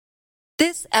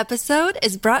This episode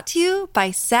is brought to you by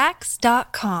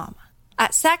Sax.com.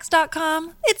 At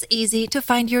Sax.com, it's easy to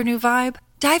find your new vibe.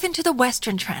 Dive into the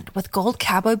Western trend with gold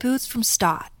cowboy boots from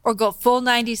Stott, or go full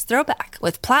 90s throwback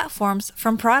with platforms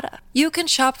from Prada. You can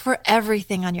shop for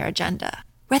everything on your agenda,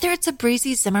 whether it's a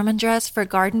breezy Zimmermann dress for a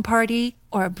garden party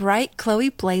or a bright Chloe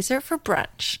blazer for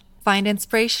brunch. Find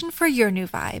inspiration for your new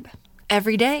vibe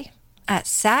every day at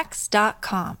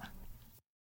Sax.com.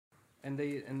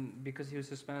 And because he was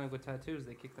Hispanic with tattoos,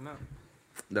 they kicked him out.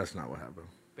 That's not what happened.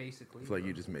 Basically, It's like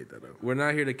you just made that up. We're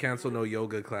not here to cancel no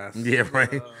yoga class. Yeah,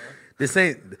 right. This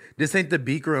ain't the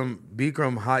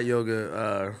Bikram hot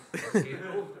yoga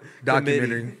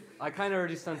documentary. I kind of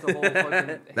already sent the whole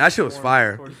fucking. That shit was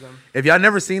fire. towards them. If y'all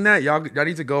never seen that, y'all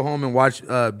need to go home and watch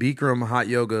Bikram hot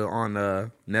yoga on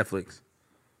Netflix.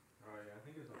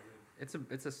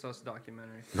 It's a sus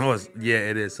documentary. No,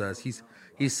 it is sus. He's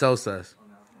so sus.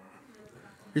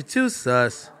 You're too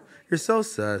sus. You're so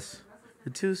sus.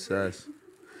 You're too sus.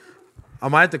 I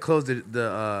might have to close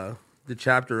the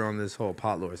chapter on this whole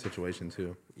pot lore situation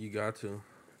too. You got to.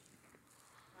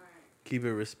 Keep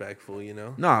it respectful, you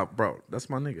know? Nah, bro, that's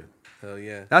my nigga. Hell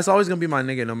yeah. That's always gonna be my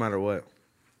nigga no matter what.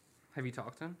 Have you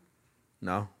talked to him?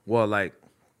 No, well, like,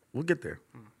 we'll get there.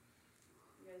 You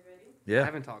guys ready? I Yeah.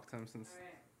 haven't talked to him since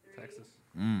Texas.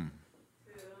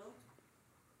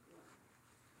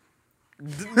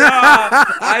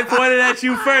 I pointed at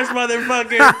you first,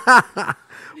 motherfucker.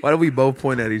 Why do we both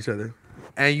point at each other?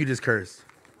 And you just cursed.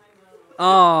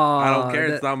 Oh, I don't care.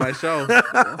 It's not my show.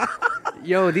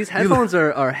 Yo, these headphones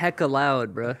are hecka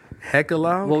loud, bro. Heck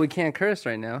loud. Well, we can't curse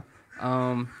right now.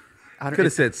 I don't. Could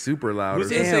have said super loud.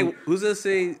 Who's or gonna something.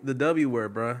 say the W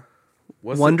word, bro?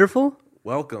 Wonderful.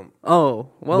 Welcome. Oh,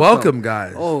 Welcome,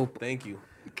 guys. Oh, Thank you.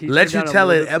 can Let turn you down a tell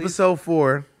little it. bit, please? Episode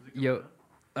 4. Yo,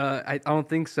 I don't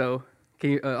think so. Can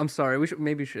you? I'm sorry.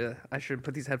 I should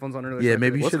put these headphones on earlier. Yeah, so I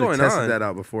maybe you What's should have going tested on? that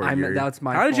out before. Yuri. That's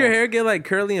my. How did your fault. hair get like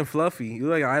curly and fluffy? You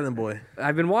look like an island boy.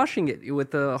 I've been washing it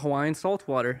with the Hawaiian salt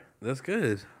water. That's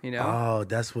good. You know. Oh,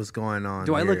 that's what's going on.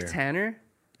 Do I look here. tanner?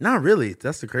 Not really.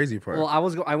 That's the crazy part. Well, I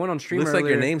went on stream Looks earlier.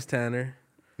 like your name's Tanner.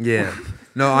 Yeah.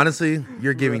 No, honestly,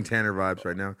 you're giving Tanner vibes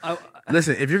right now. I-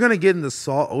 Listen, if you're gonna get in the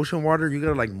salt ocean water, you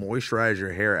gotta like moisturize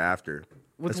your hair after.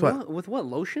 With That's what? With what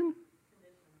lotion?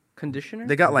 Conditioner.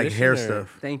 They got like hair Conditioner.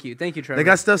 stuff. Thank you, Trevor. They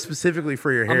got stuff specifically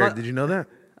for your hair. not- Did you know that?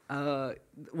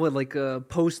 what, like a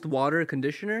post water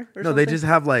conditioner? Or No, something? they just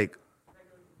have like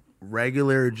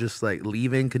regular, just like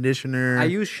leave-in conditioner. I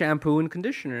use shampoo and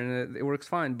conditioner, and it works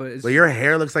fine. But it's But your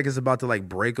hair looks like it's about to like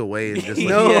break away and just like,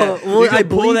 No, Yeah. well, you can I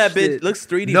pull that bleached bitch. it. Looks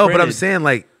 3D. no, but I'm printed. saying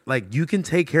like you can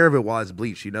take care of it while it's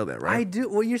bleached. You know that, right? I do.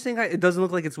 What you're saying? It doesn't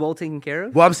look like it's well taken care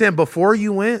of. Well, I'm saying before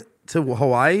you went to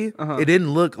Hawaii, Uh-huh. it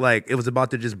didn't look like it was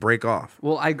about to just break off.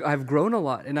 Well, I've grown a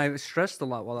lot, and I stressed a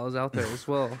lot while I was out there as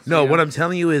well. So, No, yeah. what I'm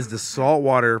telling you is the salt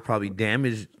water probably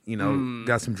damaged,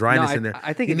 got some dryness No, in there.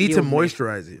 I think you it need to healed me.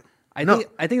 moisturize it. I no.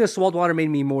 think the salt water made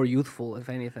me more youthful, if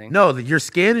anything. No, your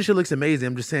skin and shit looks amazing.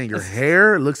 I'm just saying your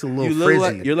hair looks a little You look frizzy.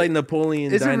 like you're like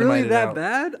Napoleon. Is it really Dynamite that out.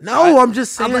 bad? no, I'm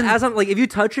just saying. I'm like, if you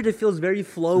touch it, it feels very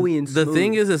flowy and The smooth.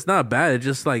 thing is, it's not bad. It's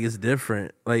just like it's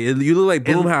different. Like you look like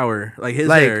Boomhauer, like his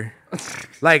like- hair.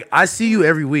 like I see you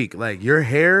every week. Like your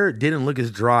hair didn't look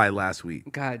as dry last week.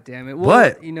 God damn it! Well,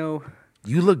 But- you know,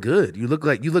 You look good. You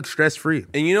look stress free.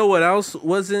 And you know what else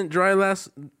wasn't dry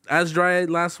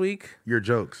last week? Your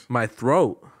jokes. My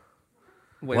throat.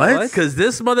 wait, What? Cause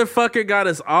this motherfucker got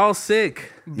us all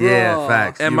sick. Yeah, Bruh.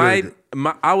 facts. And You really did.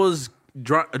 I was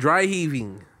dry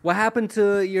heaving. What happened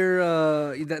to your?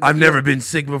 I've never been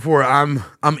sick before. I'm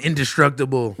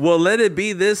indestructible. Well, let it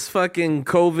be this fucking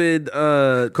COVID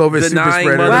COVID super denying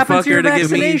spreader. What happened to your motherfucker to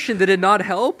give me. vaccination? Did it not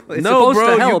help? It's No, supposed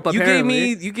bro, to help. you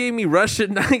apparently. gave me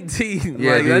Russian 19.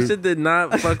 Yeah, like that dude. shit did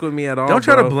not fuck with me at all. Don't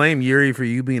try bro. to blame Yuri for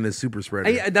you being a super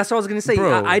spreader. That's what I was gonna say.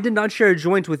 Bro. I did not share a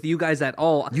joint with you guys at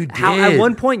all. You At did.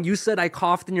 one point, you said I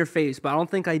coughed in your face, but I don't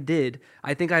think I did.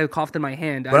 I think I coughed in my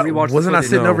hand. I But rewatched. wasn't the I footage.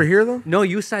 sitting No. over here though? No,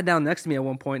 you sat down next to me at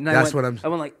one point. And That's I went, what I'm- I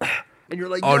went like, and you're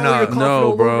like, Oh, yo, no, you're coughing no,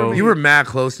 all bro. over me. You were mad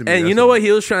close to me. And you that's know why. what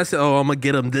he was trying to say? Oh, I'm gonna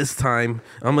get him this time.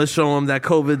 I'm gonna show him that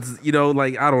COVID's.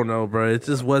 Like I don't know, bro. It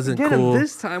just wasn't Get cool. him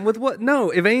this time with what? No,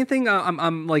 if anything,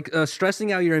 I'm like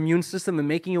stressing out your immune system and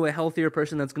making you a healthier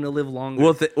person that's gonna live longer.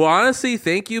 Well, honestly,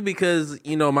 thank you because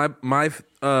my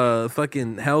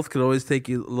fucking health could always take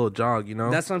you a little jog.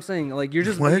 that's what I'm saying. Like you're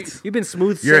just What? you've been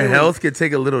smooth. Your sailing. health could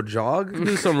take a little jog.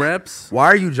 do some reps Why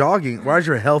are you jogging? Why is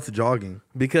your health jogging?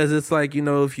 because it's like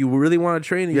if you really want to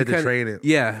train it, You have to kinda- train it.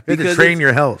 Yeah, You have because to train it's-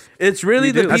 your health. It's really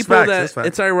You the do. That's people facts, that's that facts.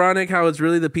 it's ironic how it's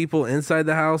really the people inside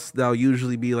the house that'll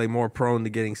usually be like more prone to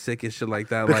getting sick and shit like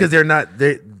that. Because like, they're not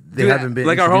they haven't been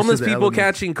Like, are introduced homeless to the people elements.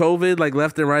 catching COVID like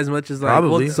left and right as much as like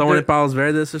Probably. someone in They're- Palos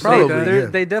Verdes or something? Probably, Like that? yeah.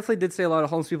 They definitely did say a lot of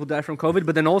homeless people died from COVID,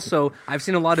 but then also I've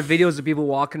seen a lot of videos of people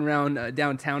walking around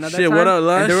downtown at that Shit, time. what up,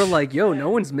 Lush? And they were like, "Yo, no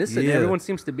one's missing. Yeah. Everyone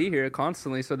seems to be here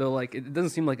constantly." So they're like, it doesn't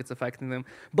seem like it's affecting them.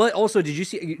 But also, did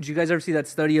you guys ever see that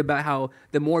study about how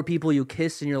the more people you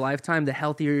kiss in your lifetime, the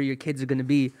healthier your kids are going to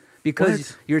be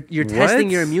because What? you're testing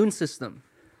What? your immune system.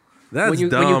 That's when you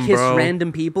dumb, kiss bro.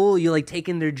 random people, you like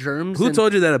taking their germs. Who and-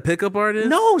 told you that? A pickup artist?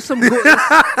 No, some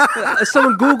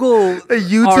Google A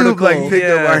YouTube article. like pickup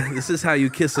Yeah, artist. this is how you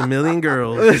kiss a million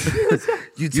girls.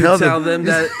 You You tell them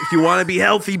that if you want to be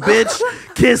healthy, bitch,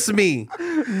 kiss me.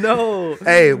 No.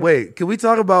 Hey, wait. Can we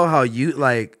talk about how you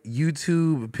like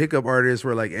YouTube pickup artists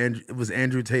were like it was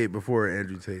Andrew Tate before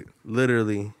Andrew Tate?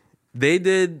 Literally, they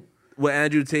did what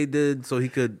Andrew Tate did so he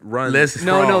could run. Listen,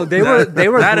 No, they were that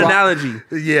gro- analogy,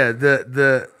 Yeah,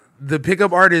 the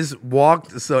pickup artists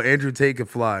walked so Andrew Tate could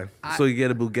fly. so you get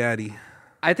a Bugatti.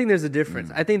 I think there's a difference.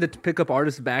 I think the pickup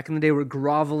artists back in the day were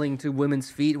groveling to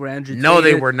women's feet, where Andrew No, Tate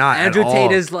they is- were not at Andrew Tate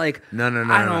all. is like, No,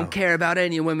 I don't no. care about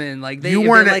any women. Like they, You if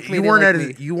weren't they like me, you they weren't like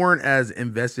as me. you weren't as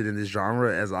invested in this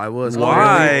genre as I was.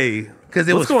 Why? Because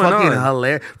it What's was going fucking on?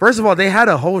 hilarious. First of all, they had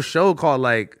a whole show called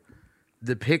like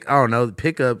the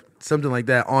pickup something like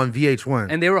that on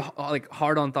VH1. And they were like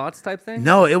hard on thoughts type thing.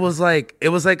 No, it was like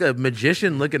a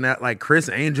magician looking at like Chris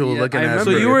Angel Yeah, looking I at.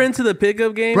 remember So her. you were into the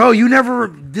pickup game, Bro, you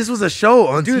never. This was a show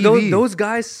on Dude, TV. those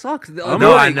guys suck. I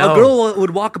know. A girl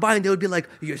would walk by and they would be like,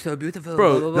 "You're so beautiful."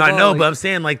 Bro, blah, blah, No, blah, I blah. know, Like, but I'm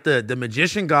saying like the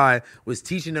magician guy was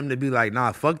teaching them to be like,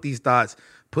 nah, fuck these thoughts,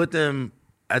 put them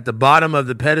at the bottom of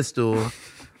the pedestal,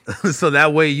 so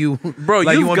that way you, bro.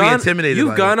 like, You've you won't gone, be intimidated. You've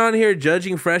by gone it. on here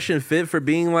judging Fresh and Fit for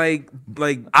being like.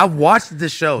 I watched the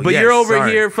show, But yes, you're over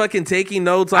sorry. here fucking taking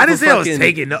notes. I off didn't of say I was fucking-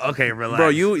 taking. No, okay, relax, Bro,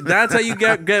 you. That's how you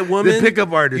get women. The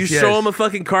pickup artist, You yes. show them a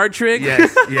fucking card trick.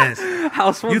 Yes, yes.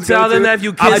 House You ones tell go them to- that if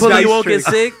you I kiss put them, a you won't get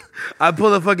straight- sick. I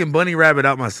pull a fucking bunny rabbit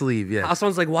out my sleeve. Yes. House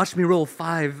ones like, watch me roll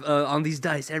 5 on these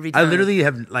dice every I time. literally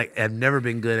have never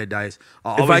been good at dice. If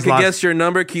I always could lost- guess your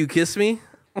number, can you kiss me?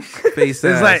 Face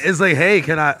ass. it's like, hey,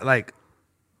 can I like?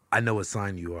 I know what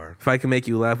sign you are. If I can make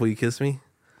you laugh, will you kiss me?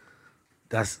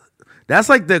 That's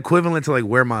like the equivalent to like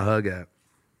where my hug at.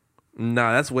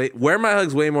 Nah, that's way. Where my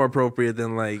hug's way more appropriate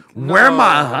than like. Where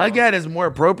my hug at is more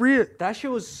appropriate. That shit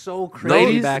was so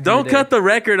crazy Don't, back in don't the day. cut the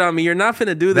record on me. You're not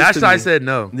finna do this. That's to why I me. said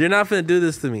no. You're not finna do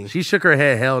this to me. She shook her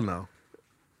head. Hell no.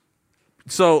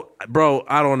 So, bro,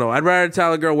 I don't know. I'd rather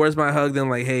tell a girl where's my hug than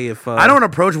like, hey, if I don't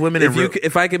approach women in real,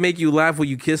 if I could make you laugh, will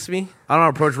you kiss me? I don't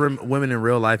approach women in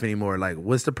real life anymore. Like,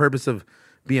 what's the purpose of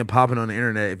being popping on the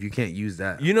internet if you can't use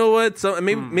that? You know what? So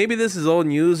maybe this is old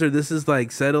news or this is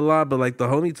like said a lot, but like the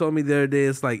homie told me the other day,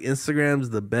 it's like Instagram's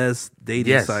the best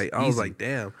dating Yes, site. I was easy. like,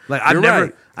 damn. Like You're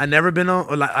right. I never been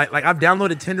on like I've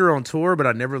downloaded Tinder on tour, but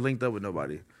I never linked up with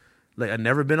nobody. Like I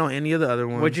never been on any of the other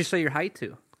ones. What'd you say your height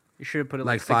to? You should have put it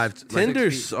Like like, five- six, like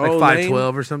Tinder's 6 feet. so like lame.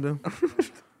 5'12" or something?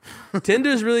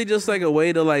 Tinder's really just like a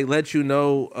way to like let you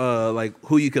know like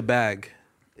who you could bag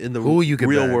in the Who you could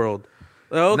real bag. world.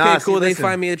 Okay, Nah, see, cool. They listen.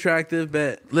 find me attractive,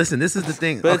 bet. Listen, this is the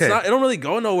thing. But okay. it's not. It don't really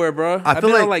go nowhere, bro. I've feel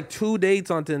been like- on like 2 dates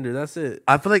on Tinder. That's it.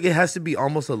 I feel like it has to be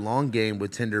almost a long game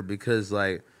with Tinder because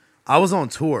like I was on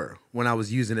tour when I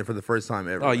was using it for the first time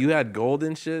ever. Oh, you had gold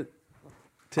and shit. I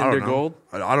don't Tinder know. gold.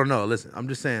 I don't know. Listen, I'm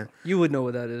just saying. You would know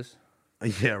what that is.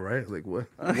 Yeah, right. Like what?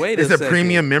 Wait It's a a second.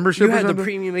 premium membership. You or had the something?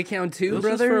 premium account too, This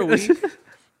was brother. for a week.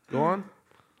 Go on.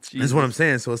 That's what I'm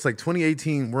saying. So it's like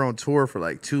 2018. We're on tour for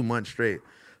like 2 months straight.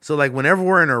 So like whenever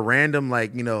we're in a random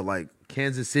like like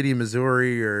Kansas City,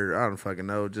 Missouri, or I don't fucking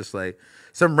know, just like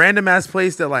some random ass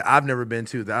place that like I've never been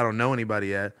to that I don't know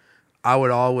anybody at, I would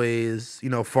always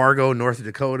Fargo, North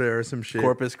Dakota, or some shit.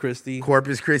 Corpus Christi.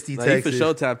 Corpus Christi, Nah, you for Texas.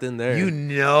 sure tapped in there. You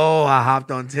know I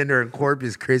hopped on Tinder and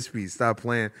Corpus Christi. Stop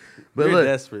playing. But You're look,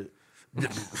 desperate.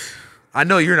 I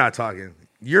know you're not talking.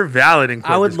 You're valid in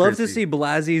Corpus I would love Christi. to see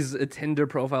Blasie's Tinder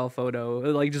profile photo,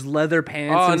 like just leather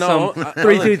pants Oh, and no. some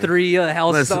 333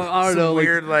 health Listen, stuff. I don't some know,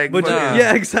 weird, like, but fucking-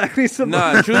 yeah, exactly. Some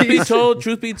Nah, truth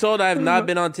be told, I have not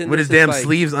been on Tinder with his since, damn like,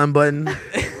 sleeves unbuttoned.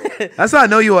 That's how I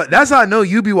know you. That's how I know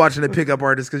you be watching a pickup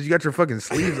artist because you got your fucking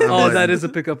sleeves unbuttoned. Oh, that is a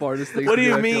pickup artist thing. What to do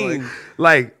you I feel mean?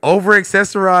 like over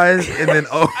accessorized and then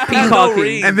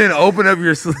Peacocking. and then open up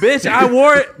your sleeves. Bitch, I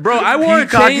wore it, bro. I wore a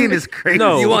Peacocking chain. is crazy.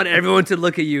 No, You want everyone to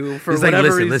look at you for It's like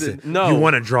whatever listen, reason. listen. No. You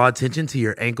want to draw attention to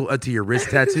your ankle, to your wrist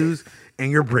tattoos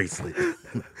and your bracelet.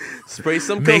 spray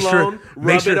some Make cologne, sure,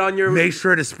 rub it on your. Make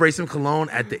sure to spray some cologne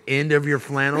at the end of your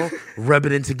flannel, rub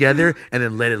it in together, and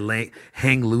then let it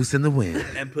hang loose in the wind.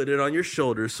 and put it on your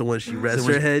shoulders, so when she rests So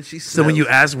when- her head, she. So when smells. you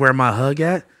ask where my hug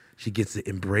at, She gets to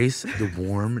embrace the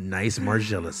warm, nice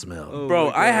Margiela smell.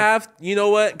 Bro, I have, you know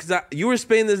what? Because you were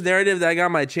spinning this narrative that I got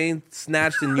my chain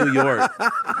snatched in New York.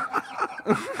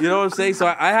 You know what I'm saying? So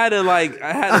I had to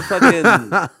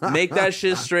fucking make that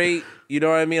shit straight. You know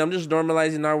what I mean? I'm just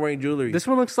normalizing not wearing jewelry. This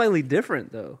one looks slightly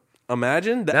different though.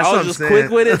 Imagine that. That's I what was I'm just saying.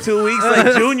 quick with it 2 weeks.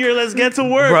 Like, Junior, let's get to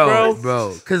work,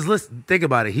 bro. Because let's think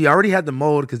about it. He already had the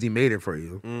mold because he made it for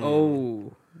you.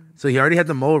 Oh, So he already had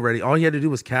the mold ready. All he had to do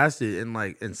was cast it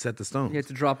and set the stones. you had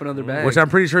to drop another bag. Which I'm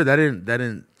pretty sure that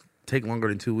didn't take longer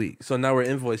than 2 weeks. So now we're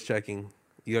invoice checking.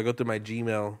 You gotta go through my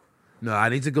Gmail. No, I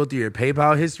need to go through your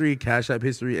PayPal history, Cash App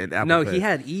history, and Apple No, Pay. he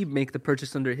had E make the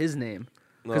purchase under his name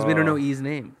because we don't know E's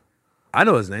name. I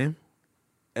know his name.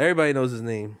 Everybody knows his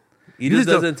name. He You just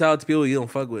just doesn't tell it to people you don't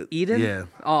fuck with. Eden? Yeah.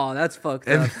 Oh, that's fucked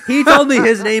up. He told me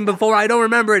his name before. I don't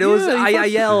remember it. It was Yeah, he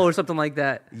fucks IIL or something like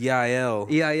that. Yael.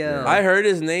 EIL. I heard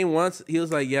his name once. He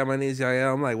was like, "Yeah, my name's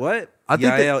Yael." I'm like, "What?" I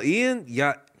think Yael Ian?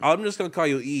 Yeah, I'm just gonna call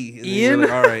you E. And then Ian? you're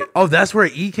like, all right. Oh, that's where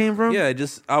E came from? Yeah, it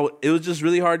was just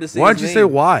really hard to say. Why his don't you name.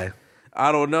 say why?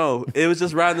 I don't know. It was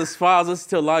just riding this file. I was listening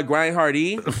to a lot of Grindhard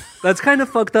E. That's kind of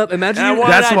fucked up. Imagine And I you,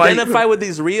 wanted That's to why- identify with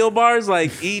these real bars.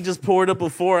 Like, E just poured up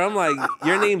before. I'm like,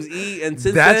 your name's E. And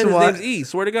since That's then, his why- name's E.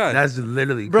 Swear to God. That's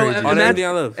literally bro. crazy. On everything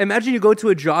I love. Imagine you go to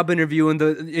a job interview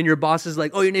and your boss is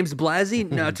like, "Oh, your name's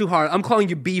Blasey." No, too hard. I'm calling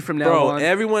you B from now Bro, on.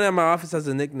 everyone at my office has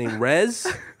a nickname. Rez,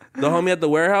 the homie at the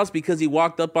warehouse, because he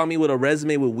walked up on me with a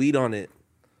resume with weed on it.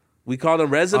 We called him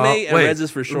Resume, and wait. Rez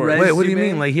is for short. Rez- Wait, what do you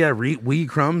Resume? mean? Like he had weed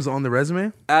crumbs on the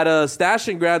resume? At a stash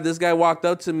and grab, this guy walked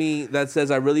up to me that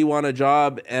says, "I really want a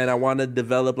job and I want to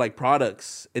develop like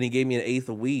products," and he gave me an eighth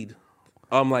of weed.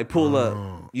 I'm like, "Pull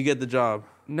up, you get the job."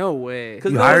 No way.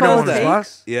 Because You no hired one him knows on the that.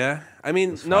 spot? Yeah, I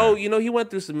mean, no, you know, he went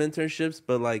through some internships,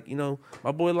 but like, you know,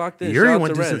 my boy locked in. You already Shout out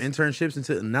went to through some Rez. internships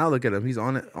until now. Look at him; he's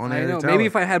on it. On I air know. talent. Maybe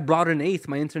if I had brought an eighth,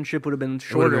 my internship would have been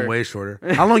it would have shorter. been way shorter.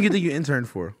 How long do you think you interned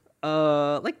for?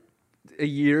 Like a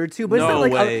year or two, but it's No not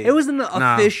like way. it wasn't an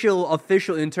Nah.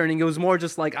 official interning. It was more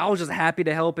just like I was just happy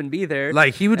to help and be there.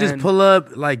 Like he would just And- pull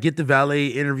up, like get the valet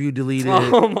interview deleted,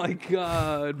 Oh my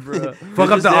god, bro! fuck You're up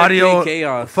just the there audio, creating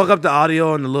chaos. fuck up the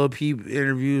audio on the Lil Peep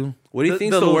interview. What do you The-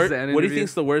 think's the the little worst? Zen What do you interview.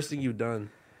 think's the worst thing you've done?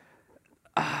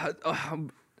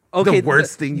 Okay,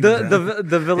 worst thing you've the done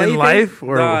the Valet in thing- life,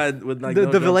 or Nah, with like The,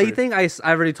 no the valet jumper. thing, I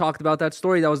already talked about that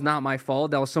story. That was not my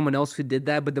fault. That was someone else who did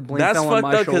that, but the blame That's fell on fucked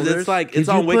my up because shoulders. it's like Did it's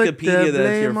on you put Wikipedia the that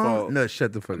it's your blame on- fault. No,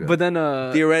 shut the fuck up. but then,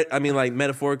 I mean, like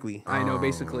metaphorically, I know,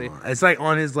 basically. It's like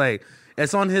on his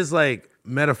it's on his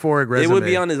metaphoric it resume. would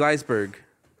be on his iceberg.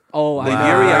 Oh, The I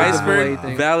Yuri know, the iceberg valet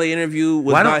thing. Valley interview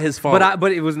was Why don't- not his fault.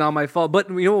 But it was not my fault. But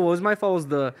you know what was my fault was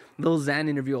the Lil Xan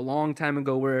interview a long time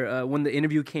ago, where when the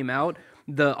interview came out,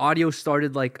 the audio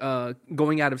started like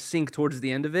going out of sync towards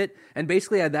the end of it, and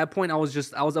basically at that point I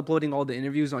was uploading all the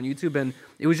interviews on YouTube, and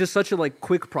it was just such a like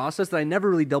quick process that I never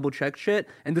really double checked shit.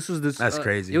 And this was this That's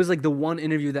crazy. It was like the one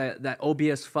interview that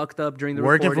OBS fucked up during the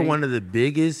working recording. for one of the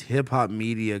biggest hip hop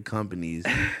media companies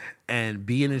and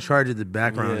being in charge of the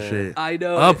background Yeah. shit. I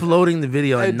know. Uploading the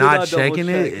video I and did not not double checking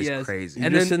it check, is yes. crazy. You're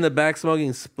and just then- in the back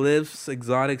smoking spliffs,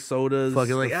 exotic sodas,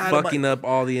 Fucking like, Adam, fucking up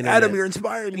all the internet. Adam, you're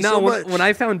inspiring me No, so when, much. when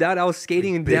I found out I was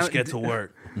skating in down, Bitch, get to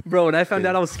work. bro. When I found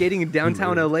out I was skating in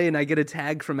downtown LA, and I get a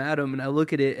tag from Adam, and I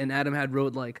look at it, and Adam had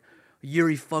wrote like,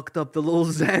 "Yuri fucked up the Lil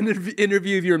Xan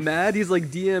interview. If you're mad, he's like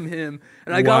DM him."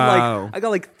 And I Wow. got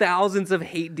like thousands of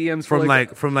hate DMs from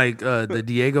for the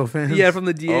Diego fans. yeah, from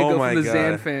the Diego, Oh my from the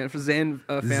Xan God. fan, from Xan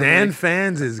fan. Xan like,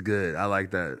 fans is good. I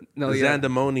like that. no, yeah,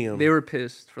 Xandemonium. they were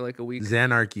pissed for like a week.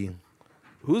 Xanarchy.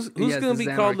 Who's Yeah, gonna it's be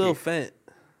the called Xanarchy. Lil Fent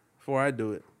before I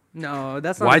do it? No,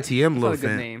 that's not YTM that's Lil not a good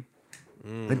Fent. name.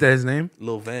 Ain't that his name?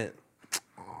 Lil Vent.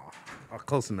 Oh,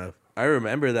 close enough. I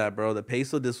remember that, bro. The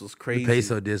peso disc was crazy.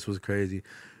 Peso disc was crazy.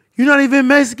 You're not even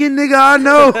Mexican, nigga. I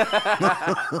know.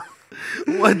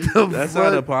 What the That's fuck?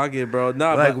 out of pocket, bro.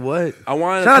 Nah, Like but what? I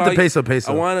want Shout out to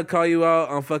Peso. I want to call you out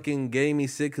on fucking getting me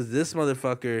sick because this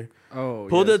motherfucker Oh,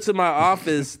 pulled yes. up to my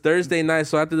office Thursday night.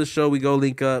 So after the show, we go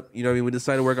link up. You know what I mean? We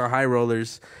decided to work on high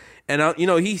rollers. And, you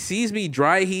know, he sees me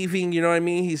dry heaving. You know what I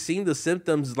mean? He's seen the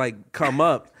symptoms like come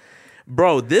up.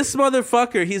 Bro, this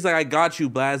motherfucker, he's like, I got you,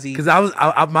 Blasey. Because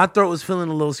my throat was feeling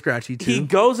a little scratchy too. He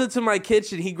goes into my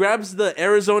kitchen. He grabs the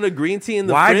Arizona green tea in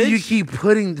the Why fridge. do you keep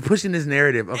pushing this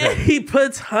narrative? And Okay. he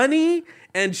puts honey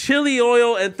and chili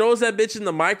oil and throws that bitch in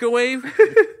the microwave.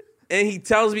 And he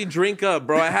tells me, drink up,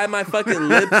 bro. I had my fucking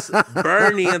lips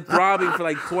burning and throbbing for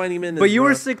like 20 minutes. But you bro.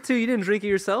 were sick too. You didn't drink it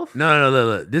yourself. No,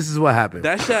 look. This is what happened.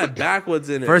 That shit had backwards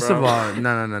in it. First bro. of all,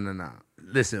 no.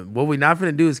 Listen, what we're not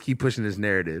gonna do is keep pushing this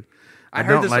narrative. I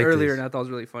heard don't this like earlier, this. and I thought it was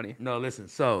really funny. No, listen.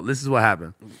 So this is what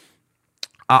happened.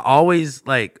 I always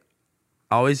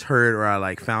always heard or I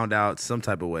like found out some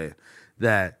type of way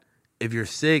that if you're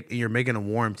sick and you're making a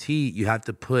warm tea, you have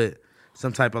to put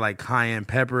some type of like cayenne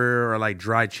pepper or like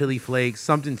dried chili flakes,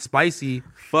 something spicy.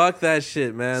 Fuck that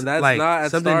shit, man. That's like not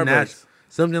at something Starbucks.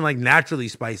 something like naturally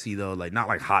spicy though, like not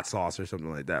like hot sauce or something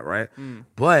like that, right?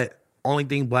 But only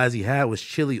thing Blasey had was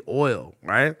chili oil,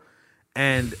 right?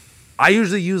 And I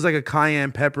usually use like a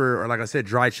cayenne pepper or like I said,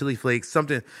 dried chili flakes,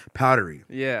 something powdery.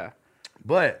 Yeah.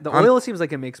 But The I'm- oil seems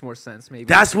like it makes more sense, maybe.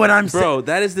 that's what I'm saying. Bro,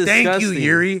 that is disgusting. Thank you,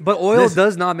 Yuri. but oil Listen,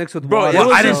 does not mix with Bro, water. it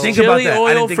was I didn't just think about chili that. I oil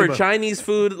didn't think for about- Chinese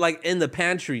food, like in the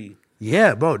pantry.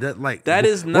 Yeah, bro. That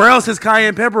is where not- else is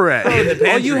cayenne pepper at? In the All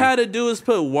pantry. you had to do is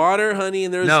put water, honey,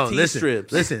 and there's no, tea listen,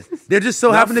 strips. listen. There just so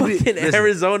Not happened to be fucking listen,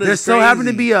 Arizona's There so happened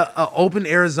to crazy. be a open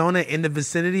Arizona in the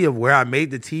vicinity of where I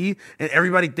made the tea, and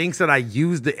everybody thinks that I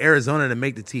used the Arizona to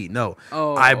make the tea. No,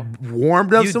 Oh. I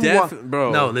warmed up You some def- water.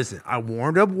 bro. No, listen, I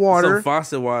warmed up water. Some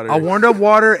faucet water. I warmed up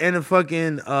water in a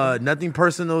fucking nothing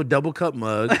personal double cup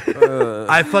mug.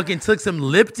 I fucking took some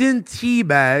Lipton tea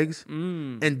bags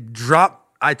and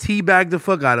I tea bagged the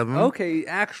fuck out of them. Okay,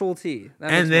 actual tea. That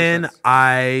makes And more then sense.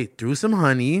 I threw some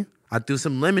honey, I threw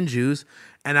some lemon juice,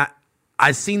 and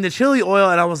I seen the chili oil,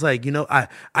 and I was like, I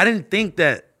didn't think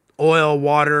that oil,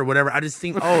 water, or whatever. I just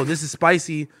think, oh, this is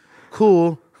spicy,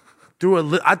 cool.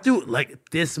 I threw like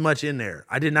this much in there.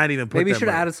 I did not even put. Maybe you that should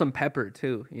have much. added some pepper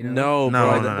too. You know? No, No,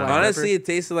 bro. no, no, no. Honestly, it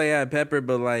tasted like I had pepper,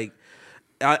 but like,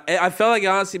 I felt like it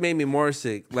honestly made me more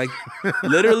sick. Like,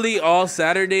 literally all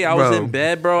Saturday, I was Bro. in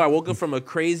bed, bro. I woke up from a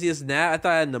craziest nap. I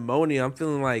thought I had pneumonia. I'm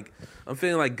feeling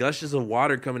like gushes of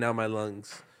water coming out my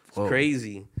lungs. It's Whoa.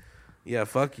 crazy. Yeah,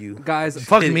 fuck you. Guys,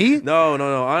 Fuck me. No.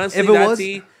 Honestly, If it that was-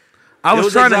 tea. I it was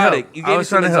was trying exotic. to help. You I gave me was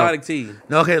some trying to help. exotic tea.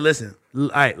 No, okay, listen. All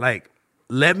right, like,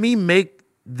 let me make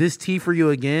this tea for you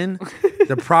again,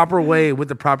 the proper way with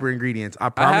the proper ingredients. I I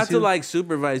promise have you. to like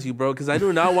supervise you, bro, because I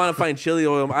do not want to find chili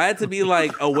oil. I had to be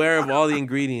like aware of all the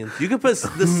ingredients. You could put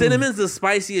the cinnamon's the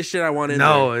spiciest shit I want in there.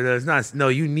 No, it's not. No,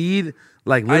 you need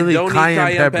like I literally don't need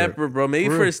cayenne pepper. bro. Maybe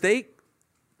for a steak.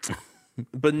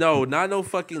 But no, not no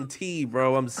fucking tea,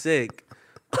 bro. I'm sick.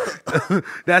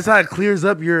 That's how it clears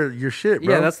up your shit,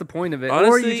 bro. yeah, that's the point of it.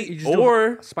 Honestly, you just do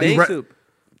or spicy they- soup.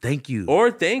 Thank you.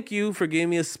 Or thank you for giving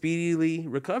me a speedily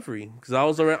recovery, because I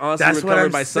was already honestly That's what recovered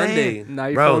I'm by saying. Sunday. Now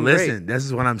you're Bro, feeling great. listen, this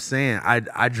is what I'm saying.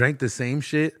 I drank the same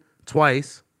shit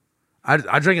twice.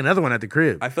 I drank another one at the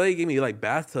crib. I feel like you gave me like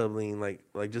bathtub lean, like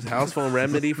just house phone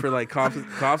remedy for like coughs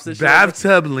and shit.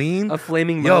 Bathtub lean. A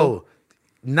flaming Yo,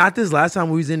 not this last time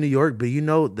we was in New York, but you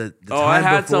know the Oh, I time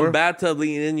had before, some bathtub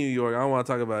lean in New York. I don't want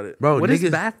to talk about it. bro. What niggas,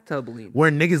 is bathtub lean? where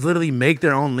niggas literally make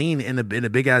their own lean in a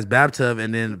big ass bathtub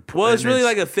and then. Well, it's and then really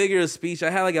like a figure of speech.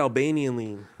 I had like Albanian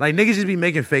lean. like niggas just be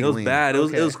making fake It was lean. bad. It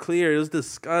Okay. was clear. It was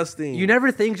disgusting. You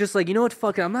never think just like, you know what,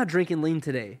 fuck it, I'm not drinking lean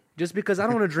today. Just because I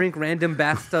don't want to drink random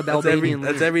bathtub that's every, Albanian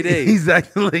lean. that's every day.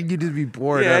 Exactly, like you just be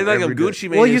pouring. Yeah, up it's like a every day. Gucci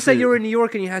man. Well, you said you were in New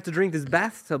York and you had to drink this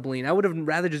bathtub lean. I would have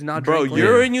rather just not Bro, drink lean.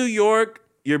 you're in New York.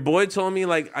 Your boy told me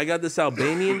like I got this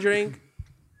Albanian drink.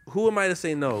 Who am I to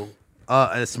say no?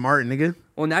 A smart nigga.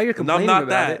 Well, now you're No, complaining I'm not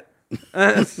about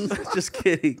that. it. Just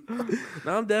kidding.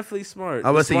 No, I'm definitely smart.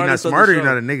 I was The say you're not smartest of the smart or you're show.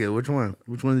 not a nigga. Which one?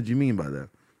 Which one did you mean by that?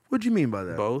 What'd you mean by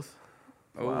that? Both.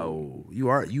 Wow,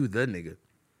 you the nigga,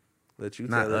 Let you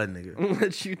not tell a it. nigga.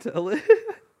 Let you tell it.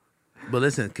 But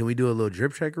listen, can we do a little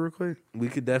drip check real quick? We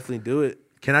could definitely do it.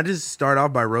 Can I just start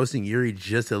off by roasting Yuri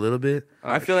just a little bit?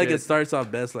 I feel like shit. it starts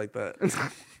off best like that.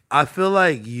 I feel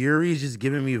like Yuri's just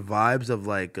giving me vibes of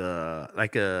like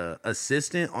a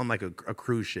assistant on like a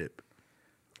cruise ship.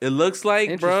 It looks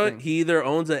like, bro, Interesting. he either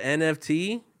owns an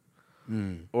NFT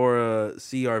or a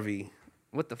CRV.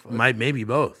 What the fuck? Maybe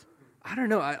both. I don't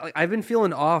know. I've been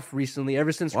feeling off recently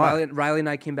ever since Why? Riley and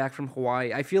I came back from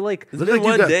Hawaii. I feel like. It's been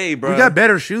one day, bro. You got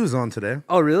better shoes on today.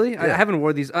 Oh really? I Yeah. haven't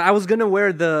wore these. I was gonna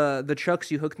wear the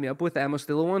Chucks you hooked me up with, the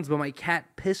Amostilla ones, but my cat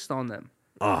pissed on them.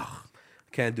 Ugh,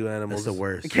 Can't do animals. that's the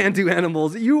worst. I can't do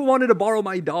animals. You wanted to borrow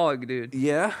my dog, dude.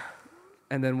 Yeah,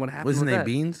 And then what happened? What's his with name? that?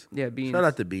 Beans. Yeah, Beans. Shout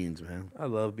out to Beans, man. I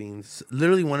love beans.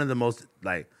 Literally one of the most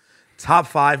like top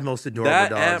 5 most adorable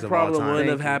That dogs ant of all problem time. wouldn't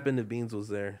have Thank you. happened if Beans was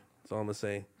there. That's all I'm gonna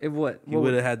say. It what? He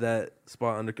would have had that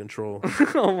spot under control.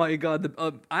 Oh my god.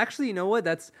 Actually, you know what?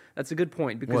 That's a good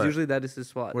point because What? usually that is his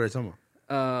spot. What are you talking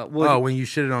about? Well, Oh, when you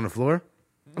shit it on the floor?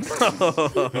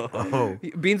 Oh,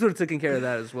 Beans would have taken care of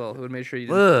that as well. He would make sure you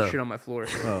didn't Ugh. shit on my floor.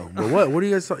 oh, but what do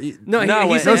you guys? No, No,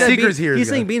 wait. he's saying No that secrets Beans, here, He's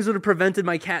guys. saying Beans would have prevented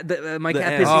my cat, my cat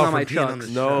ants. pissing Oh, on my from peeing on chucks,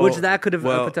 the No, which that could have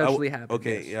well, potentially happened.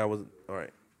 Okay, yes. yeah, I was all right.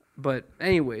 But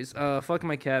anyways, fuck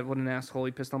my cat. What an asshole.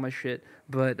 He pissed on my shit.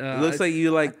 But It looks like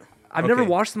you like I've never Okay.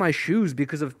 washed my shoes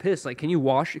because of piss. Like, can you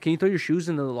throw your shoes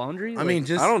in the laundry? I mean,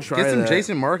 just I don't try get some that.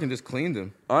 Jason Mark and just clean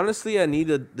them. Honestly, I need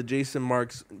the Jason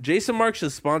Marks. Jason Marks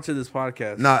should sponsor this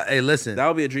podcast. Nah, hey, listen. That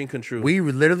would be a dream come true. We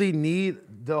literally need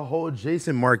the whole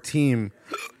Jason Mark team.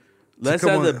 Let's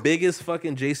come have on. the biggest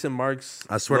fucking Jason Marks.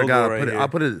 I swear to logo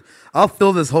God, right I'll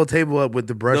fill this whole table up with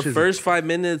the brushes. The first 5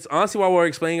 minutes, honestly, while we're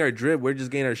explaining our drip, we're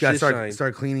just getting our you gotta shit shined.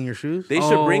 start cleaning your shoes. They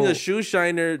should bring Oh. a shoe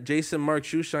shiner, Jason Mark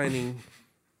shoe shining.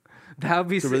 that would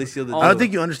be to really seal the all, I don't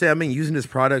think you understand. I've been using this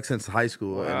product since high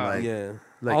school. And like, Yeah.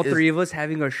 like all it's- three of us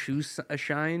having our shoes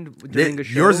shined during a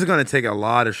show. yours is gonna take a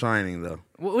lot of shining though.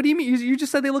 What do you mean? You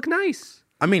just said they look nice.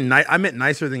 I mean, I meant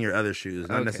nicer than your other shoes,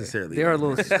 not Okay. necessarily. They are a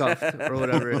little scuffed or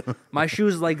whatever. My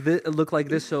shoes look like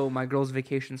this, so my girls'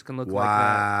 vacations can look like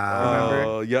Wow. that.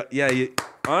 Remember? Oh, yeah.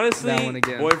 Honestly, That one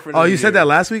again. boyfriend. Oh, of you the said year. that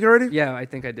last week already? Yeah, I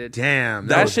think I did. Damn,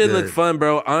 That was shit good. looked fun,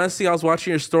 bro. Honestly, I was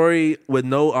watching your story with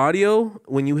no audio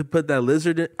when you put that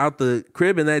lizard out the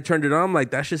crib and then I turned it on. I'm like,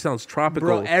 that shit sounds tropical.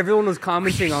 Bro, everyone was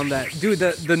commenting on that. Dude,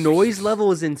 the noise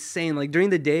level is insane. Like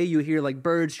during the day, you hear like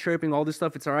birds chirping, all this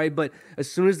stuff. It's all right, but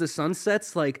as soon as the sun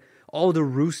sets, like all the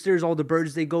roosters, all the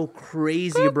birds, they go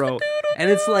crazy, bro. And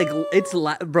it's like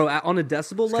bro, on a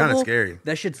decibel kinda level, scary.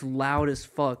 that shit's loud as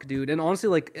fuck, dude. And honestly,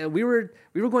 like we were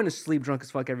going to sleep drunk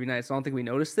as fuck every night, so I don't think we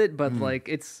noticed it. But like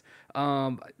it's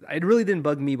it really didn't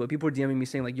bug me, but people were DMing me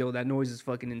saying like, "Yo, that noise is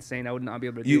fucking insane. I would not be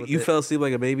able to deal with you it." fell asleep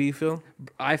like a baby, you feel?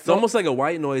 I It's felt almost like a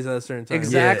white noise at a certain time.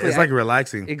 Exactly. Yeah, it's like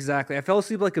relaxing. Exactly. I fell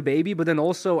asleep like a baby, but then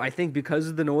also I think because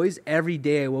of the noise, every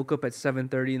day I woke up at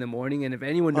 7:30 in the morning. And if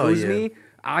anyone Oh, knows yeah. me,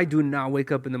 I do not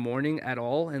wake up in the morning at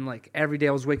all. And like every day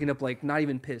I was waking up like not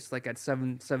even pissed, like at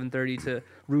 7:30 to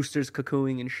roosters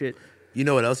cuckooing and shit. You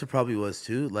know what else it probably was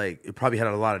too? Like it probably had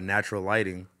a lot of natural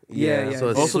lighting. Yeah. So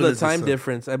as Also, soon the as the time sun-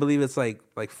 difference. I believe it's like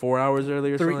 4 hours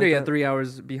earlier. Three, Something like yeah, that. 3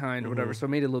 hours behind or whatever. So it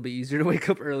made it a little bit easier to wake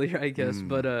up earlier, I guess.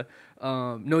 But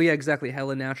no, yeah, exactly.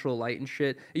 Hella natural light and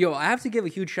shit. Yo, I have to give a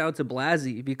huge shout out to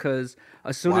Blasey because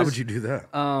as soon Why as would you do that?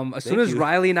 as soon as you.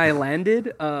 Riley and I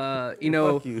landed, you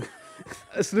know, Fuck you.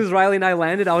 as soon as Riley and I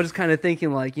landed, I was just kind of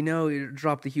thinking like, you know, you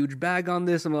dropped a huge bag on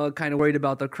this. I'm kind of worried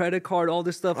about the credit card, all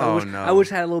this stuff. Oh, I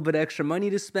wish I had a little bit of extra money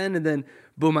to spend. And then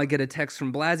boom, I get a text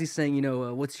from Blasey saying, you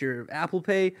know, what's your Apple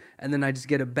Pay? And then I just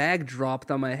get a bag dropped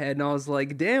on my head, and I was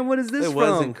like, damn, what is this It from?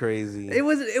 wasn't crazy. It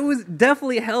was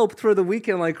definitely helped for the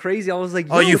weekend like crazy. I was like,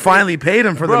 Oh, yo, you finally paid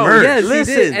him for Bro, the merch. yes. he did,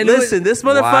 listen, and it was- listen. This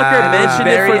motherfucker mentioned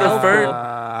it Very for the helpful. first.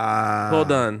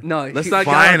 Hold on. No, let's he- not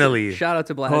get Finally. Shout out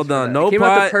to Blasey. Hold for on. that. No It came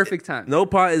pot. at the perfect time. No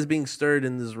pot is being stirred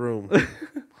in this room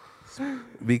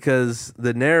because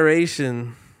the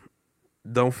narration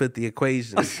don't fit the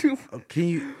equation. Can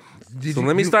you? Did So you,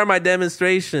 let me you- start my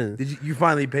demonstration. Did you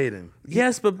finally paid him?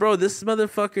 Yes, but bro, this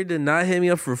motherfucker did not hit me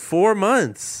up for 4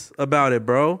 months about it,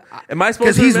 bro. Am I supposed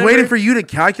Because to he's remember? waiting for you to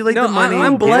calculate No, the money.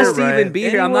 I'm get it blessed to right. even be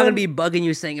here. I'm not gonna Anyone- be bugging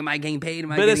you saying, "Am I getting paid?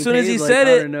 Am I?" But getting as soon as paid?" he Like, said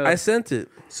I it, don't know. I sent it.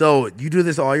 So you do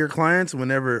this to all your clients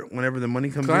whenever the money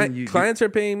comes in. You, Clients are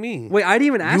paying me. Wait, I didn't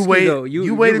even ask you you, wait. though.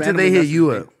 You wait until they randomly hit you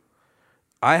messaged up. me.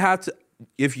 I have to.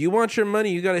 If you want your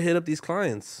money, you got to hit up these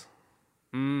clients.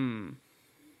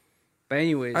 But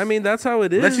anyways, I mean, that's how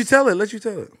it is. Let you tell it. Let you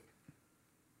tell it.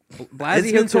 Blasey it's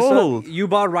been hooked us up. told. You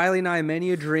bought Riley and I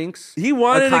many a drinks. He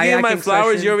wanted a to give my kayaking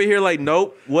flowers. session. You're over here like,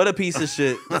 nope. What a piece of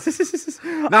shit.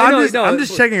 No, I know, I'm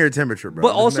just checking your temperature, bro. But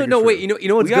I'm just also, making no, sure. wait. You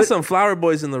know what's we got good? some flower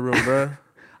boys in the room, bro.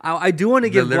 I do want to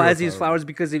give literal Blasey's flower. flowers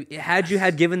because had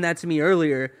you given that to me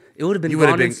earlier, it would have been You would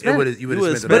have gone been. and spent. You would You have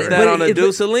would spent spent it. that already. on a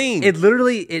Deuceline. It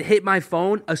literally hit my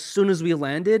phone as soon as we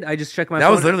landed. I just checked my That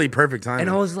phone. was literally perfect timing. And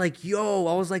I was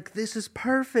like, this is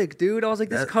perfect, dude. I was like,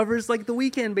 this covers like the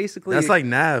weekend basically. That's like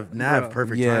Nav Bro.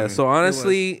 perfect Yeah. timing. So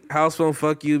honestly, house phone,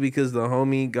 fuck you because the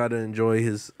homie got to enjoy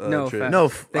his No, trip. fact. no, I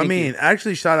Thank mean, you.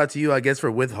 actually, shout out to you, I guess, for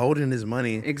withholding his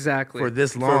money exactly for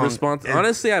this For long. response. And-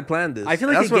 Honestly, I planned this. I feel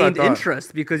like That's it what I gained thought.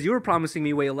 interest because you were promising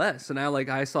me way less, and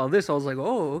I saw this. I was like,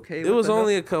 oh, okay. it what was the hell?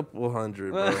 only a couple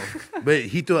hundred, bro. but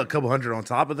he threw a couple hundred on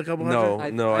top of the couple No.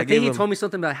 hundred. I I think gave he him- told me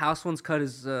something about house one's cut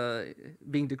is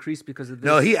being decreased because of this.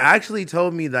 No, he actually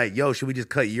told me like, "Yo, should we just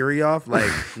cut Yuri off?" Like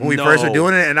when we No. first were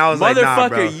doing it, and I was like, "Nah, Motherfucker,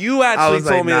 bro." you I actually was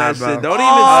told like, me nah, that bro. shit. Don't even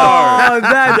start.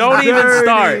 that's Don't even dirty.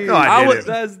 start. No, I would- didn't.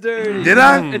 That's dirty. Did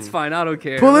I? It's fine. I don't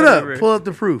care. Pull it Whatever. up. Pull up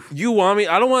the proof. You want me?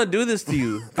 I don't want to do this to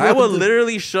you. I will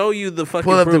literally show you the fucking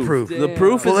Pull up the proof. proof. The Damn.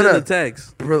 proof Pull is it in the up.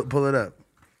 text. Pull it up.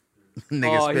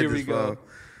 Nigga Oh, spit here this we go. phone.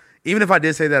 Even if I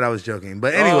did say that, I was joking.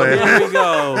 But Oh, anyway, here we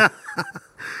go.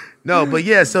 no. But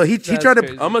yeah, so he That's tried to.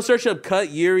 crazy. I'm gonna search up cut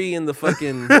Yuri in the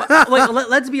fucking. Wait,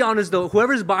 let's be honest though.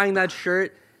 Whoever's buying that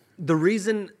shirt, the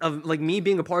reason of like me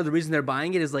being a part of the reason they're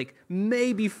buying it is like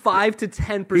maybe 5 to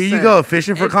 10%. Here you go,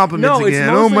 fishing for compliments no, again.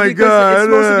 It's Oh my God. It's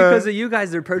mostly because of you guys.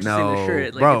 They're purchasing the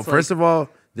shirt. Like, bro. it's First like, of all,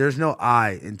 there's no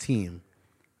I in team.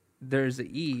 there's an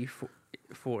E for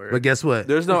But guess what?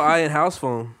 There's no I in house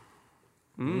phone.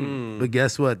 But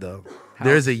guess what though?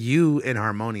 There's a U in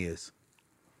harmonious.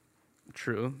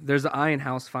 true. There's an I in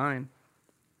house fine.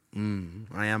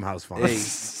 I am house fine. Hey,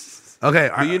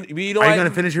 Okay, but you know are you what? gonna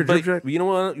finish your drip But check? You know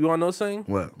what? You want to know something?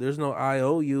 What? There's no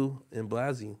IOU in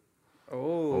Blasey. Oh.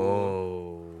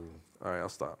 Oh, All right, I'll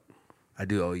stop. I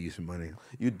do owe you some money.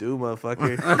 You do,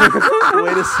 motherfucker.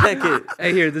 Wait a second.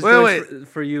 Hey, here, this Wait, goes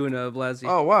for you and Blasey.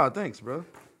 Oh wow, thanks, bro.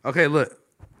 Okay, look,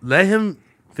 let him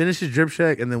finish his drip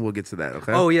check, and then we'll get to that.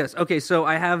 Okay. Oh yes. Okay, so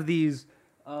I have these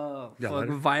lighter?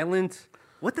 violent.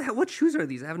 What the hell? What shoes are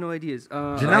these? I have no ideas.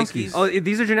 Janowski's. Oh,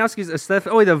 these are Janowski's.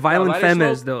 The Violent lighter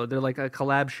Femmes smoke? though. They're like a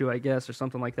collab shoe, I guess, or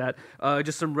something like that.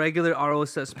 Just some regular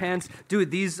ROSS pants,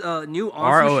 dude. These new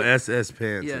awesome ROSS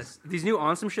pants. Yes, these new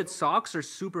on some shit socks are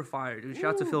super fire, dude.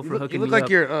 Shout out to Phil for You hooking look me like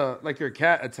up. your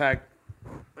cat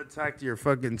attacked your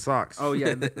fucking socks. Oh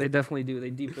yeah, they definitely do. They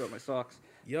deep throat my socks.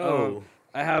 Yo.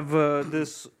 I have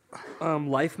this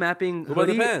life mapping What about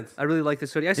the hoodie. pants? I really like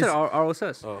this hoodie. I said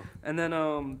ROSS. Oh. And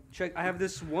then check. I have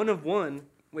this one of one.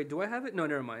 Wait, do I have it? No,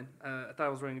 never mind. I thought I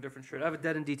was wearing a different shirt. I have a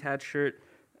Dead and Detached shirt,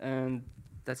 and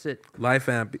that's it. Life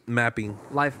mapping.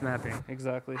 Life mapping,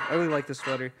 exactly. I really like this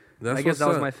sweater. That's I guess what's that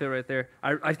was up. my fit right there.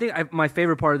 I think my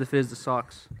favorite part of the fit is the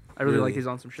socks. I really like Really? these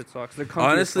on some shit socks. They're comfy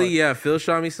as Honestly, fuck. yeah. Phil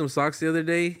shot me some socks the other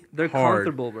day. They're Hard.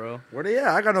 comfortable, bro. Where they at?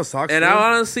 I got no socks. And for them.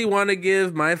 I honestly want to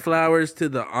give my flowers to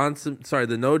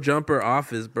the no jumper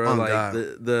office, bro. Oh, like God.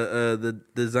 the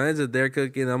designs that they're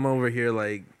cooking, I'm over here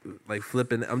like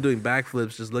flipping. I'm doing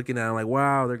backflips, just looking at them like,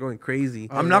 wow, they're going crazy.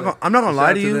 I'm not gonna Shout lie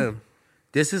out to you. them.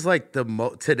 This is like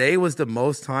today was the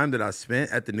most time that I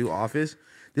spent at the new office.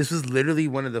 This was literally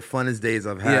one of the funnest days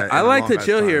I've had. Yeah, in I a like long to ass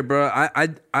chill time. here, bro.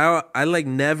 I like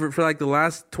never for like the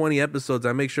last 20 episodes.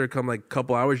 I make sure to come like a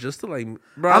couple hours just to like.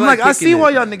 Bro, I'm like, I kicking see it.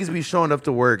 why y'all niggas be showing up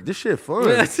to work. This shit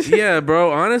fun. Yeah,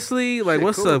 bro. Honestly, like,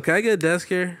 what's cool. up? Can I get a desk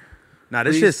here? Nah,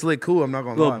 this Please. shit's slick cool. I'm not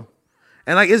gonna Look. lie.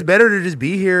 And like, it's better to just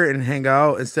be here and hang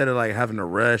out instead of like having to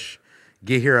rush.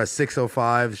 Get here at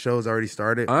 6:05. The show's already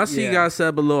started. Honestly, you Yeah. gotta set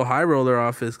up a little high roller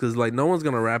office because like no one's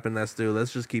gonna rap in that studio.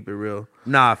 Let's just keep it real.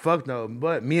 Nah, fuck no.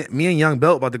 But me and Young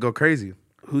Belt about to go crazy.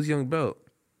 Who's Young Belt?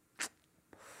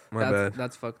 My bad.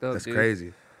 That's fucked up. That's dude.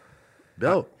 crazy.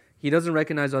 Belt. He doesn't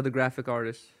recognize other graphic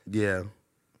artists. Yeah.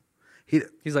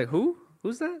 He's like, who?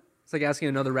 Who's that? It's like asking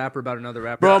another rapper about another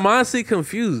rapper. Bro, I'm honestly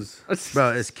confused.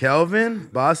 Bro, it's Kelvin,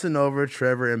 Bossa Nova,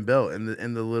 Trevor, and Belt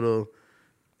in the little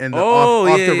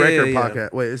off yeah, the record yeah, yeah.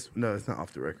 podcast. Wait, it's not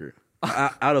off the record.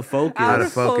 Out of focus. Out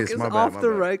of focus, my bad, off my the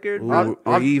bad. record. Ooh, bro.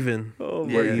 we're even. Oh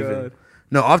my Yeah. We're even. god.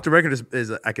 No, off the record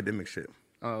is academic shit.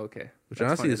 Oh okay. Which That's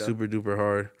honestly funny, is though. super duper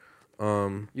hard.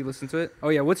 You listen to it? Oh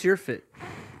yeah. What's your fit?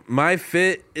 My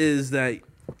fit is that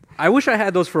I wish I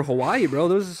had those for Hawaii, bro.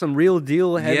 Those are some real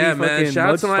deal heavy. yeah, man. fucking Shout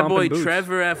out to my mud-stomping boy boots.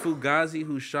 Trevor at Fugazi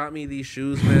who shot me these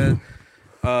shoes, man.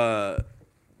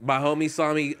 My homie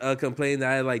saw me complain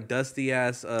that I had like dusty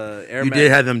ass Air You Max.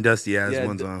 did have them dusty ass yeah,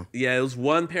 ones on. yeah, it was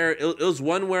one pair. It was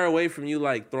one wear away from you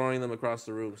like throwing them across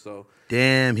the room. So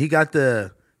Damn, he got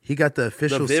the the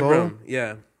official soul. Vibram,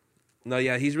 yeah. No,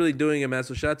 yeah, he's really doing it, man.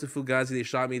 So shout out to Fugazi. They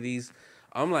shot me these.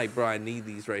 I'm like, bro, I need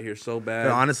these right here so bad.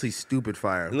 They're honestly stupid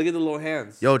fire. Look at the little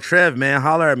hands. Yo, Trev, man,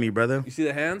 holler at me, brother. You see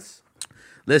the hands?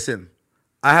 Listen,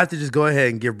 I have to just go ahead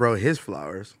and give bro his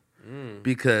flowers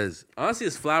because Honestly,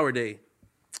 it's flower day.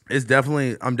 I'm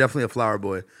definitely a flower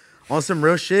boy. On some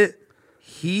real shit,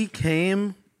 he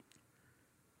came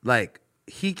like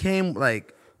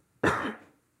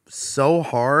so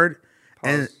hard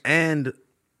and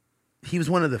he was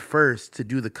one of the first to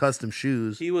do the custom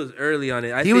shoes. He was early on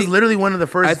it. He was literally one of the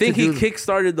first I think to he do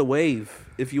kickstarted the wave.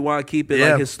 If you want to keep it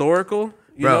Yeah. like historical,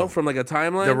 you Bro. know, from like a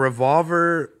timeline. the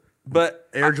revolver but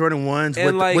Air Jordan 1s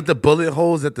and with the bullet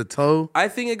holes at the toe. I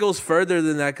think it goes further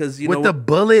than that because you With know the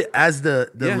bullet as the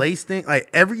Yeah. lace thing. Like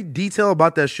every detail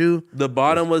about that shoe. the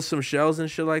bottom was some shells and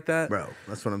shit like that. Bro,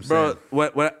 that's what I'm saying. Bro,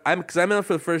 what I met him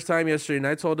for the first time yesterday, and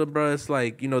I told him, bro, it's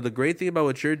like, you know, the great thing about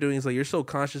what you're doing is like you're so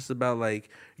conscious about like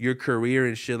your career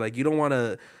and shit. Like you don't want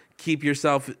to keep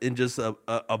yourself in just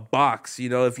a box. You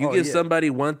know, if you give somebody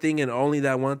one thing and only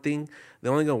that one thing,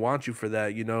 they're only gonna want you for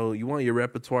that. You know, you want your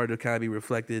repertoire to kind of be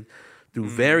reflected through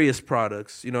various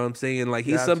products. You know what I'm saying? And like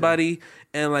he's Gotcha. somebody,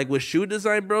 and like with shoe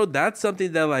design, bro, that's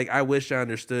something that like I wish I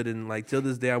understood. And like till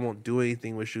this day, I won't do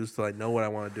anything with shoes till I know what I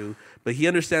want to do. But he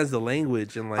understands the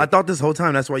language and like I thought this whole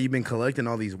time that's why you've been collecting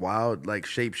all these wild like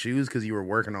shaped shoes because you were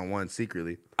working on one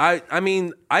secretly. I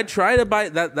mean, I try to buy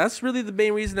that. That's really the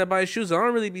main reason I buy shoes. I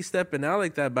don't really be stepping out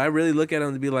like that, but I really look at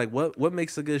them to be like, what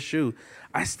makes a good shoe?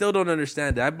 I still don't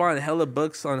understand it. I bought hella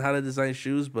books on how to design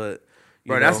shoes, but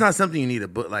Bro, that's not something you need to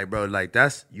book. Like, bro, like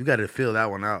that's you got to fill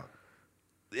that one out.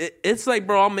 It's like,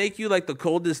 bro, I'll make you like the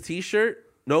coldest T-shirt,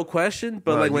 no question.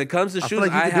 But Bro, like when it comes to I shoes, feel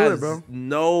like you I could do have it, bro.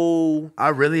 no I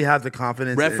really have the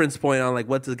confidence. reference point on like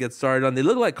what to get started on. They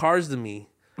look like cars to me.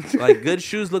 Like good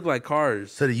shoes look like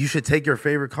cars. So that you should take your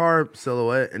favorite car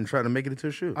silhouette and try to make it into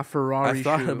a shoe. A Ferrari I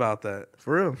thought shoe. about that.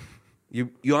 For real.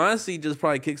 You honestly just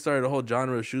probably kickstarted a whole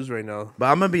genre of shoes right now. But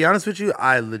I'm gonna be honest with you.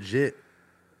 I legit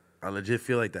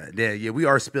feel like that. Yeah, we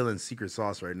are spilling secret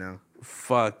sauce right now.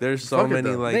 Fuck, there's so Fuck it, many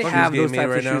though. like They shoes have getting those made types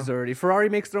right of now. shoes already. Ferrari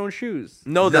makes their own shoes.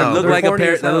 No, that No. look They're like a corny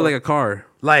pair. as That look hell. like a car.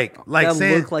 Like That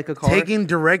saying look like a car? taking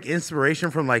direct inspiration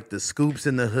from like the scoops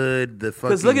in the hood. The fucking.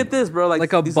 Because look at this, bro.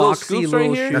 Like a these little boxy scoops little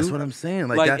right here. shoe. That's what I'm saying.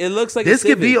 Like, Like that, it looks like this a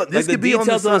could be. Civic. This like could the be on the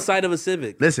details on the side. side of a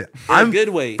Civic. Listen, In a good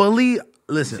way. fully.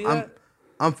 Listen, See I'm. that?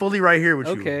 I'm fully right here with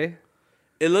you. Okay.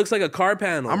 It looks like a car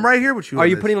panel. I'm right here with you. Are on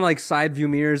you this. putting like side view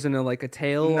mirrors and like a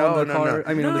tail on the car?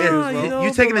 I mean, on the No, shoe as you well. know,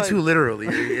 You're taking but it too like- literally.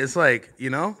 It's like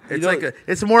it's know- like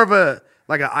it's more of a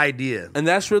like an idea. And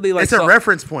that's really like It's a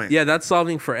reference point. Yeah, that's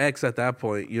solving for X at that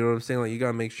point. You know what I'm saying? Like you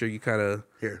gotta make sure you kind of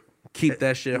Here, keep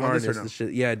that shit you want this or harnessed no?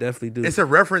 and shit. Yeah, I definitely do. it's a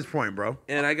reference point, bro.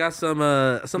 And I got some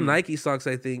Nike socks.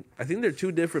 I think they're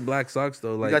two different black socks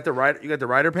though. Like You got the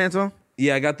rider pants on.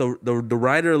 yeah, I got the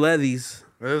Rider Leathys.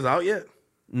 It was out yet?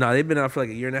 No, they've been out for like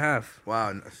a year and a half.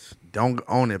 Wow, don't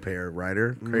own a pair,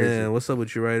 rider. Crazy. Man, what's up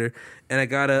with you, Ryder? And I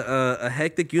got a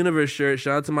Hectic Universe shirt.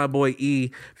 Shout out to my boy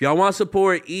E. If y'all want to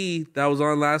support E, that was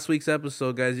on last week's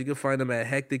episode, guys. You can find him at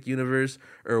Hectic Universe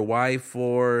or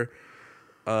Y4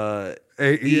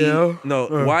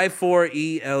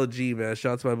 Y4ELG, man.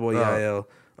 Shout out to my boy EIL,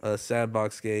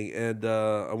 Sandbox Gang. And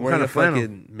I'm wearing kind a of flannel?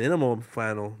 fucking minimum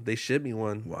flannel. They shipped me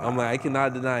one. I'm like, I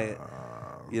cannot deny it.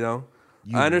 You know?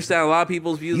 I understand a lot of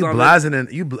people's views You on it. blazing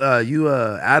and you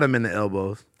Adam in the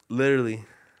elbows. Literally.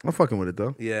 I'm fucking with it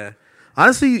though. Yeah.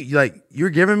 Honestly, like you're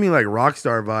giving me like rock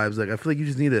star vibes. Like I feel like you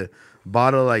just need a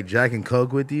bottle of, like Jack and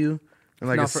Coke with you and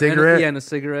like No, a for- cigarette. and a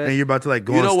cigarette. And you're about to like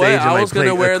go You on know stage what? and I like was play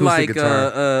gonna wear acoustic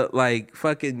guitar. like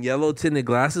fucking yellow tinted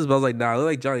glasses, but I was like, nah, I look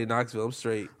like Johnny Knoxville. I'm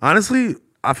straight. Honestly,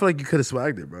 I feel like you could have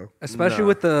swagged it, bro. Especially Nah.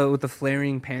 with the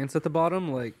flaring pants at the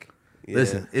bottom. Like Yeah.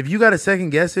 Listen, if you got to second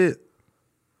guess it,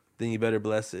 Then you better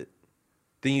bless it.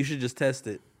 Then you should just test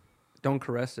it. don't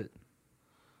caress it.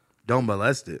 don't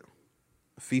molest it.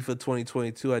 FIFA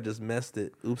 2022, I just messed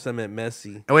it. Oops, I meant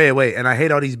Messi. Wait, and I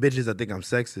hate all these bitches that think I'm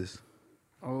sexist.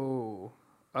 Oh.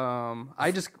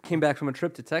 I just came back from a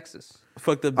trip to Texas.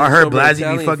 Fuck the bitch I heard over Blasey be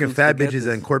Italian fucking food fat spaghettis.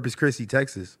 bitches in Corpus Christi,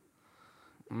 Texas.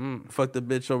 Fuck the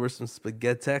bitch over some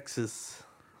spaghetti Texas.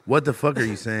 What the fuck are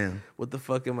you saying? What the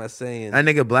fuck am I saying? That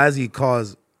nigga Blasey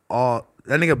calls all.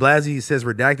 That nigga Blasey says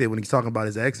redacted when he's talking about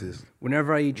his exes.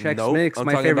 Whenever I eat Chex Nope, Mix, I'm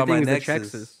my talking favorite about thing my is the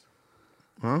Nexus. Chexes.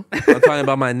 Huh? I'm talking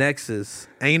about my Nexus.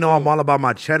 And you know I'm all about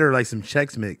my cheddar like some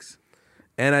Chex Mix.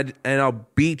 And I'll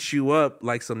beat you up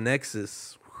like some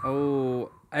Nexus. Oh,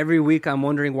 every week I'm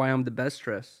wondering why I'm the best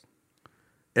dressed.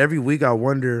 Every week I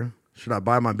wonder, should I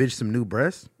buy my bitch some new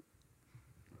breasts?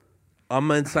 I'm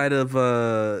inside of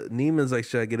Neiman's like,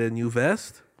 should I get a new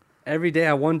vest? Every day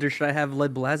I wonder, should I have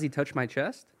Led Blasey touch my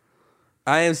chest?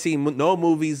 I have seen no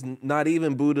movies, not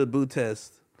even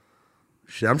Budapest.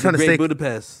 Shit, I'm trying to Great stay.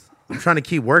 Budapest. I'm trying to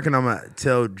keep working. I'm gonna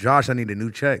tell Josh I need a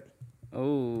new check.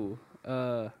 Oh,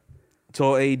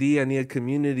 Told AD I need a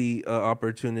community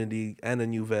opportunity and a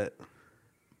new vet.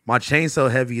 My chain so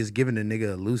heavy is giving a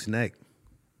nigga a loose neck.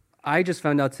 I just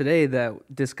found out today that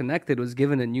Disconnected was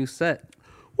given a new set.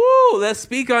 Woo! Let's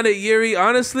speak on it, Yuri.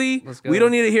 Honestly, Let's go. we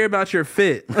don't need to hear about your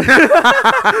fit.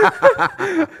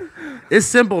 It's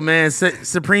simple, man.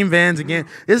 Supreme Vans again.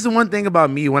 This is the one thing about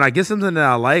me. When I get something that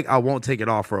I like, I won't take it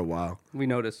off for a while. We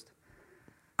noticed.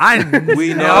 I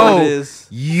We know this.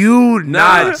 You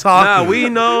not talking. Nah, we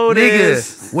know Nigga,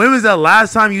 this. when was the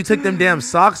last time you took them damn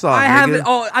socks off? I nigga? haven't.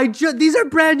 Oh, these are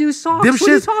brand new socks. Them what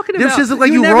are you shits, talking them about? shits look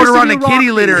like you never rode seen around me a rock kitty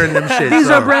these. litter in them shits. These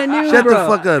bro. are brand new, Shut bro.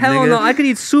 the fuck up, Hell nigga. no, I could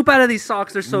eat soup out of these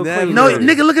socks. They're so Never. clean. No,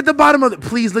 nigga, look at the bottom of it.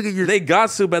 Please look at your. They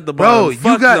got soup at the Bro, bottom. you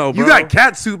Fuck got no, you bro. got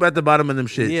cat soup at the bottom of them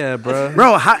shits. Yeah, bro.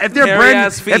 Bro, if they're Hairy brand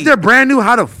ass feet. if they're brand new,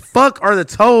 how the fuck are the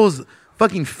toes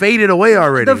fucking faded away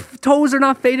already. The toes are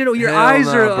not faded. Your Hell eyes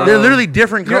nah, are. bro. They're literally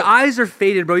different Your colors. eyes are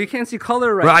faded, bro. You can't see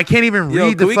color right. Bro, I can't even Yo, read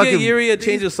can the we fucking. get Yuri a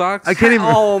change of socks? I can't even.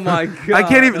 Oh my god. I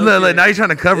can't even. Look, Okay. now you're trying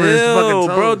to cover his fucking Ew,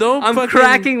 toes. bro, don't I'm fucking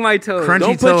cracking my toes. Crunchy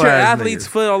Don't put toe your ass athlete's niggas.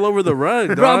 foot all over the rug,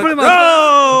 dog. Bro, I'm putting my-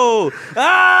 No!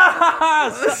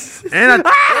 Ah! And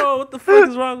Bro, what the fuck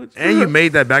is wrong with you? and you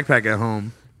made that backpack at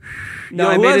home. No, Yo,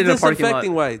 I who made has it in a parking lot.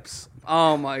 disinfecting wipes?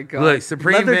 Oh my god. Look,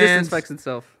 Supreme Leather Vans. disinfects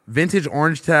itself. Vintage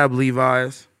orange tab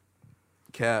Levi's.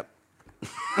 Cap.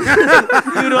 You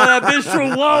know that bitch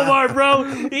from Walmart, bro.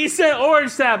 He said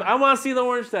orange tab. I want to see the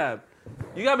orange tab.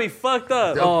 You got me fucked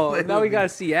up. Oh, now we gotta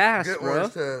see ass, bro.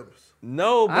 tabs.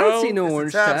 No, bro. I don't see no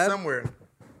orange tab. somewhere.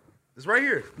 It's right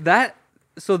here. That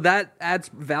adds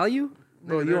value.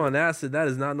 Bro, you on acid. That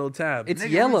is not no tab. It's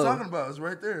yellow. about? It's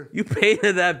right there. You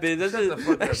painted that bitch. That the fuck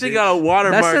shit, that up, shit bitch. got a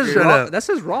watermarker. Shut up. That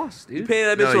says Ross, You dude.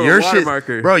 painted that bitch No, with your a shit,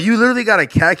 watermarker. bro. You literally got a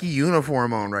khaki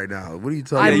uniform on right now. What are you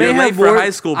talking I Yeah, about? may you're have late for wore, high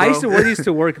school, I bro. used to wear these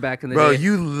to work back in the Bro, day.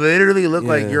 you literally look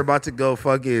like Yeah. you're about to go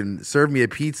fucking serve me a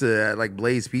pizza at like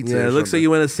Blaze Pizza. Yeah, or it looks like something. you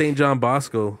went to St. John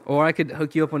Bosco. Or I could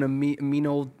hook you up on a mean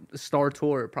old Star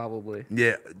Tour, probably.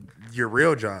 Yeah, your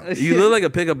real job. You look like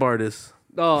a pickup artist.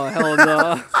 Oh hell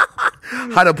no,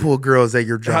 How to pull girls at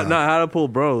your job? Not how to pull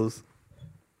bros.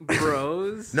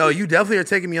 bros. No, you definitely are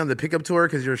taking me on the pickup tour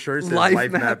because your shirt says Life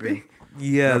life, mapping. mapping.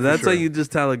 Yeah, for that's how sure. you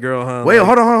just tell a girl, huh? Wait, Like,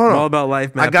 hold on. I'm all about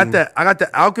life mapping. I got the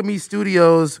Alchemy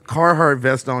Studios Carhartt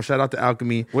vest on. Shout out to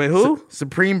Alchemy. Wait, who?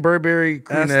 Supreme Burberry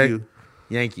Asked Queen you.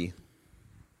 Yankee.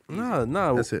 No.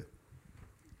 That's it.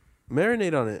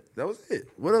 Marinate on it. That was it.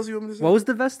 What else you want me to say? What was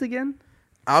the vest again?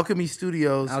 Alchemy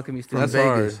Studios. Alchemy from Studios. That's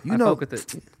Vegas. hard. You I know, fuck with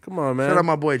it. Come on, man. shout out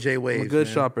my boy Jay I'm Waves. a good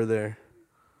man. shopper there.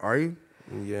 Are you?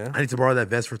 Yeah. I need to borrow that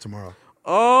vest for tomorrow.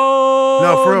 Oh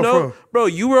No, for real, for real. Bro,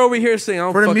 you were over here saying I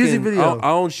don't For the fucking, music video. I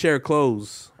don't share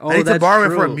clothes. Oh, I need to that's borrow it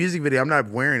for a true. music video. I'm not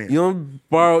wearing it. You don't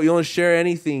borrow. You don't share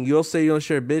anything. You'll say you don't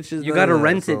share bitches. You none gotta of that,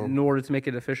 rent it so- in order to make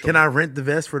it official. Can I rent the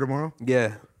vest for tomorrow?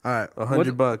 Yeah, All right.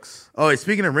 $100. Oh, wait,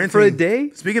 speaking of renting. For a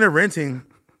day? Speaking of renting,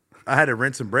 I had to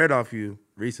rent some bread off you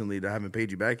recently that I haven't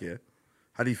paid you back yet.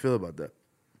 How do you feel about that?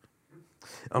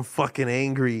 I'm fucking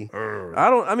angry.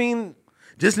 I mean,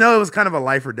 Just know it was kind of a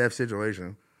life or death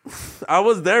situation. I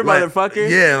was there, Like, motherfucker.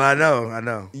 Yeah, I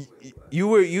know. You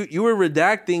were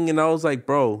redacting, and I was like,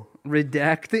 bro,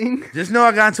 Redacting. Just know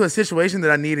I got into a situation that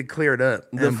I needed cleared up.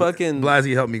 the and fucking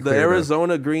Blasey helped me the clear it up.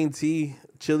 Arizona green tea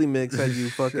chili mix had you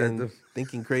fucking the-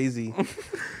 thinking crazy.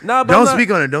 Nah, but Don't I'm not- speak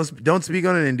on it. Don't speak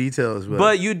on it in details.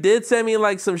 But you did send me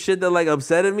like some shit that like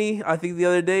upsetted me. I think the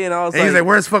other day, and I was and he's like,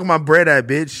 "Where's fuck my bread at,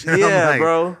 bitch?" And Yeah, I'm like,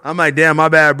 bro. I'm like, "Damn, my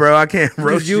bad, bro. I can't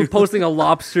roast Was you you." posting a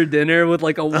lobster dinner with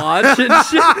like a watch and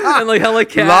shit and like hella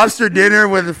cash? Lobster dinner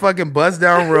with a fucking bust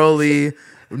down rollie,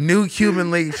 new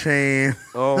Cuban link chain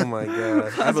oh my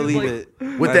god, I believe like- it.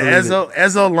 with I the believe it.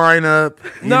 Ezzo lineup.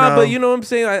 Nah, but you know what I'm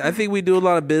saying? I think we do a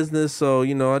lot of business, so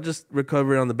you know, I just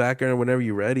recover it on the back end whenever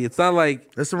you're ready. It's not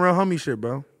like, that's some real homie shit,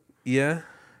 bro. yeah.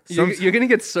 You're gonna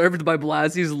get served by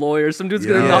Blasie's lawyer. Some dude's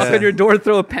Yeah. gonna knock on your door,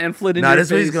 throw a pamphlet in Nah, your this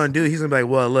is what face. he's gonna do. He's gonna be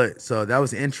like, "Well, look, so that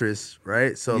was interest,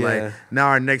 right? So Yeah. like now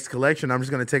our next collection, I'm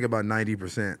just gonna take about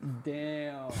 90%."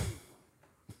 Damn.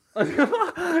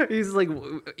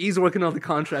 he's working on the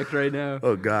contract right now.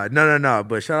 Oh God, no.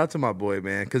 But shout out to my boy,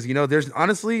 man, because you know, there's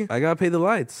honestly I gotta pay the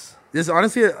lights.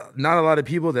 not a lot of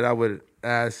people that I would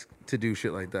ask to do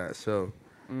shit like that. So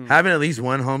having at least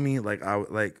one homie,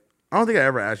 I don't think I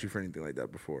ever asked you for anything like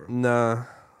that before. Nah,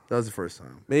 That was the first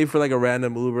time. maybe for like a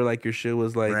random Uber, like your shit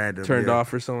was like Random, turned yeah.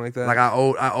 off or something like that. Like I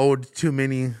owed too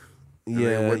many.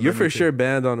 yeah, wouldn't you're let for me sure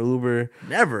banned on Uber.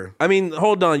 Never. I mean,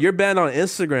 hold on, you're banned on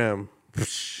Instagram.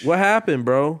 What happened,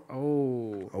 bro?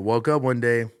 Oh. I woke up one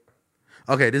day.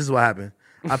 Okay, this is what happened.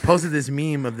 I posted this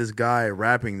meme of this guy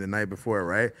rapping the night before,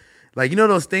 right? Like, you know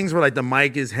those things where like the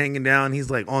mic is hanging down, he's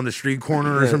like on the street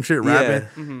corner or Yeah. some shit Yeah.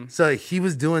 rapping. So he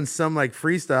was doing some like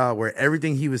freestyle where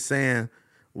everything he was saying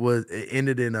it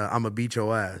ended in "I'ma beat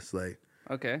your ass." Like,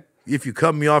 Okay. if you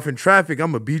cut me off in traffic,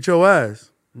 I'ma beat your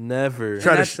ass. Never.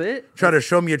 Try that's to it? try to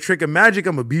show me a trick of magic,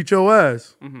 I'ma beat your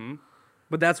ass.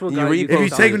 But that's what You got read- you. If you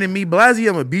Post take on me it. to me Blasey,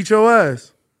 I'ma beat your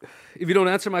ass. If you don't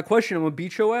answer my question, I'm gonna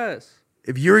beat your ass.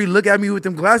 If Yuri look at me with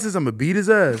them glasses, I'ma beat his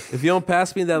ass. If you don't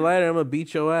pass me that lighter, I'm gonna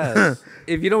beat your ass.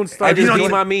 If you don't I start, just don't beat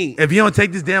take- my meat. If you don't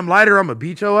take this damn lighter, I'ma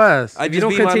beat your ass. I if you just don't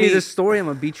beat my continue meat. this story, I'm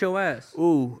gonna beat your ass.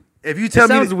 Ooh, If you It tell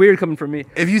me sounds weird coming from me.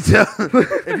 if you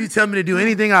tell me to do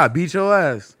anything, I'll beat your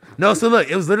ass. No, so look,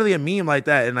 it was literally a meme like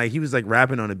that, and like he was like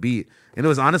rapping on a beat, and it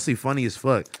was honestly funny as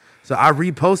fuck. So I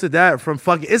reposted that from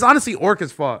fucking. It's honestly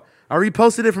Orca's fault. I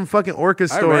reposted it from fucking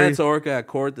Orca's I story. ran to Orca at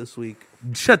court this week.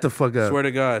 Shut the fuck up. Swear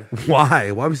to God. Why?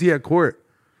 Why was he at court?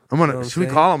 I'm know gonna. what I'm Should we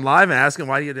saying? call him live and ask him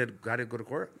why you gotta go to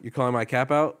court? You calling my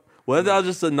cap out? What if that was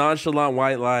just a nonchalant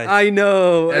white lie? I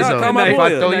know. Ezzo, come on, if boy. I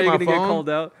throw Now you you're my gonna get phone, called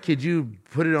out. could you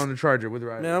put it on the charger with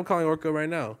Ryder? Man, I'm calling Orko right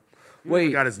now.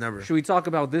 Wait, got his number. should we talk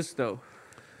about this though?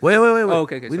 Wait. Oh,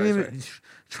 okay, We sorry, didn't even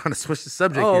trying to switch the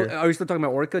subject Oh, here. are you still talking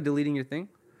about Orca deleting your thing?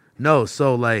 No,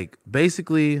 so like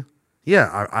basically,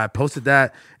 yeah, I posted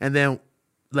that, and then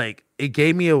like it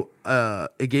gave me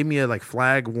a like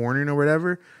flag warning or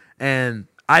whatever, and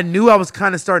I knew I was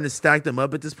kind of starting to stack them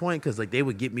up at this point because like they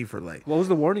would get me for What was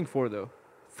the warning for though?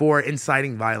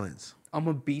 inciting violence. I'm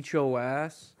gonna beat your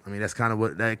ass. I mean, that's kind of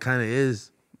what that kind of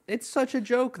is. It's such a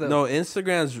joke though. No,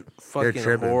 Instagram's fucking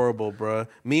tripping. horrible, bro.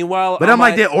 Meanwhile, But on I'm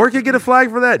like, my- did Orchid get a flag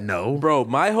for that? No. bro,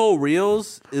 my whole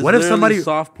reels is What if literally somebody-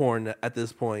 soft porn at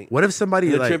this point. What if somebody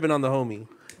They're like? tripping on the homie.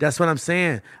 That's what I'm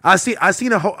saying. I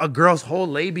seen a girl's whole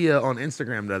labia on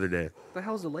Instagram the other day. What the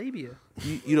hell's a labia?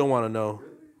 You don't want to know,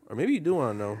 or maybe you do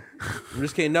want to know. I'm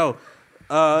just kidding. No.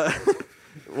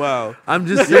 Wow. I'm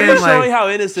just You're saying, showing like how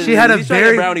innocent she it had is. a He's trying to get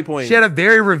very brownie points. she had a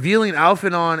very revealing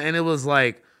outfit on, and it was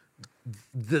like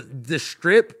the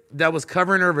strip that was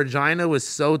covering her vagina was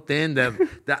so thin that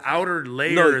the outer No,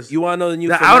 layers, you want to know the new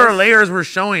the finesse? outer layers were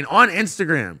showing on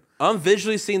Instagram. I'm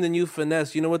visually seeing the new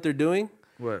finesse. You know what they're doing?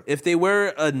 What? If they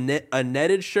wear a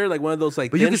netted shirt, like one of those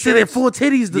like But you thin can see they're shirts, full of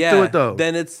titties yeah, through it though.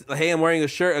 then it's hey, I'm wearing a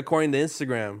shirt according to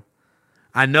Instagram.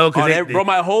 I know On because bro,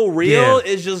 my whole reel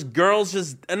Yeah. is just girls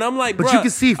just, and I'm like, but bruh, you can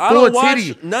see I full don't watch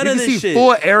titty. none you of can this see shit.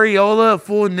 full areola,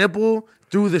 full nipple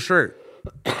through the shirt.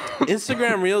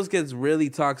 Instagram Reels gets really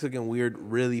toxic and weird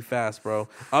really fast, bro.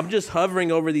 I'm just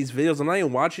hovering over these videos. I'm not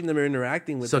even watching them or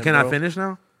interacting with So them. can bro. I finish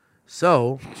now?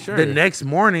 So Sure. the next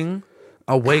morning,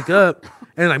 I wake up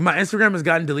and like my Instagram has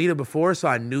gotten deleted before, so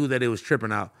I knew that it was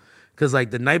tripping out. Cause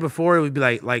like the night before it would be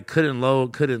like couldn't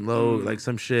load, like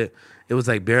some shit. It was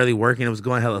like barely working. It was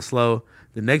going hella slow.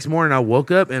 The next morning I woke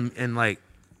up and like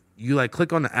you like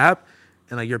click on the app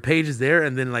and like your page is there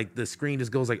and then like the screen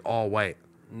just goes like all white.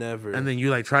 Never. And then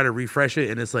you like try to refresh it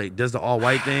and it's like does the all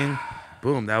white thing.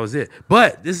 Boom, that was it.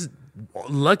 But this is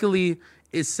luckily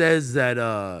it says that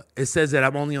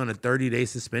I'm only on a 30-day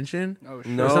suspension. Oh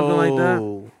shit. no, or something like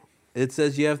that. It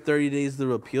says you have 30 days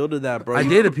to appeal to that, bro. I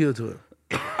did appeal to it.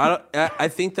 I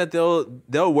think that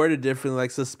they'll word it differently.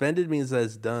 Like suspended means that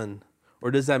it's done,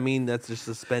 or does that mean that's just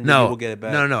suspended? No, We'll get it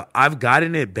back. no. I've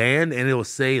gotten it banned, and it will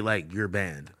say like you're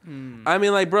banned. I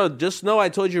mean, like, bro, just know I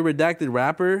told you redacted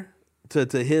rapper to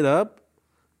hit up,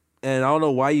 and I don't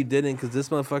know why you didn't, because this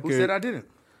motherfucker, didn't?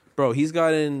 bro, he's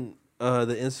gotten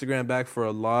the Instagram back for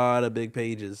a lot of big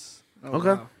pages. Oh, Okay,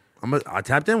 wow. I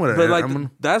tapped in with it. But like, I'm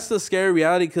gonna- that's the scary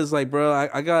reality, because like, bro,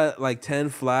 I got like 10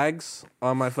 flags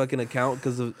on my fucking account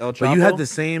because of El Chapo. but you had the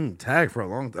same tag for a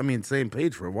long. I mean, same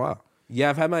page for a while. Yeah,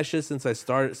 I've had my shit since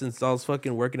I was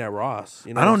fucking working at Ross.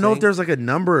 You know I don't what I'm know if saying? there's like a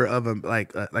number of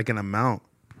like an amount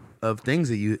of things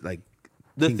that you like.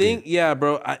 The can thing, get. yeah,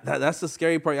 bro, that's the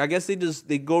scary part. I guess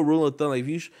they go rule of thumb. Like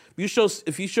if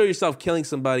you show yourself killing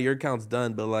somebody, your account's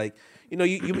done. But like, you know,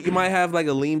 you might have like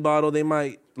a lean bottle. They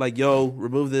might like, yo,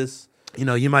 remove this. You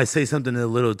know, you might say something a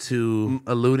little too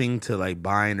alluding to like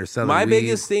buying or selling. My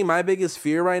weed. my biggest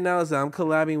fear right now is that I'm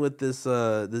collabing with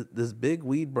this big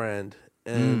weed brand,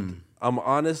 and I'm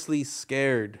honestly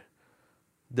scared.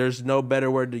 There's no better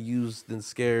word to use than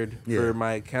scared Yeah. for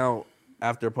my account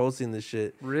after posting this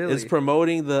shit. Really? It's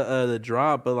promoting the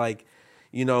drop, but like,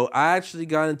 you know, I actually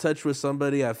got in touch with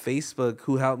somebody at Facebook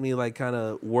who helped me like kind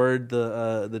of word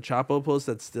the Chapo post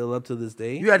that's still up to this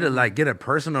day. You had to like get a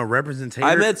personal representation.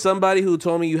 I met somebody who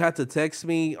told me you have to text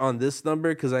me on this number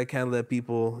because I can't let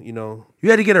people, you know. You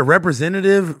had to get a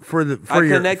representative for I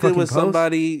your connected fucking with post?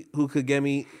 somebody who could get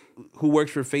me, who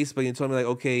works for Facebook, and told me like,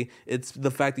 okay, it's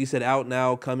the fact that you said out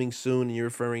now, coming soon, and you're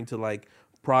referring to like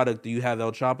product. Do you have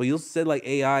El Chapo? You said like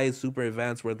AI is super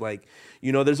advanced, where like,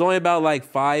 you know, there's only about like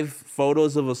 5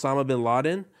 photos of Osama bin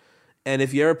Laden, and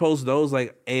if you ever post those,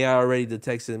 like AI already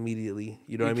detects it immediately.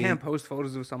 You know You what I mean? can't post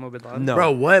photos of Osama bin Laden. No,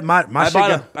 Bro, what my shit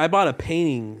got, I bought a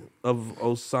painting of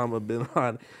Osama bin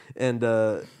Laden and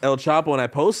El Chapo, and I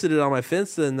posted it on my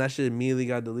Finsta, and that shit immediately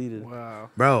got deleted.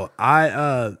 Wow. bro.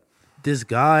 This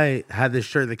guy had this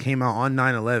shirt that came out on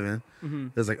 9/11.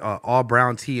 It was like all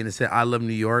brown tee, and it said "I love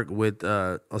New York" with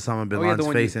Osama bin Oh, yeah, the Laden's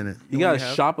one face you- in it. He The got one a you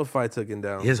have? Shopify taken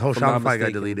down. His whole if I'm not Shopify got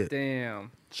mistaken. deleted.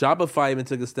 Damn. Shopify even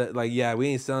took a step like, yeah, we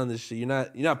ain't selling this shit. You're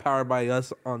not powered by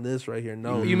us on this right here.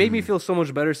 No. You made me feel so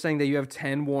much better saying that you have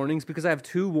 10 warnings because I have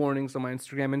 2 warnings on my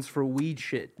Instagram and it's for weed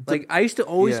shit. Like I used to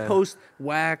always Yeah. post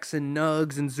wax and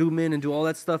nugs and zoom in and do all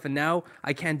that stuff, and now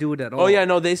I can't do it at all. Oh yeah,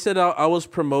 no, they said I was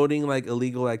promoting like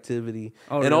illegal activity,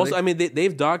 Oh, and really? also, I mean,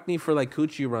 they've docked me for like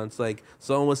coochie runs. Like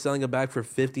someone was selling a bag for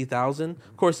 $50,000.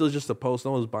 Of course, it was just a post;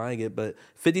 no one was buying it. But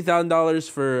 $50,000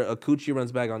 for a coochie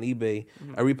runs bag on eBay.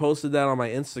 Mm-hmm. I reposted that on my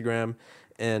Instagram,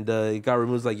 and it got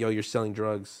removed. Like, yo, you're selling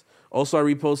drugs. Also, I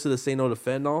reposted a Say No to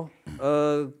Fentanyl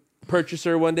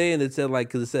purchaser one day, and it said like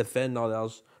because it said fentanyl that I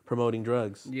was promoting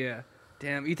drugs. Yeah.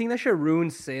 Damn, you think that shit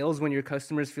ruins sales when your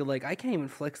customers feel like I can't even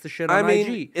flex the shit I on mean,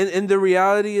 IG? in the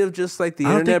reality of just like the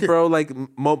I don't think internet, bro, like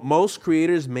most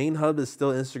creators' main hub is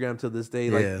still Instagram to this day.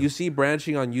 Yeah. Like you see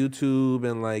branching on YouTube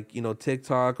and like, you know,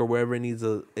 TikTok or wherever it needs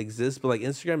to exist, but like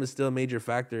Instagram is still a major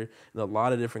factor in a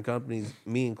lot of different companies,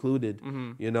 me included.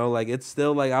 You know, like it's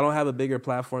still like I don't have a bigger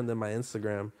platform than my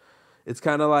Instagram. It's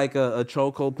kind of like a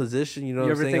chokehold position, you know. You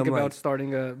what ever I'm saying? think I'm about like,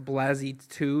 starting a Blasi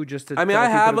 2 just to? I mean, tell I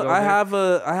people to have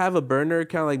go there? I have a burner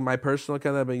account, like my personal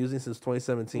account that I've been using since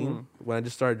 2017 when I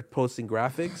just started posting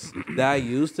graphics that I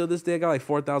use till this day. I got like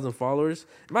 4,000 followers.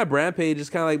 My brand page is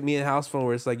kind of like me and House Phone,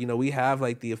 where it's like, you know, we have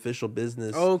like the official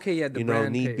business. Oh, okay, yeah, the you know,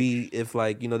 brand need page. be if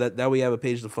like, you know, that we have a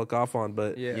page to fuck off on.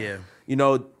 But Yeah. you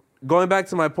know, going back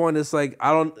to my point, it's like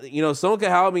I don't, you know, someone can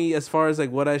help me as far as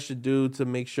like what I should do to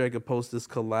make sure I could post this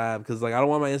collab, because like I don't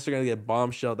want my Instagram to get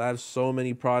bombshelled. I have so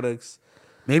many products.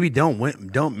 Maybe don't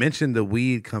mention the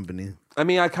weed company. I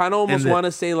mean, I kind of almost And the- want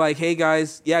to say like, hey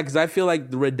guys, yeah, because I feel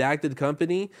like the redacted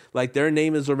company, like their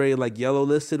name is already like yellow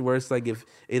listed, where it's like if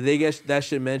they get that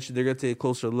shit mentioned, they're gonna take a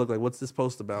closer look. Like, what's this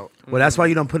post about? Well, that's why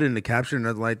you don't put it in the caption or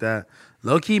nothing like that.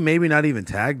 Low key, maybe not even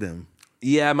tag them.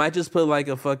 Yeah, I might just put like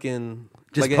a fucking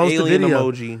Just like an post a alien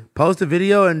video. emoji. Post a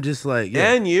video and just like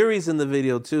And Yuri's in the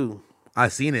video too. I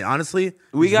seen it. Honestly,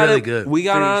 We it's got really it. good. We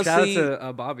got Dude, shout out honestly.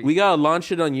 to Bobby. We gotta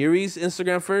launch it on Yuri's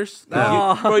Instagram first.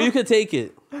 Oh. Bro, you could take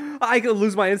it. I could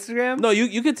lose my Instagram. No,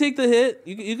 you could take the hit.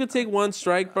 You could take one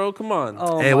strike, bro. Come on.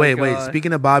 Oh Hey, my wait. God.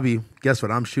 Speaking of Bobby, guess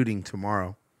what? I'm shooting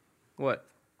tomorrow. What?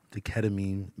 The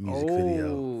Ketamine music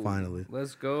video. Oh, Finally,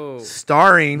 Let's go.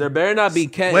 starring. There better not be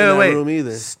Ket in that room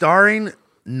either. Starring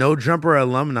No Jumper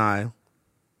alumni,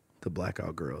 the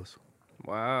Blackout Girls.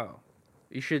 Wow.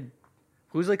 You should.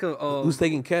 Who's like a Who's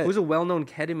taking Ket? Who's a well-known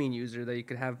ketamine user that you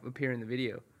could have appear in the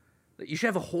video? Like, you should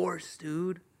have a horse,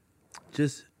 dude.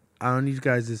 Just I don't need you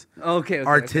guys' Okay.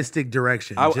 artistic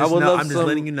direction. I Just would know- love I'm just some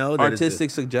letting you know that artistic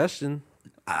suggestion.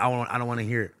 I don't want to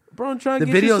hear it. Bro, I'm trying The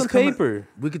to get you video's some coming. paper.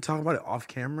 We could talk about it off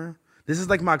camera. This is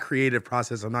like my creative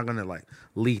process. I'm not gonna like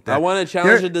leak that. I want to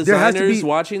challenge the there has to designers be-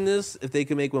 watching this if they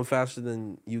can make one faster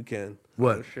than you can.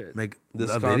 What? Oh, shit. Make This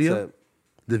a concept video?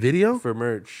 The video? for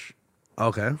merch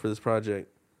Okay. for this project.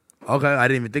 Okay. I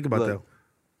didn't even think about Look. that.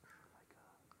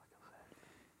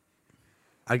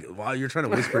 Wow, you're trying to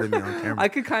whisper to me on camera. I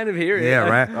could kind of hear it. Yeah,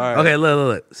 right? right. Okay,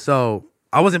 look. So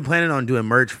I wasn't planning on doing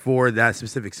merch for that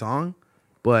specific song,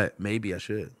 but maybe I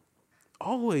should.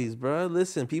 Always, bro.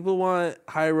 Listen, people want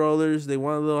high rollers. They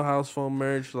want a little house phone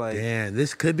merch. Like, Damn,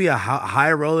 this could be a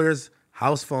High Rollers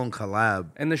house phone collab.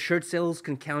 And the shirt sales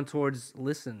can count towards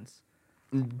listens.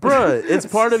 bruh, it's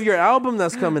part of your album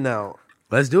that's coming out.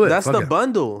 Let's do it. That's Fuck the it.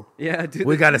 bundle. Yeah, dude.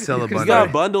 We gotta sell a You bundle.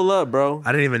 gotta bundle up, bro.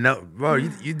 I didn't even know, bro.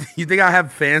 You think I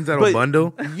have fans that'll But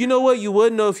bundle? You know what? You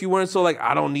wouldn't know if you weren't so like,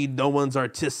 I don't need no one's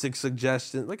artistic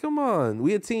suggestion. Like, come on,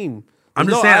 we a team. I'm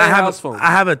There's just no saying house phone. I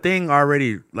have a thing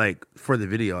already like for the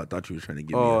video. I thought you were trying to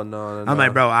give me. Oh a- no. I'm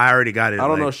like, bro, I already got it. I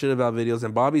don't like, know shit about videos,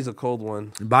 and Bobby's a cold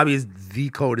one. Bobby is the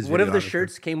coldest. What video, if the honestly.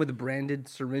 shirts came with branded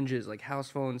syringes, like house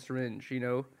phone syringe? You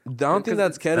know, I don't think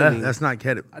that's Uh, ketamine. that's not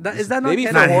ketamine. Is that not maybe ketamine?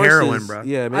 for not horses. heroin, bro.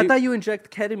 Yeah, I maybe, thought you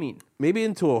inject ketamine. maybe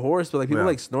into a horse, but like people Yeah.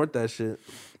 like snort that shit.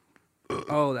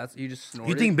 Oh, that's you just snort.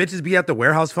 You think bitches be at the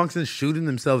warehouse functions shooting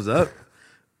themselves up?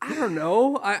 I don't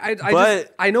know.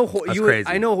 But- I know That's you. crazy.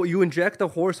 I know you inject a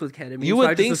horse with ketamine. You so I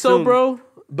would just think so, assumed- bro.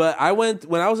 But I went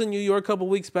when I was in New York a couple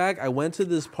weeks back. I went to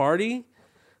this party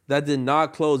that did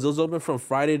not close. It was open from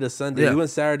Friday to Sunday. Yeah. We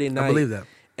went Saturday night. believe that.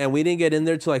 And we didn't get in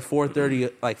there till like 4:30,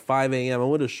 like 5 a.m. I'm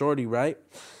with a shorty, right?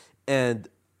 And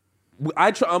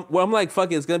I'm like,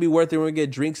 fuck it, it's gonna be worth it. We're gonna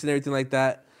get drinks and everything like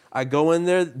that. I go in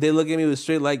there, they look at me with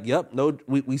straight like, yep, no,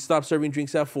 we stopped serving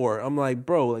drinks at 4. I'm like,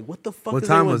 bro, like what the fuck What is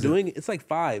time everyone was it? doing? It's like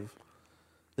 5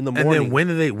 in the And morning.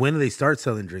 then when do they start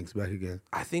selling drinks back again?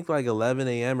 I think like 11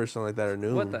 a.m. or something like that or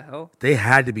noon. What the hell? They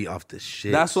had to be off the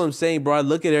shit. That's what I'm saying, bro. I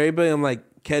look at everybody, I'm like,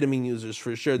 ketamine users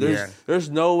for sure. There's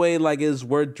no way like it's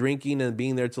worth drinking and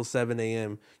being there till 7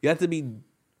 a.m. You have to be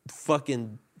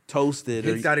fucking toasted.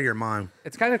 Kicked out of your mind.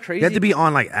 It's kind of crazy. You have to be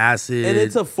on like acid. And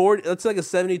it's like a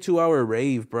 72-hour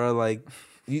rave, bro. Like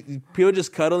people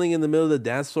just cuddling in the middle of the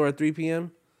dance floor at 3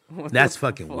 p.m. That's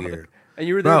fucking weird. And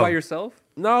you were there Bro. by yourself?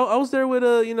 No, I was there with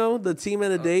the team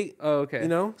and a date. Oh, okay. You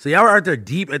know, So y'all were out there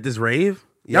deep at this rave.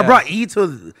 Y'all Yeah. brought E to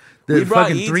the we brought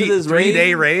fucking E to this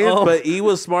 3-day rave. but E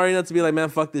was smart enough to be like, man,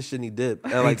 fuck this shit, and he dipped.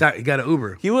 And, like, He got an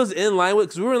Uber. he was in line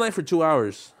because we were in line for 2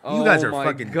 hours. You guys Oh are my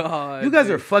fucking. God, you guys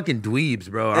dude. are fucking dweebs,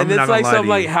 bro. And I'm not it's gonna like lie some to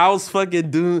like you. house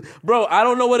fucking dude, bro. I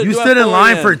don't know what to You do. stood at in 4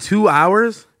 line a.m. for 2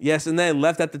 hours. Yes, and then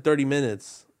left after 30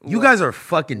 minutes. You guys are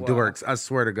fucking dorks. I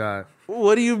swear to God.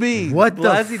 What do you mean? What the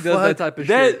Blasey does that fuck? type of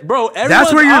shit. That, bro,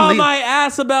 everyone's where you're on lead- my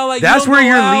ass about like That's you where don't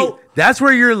you're go out. That's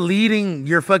where you're leading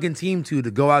your fucking team to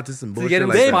go out to some bullshit get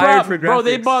like They that. inspired brought, for bro,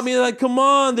 they graphics. bought me like, come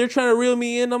on, they're trying to reel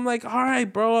me in. I'm like, all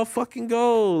right, bro, I'll fucking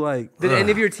go. Like, Did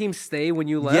any of your team stay when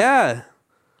you left? yeah.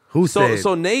 Who So stayed?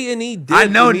 so Nate and he did I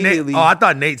know Nate. immediately. Oh, I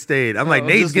thought Nate stayed. I'm like,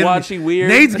 Nate's just giving watching me weird.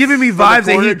 Nate's giving me From the vibes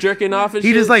that corner he jerking off and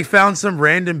he shit. just like found some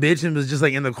random bitch and was just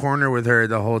like in the corner with her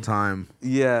the whole time.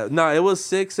 Yeah, no, it was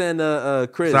Six and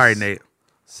Chris. Sorry, Nate.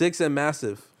 Six and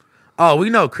Massive. Oh,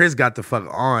 we know Chris got the fuck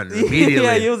on immediately.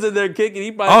 Yeah, he was in there kicking. He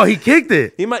Oh, probably, he kicked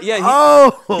it. he might. Yeah,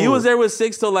 Oh, he was there with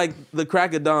Six till like the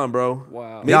crack of dawn, bro.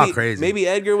 Wow. Maybe, Y'all crazy. Maybe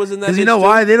Edgar was in that. Because you bitch know too.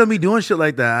 why? They don't be doing shit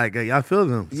like that. Like, I feel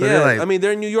them. So Yeah, they're like, I mean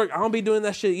they're in New York. I don't be doing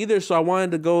that shit either. So I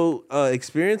wanted to go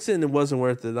experience it, and it wasn't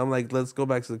worth it. I'm like, let's go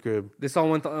back to the crib. This all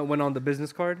went on the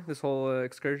business card. This whole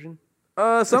excursion.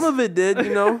 Some of it did,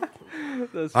 you know.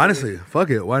 That's funny. honestly, fuck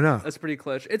it. Why not? That's pretty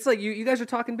clutch. It's like you guys are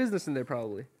talking business in there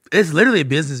probably. It's literally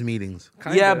business meetings.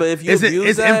 Kinda. Yeah, but if you It's- abuse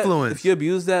it's that, influence. if you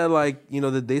abuse that, like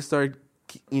that they start,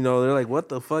 they're like, what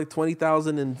the fuck,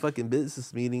 20,000 in fucking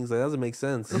business meetings, like that doesn't make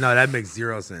sense. No, that makes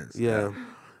zero sense. Yeah,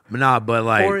 But nah, but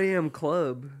like, 4 a.m.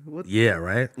 club. What? yeah,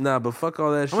 right. nah, but fuck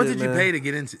all that shit. How much did you man. pay to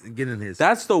get in his?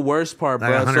 That's the worst part,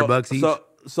 Like bro. $100 each?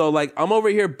 So like I'm over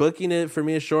here booking it for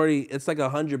me and Shorty. It's like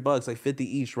 $100, like 50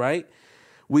 each, right?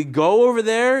 We go over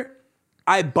there.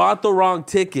 I bought the wrong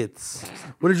tickets.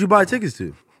 What did you buy tickets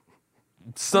to?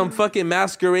 Some fucking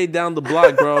masquerade down the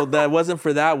block, bro. That wasn't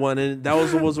for that one, and that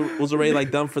was already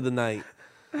like done for the night.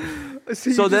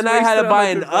 So then I had to buy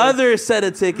another set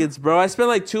of tickets, bro. I spent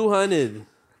like 200.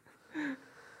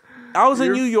 I was in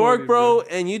You're New York, funny, bro,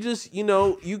 and you just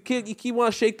you keep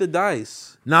want to shake the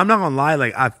dice. No, I'm not gonna lie.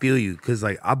 Like, I feel you because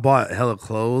like I bought hella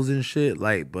clothes and shit.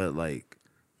 Like, but like,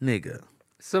 nigga.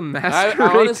 Some I masquerade.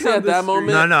 honestly down at the that street.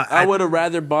 moment, No, I I- would have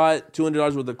rather bought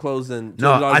 $200 worth of clothes than $200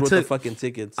 No, I worth took- of fucking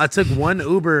tickets. I took one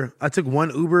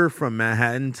Uber. From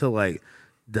Manhattan to like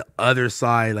the other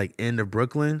side, like end of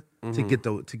Brooklyn, to get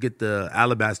the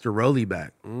Alabaster Rollie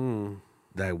back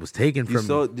that was taken you from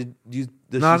still, me. does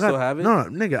No, she I got, still have it? No,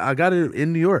 nigga, I got it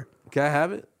in New York. Can I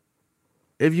have it?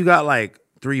 If you got like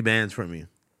 3 bands from me,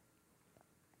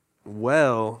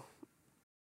 Well,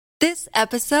 This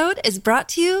episode is brought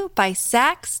to you by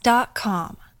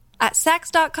Sax.com. At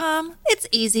Sax.com, it's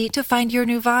easy to find your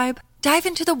new vibe. Dive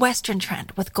into the Western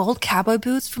trend with gold cowboy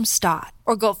boots from Stott,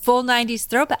 or go full 90s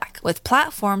throwback with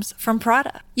platforms from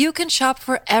Prada. You can shop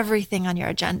for everything on your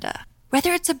agenda,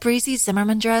 whether it's a breezy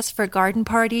Zimmerman dress for a garden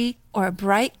party or a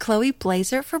bright Chloe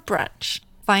blazer for brunch.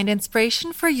 Find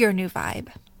inspiration for your new vibe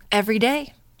every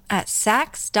day at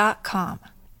Sax.com.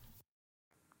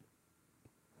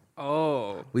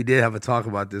 Oh, we did have a talk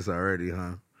about this already,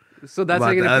 huh? so that's how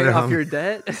About you're the gonna pay other off hom- your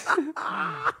debt?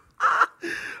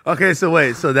 Okay, so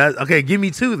wait, okay, give me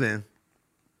 2 then.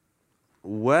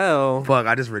 well, Fuck,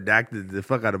 I just redacted the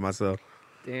fuck out of myself.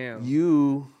 Damn.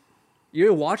 your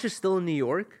Your watch is still in New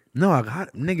York? No, I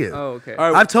got nigga. Oh, okay.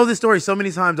 All right, I've told this story so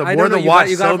many times. I've I wore know the you watch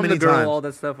got so it from many the girl, times. all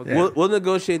that stuff. Okay. we'll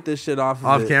negotiate this shit off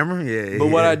Off it. camera, yeah. But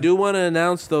what yeah. I do want to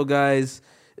announce though, guys,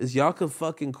 is y'all could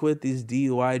fucking quit these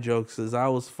DUI jokes, as I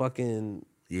was fucking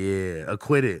yeah,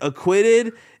 acquitted.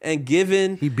 acquitted and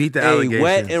given He beat the a allegations.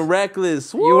 wet and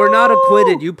reckless. You were not Woo!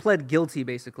 acquitted. You pled guilty,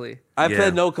 basically. I Yeah.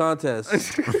 pled no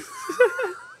contest.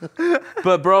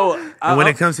 But bro, And when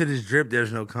it comes to this drip,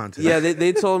 there's no contest. yeah,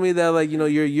 they told me that like you're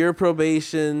year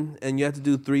probation and you have to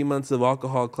do 3 months of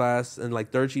alcohol class and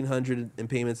like $1,300 in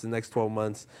payments in the next 12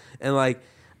 months. And like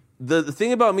the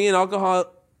thing about me and alcohol,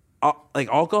 like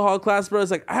alcohol class, bro, is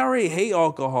like I already hate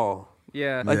alcohol.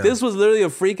 Yeah. Like Yeah. this was literally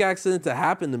a freak accident to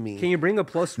happen to me. Can you bring a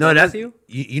plus No, one that's with you?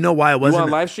 you know why it You wasn't. want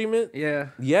to live stream it? Yeah.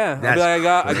 Yeah, I'll be That's like,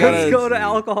 I crazy. gotta. Let's go to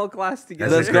alcohol class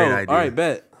together. That's Let's a go. great idea. All right,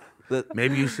 bet.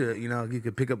 Maybe you should. You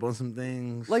could pick up on some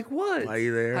things. Like what? While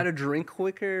you there? How to drink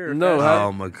quicker? Or No, faster?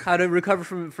 Oh my god. How to recover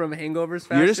from hangovers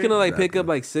faster? You're just gonna like pick up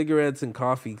like cigarettes and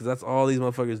coffee because that's all these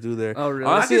motherfuckers do there. Oh, really?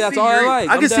 Honestly, I can that's see all Yuri, I like.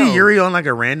 I I'm can down. see Yuri on like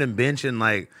a random bench and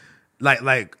like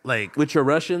like with your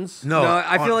Russians. no. No,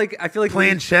 I feel like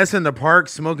playing chess in the park,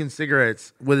 smoking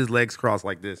cigarettes with his legs crossed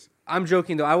like this. I'm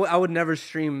joking though. I would never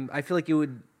stream. I feel like it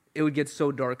would get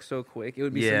so dark so quick. It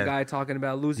would be Yeah. some guy talking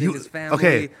about losing his family,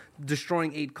 okay.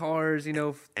 destroying 8 cars,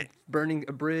 burning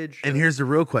a bridge. And here's the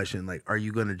real question: like, are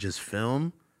you gonna just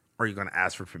film, or are you gonna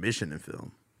ask for permission to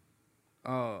film?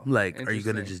 Oh, Like, are you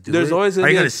gonna interesting. just do There's it? always gonna are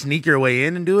you be gonna a- sneak your way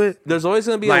in and do it? There's always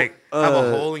gonna be Like, have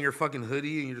a a hole in your fucking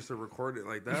hoodie and you just record it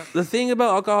like that? The thing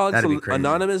about Alcoholics That'd be crazy.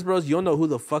 Anonymous, bros, you don't know who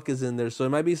the fuck is in there. So it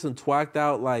might be some twacked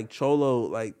out like cholo,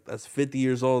 like that's 50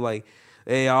 years old, like,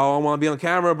 hey, I don't want to be on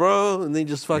camera, bro, and then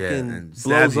just fucking and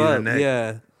stabs blows you in the up. neck.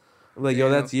 Yeah, I'm like, yo,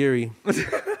 Damn. that's Yuri.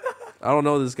 I don't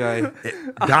know this guy.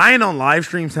 Dying on live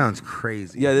stream sounds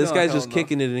crazy. Yeah, this No, guy's hell just no.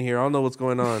 kicking it in here. I don't know what's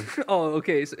going on. Oh,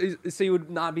 okay. So you would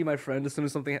not be my friend as soon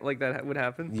as something like that would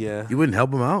happen? Yeah. You wouldn't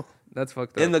help him out? That's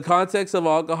fucked up. In the context of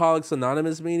Alcoholics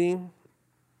Anonymous meeting,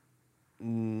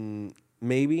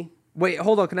 maybe. Wait,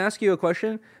 hold on. Can I ask you a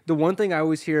question? The one thing I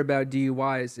always hear about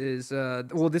DUIs is,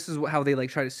 this is how they like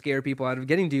try to scare people out of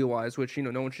getting DUIs, which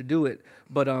no one should do it.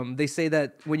 But they say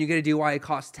that when you get a DUI, it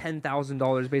costs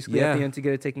 $10,000 basically at Yeah. the end to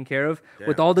get it taken care of.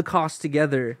 With all the costs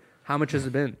together, how much has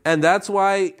it been? And that's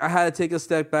why I had to take a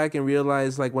step back and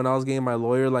realize, like, when I was getting my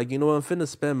lawyer, like, I'm finna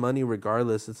spend money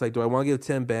regardless. It's like, do I want to give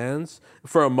 10 bands?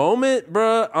 For a moment,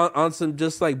 bruh, on some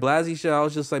just, like, blasey shit, I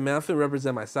was just like, man, I'm finna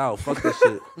represent myself. Fuck this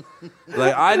shit.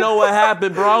 Like, I know what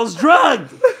happened, bro. I was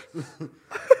drugged.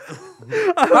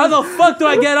 How the fuck do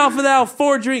I get off of that?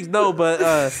 4 drinks? No, but,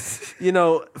 I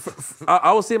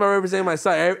was saying by representing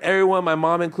myself. Everyone, my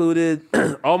mom included,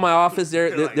 all my office, they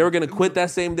were going to quit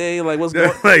that same day. Like, what's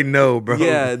going Like, no, bro.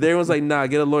 Yeah, everyone's like, nah,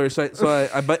 get a lawyer. So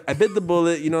I bit the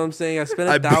bullet. You know what I'm saying? I spent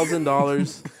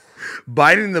 $1,000.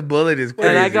 Biting the bullet is crazy.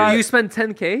 And I got- You spent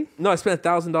 $10K? No, I spent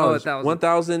 $1,000. Oh, $1,000.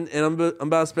 1,000, and I'm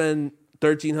about to spend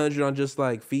 $1,300 on just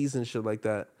like fees and shit like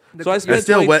that. So I that's spent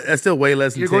that's still way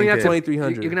less than You're going out to 10K.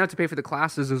 $2,300. You're gonna have to pay for the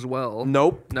classes as well.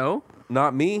 Nope, No?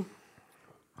 not me.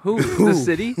 Who? The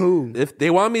city? Who? If they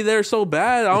want me there so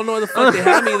bad, I don't know why the fuck they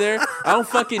have me there. I don't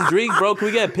fucking drink, bro. Can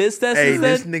we get a piss test Hey,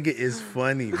 instead? this nigga is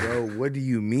funny, bro. What do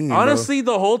you mean, bro? Honestly,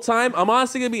 the whole time, I'm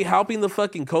honestly gonna be helping the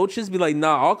fucking coaches. Be like,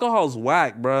 nah, alcohol's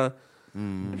whack, bro.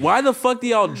 Why the fuck do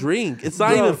y'all drink? It's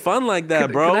not Bro, even fun like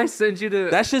that, bro. Can I send you to?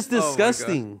 That's just Oh my God.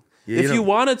 disgusting. Yeah, if you you don't-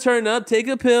 want to turn up, take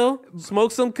a pill,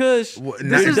 smoke some kush. What-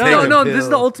 This You're is taking no. a This is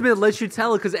the pill. ultimate let you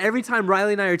tell it because every time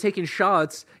Riley and I are taking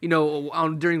shots,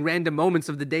 during random moments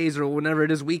of the days or whenever it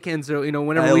is weekends or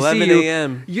whenever At we see 11 you,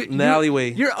 a.m. in the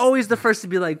alleyway. You're always the first to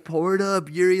be like, pour it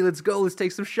up, Yuri. Let's go. Let's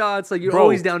take some shots. Like you're Bro,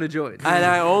 always down to join. And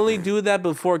I only do that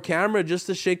before camera just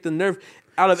to shake the nerve.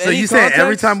 Out of So any you saying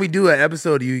every context, time we do an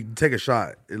episode, you take a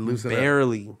shot and loosen up?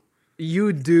 barely,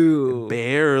 You do.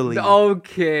 barely,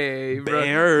 Okay, bro.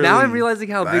 Barely. Now I'm realizing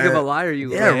how big of a Bar- liar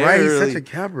you Yeah, are. right. He's Barely. such a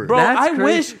capper. bro. That's I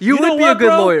crazy. wish You would know be a what, good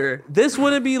bro? lawyer. This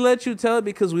wouldn't be let you tell it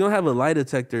because we don't have a lie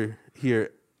detector here.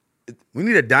 We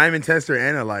need a diamond tester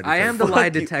and a light detector. I am the lie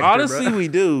Fuck you. detector. Honestly, bro. we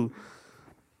do.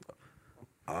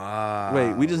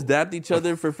 Wait, we just dapped each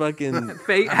other for fucking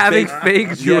having fake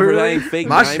yeah, for jewelry. having fake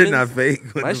My diamonds. shit not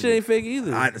fake. My shit ain't fake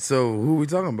either. So who we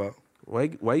talking about?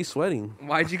 Why you sweating?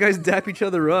 Why'd you guys dap each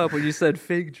other up when you said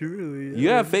fake jewelry? You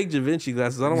have fake Da Vinci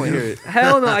glasses. I don't want to hear it.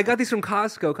 Hell no! I got these from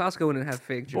Costco. Costco wouldn't have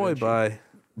fake Boy, jewelry. bye.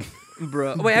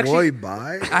 Bro. Wait, actually, Boy,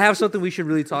 bye. I have something we should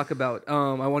really talk about.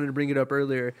 I wanted to bring it up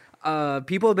earlier.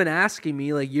 People have been asking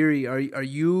me, like, Yuri, are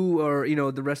you or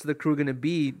the rest of the crew gonna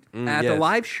be at the yes.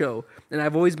 live show? And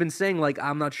I've always been saying, like,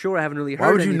 I'm not sure. I haven't really heard.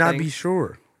 Why would you anything. not be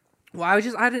sure? Well, I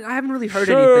haven't really heard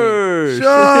anything. Sure.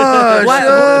 Shush,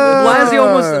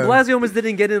 Blasio almost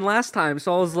didn't get in last time,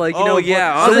 so I was like, Oh,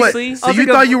 yeah, I was like- honestly- So I was you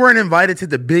like, thought you weren't invited to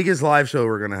the biggest live show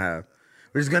we're gonna have?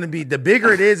 There's gonna be the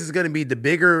bigger it is. It's gonna be the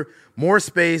bigger, more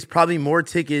space, probably more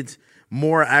tickets,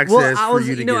 more access Well, I was, for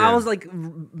you to you know, get I in. was like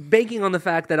banking on the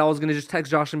fact that I was gonna just text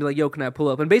Josh and be like, "Yo, can I pull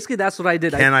up?" And basically, that's what I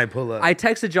did. Can I pull up? I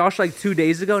texted Josh like 2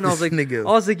 days ago, and I was like, This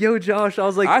nigga. "Yo, Josh," I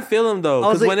was like, I feel him though, I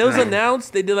was because like- when it was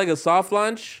announced, they did like a soft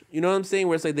launch. You know what I'm saying?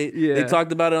 Where it's like they Yeah.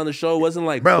 talked about it on the show. It wasn't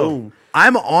like Bro, boom.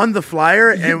 I'm on the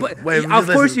flyer, and but- wait, of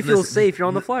just course you feel safe. You're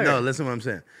on the flyer. No, listen what I'm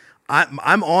saying.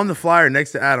 I'm on the flyer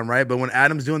next to Adam, right? But when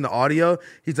Adam's doing the audio,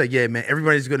 he's like, "Yeah, man,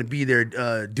 everybody's gonna be there.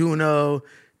 Duno,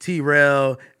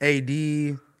 T-Rail, AD."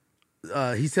 He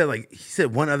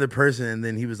said one other person, and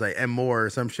then he was like, "And more" or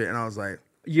some shit, and I was like,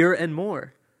 "You're and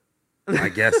more." "I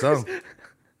guess so."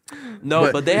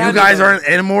 No, but they you had guys aren't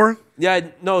and more. Yeah,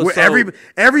 no. Where So,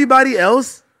 everybody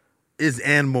else is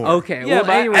and more. Okay, Yeah, well,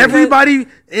 but anyway, Everybody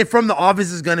from the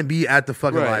office is gonna be at the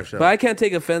fucking right. live show, But I can't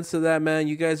take offense to that, man.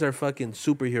 You guys are fucking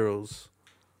superheroes.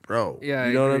 bro. yeah,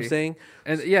 You I know what I'm agree. saying?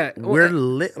 And yeah, well, We're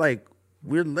lit. Like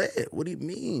we're lit. What do you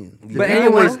mean? But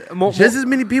anyways, just as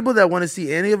many people that want to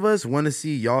see any of us want to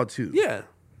see y'all too. Yeah.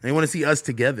 They want to see us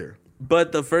together.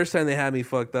 But the first time they had me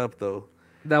fucked up though.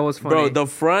 that was funny. Bro, the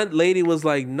front lady was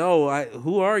like, "No,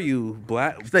 who are you?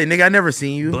 Black She's like, nigga, I never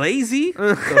seen you. Blazy?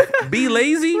 Be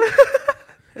lazy?"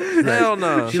 Hell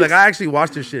no. She's like, I actually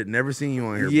watched this shit. Never seen you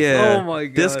on here. Yeah. Oh my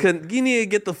God. You need to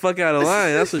get the fuck out of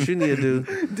line. That's what you need to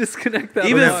do. Disconnect that.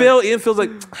 Even line. Ian feels like,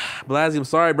 Blasey, I'm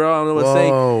sorry, bro. I don't know what to say.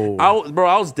 Whoa.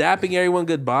 I was dapping everyone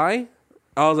goodbye.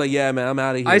 I was like, yeah, man, I'm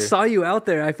out of here. I saw you out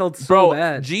there. I felt so bro,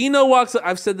 bad. Gino walks up.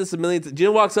 I've said this a million times.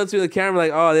 Gino walks up to the camera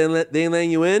like, oh, they ain't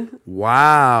letting you in?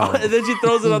 Wow. And then she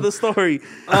throws it on the story.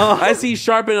 I see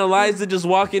Sharp and Eliza just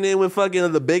walking in with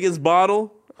fucking the biggest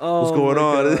bottle. What's going my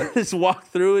on? God. Just walk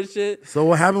through and shit. So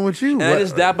what happened with you? And I What-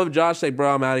 just dap up Josh like,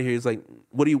 bro, I'm out of here. He's like,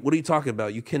 what are you talking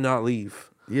about? You cannot leave.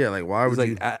 Yeah, like why He's would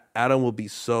you? like, Adam will be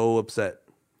so upset.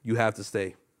 You have to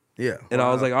stay. Yeah. And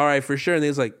I was like, all right, for sure. And they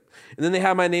was like, and then they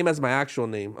had my name as my actual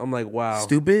name. I'm like, wow.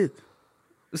 Stupid.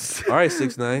 All right,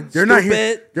 6ix9ine. They're not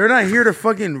here. They're not here to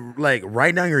fucking like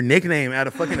write down your nickname at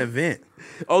a fucking event.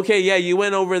 Okay, yeah, you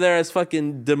went over there as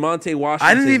fucking DeMonte Washington.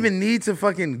 I didn't even need to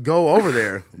fucking go over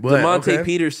there. But, DeMonte okay.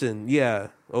 Peterson. Yeah,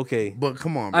 okay. But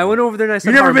come on, bro. I went over there and I said,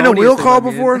 You never been to Harmonious Will to Call let me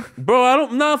in. before? Bro,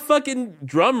 I'm not a fucking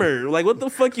drummer. Like, what the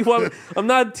fuck you want? I'm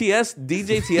not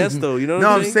DJ TS though. You know what No,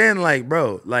 I'm I'm saying? saying like,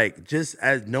 bro, like just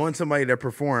as knowing somebody that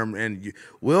performed and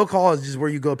Will Call is just where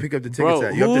you go pick up the tickets Bro,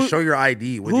 at. You have who- to show your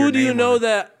ID. With Who your do you name know on it.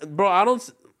 that, bro? I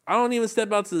don't even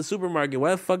step out to the supermarket.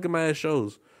 Why the fuck am I at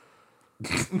shows?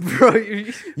 Bro,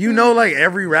 You know, like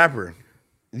every rapper.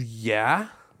 Yeah,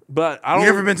 but I You don't.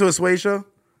 ever been to a Sway show?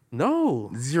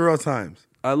 No, 0 times.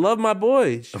 I love my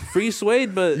boy, Free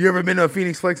Suede, but You ever been to a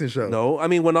Phoenix Flexing show? no. I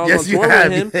mean, when I was Yes, on you tour have.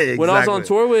 with him, Yeah, when I was on exactly.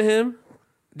 tour with him,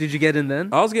 did you get in then?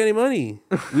 I was getting money.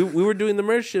 we were doing the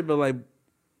merch shit, but like,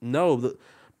 no.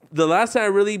 The last time I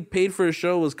really paid for a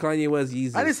show was Kanye West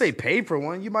Yeezus. I didn't say paid for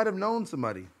one. You might have known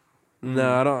somebody.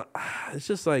 No, I don't. It's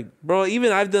just like, bro.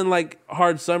 Even I've done like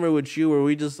Hard Summer with you, where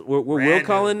we're will Random.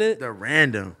 calling it. The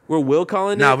random. We're will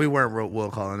calling Nah, it. we weren't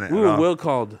Will calling that. We at were all. will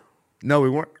called. No, we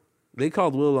weren't. They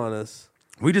called Will on us,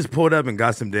 We just pulled up and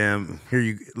got some damn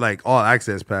like all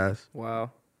access pass.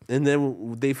 Wow. and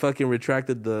then they fucking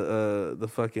retracted the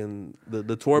fucking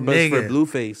the tour bus Nigga. for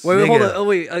Blueface. Wait, hold on. Nigga. Oh,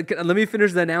 wait. Let me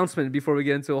finish the announcement before we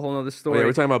get into a whole other story. Wait,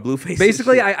 we're talking about Blueface. and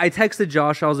Basically, shit. I texted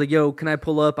Josh. I was like, "Yo, can I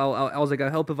pull up?" I was like, "I'll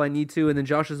help if I need to." And then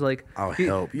Josh is like, I'll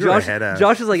help. You're a Josh, head ass.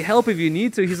 Josh is like, "Help if you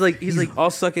need to." He's like, I'll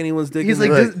suck anyone's dick. He's in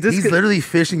like, the- Look, this he's could- literally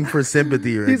fishing for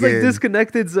sympathy. he's like, again.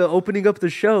 Disconnected's opening up the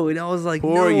show, and I was like,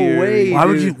 Poor "No you. way." Why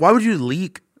would dude. you? Why would you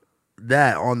leak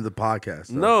that on the podcast?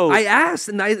 though? no. I asked,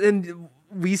 and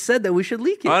we said that we should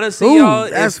leak it. Honestly, Who?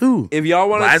 y'all, Ask who? If y'all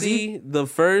want to Blasey? see the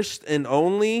first and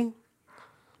only,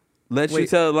 let you Wait.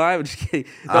 tell it live. I'm just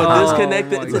kidding. No, Oh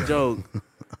disconnected. my It's a God. joke.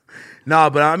 No,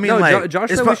 but I mean, no, like, Josh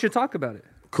it's said pro- we should talk about it.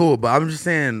 cool. But I'm just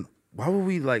saying, why would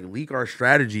we like leak our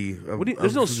strategy? What do you-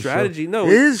 there's no the show? strategy. No.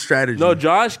 it is strategy. No,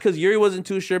 Josh, because Yuri wasn't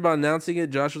too sure about announcing it.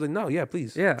 Josh was like, "No, yeah,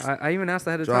 please." Yeah, I even asked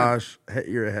ahead of time. Josh,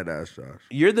 you're a head ass, Josh.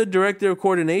 You're the director of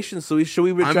coordination, so should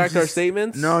we retract our just-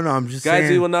 statements? No, I'm just guys,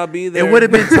 saying. we will not be there. It would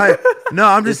have been tight. No,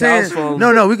 I'm just This saying. house phone.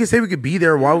 No, we can say we could be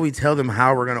there. Why would we tell them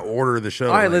how we're gonna order the show?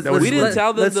 All right, Like, let's that was- we didn't let-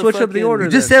 tell them let's the switch up the fucking- order. You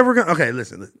just then. said we're gonna. Okay,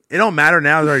 listen. It don't matter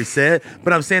now. It's already said.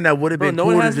 But I'm saying that would have Bro, been no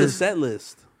cool one to has the just set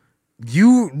list.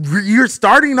 you're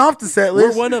starting off the set We're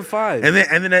list. 1 of 5.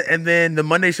 And then the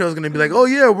Monday show is gonna be like, oh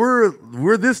yeah,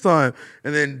 we're this time,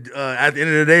 and then at the end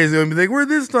of the day, it's gonna be like, we're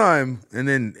this time, and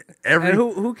then every And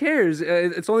who cares?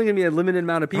 It's only gonna be a limited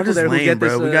amount of I'm people just there who lame, get bro.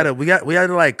 this. We got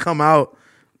to like come out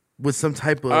with some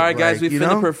type of. All right, guys, like, we you finna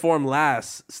know? perform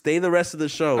last. Stay the rest of the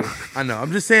show. I know.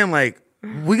 I'm just saying, like,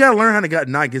 we gotta learn how to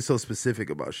not get so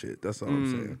specific about shit. That's all I'm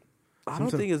Mm. saying. I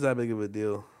don't think it's that big of a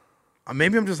deal.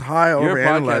 Maybe I'm just high You're over a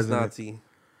podcast analyzing it. Nazi.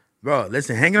 Bro,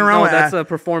 listen, hanging around No, with that's a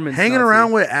performance. hanging Nazi.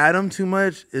 around with Adam too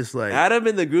much is like Adam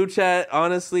in the group chat,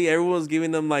 honestly, everyone's giving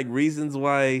them like reasons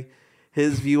why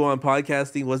his view on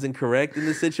podcasting wasn't correct in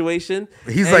this situation.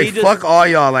 he's And like he just- fuck all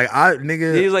y'all. Like I He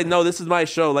nigga. was like, "No, this is my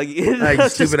show." Like, Like,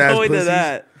 just stupid ass going to pussies.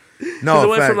 that. No, it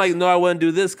went from facts. like, "No, I wouldn't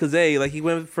do this," because like he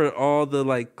went for all the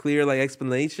like clear like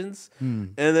explanations,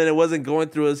 and then it wasn't going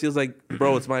through us. He was like,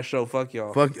 "Bro, it's my show. Fuck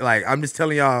y'all." Fuck, like I'm just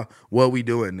telling y'all what we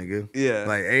doing, nigga. Yeah.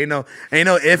 Like ain't no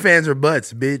ifs, ands, or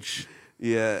buts, bitch.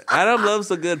 Yeah, Adam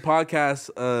loves a good podcast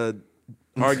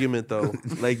argument though.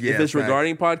 Like Yeah, if it's facts.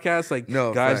 regarding podcasts, like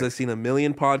No, guys, facts. I've seen a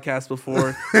million podcasts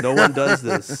before. No one does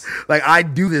this. Like I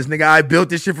do this, nigga. I built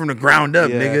this shit from the ground up,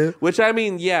 Yeah. nigga. Which I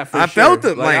mean, yeah, for I sure. felt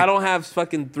it, Like, like- I don't have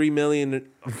fucking 3 million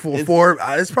It's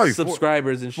probably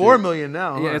subscribers and shit. 4 million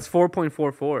now. Yeah, huh? it's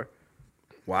 4.44.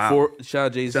 Wow. Shout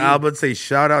out Jay Z. So I would say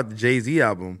shout out the Jay-Z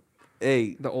album.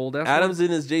 Hey, The old F Adams in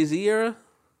his Jay Z era.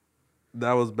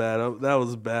 That was bad. That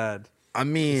was bad. I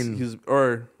mean, He was,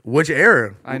 or which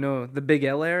era? I know the Big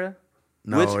L era.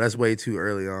 No, Which- that's way too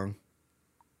early on.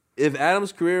 if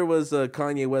Adams' career was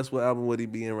Kanye West, what album would he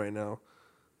be in right now?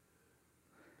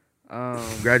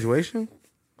 Graduation?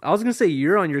 I was gonna say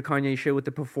you're on your Kanye shit with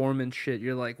the performance shit.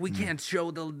 You're like, we can't show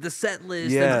the set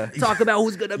list. Yeah. And talk about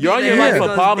who's gonna be You're on your there. life for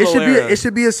because- Pablo era. It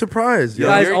should be a surprise. Yo,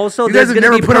 yo. Guys, you're- also you there's guys have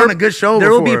gonna never be put on a good show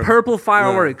There will be before. purple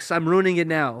fireworks. I'm ruining it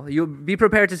now. You'll be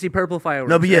prepared to see purple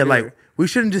fireworks. No, but yeah, everywhere. like we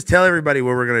shouldn't just tell everybody what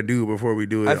we're gonna do before we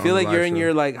do it. I on feel the like live you're in show.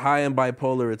 your like high and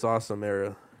bipolar. It's awesome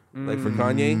era. Like for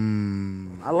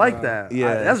Kanye. I like that.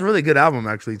 Yeah. That's a really good album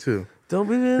actually too. Don't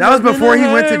be. That was before he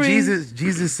went to Jesus.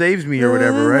 Jesus Saves Me or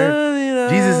whatever, right?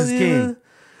 Jesus is King.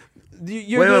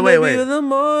 Wait. In the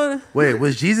morning. Wait,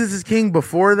 was Jesus is King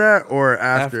before that or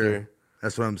after? After.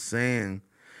 That's what I'm saying.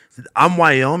 I'm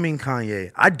Wyoming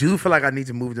Kanye. I do feel like I need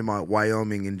to move to my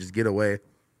Wyoming and just get away,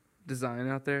 design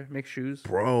out there, make shoes.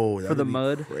 bro. That For the would be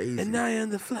mud. crazy. And I am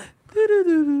the flat.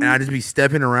 And I just be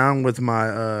stepping around with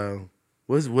my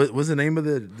what's the name of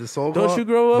the soul? Don't called? you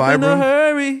grow up in a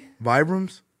hurry?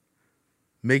 Vibrams?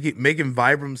 Making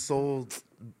Vibram soul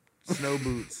snow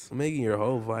boots. Making your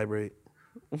whole vibrate.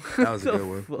 That was a The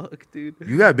good one. fuck, dude.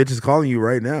 You got bitches calling you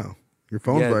right now. Your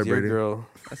phone's Yeah, it's your vibrating. girl.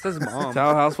 That says mom.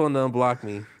 Tell house phone to unblock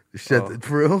me. Shut Oh.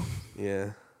 for real?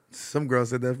 Yeah. Some girl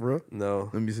said that for real. No.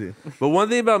 Let me see. But one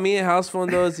thing about me and house phone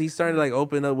though is he's starting to like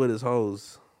open up with his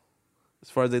hoes. As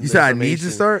far as You said I need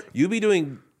to start? You be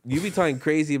talking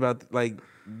crazy about like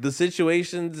the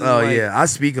situations. and, Oh like, yeah, I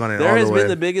speak on it There all has the way. been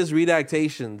the biggest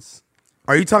redactations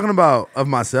Are you talking about of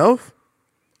myself?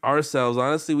 ourselves.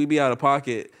 Honestly, we be out of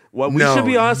pocket. What we No, should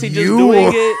be honestly just you-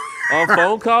 doing it on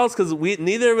phone calls because we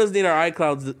neither of us need our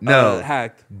iClouds No.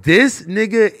 hacked. This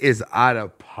nigga is out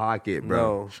of pocket, bro.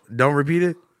 No. Don't repeat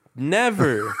it.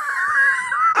 Never.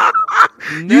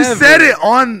 You said it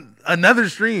on another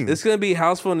stream, It's gonna be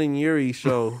house phone and Yuri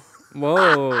show.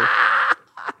 Whoa.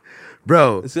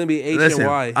 bro. It's gonna be H Listen, and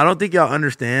Y. I don't think y'all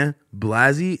understand.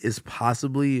 Blasey is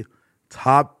possibly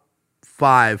top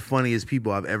 5 funniest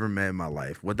people I've ever met in my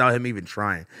life without him even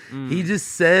trying. He just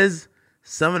says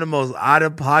some of the most out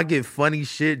of pocket funny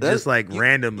shit just like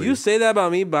randomly. You say that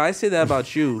about me, but I say that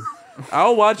about you.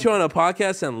 I'll watch you on a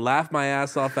podcast and laugh my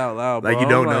ass off out loud. Bro. Like you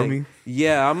don't I'm know like- me?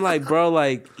 Yeah, I'm like, bro,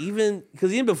 like even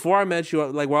before I met you,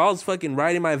 like while I was fucking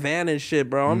riding my van and shit,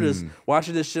 bro, I'm just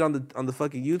watching this shit on the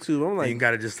fucking YouTube. I'm you like,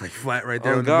 got it just like flat right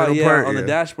there oh on god, the middle yeah, part. on the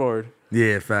dashboard,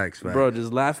 Yeah, facts. bro,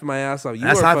 just laughing my ass off. You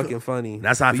That's are how I fucking funny.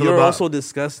 that's how I But feel You're about- also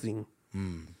disgusting.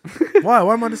 Why?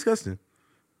 Why am I disgusting?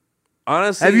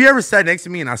 Honestly, Have you ever sat next to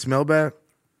me and I smell bad?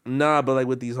 Nah, but like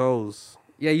with these hoes.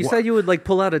 Yeah, you said you would like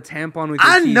pull out a tampon with your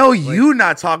I teeth, know like- you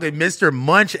not talking Mr.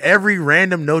 Munch, every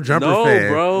random no jumper No,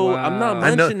 fan. bro, Wow. I'm not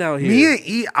I know. munching out here. Me and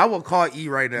E, I will call E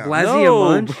right now. Blas- no, a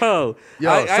munch? bro. Yo,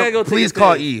 I gotta go. Take please a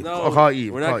call piss. E. No, I'll call E.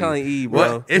 We're Call not calling E,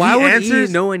 bro. What? If Why he would answers,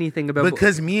 E know anything about?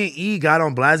 because me and E got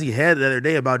on Blasey head the other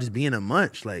day about just being a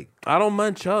munch, like I don't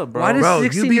munch up, bro. Why does Bro, you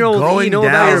be 16-year-old E going know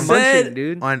about down. your I munching, said-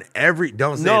 dude? on every.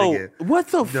 Don't say it No, again. what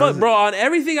the fuck, bro? On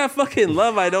everything I fucking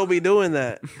love, I don't be doing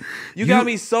that. You got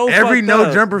me so every fucked no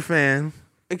up. jumper fan.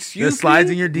 Excuse that slides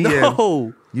me? in your DM.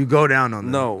 No, You go down on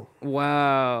them. no,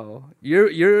 Wow,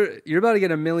 you're about to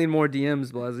get a million more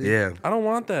DMs, Blasey. Yeah, I don't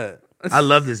want that. I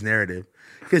love this narrative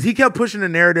because he kept pushing the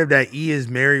narrative that E is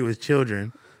married with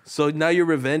children. So now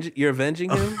you're avenging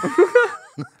him.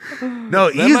 No,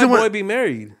 Let E's my the boy one. be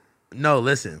married. No,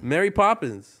 listen. Mary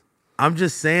Poppins. I'm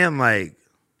just saying, like,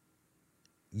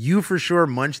 you for sure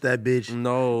munched that bitch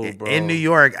No, bro. in New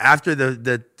York after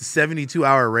the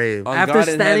 72-hour rave. On After God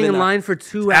in standing heaven, in line for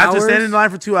 2 After hours. standing in line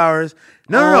for 2 hours.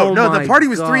 No, Oh no. The my party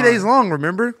was 3 God. days long,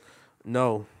 remember?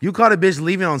 No, You caught a bitch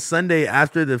leaving on Sunday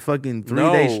after the fucking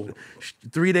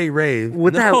 3-day rave.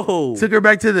 with no. Took her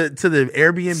back to the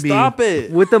Airbnb. Stop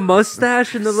it. with the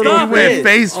mustache and the little Stop Went it.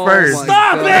 face Oh first. my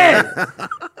Stop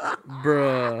God. it.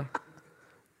 bruh.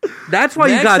 That's why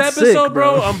Next you got episode, sick,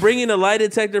 bro. bro. I'm bringing a lie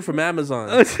detector from Amazon.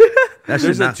 That There's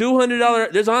should a not.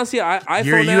 $200. There's honestly an iPhone.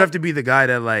 You app. have to be the guy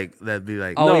that be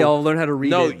like, Oh, No. y'all learn how to read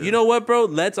No, it. you know what, bro?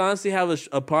 Let's honestly have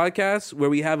a podcast where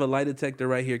we have a lie detector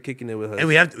right here kicking it with us. and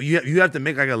we have to, you have to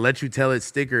make like a let you tell it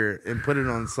sticker and put it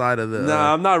on the side of the.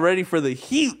 Nah, I'm not ready for the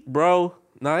heat, bro.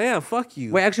 Nah, yeah, fuck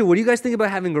you. Wait, actually, what do you guys think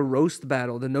about having a roast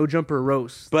battle, the no jumper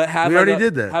roast? But have We like already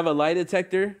did that. Have a lie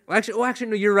detector. Actually,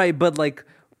 no, you're right. But like,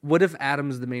 what if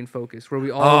Adam's the main focus, where we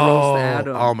all oh, roast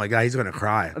Adam? oh my god, he's gonna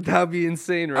cry. That'd be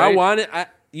insane, right? I want it.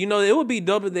 You know, it would be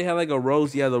dope if they had like a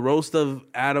roast. Yeah, the roast of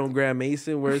Adam Graham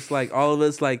Mason, where it's like all of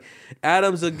us like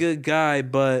Adam's a good guy,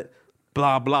 but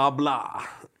blah blah blah,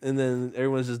 and then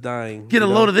everyone's just dying. Get a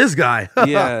load of this guy.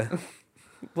 Yeah.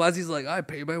 Blasie's like, I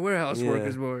pay my warehouse Yeah.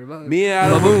 workers more. Me and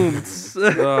Adam. Booms.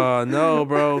 Oh no,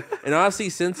 bro. And honestly,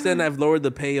 since then I've lowered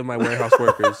the pay of my warehouse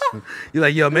workers. You're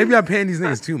like, yo, maybe I'm paying these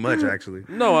niggas too much, actually.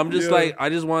 No, I'm just like, I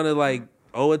just want to like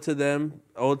owe it to them,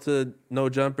 owe it to No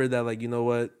Jumper that like, you know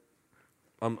what?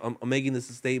 I'm making this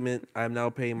a statement. I'm now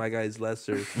paying my guys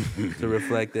lesser to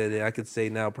reflect that. And I could say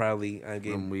now probably I'm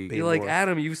getting paid You're like, more.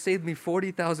 Adam, you saved me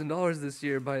 $40,000 this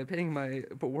year by paying my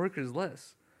workers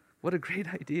less. What a great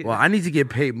idea. Well, I need to get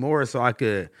paid more so I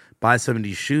could buy some of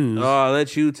these shoes Oh, I'll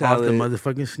let you off tell the it.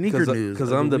 motherfucking sneaker news.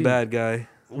 Because of I'm the week. bad guy.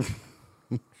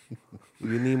 You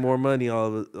need more money, all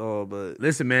of it. Oh, but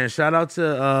Listen, man, shout out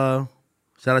to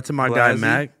my guy Blasey.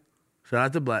 Mac. Shout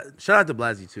out to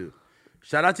Blasey too.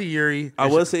 Shout out to Yuri. I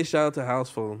would say shout out to House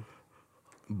Phone,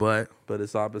 but but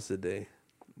it's opposite day.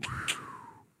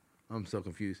 I'm so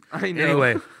confused. I know.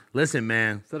 Anyway, listen,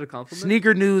 man. Is that a compliment?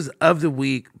 Sneaker news of the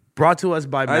week brought to us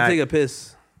by Mac. I take a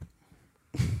piss.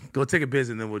 Go take a piss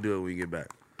and then we'll do it when we get back.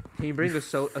 Can you bring a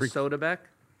soda back?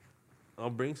 I'll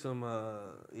bring some.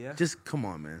 Yeah. Just come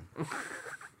on, man.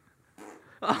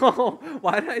 Oh,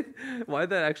 why did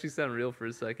that actually sound real for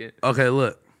a second? Okay,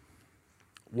 look.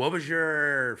 What was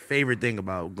your favorite thing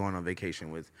about going on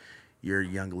vacation with your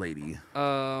young lady?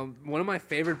 One of my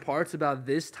favorite parts about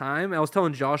this time, I was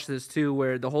telling Josh this too,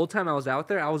 where the whole time I was out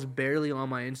there, I was barely on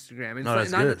my Instagram. And No,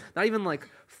 that's not, good. not even like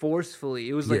forcefully.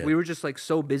 It was like Yeah. we were just like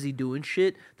so busy doing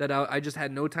shit that I just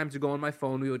had no time to go on my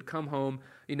phone. We would come home,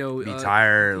 you know, Be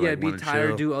tired, yeah, like, be wanna tired,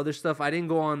 chill. do other stuff. I didn't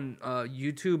go on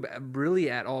YouTube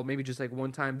really at all. Maybe just like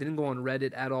one time. Didn't go on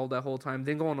Reddit at all that whole time.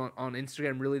 Didn't go on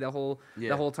Instagram really that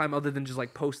whole time, other than just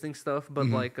like posting stuff. But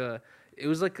Mm-hmm. like it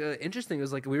was like interesting. It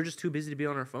was like we were just too busy to be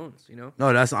on our phones, you know.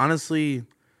 No, that's honestly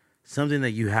something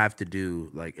that you have to do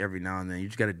like every now and then. You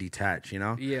just got to detach, you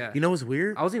know? Yeah. You know what's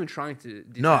weird? I wasn't even trying to.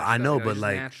 No, detach I that, know, you it but, just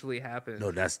like- naturally happened.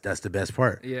 No, that's the best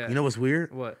part. Yeah. You know what's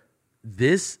weird? What?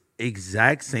 This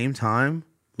exact same time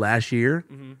last year,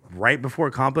 right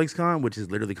before Complex Con, which is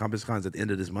literally Complex Con is at the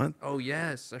end of this month. Oh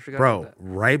yes, I forgot. Bro, about that.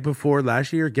 right before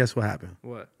last year, guess what happened?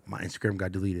 What? My Instagram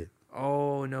got deleted.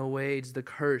 Oh no way! It's the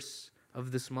curse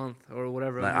of this month or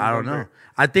whatever. Like, of I don't know. November.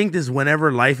 I think this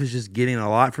whenever life is just getting a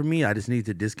lot for me, I just need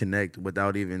to disconnect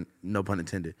without even, no pun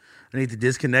intended. I need to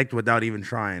disconnect without even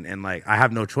trying, and like I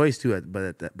have no choice to it. But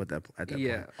at that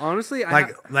Yeah, point, honestly,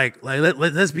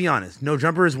 let's be honest. No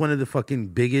Jumper is one of the fucking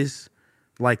biggest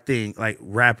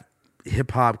rap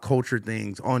hip hop culture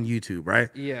things on YouTube, right?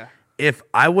 yeah. If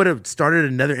I would have started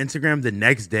another Instagram the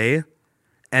next day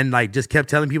and like just kept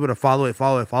telling people to follow it,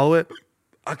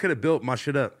 I could have built my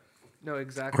shit up. No,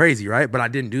 exactly. Crazy, right? But I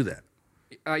didn't do that.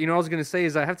 You know, what I was gonna say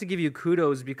is I have to give you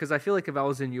kudos because I feel like if I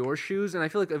was in your shoes, and I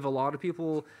feel like if a lot of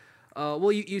people,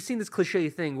 you've seen this cliche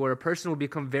thing where a person will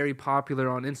become very popular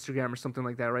on Instagram or something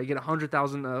like that, right? You get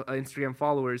 100,000 Instagram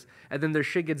followers, and then their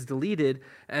shit gets deleted,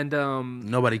 and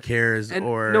Nobody cares,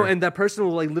 and that person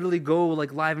will like literally go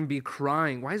like live and be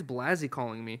crying. Why is Blasey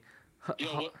calling me?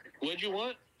 Yo, what'd you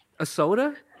want? A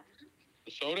soda?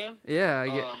 A soda? Yeah.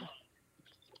 Yeah.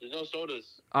 There's no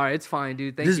sodas. All right, it's fine,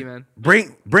 dude. Thank just you, man.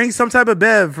 bring some type of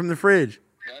bev from the fridge.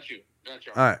 Got you.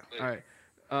 All right. All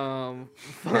right.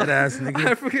 That ass nigga.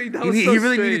 I forget that was He so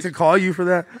really needed strange. to call you for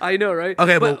that. I know, right?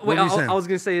 Okay, but what wait, were you saying? I was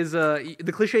gonna say is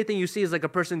the cliche thing you see is like a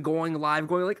person going live,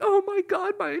 going like, "Oh my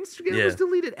god, my Instagram Yeah. was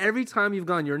deleted." Every time you've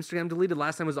gone your Instagram deleted,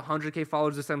 last time was 100K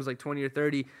followers. This time was like 20 or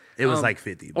 30. It was like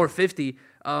 50, or 50.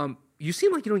 You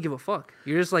seem like you don't give a fuck.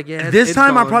 You're just like, yeah. This it's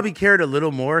time I gone. probably cared a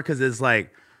little more because it's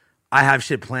like I have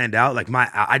shit planned out. Like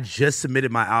I just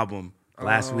submitted my album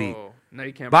last week. Oh, now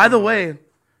you can't. By the promote way, it.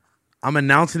 I'm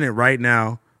announcing it right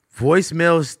now.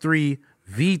 Voicemails 3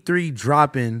 V3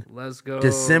 dropping Let's go.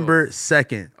 December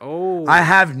 2nd. Oh, I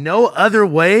have no other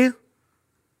way.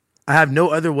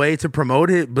 To promote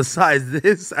it besides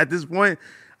this at this point.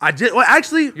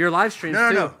 Actually, your live streams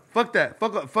no. too. Fuck that.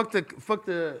 Fuck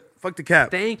the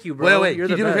cap. Thank you, bro. Wait. You're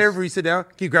Can you the do me a favor best. before you sit down?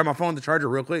 Can you grab my phone, the charger,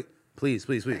 real quick? Please.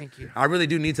 Thank you. I really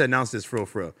do need to announce this for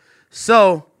real.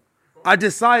 So, I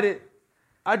decided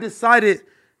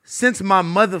since my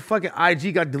motherfucking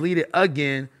IG got deleted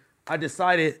again, I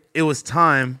decided it was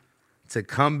time to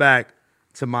come back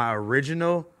to my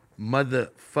original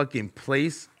motherfucking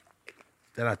place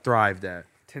that I thrived at.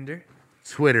 Tinder.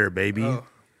 Twitter, baby. Oh.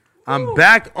 I'm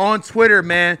back on Twitter,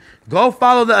 man. Go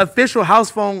follow the official House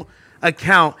Phone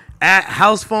account at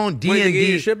House Phone Wait, they get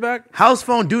your DND. shit back? House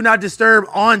Phone Do Not Disturb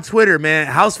on Twitter, man.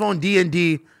 House Phone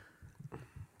DND.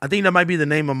 I think that might be the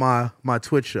name of my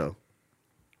Twitch show.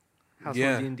 House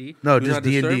Yeah. on D&D. No, Do just Not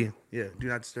DND. Disturb? Yeah, Do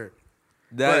Not Disturb.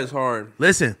 That is hard.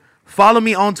 Listen, Follow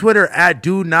me on Twitter at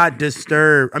Do Not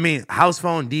Disturb. I mean, House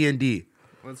Phone DND.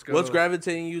 Let's go. What's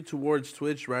gravitating you towards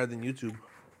Twitch rather than YouTube?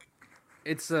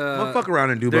 It's Don't fuck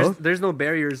around and do there's, both. there's no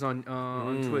barriers on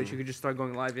Twitch. You could just start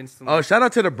going live instantly. Oh, shout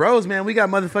out to the bros, man. We got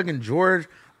motherfucking George,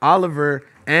 Oliver,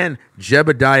 and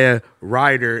Jebediah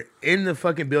Ryder in the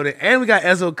fucking building. And we got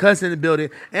Ezo Cuss in the building.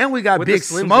 And we got With the Big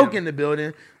Slim Smoke Jim. in the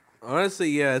building. Honestly,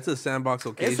 yeah, it's a sandbox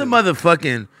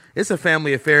occasion. It's a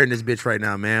family affair in this bitch right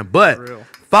now, man. But For real.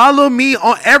 follow me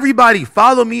on everybody.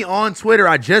 Follow me on Twitter.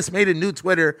 I just made a new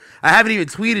Twitter. I haven't even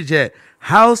tweeted yet.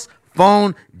 House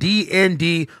Phone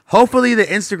DND. Hopefully the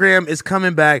Instagram is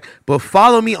coming back. But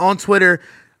follow me on Twitter.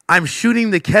 I'm shooting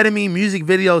the Ketamine music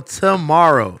video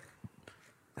tomorrow.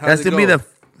 That's gonna be the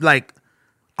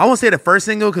I won't say the first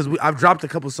single because I've dropped a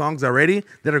couple songs already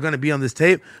that are gonna be on this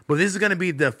tape. But this is gonna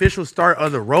be the official start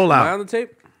of the Am I rollout. on the tape?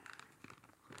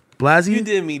 Blasey, You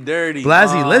did me dirty.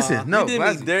 Blasey, listen. No, you did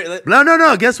Blasey. me dirty.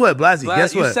 No. Guess what, Blasey?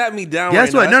 Guess You what? sat me down.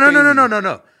 Guess right what? now. That's crazy.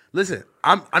 No. Listen,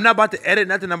 I'm not about to edit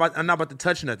nothing. I'm not about to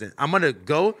touch nothing. I'm gonna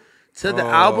go to the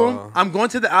album. I'm going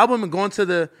to the album and going to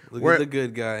the Look where at the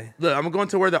good guy. look. I'm going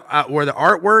to where the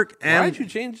artwork and Why'd you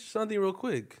change something real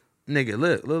quick? nigga.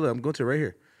 Look. I'm going to right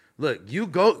here. Look, you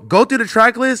go through the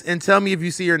track list and tell me if you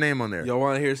see your name on there. Y'all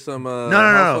want to hear some? No.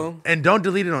 Housephone? And don't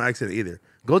delete it on accident either.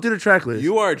 Go through the track list.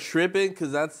 You are tripping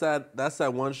because that's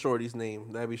that one shorty's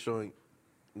name that be showing.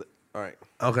 All right.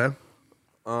 Okay.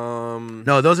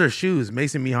 No, those are shoes.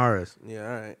 Mason Miharas.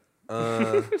 Yeah. All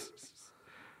right.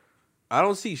 I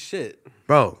don't see shit.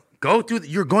 Bro, go through.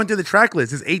 You're going through the track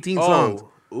list. It's 18 songs.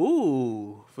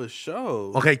 Ooh, for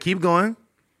sure. Okay, keep going.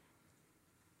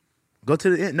 Go to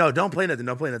the end. No, don't play nothing.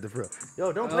 Don't play nothing for real.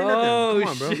 Yo, don't play nothing. Come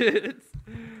on, bro. Shit.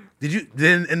 Did you?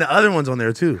 Then and the other one's on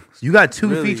there too. You got two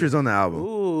Really? features on the album.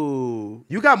 Ooh.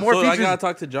 You got more So features. I gotta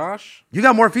talk to Josh. You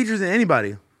got more features than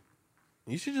anybody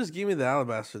You should just give me the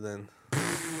alabaster then.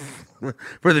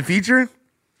 for the feature.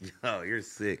 Yo, you're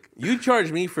sick. You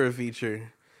charge me for a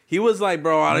feature. He was like,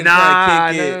 bro, I didn't Nah,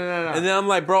 try to kick it. no. And then I'm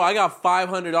like, bro, I got $500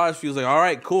 for you. He was like, all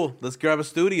right, cool. Let's grab a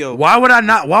studio. Why would I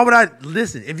not? Why would I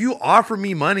listen? If you offer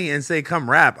me money and say come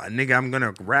rap, nigga, I'm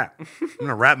gonna rap. I'm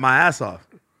gonna rap my ass off.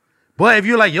 But if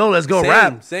you're like, yo, let's go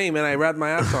rap. Same, and I rapped my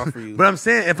ass off for you. But I'm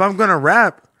saying if I'm gonna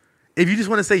rap, if you just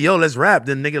want to say, yo, let's rap,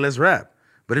 then nigga, let's rap.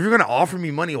 But if you're gonna offer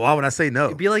me money, why would I say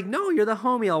no? Be like, no, you're the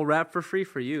homie. I'll rap for free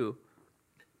for you.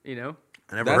 You know?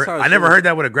 I That's how it never should- heard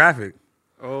that with a graphic.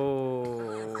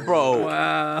 Oh, Bro,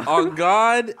 wow. on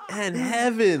God and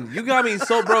heaven. You got me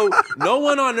so, bro. No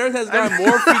one on earth has got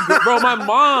more free. Bro, my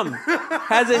mom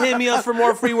hasn't hit me up for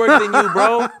more free work than you,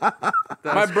 bro.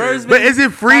 My bird's But is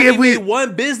it free if we? made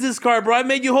one business card, bro? I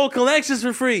made you whole collections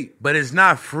for free. But it's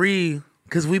not free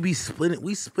because we be splitting.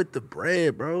 We split the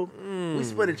bread, bro. We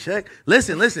split a check.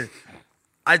 Listen.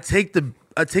 I take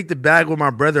the bag with my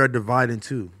brother. I divide in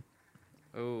two.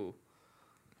 Oh.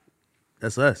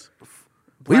 That's us.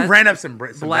 We Blas- ran up some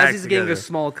bags Blasie's getting together. a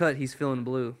small cut. He's feeling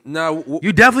blue. No,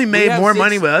 You definitely made have more 6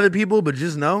 money with other people, but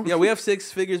just know, Yeah, we have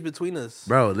 6 figures between us.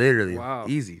 bro. Literally, Wow.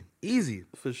 easy.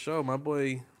 For sure. My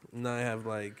boy and I have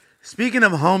like. Speaking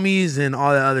of homies and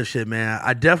all that other shit, man,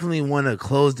 I definitely want to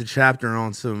close the chapter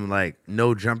on some like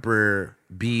no jumper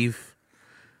beef.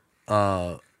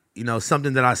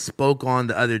 Something that I spoke on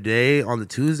the other day on the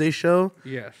Tuesday show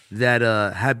Yes. that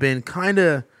had been kind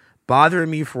of bothering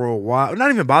me for a while.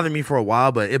 Not even bothering me for a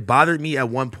while, but it bothered me at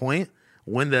one point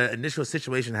when the initial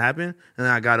situation happened, and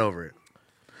then I got over it.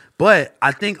 But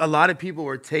I think a lot of people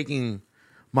were taking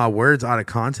my words out of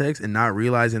context and not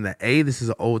realizing that A, this is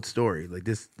an old story. Like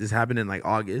this happened in like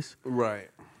August. Right.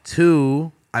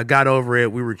 2, I got over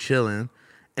it. We were chilling.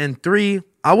 And 3,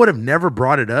 I would have never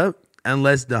brought it up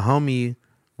unless the homie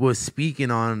was speaking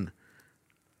on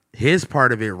his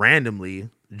part of it randomly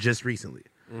just recently.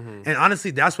 And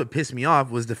honestly, that's what pissed me off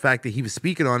was the fact that he was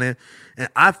speaking on it. And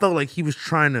I felt like he was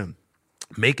trying to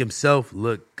make himself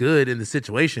look good in the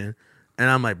situation. And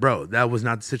I'm like, bro, that was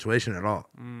not the situation at all.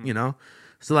 You know?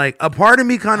 So like a part of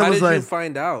me kind of How was did like, you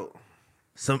find out?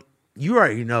 you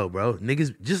already know, bro.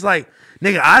 Niggas just like,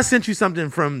 nigga, I sent you something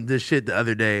from this shit the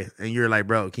other day, and you're like,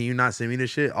 bro, can you not send me this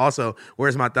shit? Also,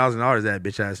 where's my $1,000 at,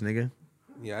 bitch ass nigga?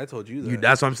 Yeah, I told you that.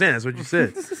 That's what I'm saying. That's what you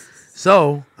said.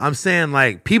 So I'm saying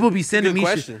like people be sending Good me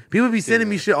question. shit. People be sending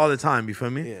me shit all the time. You feel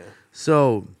me? Yeah.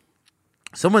 So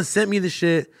someone sent me the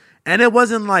shit, and it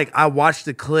wasn't like I watched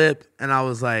the clip and I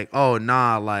was like, oh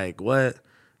nah, like what,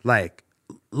 like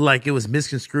it was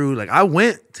misconstrued. Like I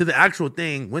went to the actual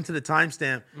thing, went to the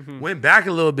timestamp, went back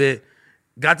a little bit,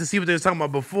 got to see what they were talking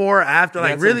about before, after, You like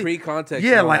had some really pre-context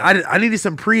Yeah, and all like that. I needed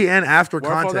some pre and after Work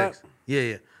all context. that?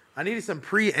 Yeah. I needed some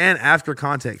pre and after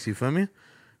context. You feel me?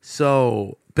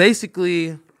 So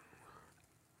basically,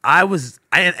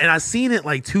 I seen it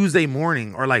like Tuesday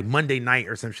morning or like Monday night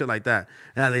or some shit like that.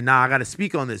 And I was like, nah, I got to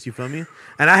speak on this. You feel me?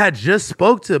 And I had just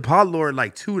spoke to Pod Lord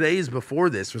like 2 days before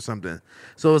this or something.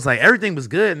 So it was like everything was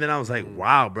good. And then I was like,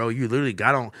 wow, bro, you literally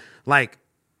got on. Like,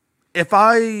 if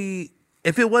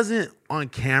it wasn't on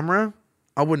camera,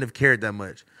 I wouldn't have cared that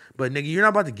much. But nigga, you're not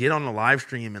about to get on the live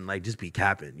stream and like just be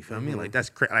capping. You feel me? Like that's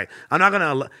crazy. Like I'm not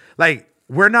gonna like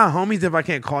we're not homies if I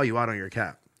can't call you out on your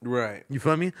cap. Right. You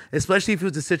feel me? Especially if it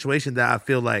was a situation that I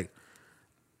feel like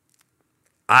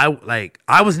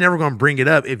I was never gonna bring it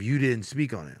up if you didn't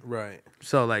speak on it. Right.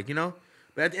 So like, you know,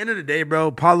 but at the end of the day,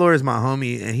 bro, Paulo is my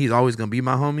homie and he's always gonna be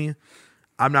my homie.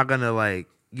 I'm not gonna like,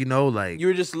 you know, like You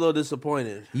were just a little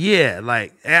disappointed. yeah,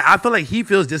 like and I feel like he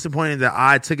feels disappointed that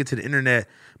I took it to the internet,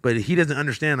 but he doesn't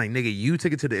understand. Like, nigga, you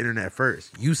took it to the internet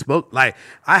first. You spoke. Like,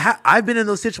 I've been in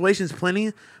those situations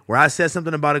plenty where I said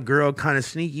something about a girl kind of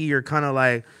sneaky or kind of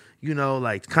like, you know,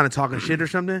 like kind of talking shit or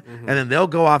something, and then they'll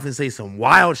go off and say some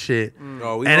wild shit,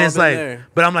 Oh, we've and all it's been like, there.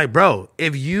 but I'm like, bro,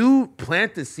 if you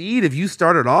plant the seed, if you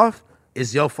started off,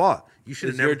 it's your fault. You should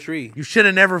have It's never your tree. You should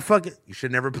have never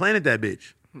planted that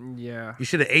bitch. Yeah. You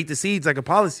should have ate the seeds like a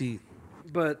policy.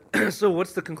 But so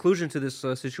what's the conclusion to this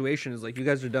situation? Is like you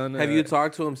guys are done. Have you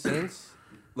talked to him since?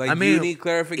 Like, I do mean, you need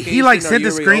clarification? he like Are sent you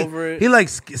the already screen. over it? He like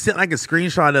sent like a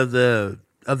screenshot of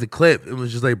the clip. It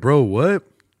was just like, bro, what?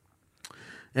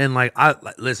 And like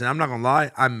listen, I'm not gonna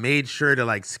lie. I made sure to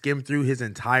like skim through his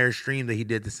entire stream that he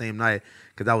did the same night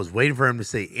because I was waiting for him to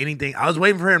say anything. I was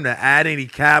waiting for him to add any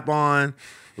cap on,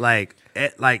 like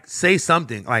say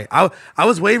something. Like I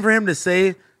was waiting for him to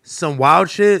say some wild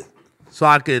shit so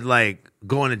I could like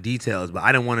go into details, but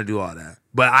I didn't want to do all that.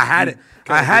 But I had it.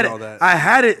 I had all it. that. I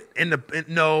had it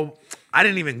no, I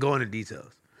didn't even go into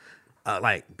details.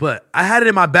 But I had it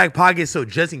in my back pocket, so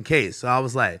just in case. So I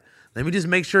was like, let me just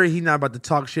make sure he's not about to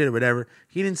talk shit or whatever.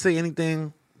 He didn't say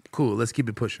anything. Cool, let's keep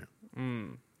it pushing.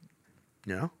 You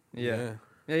know? Yeah.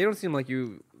 Yeah. You don't seem like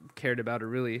you cared about it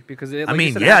really because it, I like you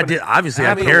mean, said, yeah, I happened- did. Obviously, I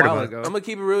happened a cared while about it. ago. I'm gonna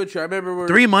keep it real with you. I remember we're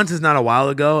 3 months is not a while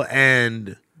ago,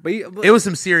 and But it was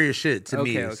some serious shit to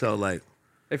me. Okay. So like,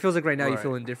 It feels like right now you Right.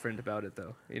 feel indifferent about it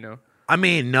though. You know. I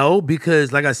mean, no,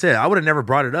 because like I said, I would have never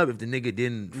brought it up if the nigga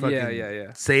didn't fucking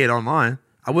Yeah. say it online.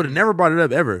 I would have never brought it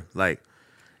up ever. Like,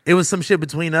 it was some shit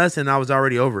between us, and I was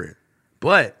already over it.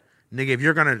 But nigga, if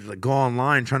you're gonna like, go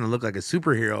online trying to look like a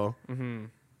superhero,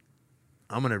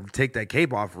 I'm gonna take that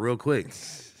cape off real quick.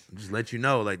 Just let you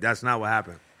know, like that's not what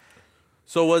happened.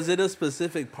 So was it a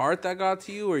specific part that got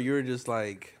to you, or you were just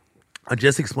like, I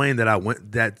just explained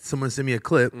that someone sent me a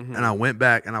clip, and I went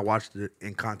back and I watched it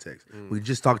in context. We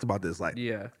just talked about this like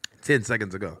Yeah. 10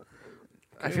 seconds ago.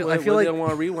 I feel they like don't want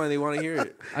to rewind, they want to hear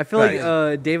it. I feel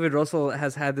like David Russell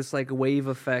has had this like wave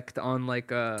effect on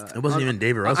like It wasn't even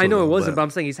David Russell. I know it though, wasn't, but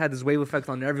I'm saying he's had this wave effect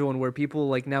on everyone where people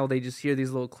like now they just hear these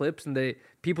little clips and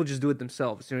people just do it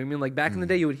themselves. You know what I mean? Like back in the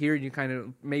day you would hear it and you kind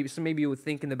of maybe you would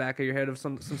think in the back of your head of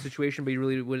some situation, but you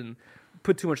really wouldn't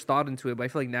put too much thought into it. But I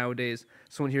feel like nowadays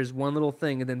someone hears one little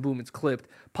thing and then boom, it's clipped.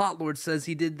 Potlord says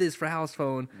he did this for House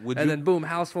Phone, then boom,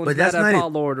 House Phone's But mad that's at not it.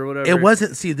 Potlord or whatever. It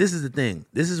wasn't. See, this is the thing.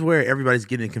 This is where everybody's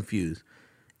getting confused.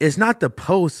 It's not the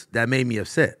post that made me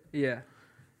upset. Yeah.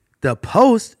 The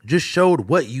post just showed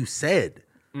what you said.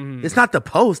 It's not the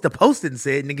post. The post didn't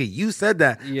say it, nigga. You said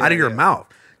that Yeah, out of your yeah. mouth.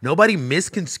 Nobody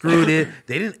misconstrued it.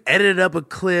 They didn't edit up a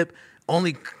clip,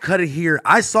 only cut it here.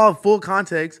 I saw full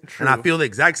context, and I feel the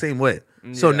exact same way.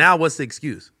 So now, what's the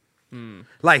excuse?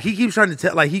 Like he keeps trying to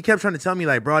tell, like he kept trying to tell me,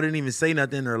 like, bro, I didn't even say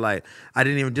nothing, or like I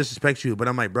didn't even disrespect you. But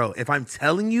I'm like, bro, if I'm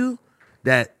telling you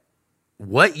that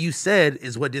what you said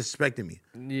is what disrespected me,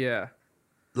 Yeah.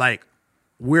 like,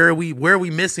 where are we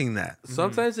missing that?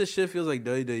 Sometimes this shit feels like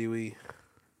WWE.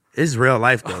 It's real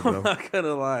life though, I'm bro. not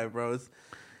gonna lie, bro.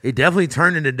 It definitely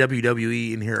turned into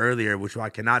WWE in here earlier, which I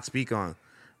cannot speak on.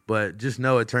 But just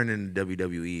know it turned into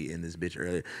WWE in this bitch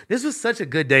earlier. This was such a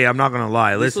good day. I'm not gonna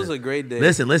lie. This Listen, was a great day.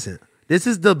 Listen. This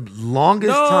is the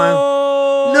longest time.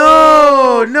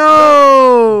 No,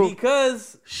 No.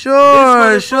 because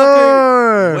Sure, this motherfucker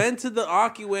sure. went to the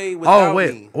Akiway without Oh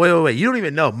wait, me. wait. You don't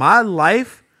even know. My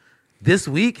life this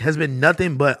week has been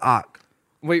nothing but Ak.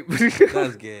 Wait.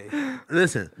 That's gay.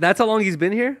 Listen. That's how long he's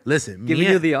been here? Listen, Giving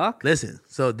you the Ak? Listen,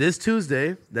 so this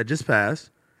Tuesday that just passed,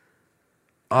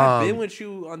 I've been with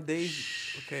you on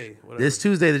days. Okay, whatever. this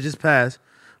Tuesday that just passed,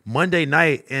 Monday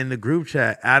night in the group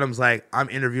chat, Adam's like, I'm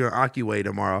interviewing Akiway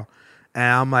tomorrow. And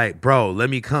I'm like, bro, let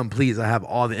me come, please. I have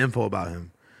all the info about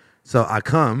him. So I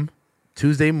come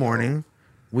Tuesday morning.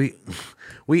 We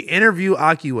interview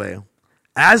Akiway.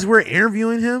 As we're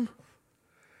interviewing him,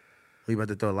 you about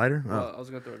to throw a lighter? Oh. I was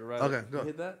gonna throw it right. Okay, You go.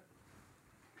 hit that?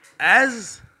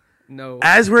 As No.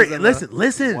 As we're 'Cause I'm,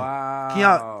 listen.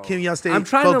 Wow. Can y'all stay I'm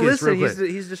trying to focused listen. real quick?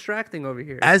 He's distracting over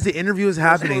here. As the interview is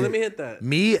happening, let me hit that.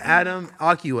 Me, Adam,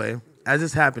 Akiwe, as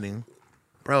it's happening,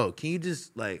 bro, can you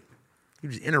just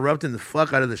you're just interrupting the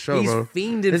fuck out of the show, He's bro.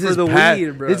 fiending This for is the bad-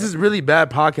 weed, bro. This is really bad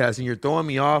podcasting. You're throwing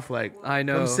me off. Like, I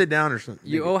know. Come sit down or something.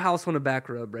 You owe House on a back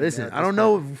rub right Listen, now. I don't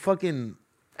know if fucking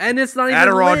And it's not even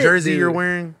Adderall lit, jersey dude. you're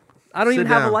wearing. I don't Sit even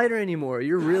have a down. lighter anymore.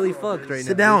 You're really fucked right now.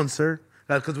 Sit down, sir.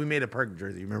 That's because we made a perk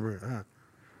jersey. Remember?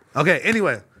 Okay.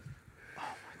 Anyway.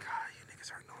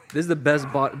 This is the best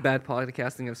bad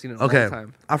podcasting I've seen in a Okay. long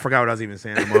time. I forgot what I was even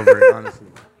saying. I'm over it, honestly.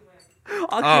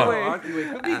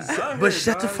 But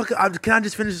shut the fuck up. Can I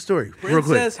just finish the story real quick?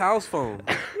 Princess house phone.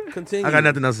 Continue. I got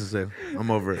nothing else to say.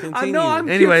 I'm over it. I know. I'm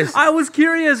Anyways. I was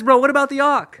curious, bro. What about the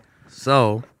Ak?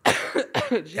 So,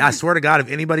 I swear to God, if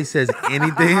anybody says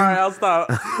anything, All right, I'll stop.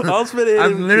 I'll spit it.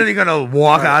 I'm literally gonna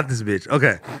walk out this bitch.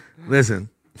 Okay, listen.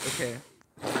 Okay,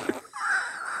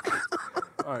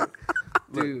 All right.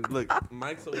 dude. Look,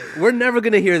 Mike's away. We're never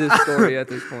gonna hear this story at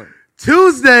this point.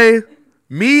 Tuesday,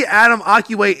 me, Adam,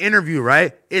 Akiwe interview.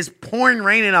 Right? It's pouring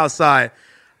raining outside.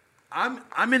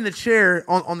 I'm in the chair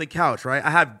on the couch. Right? I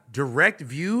have direct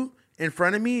view. In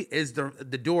front of me is the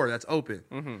door that's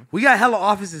open. We got hella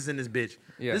offices in this bitch.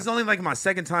 Yeah. This is only like my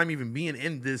second time even being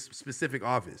in this specific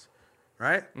office,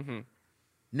 right?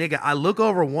 Nigga, I look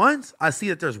over once, I see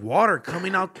that there's water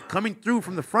coming through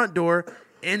from the front door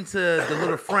into the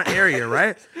little front area,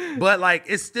 right? But like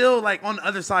it's still like on the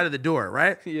other side of the door,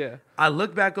 right? Yeah. I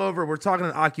look back over, we're talking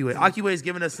to Akiwe. Akiwe is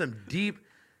giving us some deep,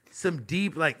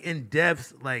 like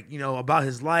in-depth, like, you know, about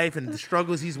his life and the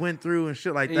struggles he's went through and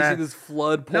shit like And you that. see this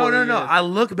flood No. pouring in. I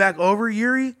look back over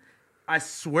Yuri. I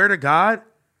swear to God,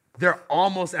 they're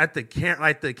almost at the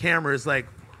the cameras, like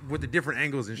with the different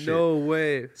angles and shit. No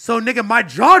way. So nigga, my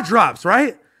jaw drops,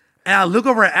 right? And I look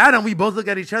over at Adam. We both look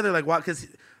at each other like, what? Because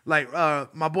like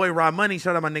my boy Rod Money,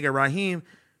 shout out my nigga Raheem.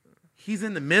 He's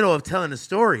in the middle of telling a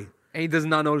story, And he does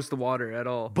not notice the water at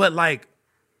all. but like,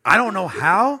 I don't know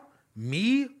how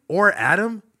me or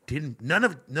Adam didn't. None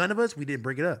of us. We didn't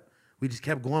bring it up. We just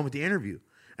kept going with the interview.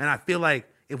 And I feel like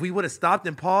if we would have stopped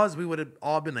and paused, we would have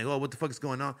all been like, "Oh, what the fuck is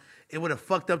going on?" It would have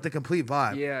fucked up the complete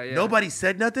vibe. Yeah. Nobody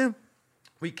said nothing.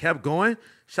 We kept going.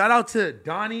 Shout out to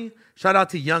Donnie. Shout out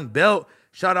to Young Belt.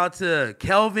 Shout out to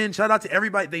Kelvin. Shout out to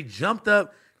everybody. They jumped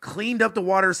up, cleaned up the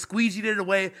water, squeegeed it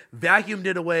away, vacuumed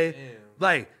it away. Damn.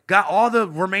 Like, got all the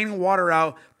remaining water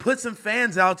out, put some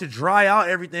fans out to dry out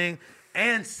everything,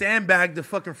 and sandbagged the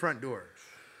fucking front door.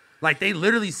 Like, they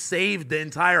literally saved the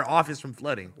entire office from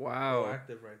flooding. Wow.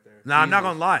 Active right there. Nah, I'm not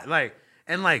gonna lie. Like,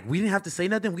 and like, we didn't have to say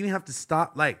nothing. We didn't have to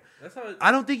stop. Like, That's how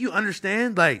I don't think you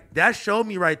understand. Like, that showed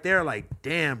me right there. Like,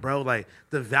 damn, bro. Like,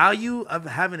 the value of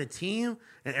having a team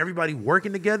and everybody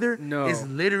working together is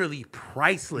literally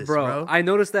priceless, bro. I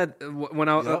noticed that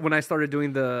when I started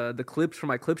doing the clips for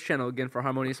my clips channel again for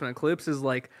Harmonious Man Clips is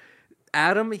like.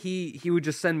 Adam, he would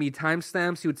just send me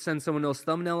timestamps. He would send someone else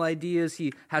thumbnail ideas.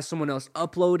 He has someone else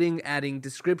uploading, adding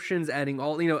descriptions, adding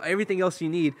all, you know, everything else you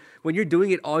need. When you're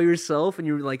doing it all yourself and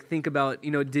you like think about,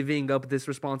 you know, divvying up this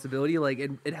responsibility, like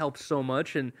it helps so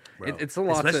much. And it's a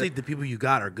lot. Especially if the people you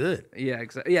got are good. Yeah,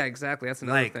 exactly. That's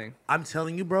another thing. I'm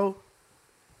telling you, bro,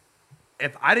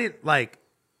 if I didn't like,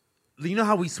 you know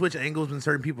how we switch angles when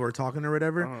certain people are talking or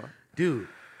whatever? Dude,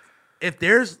 if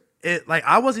there's, like,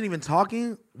 I wasn't even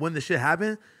talking when the shit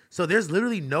happened. So there's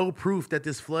literally no proof that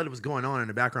this flood was going on in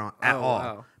the background at all.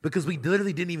 Wow. Because we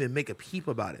literally didn't even make a peep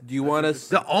about it. Do you want us?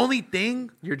 The only thing,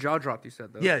 Your jaw dropped, you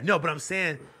said, though. yeah, no, but I'm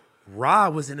saying Ra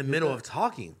was in the middle of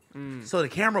talking. So the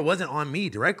camera wasn't on me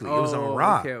directly. It was on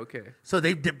Ra. Okay. So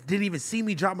they didn't even see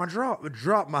me drop my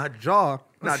jaw,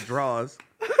 not draws.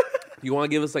 You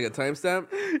want to give us like a timestamp?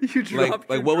 You dropped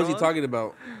Like your what was he jaw? talking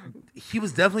about? He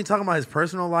was definitely talking about his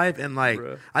personal life, and like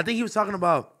Bruh. I think he was talking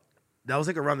about, that was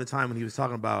like around the time when he was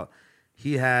talking about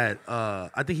he had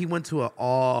I think he went to an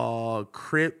all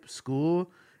crip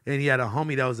school, and he had a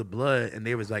homie that was a blood, and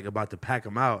they was like about to pack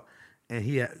him out, and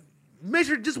he had, make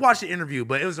sure just watch the interview,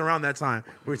 but it was around that time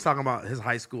we were talking about his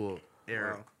high school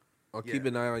era. I'll keep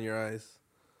an eye on your eyes.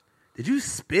 Did you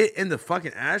spit in the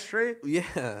fucking ashtray?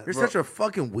 Yeah, You're such a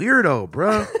fucking weirdo,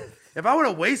 bro. If I would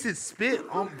have wasted spit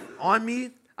on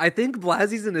me. I think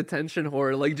Blasie's an attention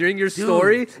whore. Like during your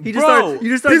story, you just He's start going,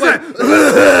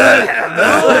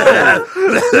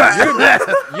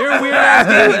 Your weird ass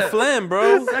gave me phlegm,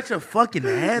 bro. Such a fucking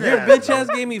head. Your bitch ass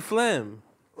gave me phlegm.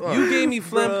 You gave me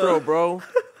phlegm throw, bro.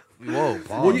 Whoa,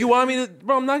 Paul. Well, you want me to,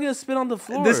 bro? I'm not gonna spit on the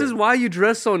floor. This is why you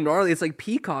dress so gnarly. It's like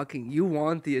peacocking. You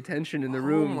want the attention in the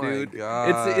room, my dude.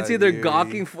 God, it's either Yuri.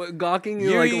 gawking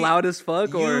you like Yuri, loud as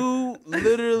fuck, or you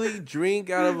literally drink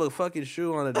out of a fucking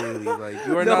shoe on a daily. Like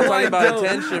you are No, not talking I about don't.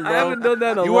 attention, bro. I haven't done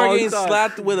that in a You are long getting time.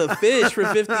 slapped with a fish for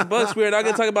 $50. We are not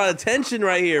gonna talk about attention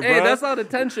right here, bro. hey, that's not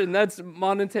attention. That's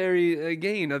monetary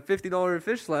gain. A $50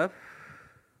 fish slap.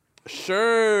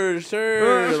 Sure.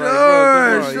 Sure, Like, bro,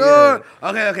 come on, sure.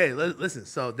 yeah. Okay. Listen.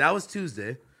 So that was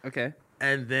Tuesday, Okay.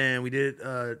 and then we did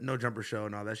No Jumper show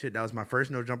and all that shit. That was my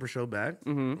first No Jumper show back.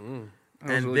 Mm-hmm.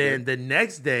 And then the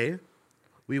next day,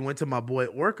 we went to my boy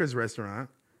Orca's restaurant.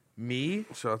 Me,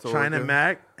 Shout out to China Orca.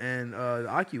 Mac, and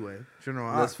Akiway.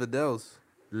 General Les Ak. Fidels.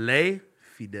 Le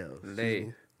Fidel.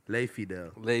 Lay. Le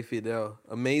Fidel. Le Fidel.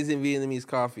 Amazing Vietnamese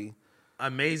coffee.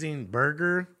 Amazing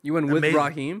burger. You went with Amazing-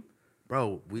 Raheem.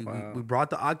 Bro, we brought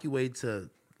the Akiway to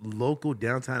local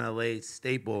downtown LA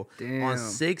staple Damn. on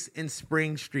 6th and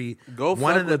Spring Street. Go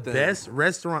one fuck of the with them. best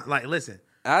restaurant. Like, listen,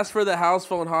 Ask for the house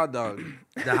phone hot dog.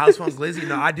 the house phone glizzy.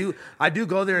 No, I do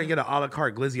go there and get an a la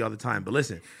carte glizzy all the time. But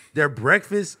listen, their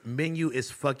breakfast menu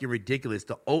is fucking ridiculous.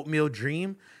 The oatmeal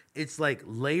dream, it's like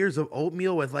layers of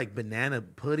oatmeal with like banana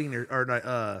pudding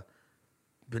or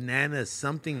banana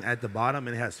something at the bottom,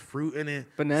 and it has fruit in it.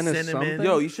 Banana cinnamon. something?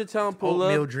 Yo, you should tell him pull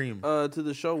Oatmeal up dream. to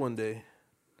the show one day.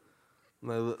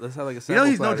 Like, let's have like a You sample know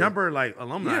he's No platter. Jumper like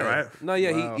alumni, Yeah. right? No,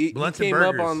 yeah, Wow. he Blunts and came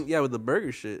up burgers. on with the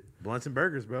burger shit. Blunts and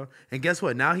burgers, bro. And guess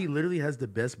what? Now he literally has the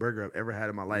best burger I've ever had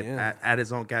in my life Yeah. at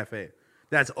his own cafe.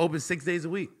 That's open 6 days a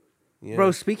week. Yeah.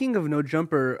 Bro, speaking of No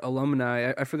Jumper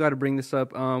alumni, I forgot to bring this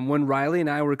up. When Riley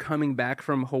and I were coming back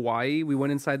from Hawaii, we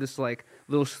went inside this like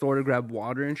little store to grab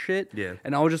water and shit. Yeah.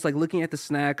 And I was just like looking at the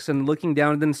snacks and looking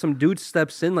down, and then some dude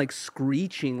steps in like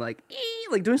screeching, like "Ee!"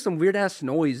 like doing some weird ass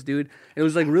noise, dude. It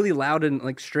was like really loud and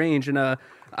like strange. And I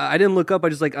didn't look up. I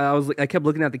just like I kept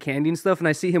looking at the candy and stuff, and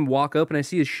I see him walk up, and I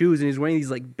see his shoes, and he's wearing these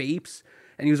like Bapes,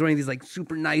 and he was wearing these like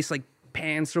super nice like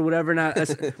pants or whatever. And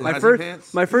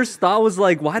pants? my first thought was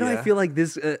like, why do I Yeah. feel like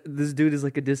this dude is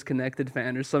like a Disconnected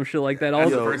fan or some shit like that? I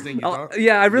was, the first thing you thought?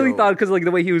 Yeah, I really Yo. thought because like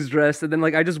the way he was dressed, and then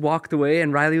like I just walked away,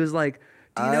 and Riley was like,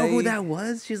 "Do you know who I- that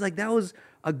was?" She's like, "That was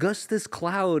Augustus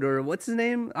Cloud or what's his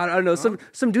name? I don't know, some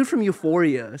dude from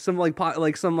Euphoria, some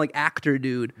like some like actor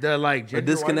dude." The like A ginger white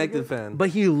disconnected nigga? fan.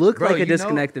 But he looked Bro, like a you know-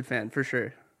 Disconnected fan for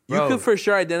sure. you Bro, could for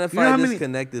sure identify you know how a many-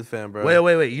 disconnected fan, bro.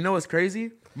 Wait. You know what's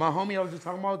crazy? My homie I was just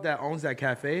talking about that owns that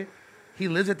cafe. He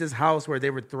lives at this house where they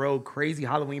would throw crazy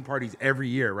Halloween parties every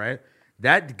year, right?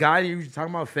 That guy you were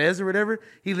talking about, Fez or whatever,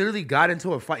 he literally got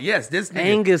into a fight. Yes, this nigga,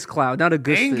 Angus Cloud, not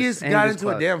Augustus. Angus got into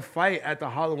Cloud. a damn fight at the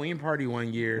Halloween party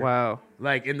one year. Wow.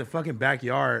 Like in the fucking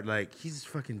backyard. Like he's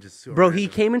fucking just so Bro, he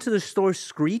random. came into the store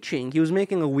screeching. He was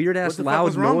making a weird ass the fuck loud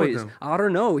was wrong with noise. him? I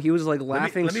don't know. He was like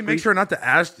laughing. Let me make sure not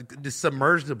to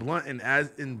submerge the blunt in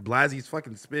Blasie's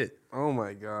fucking spit. Oh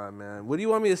my god, man. What do you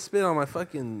want me to spit on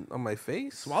my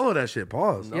face? Swallow that shit.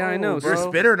 Pause. Yeah, I know. You're a bro.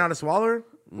 spitter, not a swallower.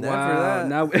 Never Wow, that.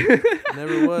 now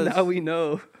Never was. now we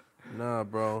know. Nah,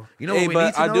 bro. You know hey, what we but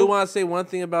need to I know? do want to say one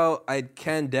thing about I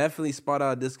can definitely spot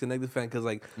out a disconnected fan because,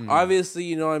 like, obviously,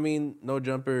 you know what I mean. No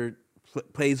Jumper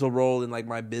plays a role in like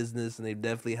my business, and they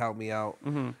definitely helped me out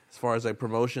as far as like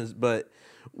promotions. But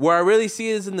where I really see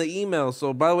it is in the email.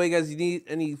 So, by the way, guys, you need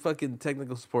any fucking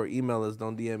technical support, email us.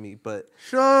 Don't DM me. But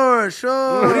Sure.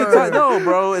 no,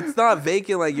 bro, it's not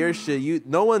vacant like your shit.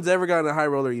 No one's ever gotten a high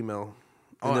roller email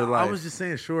in their life. I was just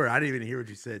saying sure. I didn't even hear what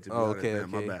you said. To be honest, okay,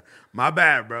 man. okay. My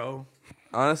bad, bro.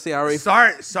 Honestly, I already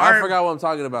Sorry. I forgot what I'm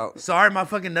talking about. Sorry, my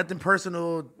fucking nothing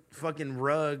personal fucking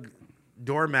rug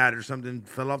doormat or something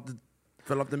fell off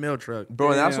the mail truck.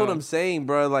 Bro, and that's what Damn. I'm saying,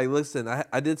 bro. Like, listen,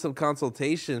 I did some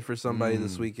consultation for somebody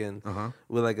this weekend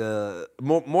with like a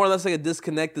more or less like a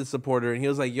disconnected supporter, and he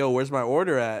was like, "Yo, where's my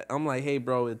order at?" I'm like, "Hey,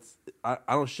 bro, I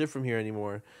don't ship from here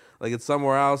anymore. Like, it's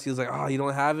somewhere else." He was like, "Oh, you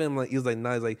don't have it?" He was like,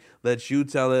 "No." He's like, "Let you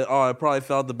tell it." "Oh, I probably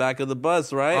fell out the back of the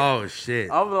bus, right?" Oh shit.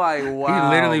 I'm like,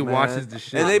 wow. literally man. watches the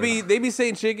shit, And they bro. be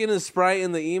saying chicken and Sprite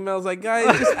in the emails. Like,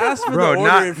 guys, just ask for Bro, the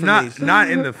order information.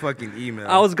 not in the fucking email.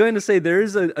 I was going to say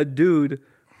there's a dude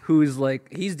who's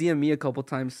like he's DM'd me a couple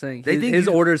times saying They think his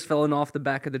you- orders falling off the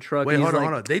back of the truck. Wait, and he's hold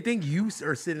like, on. They think you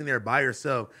are sitting there by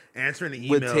yourself answering the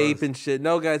emails with tape and shit.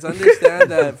 No, guys, understand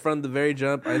that from the very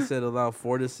jump, I said allow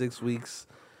 4 to 6 weeks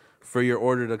for your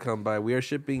order to come by. We are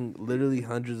shipping literally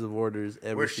hundreds of orders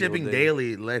every We're single shipping day.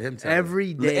 daily. Let him tell.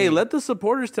 every day. Hey, let the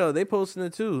supporters tell. They posting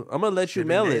it too. I'm gonna let you Shipping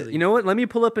mail it. daily. You know what? Let me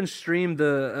pull up and stream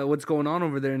the what's going on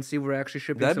over there and see if we're actually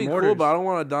shipping That'd some be orders. cool, but I don't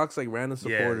want to dox like random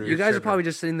Yeah, supporters. You guys are shipping. probably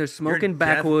just sitting there smoking def-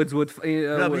 backwoods with.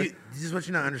 No, but with- this is what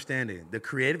you're not understanding. The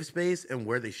creative space and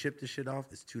where they ship the shit off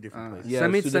is two different places. Yeah,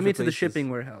 send me it's two to the different places. shipping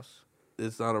warehouse.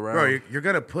 it's not around. Bro,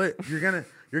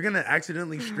 you're gonna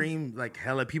accidentally stream like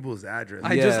hella people's address.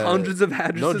 Just hundreds of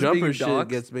addresses No jumper being shit doxed.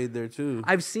 gets made there too.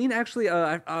 I've seen actually,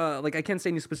 like I can't say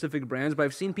any specific brands, but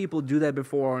I've seen people do that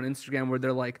before on Instagram where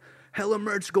they're like, hella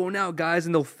merch going out, guys,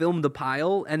 and they'll film the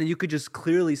pile, and then you could just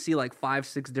clearly see like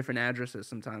 5-6 different addresses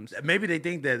sometimes. Maybe they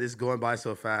think that it's going by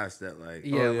so fast that like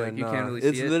Yeah, like you can't really see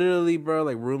It's it. literally, bro,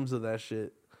 like rooms of that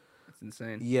shit. It's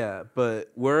insane. Yeah,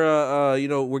 but we're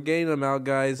we're getting them out,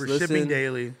 guys. we're Listen, shipping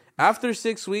daily. after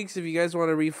 6 weeks, if you guys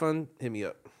want a refund, hit me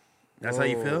up. That's how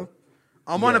you feel?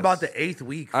 I'm on Yes. about the 8th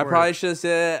week. I for probably it. should have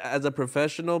said it as a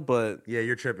professional, but Yeah,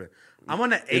 you're tripping. I'm on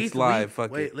the 8th live, week.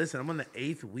 fuck Wait, it. listen, I'm on the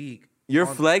 8th week. you're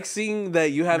flexing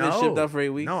that you haven't shipped out for 8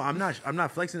 weeks. No, I'm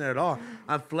not flexing it at all.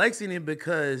 I'm flexing it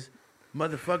because,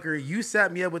 motherfucker, you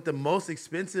sat me up with the most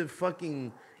expensive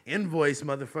fucking invoice,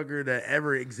 motherfucker, that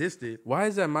ever existed. Why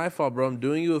is that my fault, bro? I'm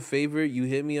doing you a favor. You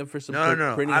hit me up for some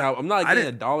No. printing I- out. I'm not I getting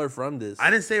didn't- $1 from this. I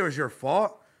didn't say it was your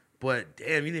fault, but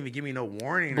damn, you didn't even give me no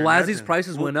warning. or Blasie's nothing.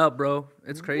 prices went up, bro.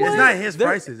 It's crazy. It's not his They're-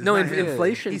 prices. It's No, not his.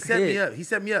 inflation He set me hit. up. He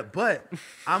set me up. But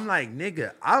I'm like,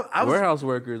 nigga, I was Warehouse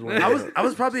workers. went I was up. I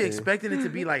was probably expecting it to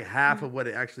be like half of what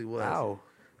it actually was. Wow.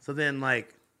 So then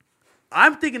like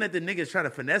I'm thinking that the nigga's trying to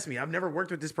finesse me. I've never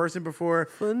worked with this person before.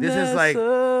 This is Finesse.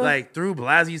 like through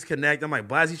Blasie's Connect. I'm like,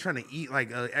 Blasie's trying to eat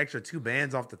like an extra 2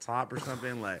 bands off the top or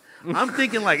something. Like I'm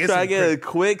thinking like it's Try to some get a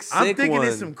cra- quick, sick I'm thinking one.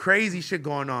 it's some crazy shit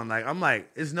going on. Like I'm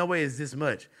like, there's no way it's this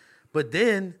much. But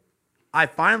then I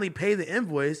finally pay the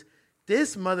invoice.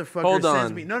 This motherfucker Hold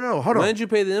sends on. me no, hold on. When did you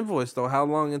pay the invoice though? How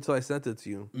long until I sent it to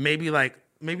you? Maybe like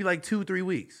 2-3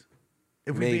 weeks.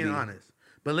 If we're being Maybe. honest.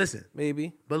 But listen,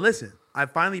 Maybe. I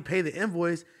finally pay the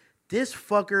invoice. This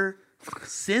fucker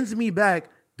sends me back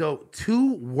the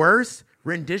 2 worst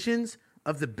renditions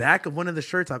of the back of one of the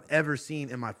shirts I've ever seen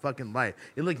in my fucking life.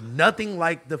 It looked nothing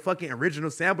like the fucking original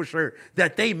sample shirt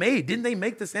that they made. Didn't they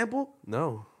make the sample?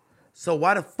 No. So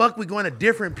why the fuck we going to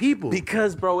different people?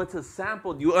 Because, bro, it's a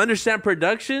sample. You understand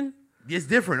production? It's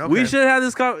different. Okay. We should have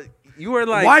this. You were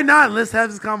like, Why not? Let's have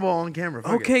this convo on camera.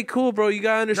 Fuck it. okay, cool, bro. You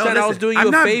gotta No, understand. I was listen, doing I'm you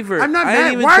a not- favor. I'm not I didn't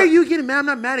mad. even Why try- are you getting mad? I'm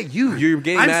not mad at you. You're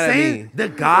getting I'm mad at saying me. The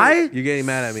guy You're getting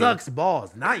mad at me. sucks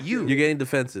balls, not you. You're getting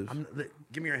defensive.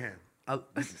 Give me your hand.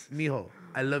 Mijo,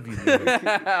 I love you.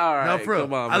 Mijo. All right, No, for real.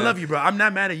 come on, I man. love you, bro. I'm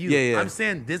not mad at you. Yeah. I'm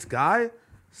saying this guy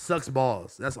sucks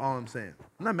balls. That's all I'm saying.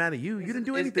 I'm not mad at you. You didn't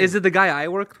do anything. Is it the guy I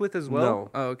worked with as well?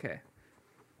 No. Oh, okay.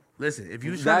 Listen, if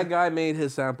you That guy made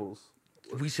his samples.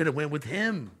 we should have went with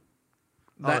him.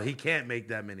 That- Oh, he can't make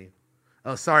that many.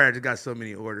 Oh, sorry, I just got so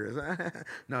many orders.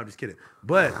 No, I'm just kidding.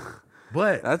 But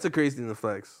That's a crazy thing to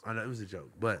flex. I know it was a joke.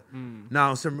 But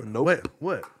no, Nope.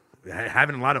 What?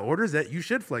 Having a lot of orders that you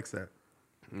should flex that.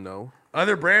 No.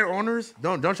 Other brand owners,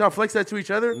 don't y'all flex that to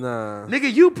each other? Nah.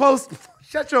 Nigga, you post.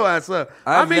 Shut your ass up.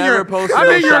 I've never posted I'm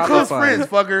on in your close Shopify. friends,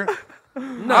 fucker.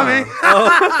 No.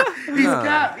 I mean, he's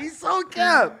cap. He's so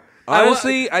cap.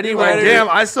 Honestly, I need Like, writers. damn,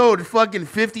 I sold fucking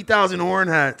 50,000 horn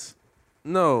hats.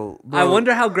 No. Bro. I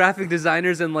wonder how graphic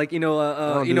designers and like Don't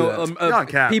do that. Y'all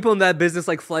cap. people in that business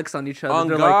like flex on each other. On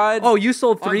They're God- like, oh, you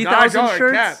sold On 3,000 God, y'all are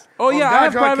shirts. cap. Oh On yeah, God, I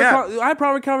have y'all cap. I have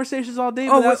private conversations all day.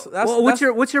 Oh, But that's well,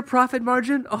 what's your profit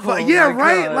margin? Oh, But yeah, my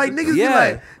right. God. Like niggas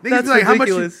Yeah. be That's like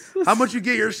ridiculous. how much you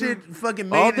get your shit fucking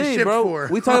made all and day, shipped bro. for?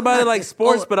 We talk about it like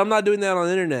sports, Oh. but I'm not doing that on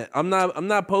the internet. I'm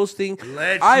not posting.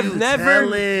 Let I've you never,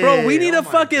 tell it. bro. We need Oh a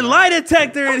my fucking God. lie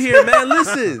detector in here, man.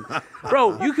 Listen,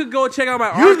 bro. You could go check out my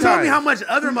You archives. told me how much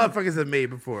other motherfuckers have made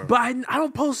before. But I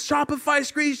don't post Shopify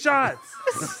screenshots.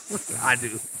 I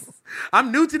do.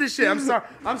 I'm new to this shit.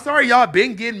 I'm sorry y'all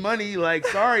been getting money. Like,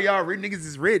 sorry y'all rich niggas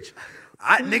is rich.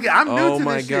 I'm new Oh to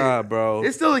my this God, shit. bro.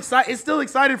 It's still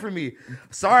exciting for me.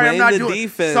 Sorry Playing I'm the not doing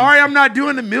defense. Sorry I'm not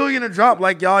doing $1 million a drop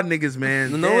like y'all niggas,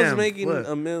 man. No one's Damn, making what?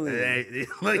 $1 million. Hey,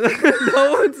 like,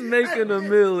 No one's making a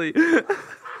milli.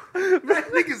 that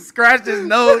nigga scratched his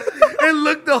nose and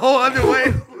looked the whole other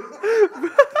way.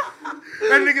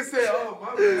 That nigga said, "Oh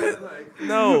my bad." Like,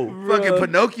 No, fucking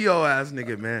Pinocchio ass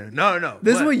nigga, man. No.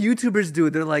 This is but- what YouTubers do.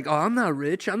 They're like, oh, I'm not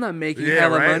rich. I'm not making Yeah,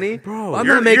 hella right? money. Bro. I'm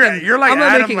You're- not making. You're like I'm not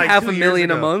Adam, making like, half 2 a years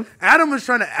million a ago. month.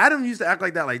 Adam used to act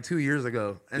like that like 2 years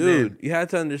ago. And dude, then, you had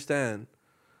to understand.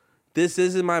 This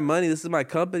isn't my money. This is my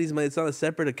company's money. It's on a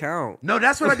separate account. no,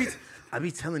 that's what I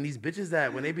be telling these bitches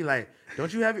that when they be like,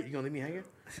 "Don't you have it? You gonna leave me hanging?"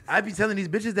 I be telling these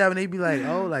bitches that when they be like,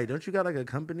 "Oh, like, don't you got like a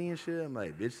company and shit?" I'm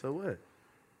like, "Bitch, so what?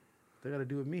 They got to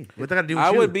do with me. What they got to do with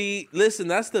I you?" would be. Listen,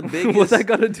 that's the biggest. What's that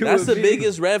gotta do That's with the me?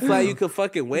 biggest red flag you could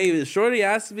fucking wave. Is Shorty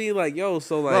asked me like, "Yo,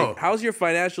 so like, Bro. how's your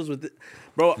financials with it?"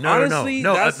 Bro, No, honestly,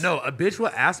 no. that's, No, a bitch will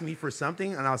ask me for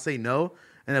something and I'll say no,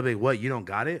 and they'll be like, "What? You don't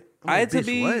got it?" I'm I like, had to "Bitch,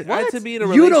 be. what?" I had to be in a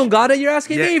You relationship. don't got it. You're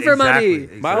asking Yeah, me for exactly, money.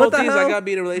 exactly. My What whole the thing is I hell? gotta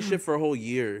be in a relationship for a whole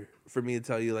year for me to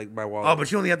tell you like my wallet. Oh,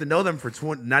 but you only have to know them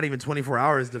for not even 24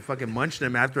 hours to fucking munch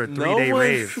them after a 3-day one's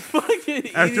rave. fucking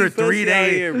After a eating pussy out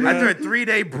here, bro. after a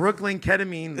 3-day Brooklyn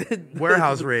ketamine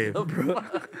warehouse rave.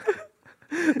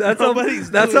 That's how Nobody's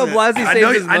that's doing how that. Blasey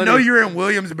saves his money. I know you're in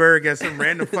Williamsburg at some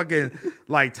random fucking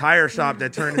like tire shop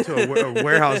that turned into a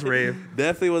warehouse rave.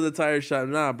 Definitely was a tire shop,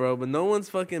 nah, bro. But no one's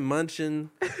fucking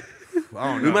munching. I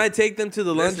don't We know. might take them to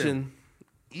the Listen.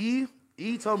 luncheon.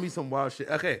 E told me some wild shit.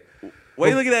 Okay, Why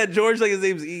you looking at George like his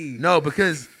name's E? no,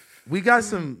 because we got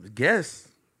some guests,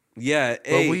 Yeah, but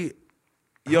hey, we.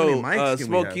 How many yo, mics can we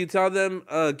Smoke, have? can you tell them?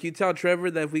 Can you tell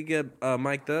Trevor that if we get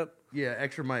mic'd up? Yeah,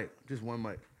 extra mic, just one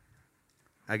mic.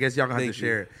 I guess y'all gonna have Thank to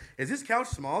share it. Is this couch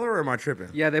smaller or am I tripping?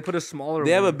 Yeah, they put a smaller.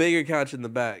 They have a one. bigger couch in the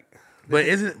back. But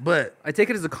I take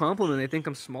it as a compliment. They think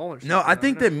I'm smaller. no, I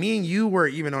think that me and you were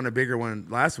even on a bigger one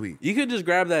last week. You could just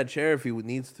grab that chair if he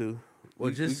needs to. Well,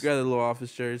 We just grab the little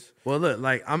office chairs. well, look,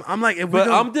 like I'm like if we But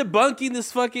go, I'm debunking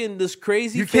this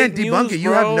crazy. you can't fake debunk news, it. You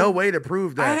bro. have no way to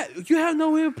prove that. You have no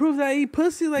way to prove that I eat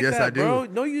pussy like Yes, that, I do. bro.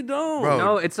 No, you don't. Bro.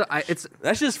 No, it's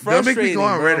That's just Don't make frustrating, me go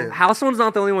on bro. Reddit. House one's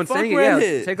not the only one Fuck saying Reddit.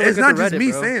 it. Yeah, take a look It's at not the just Reddit,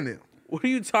 me bro. saying it. What are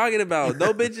you talking about?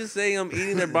 No bitches saying I'm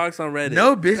eating their box on Reddit.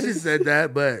 No bitches said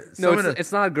that, but No, some of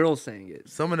it's not girls saying it.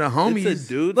 some of the it's homies, a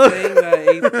dude saying that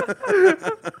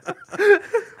I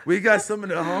ate. we got some of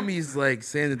the homies like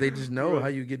saying that they just know how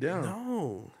you get down.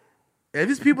 No. If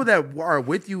it's people that are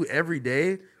with you every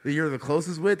day that you're the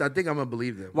closest with, I think I'm gonna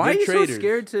believe them. Why are They're you so traitors.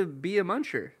 scared to be a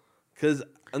muncher? Because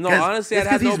no, 'Cause- honestly, it's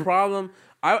I'd have 'cause no he's- problem.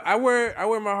 I wear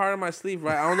my heart on my sleeve,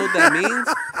 right? I don't know what that means.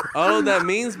 I don't know what that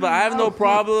means, but I have no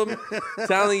problem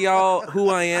telling y'all who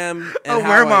I am and I how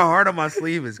wear my I- heart on my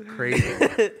sleeve is crazy.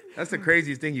 That's the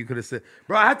craziest thing you could have said,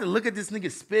 bro. I have to look at this nigga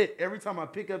spit every time I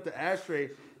pick up the ashtray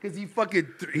because he fucking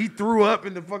he threw up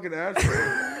in the fucking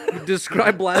ashtray.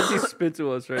 Describe Blasey's spit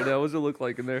to us right now. What does it look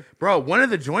like in there? Bro, one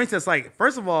of the joints that's like,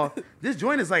 first of all, this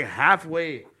joint is like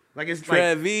halfway. Like it's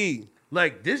Trevi.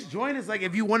 like this joint is like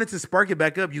if you wanted to spark it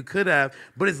back up, you could have,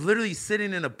 but it's literally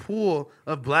sitting in a pool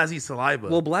of Blasey saliva.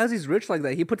 Well, Blasey's rich like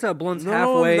that. He puts out blunts No,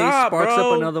 halfway, I'm not, sparks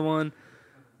bro. up another one.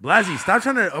 Blasey, stop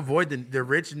trying to avoid the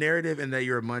rich narrative and that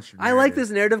you're a munch. I like this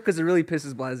narrative because it really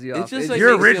pisses Blasey off. It's just It like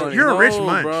You're makes rich- me- you're a rich No,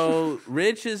 munch. bro.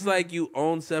 Rich is like you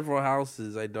own several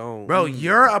houses. I don't. Bro,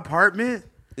 your apartment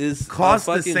is costs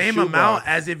a the fucking same shoebox. amount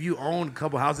as if you owned a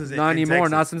couple houses in not anymore.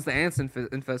 Texas. Not since the ants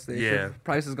infestation. Yeah.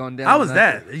 Price has gone down. How was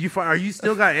that? Are you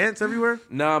still got ants everywhere?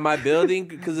 Nah, my building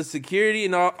because of security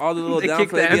and all the little They down kick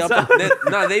the they be ants up.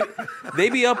 Nah, they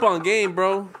be up on game,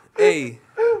 bro. Hey,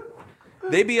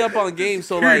 they be up on game.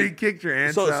 So Security like, kicked your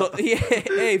ants so out. yeah,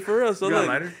 hey, for real. So You got a look,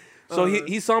 lighter? so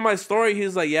he saw my story. He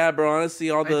was like, yeah, bro. Honestly,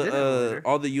 did have a lighter.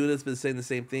 all the units been saying the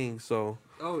same thing. So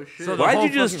Oh shit! So the why'd whole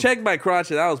you just fucking- check my crotch?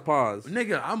 That was pause.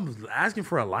 Nigga, I'm asking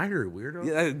for a lighter, weirdo.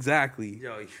 Yeah, exactly.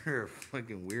 Yo, you're a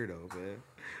fucking weirdo, man.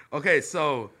 Okay,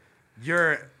 so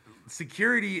your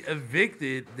security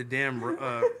evicted the damn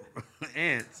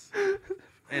ants,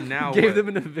 and now Gave what? them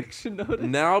an eviction notice.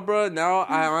 Now, bro,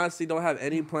 I honestly don't have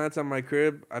any plants on my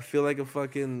crib. I feel like a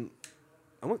fucking.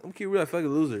 I'm keep real. I feel like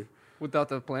a loser. Without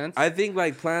the plants. I think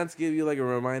like plants give you like a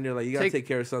reminder, like you gotta take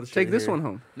care of something. Take this one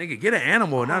home. Nigga, get an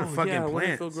animal, not a fucking yeah, I wanna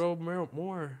plant. feel grow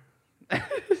more.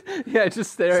 Yeah,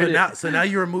 just stare at it. So now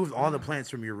you removed all the plants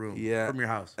from your room, Yeah, from your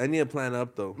house. I need a plant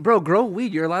up though. Bro, grow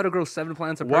weed. You're allowed to grow 7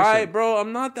 plants a person. Why, bro?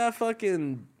 I'm not that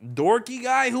fucking dorky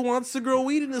guy who wants to grow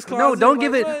weed in his closet. No, don't Like,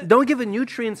 give it. what? Don't give it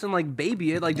nutrients and like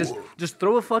baby it. Like just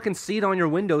throw a fucking seed on your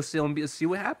windowsill and see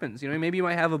what happens. You know, maybe you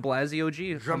might have a Blasey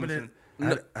OG. Drumming coming in. soon.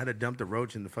 I had to dump the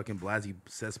roach in the fucking Blasey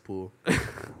cesspool.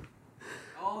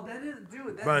 Oh, that is,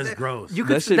 dude. Bro, it's gross. You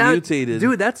That could shit that, mutated.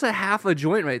 dude. That's a half a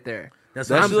joint right there. That's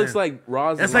That what shit I'm looks saying. like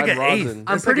rosin. That's like live an eighth. rosin.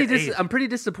 That's like an eighth. I'm pretty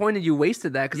disappointed you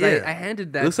wasted that because Yeah. I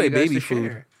handed that. Looks to like you guys baby to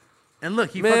food. share. And look,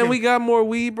 he Man, fucking, we got more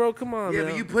weed, bro. Come on, yeah, man.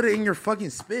 but you put it in your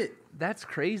fucking spit. That's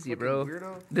crazy, bro.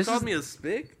 weirdo. This called is me a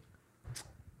spick.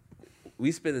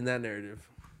 We spinning that narrative.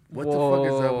 What the fuck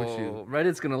is up with you? Whoa,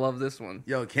 Reddit's gonna love this one.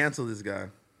 Yo, cancel this guy.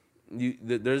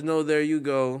 There's no there you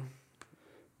go.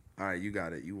 All right, you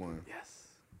got it. You won. Yes.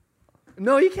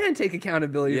 No, you can't take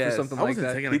accountability Yes. for something I like wasn't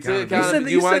that. taking He took accountability.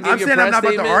 accountability. You You want said- to I'm give saying your I'm press not about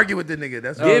to statement? argue with the nigga.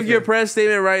 That's what Give I'm your saying. press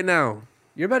statement right now.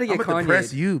 You're about to I'm get about to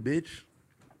press Kanye. you, bitch.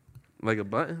 Like a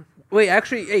button. Wait,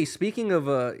 actually, hey, speaking of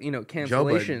Budden.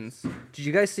 cancellations, did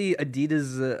you guys see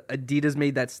Adidas? Adidas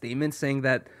made that statement saying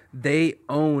that they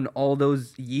own all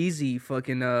those Yeezy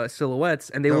fucking silhouettes,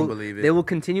 and Don't believe it. they will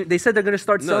continue. They said they're going to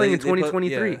start No, selling they- in they put-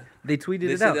 2023. yeah. They tweeted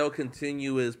They it said out, they'll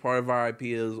continue as part of our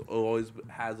IP as always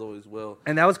will.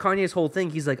 and that was Kanye's whole thing.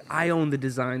 He's like, I own the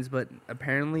designs, but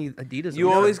apparently Adidas. You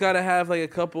owns always it. got to have like a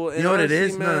couple. You know what it honestly,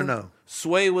 is? No, man, no.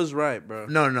 Sway was right, bro.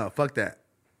 No, fuck that.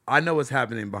 I know what's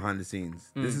happening behind the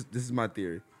scenes. This is my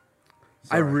theory.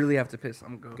 I Sorry. really have to piss.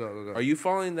 I'm going. Go. Are you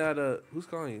following that? Who's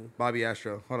calling you, Bobby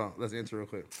Astro. Hold on. Let's answer real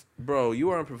quick. bro? You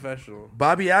are unprofessional.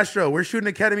 Bobby Astro, we're shooting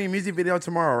Academy music video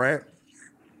tomorrow, right?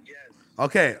 Yes.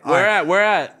 Okay. all Where right. at? Where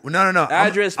at? No.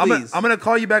 Address, please. I'm gonna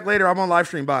call you back later. I'm on live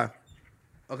stream. Bye.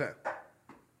 Okay.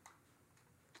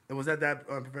 Was that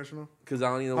unprofessional? Because I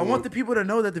don't even know. I want the people to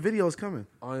know that the video is coming.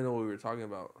 I don't even know what we were talking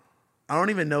about. I don't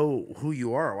even know who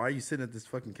you are. Why are you sitting at this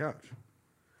fucking couch?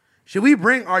 Should we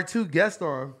bring our 2 guests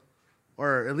on,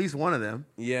 or at least one of them?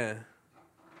 Yeah.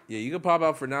 You can pop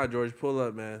out for now, George. Pull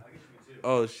up, man.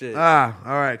 Oh shit. All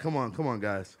right. Come on,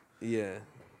 guys. Yeah.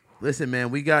 Listen,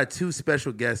 man, we got 2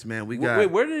 special guests, man. We got. Wait,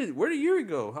 where did Yuri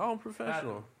go? How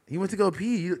unprofessional. He went to go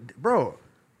pee. Bro,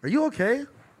 are you okay?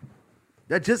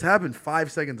 That just happened 5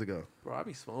 seconds ago. Bro, I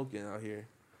be smoking out here.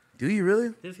 Do you really?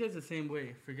 This guy's the same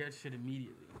way. Forget shit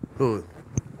immediately. Who?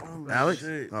 Alex?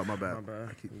 shit. Oh, my bad.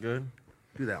 I keep good.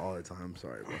 Do that all the time. I'm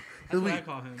sorry, bro. That's what I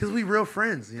call him. Because we real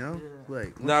friends, you know?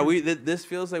 Like, Nah, this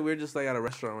feels like we're just like at a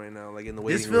restaurant right now, like in the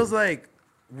waiting this feels room. like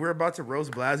we're about to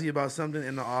roast Blasey about something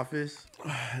in the office.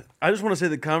 I just want to say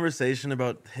the conversation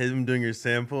about him doing your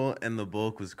sample and the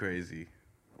bulk was crazy.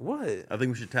 What? I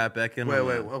think we should tap back in Wait, on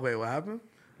wait, that. wait, what happened?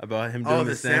 About him doing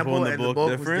the sample and the bulk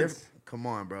was difference. different? Come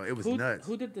on, bro. It was Who, nuts.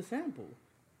 who did the sample?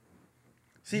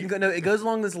 See, no, it goes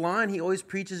along this line. He always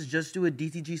preaches just do a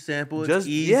DTG sample. Just-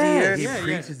 It's easier. He Yeah,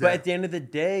 preaches But that. at the end of the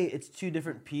day, it's 2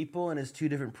 different people and it's 2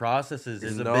 different processes.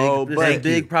 There's No, a but-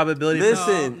 big probability.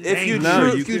 Listen, if Thank you, you. No,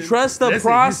 if you you can- trust the Listen,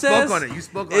 process, You spoke on it. You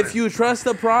spoke on if it. you trust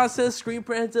the process, screen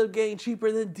print ends up getting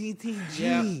cheaper than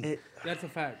DTG, Yeah. That's a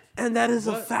fact. and that is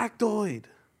a What? factoid.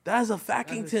 That is a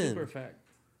That's a super fackington. fact.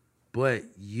 But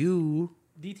you...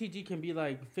 DTG can be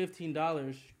like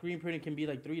 $15. Screen printing can be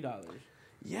like $3.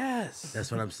 Yes. That's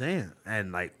what I'm saying.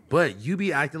 And like, but you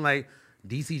be acting like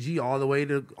DCG all the way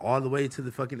to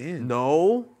the fucking end.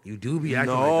 No, You do be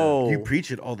acting No. like You preach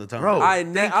it all the time. Bro. I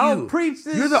Thank don't you. preach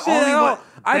this You're the shit only at all. one-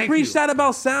 I Thank preach you. that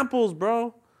about samples,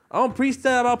 bro. I don't preach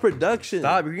that about production.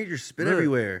 Stop. You're getting your spit Look,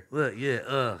 everywhere. Look,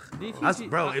 yeah, DTG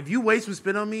bro, if you waste some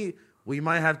spit on me, we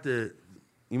might have to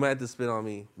You might have to spit on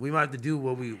me. do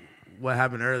what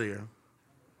happened earlier.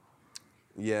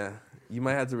 Yeah, you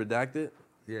might have to redact it.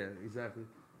 Yeah, exactly.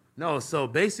 No, so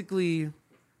basically,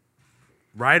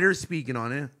 Ryder's speaking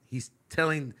on it. He's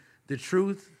telling the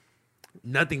truth,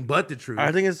 nothing but the truth.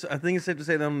 I think it's safe to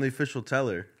say that I'm the official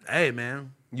teller. Hey,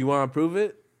 man, You want to prove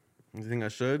it? You think I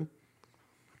should?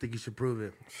 I think you should prove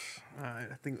it. I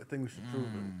think we should prove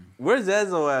it. Where's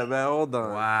Ezo at, man? Hold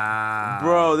on. Wow,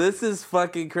 Bro, this is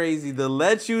fucking crazy. The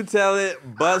let you tell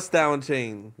it bust down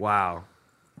chain. Wow,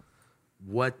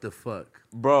 what the fuck?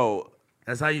 Bro,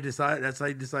 That's how you decide. That's how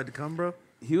you decide to come, bro.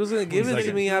 he was gonna give it to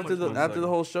second. me One after the second.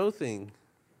 whole show thing.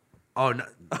 Oh no,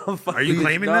 I'm are you fucking-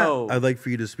 claiming no, I'd like for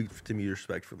you to speak to me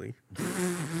respectfully.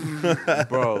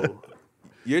 bro.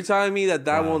 You're telling me that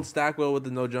Wow. won't stack well with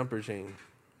the no jumper chain?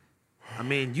 I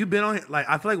mean, you've been on like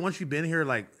I feel like once you've been here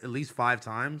like at least 5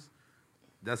 times,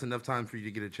 that's enough time for you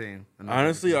to get a chain.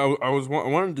 Honestly, I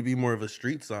wanted to be more of a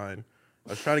street sign.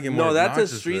 I was trying to get more. No, that's a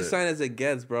obnoxious street with it. sign as it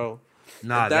gets, bro.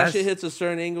 nah, If that that's shit hits a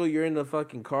certain angle, you're in the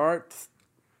fucking car.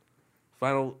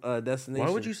 Final destination.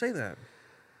 Why would you say that?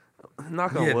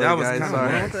 Knock on Yeah, wood, that was guys.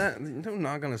 kinda Sorry. wrong. Don't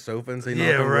knock on a sofa and say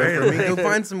Yeah, knock on right. wood for me. Go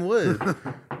find some wood.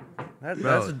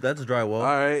 Bro. That's a drywall. All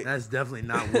right. that's definitely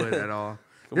not wood at all.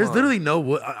 There's on. literally no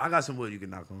wood. I got some wood you can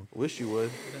knock on. Wish you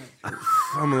would.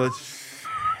 I'm gonna let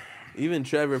Even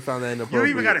Trevor found that You inappropriate. don't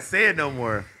even gotta say it no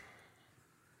more.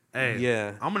 Hey,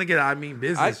 Yeah. I'm gonna get an I mean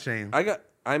business chain.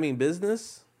 I mean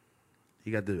business.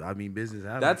 You got the I mean business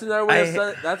habit. That's another way.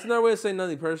 I- That's another way of saying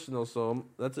nothing personal. So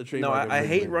that's a No, trademark. I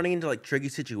hate running into like tricky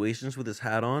situations with this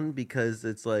hat on because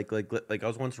it's like I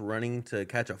was once running to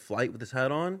catch a flight with this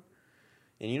hat on,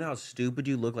 and you know how stupid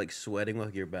you look like sweating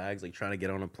with your bags, like trying to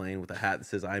get on a plane with a hat that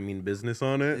says "I mean business"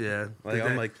 on it. Yeah. like Did I'm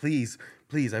that- like, please,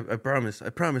 I promise,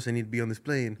 I need to be on this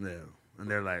plane. Yeah, and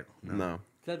they're like, no. No,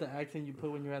 Is that the accent you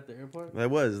put when you're at the airport?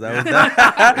 that was that was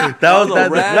a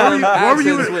that. random what were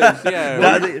you- accent switch. Yeah.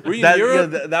 That, Were you in that, yeah,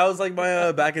 Europe? that was like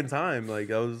my back in time. Like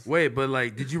I was, Wait, but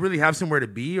like, did you really have somewhere to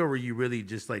be, or were you really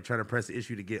just like trying to press the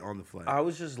issue to get on the flight? I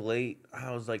was just late.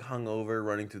 I was like hungover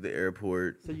running through the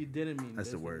airport. So you didn't mean That's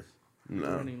the business. worst. You were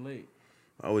No, running late.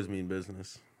 I always mean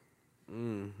business.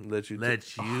 Let you.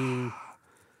 Let you.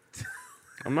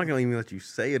 I'm not gonna even let you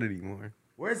say it anymore.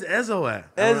 Where's Ezo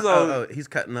at? Ezo. Oh, he's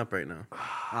cutting up right now.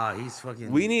 Ah, he's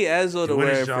fucking. We need Ezo to Doing wear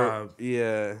his for job.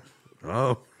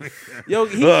 Oh, Yo,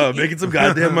 making some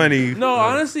goddamn money. no,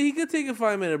 honestly, he could take a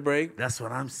 5-minute break. that's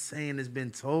what I'm saying. It's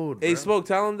been told. Hey, bro. Smoke,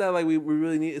 tell him that like we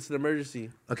really need. It's an emergency.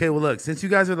 Okay, well, look, since you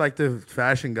guys are like the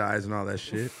fashion guys and all that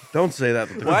shit, Don't say that.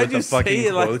 Why'd with you the fucking say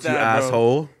it like quotes, that, you bro?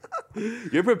 asshole?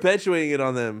 You're perpetuating it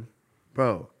on them.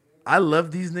 bro, I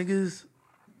love these niggas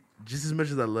just as much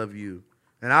as I love you,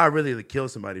 and I really like, kill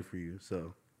somebody for you.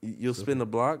 So You'll spin the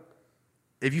block.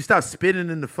 if you stop spitting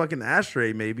in the fucking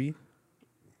ashtray, maybe.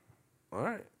 All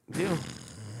right, deal.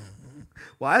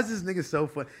 Why is this nigga so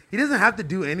fun? He doesn't have to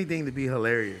do anything to be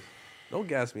hilarious. Don't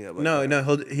gas me up. Like No, that.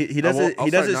 no. He does won't- it. I'll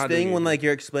He does start his not thing doing when it. like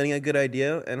you're explaining a good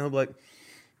idea, and he'll be like,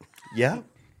 "Yeah,"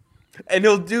 and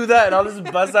he'll do that, and I'll just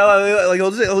bust out like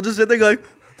he'll just sit there like,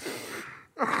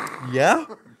 "Yeah."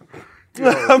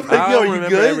 I'm like, I "Yo, don't are you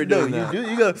remember ever good?" No, doing that. you do.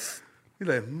 You go He's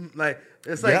like, like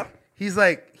it's like Yep.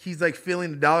 he's like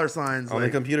feeling the dollar signs. on the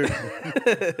Like, computer.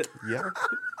 Yeah.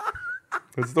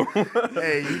 That's the one.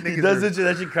 hey, you niggas He does are- it.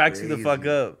 That shit cracks me the fuck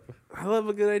up. I love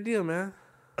a good idea, man.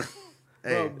 Bro,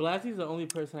 Hey, Blassy's the only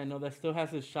person I know that still has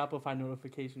his Shopify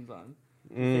notifications on.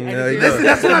 Yeah, you listen, know.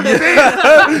 that's what I'm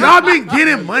saying. Y'all been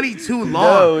getting money too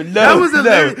long. That was a no.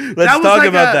 lit- Let's that was talk like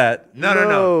about a- that. No.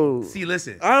 No. See,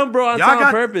 listen. I'm bro on Y'all time got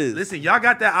on purpose. Listen, y'all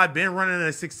got that. I've been running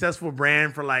a successful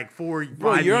brand for like 4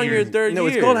 bro, 5 you're on your years. third No,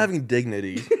 year. it's called having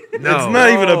dignity. No. It's not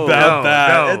even No. about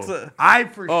that. No. It's a, I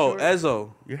for Oh, sure.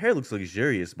 Ezzo, your hair looks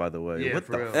luxurious, by the way. Yeah, what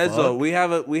for the real. fuck? Ezzo.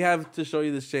 We have to show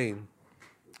you this chain.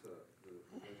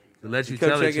 Let you Come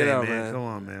tell check it, it out, man. man. Come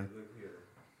on, man.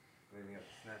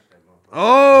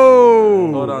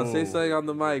 Oh, Hold on, say something on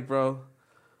the mic, bro.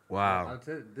 Wow.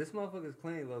 This motherfucker's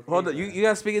clean. Low Hold on, you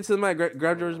gotta speak into the mic.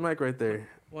 Grab George's mic right there.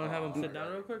 Want to have him sit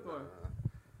down real quick? Or?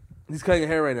 He's cutting your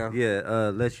hair right now.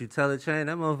 Yeah, let you tell it, chain.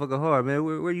 That motherfucker hard, man.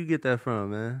 Where you get that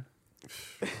from, man?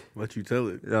 Let you tell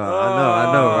it. Yeah,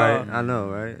 I know, right? I know,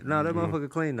 right? No, that motherfucker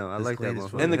clean though. I It's like that clean as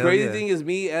motherfucker. fuck. And the Hell crazy yeah. thing is,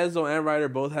 me, Ezzo, and Ryder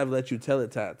both have let you tell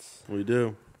it tats. We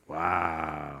do.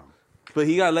 Wow. But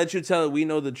he got let you tell it. We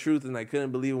know the truth, and I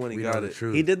couldn't believe it when he We got know the it.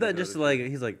 truth. He did that just to like.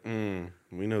 He's like,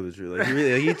 we know the truth. Like he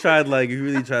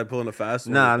really tried pulling a fast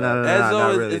one. Nah, with that. nah, nah. Ezzo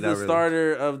not is, really, is not the really.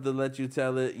 starter of the let you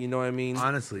tell it. You know what I mean?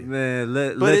 Honestly, Man,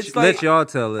 But let it's like- let y'all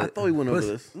tell I it. thought we went over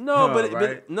Listen. this. No, Oh, but,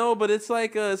 right. but it's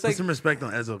like it's put like some respect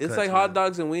on Ezzo. it's Cuts, like man. hot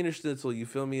dogs and Wiener Schnitzel. You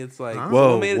feel me? It's like Huh? Whoa,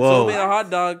 someone made a hot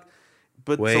dog,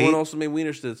 but Wait. someone also made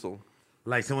Wiener Schnitzel.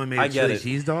 Like someone made I a get chili it.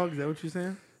 cheese dog. Is that what you're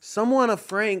saying? Someone a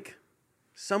Frank,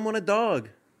 someone a dog,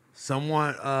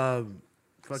 Someone, fucking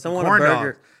someone a corn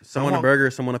burger, dogs. someone a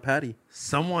burger, someone a patty.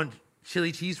 Someone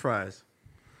chili cheese fries.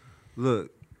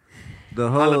 Look, the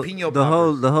whole Jalapeno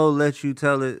the whole let you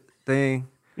tell it thing.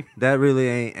 That really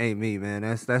ain't me, man.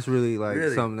 That's really like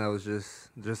Really? something that was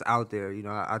just out there. You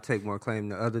know, I take more claim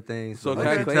to other things. So Let can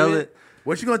I you claim tell it?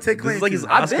 What you gonna take This claim is like to? his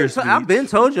Oscar speech. I've been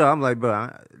told y'all. I'm like, bro,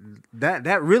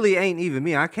 that really ain't even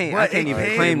me. I can't But it even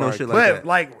came- claim no Mark. shit like But that.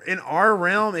 like in our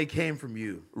realm, it came from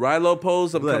you. Rilo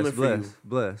Pose, I'm coming for you.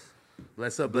 bless.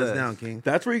 Bless up, bless Bless. down, King.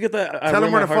 That's where you get that. I Tell wear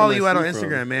them where my to heart follow on you my at on sleeve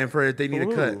Instagram, from. man, for if they need a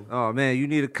cut. Ooh. Oh man, you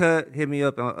need a cut? Hit me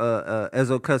up on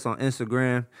Ezzo Cuts on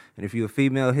Instagram, and if you're a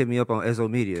female, hit me up on Ezzo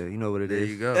Media. You know what it There is.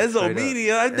 you go. Ezzo Straight up.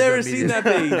 Media, I've never Ezzo seen Media. that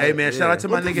page. Hey man, shout out to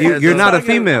my nigga. You're Ezzo. not a Talking-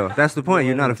 female. That's the point.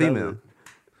 You're not a Tell female. it.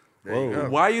 There you go.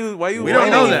 Why you We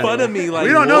don't know making that. fun of me? Like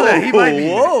We don't know that. He might be.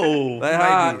 Whoa. Like,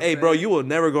 might be. hey, bro, you will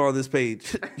never go on this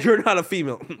page. You're not a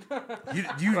female.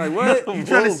 You Like, what? You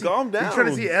trying to Whoa, see? calm You trying to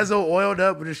down. see Ezzo oiled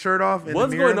up with his shirt off? In What's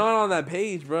the mirror? going on that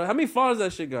page, bro? How many followers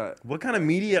that shit got? What kind of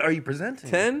media are you presenting?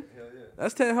 10?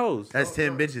 That's 10 hoes. That's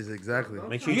 10 bitches exactly.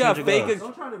 Make sure You got change fake. your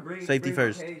gloves. trying to bring Safety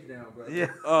first. down, bro. Yeah,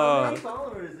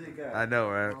 followers it got? I know,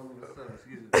 right?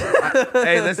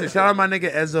 Hey, listen, shout out my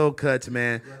nigga Ezzo Cuts,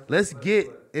 man. Let's get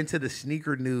into the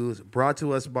sneaker news brought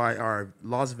to us by our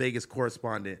Las Vegas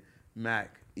correspondent,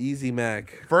 Mac. Easy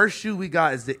Mac. First shoe we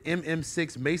got is the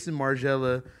MM6 Mason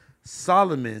Margiela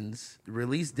Solomons. The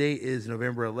release date is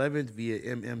November 11th via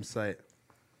MM site.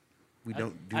 We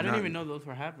don't. I didn't even know those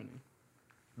were happening.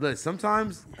 Look,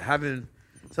 sometimes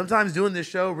doing this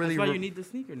show really. That's why you need the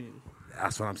sneaker news.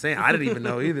 That's what I'm saying. I didn't even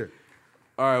know either.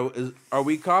 All right, are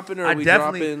we copping or are I we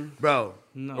definitely, dropping? bro.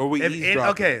 No. Or we If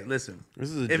eavesdropping? okay, listen. This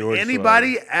is a If George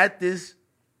anybody at this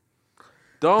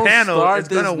Don't panel start is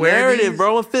this gonna wear narrative, these-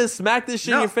 bro. Fist, smack this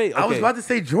shit in your face. I was Okay. about to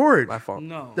say George. My fault.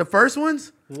 No. The first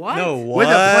ones What? No, with what?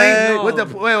 a plain with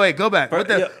the wait, go back with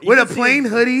the Yeah, you with a can see plain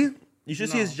his- hoodie. You should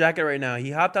see his jacket right now.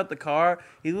 He hopped out the car.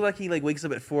 He looked like he wakes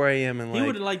up at 4 a.m. and He would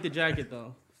like. have liked the jacket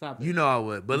though. Stop it. You know I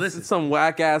would, but listen, It's some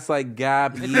whack ass like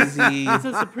Gap, Easy. It's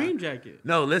a Supreme jacket.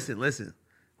 no, listen.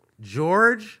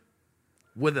 George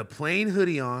with a plain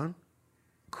hoodie on,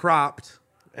 cropped,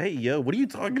 Hey, yo, what are you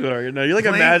talking about right now? You're like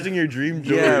Plain- imagining your dream,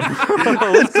 Jordan. Yeah,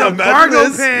 bro. What's Some Imagine cargo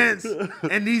this. pants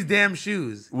and these damn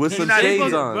shoes. With some not- shades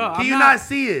Can on. Bro, you not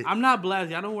see it? I'm not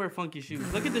blasé. I don't wear funky shoes.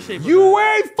 Look at the shape. You of that.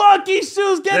 wearing funky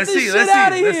shoes? Get Let's this see, shit let's see,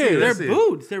 out of let's see, here. let's They're see.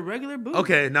 boots. They're regular boots.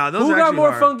 Okay, now those Who are got actually more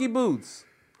hard. funky boots?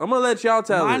 I'm gonna let y'all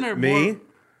tell Mine it. are Me? more.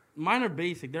 Mine are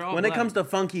basic. They're all. When it black. comes to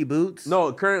funky boots,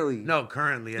 No, currently. No,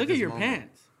 currently. look at this your moment.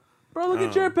 pants. Bro, look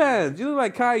at your pants. You look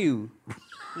like Caillou.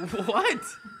 What? You look like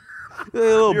a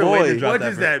little You're waiting to boy. drop What that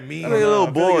does for- that mean? I think a little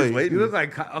I feel like he's boy. waiting. You look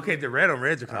like okay. The red on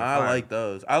reds are kind of. I like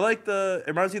those. I like the. It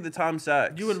reminds me of the Tom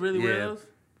Sachs. You would really wear Yeah. those?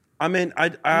 I mean, I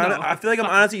feel like I'm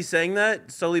honestly saying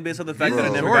that solely based on the fact that I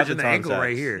never George got the in the Tom ankle Sachs.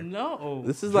 right here. No.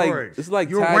 This is George, like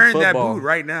you're tag wearing football. that boot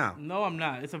right now. No, I'm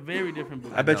not. It's a very different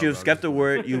boot. I bet know, you if bro. Skepta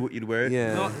wore it, you'd wear it.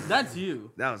 Yeah. No, that's you.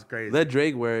 That was crazy. Let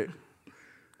Drake wear it.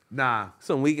 Nah,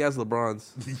 Some weak ass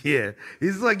LeBrons. yeah,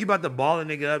 he's like you about to ball a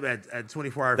nigga up at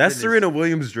 24 hour. That's fitness. Serena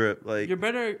Williams drip. Like You're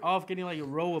better off getting like a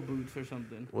row of boots or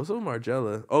something. What's up with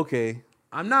Margiela? Okay.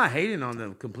 I'm not hating on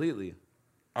them completely.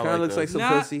 I Kind of looks those. like some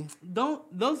Nah, pussy.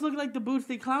 Those look like the boots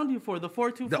they clowned you for, the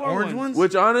 424 The orange ones?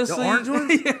 Which The honestly, orange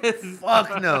ones? yes.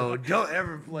 Fuck no! Don't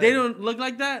ever play. They don't look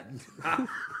like that.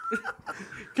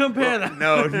 Compare that.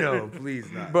 No, please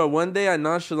not. bro, one day I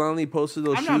nonchalantly posted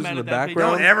those I'm not shoes mad in the at that picture.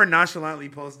 background. Don't ever nonchalantly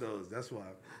post those. That's why,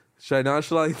 Should I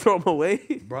nonchalantly throw them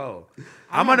away? bro.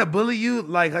 I'm gonna bully you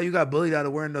like how you got bullied out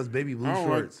of wearing those baby blue I don't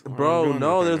shorts. Bro,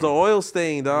 no, there's an oil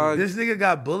stain, dog. This nigga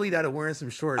got bullied out of wearing some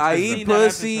shorts. I It's eat seen that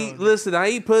pussy. episode. Listen, I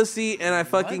eat pussy and I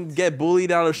fucking get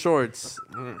bullied out of shorts.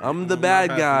 I'm the bad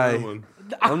guy.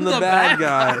 I'm the bad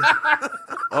guy.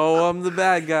 Oh, I'm the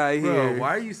bad guy Bro, here. why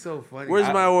are you so funny? Where's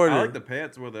my order? I like the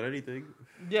pants more than anything.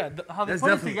 Yeah, how they That's put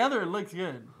it definitely- together, it looks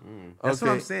good. That's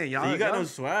what I'm saying, y'all. So you got y'all- no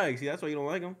swag. See, that's why you don't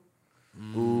like them.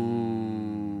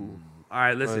 Ooh. All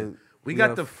right, listen. We got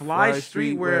got the Fly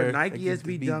Streetwear Nike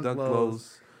SB Dunk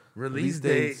Lows. Release Release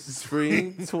date date.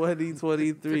 spring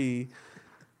 2023.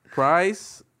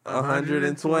 Price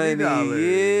 $120.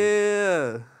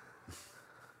 Yeah.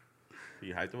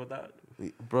 You hyped about that?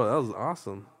 Bro, that was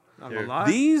awesome. Not gonna lie.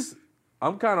 These,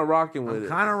 I'm kind of rocking with I'm it.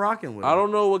 kind of rocking with I it.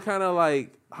 don't know what kind of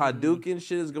like Hadouken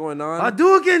shit is going on.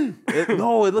 Hadouken!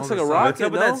 No, it looks like On a the side. What's rocket,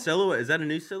 up with no? that silhouette? Is that a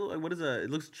new silhouette? What is that? It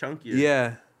looks chunkier.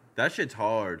 Yeah, That shit's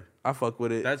hard. I fuck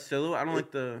with it. That silhouette, I don't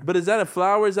like the. But is that a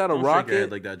flower? Is that a Don't shake your rocket?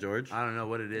 head like that, George. I don't know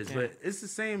what it is, but it's the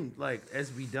same like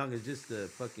SB Dunk. It's just the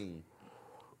fucking.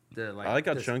 The, like, I like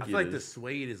how the, chunky I feel it like the is.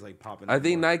 suede is like popping. I up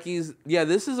think more. Nike's. Yeah,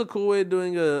 this is a cool way of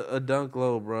doing a dunk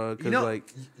low, bro. Because You know, like,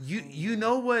 you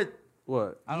know what?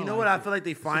 what? I You don't know like what? I it. feel like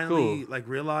they finally cool. like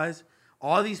realize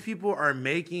all these people are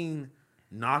making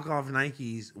knockoff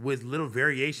Nikes with little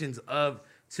variations of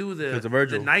to It's a the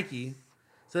Virgil. Nike.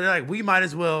 So they're like, we might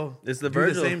as well. It's the do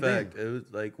Virgil same effect. thing. It was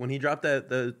like when he dropped that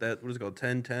what is it called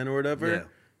 1010 or whatever. Yeah.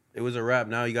 It was a wrap.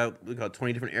 Now you got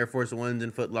 20 different Air Force Ones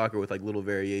in Foot Locker with like little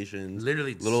variations.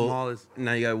 Literally the little. smallest.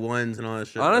 Now you got ones and all that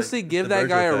shit. Honestly, Like, give it's the that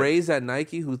Virgil guy a effect. raise at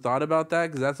Nike who thought about that,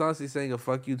 because that's honestly saying a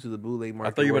fuck you to the bootleg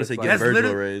market. thought you were where about to it's say like- give Virgil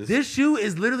literally, raise. this shoe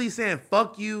is literally saying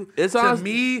 "fuck you" It's to honest-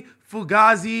 me,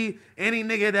 Fugazi, any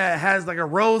nigga that has like a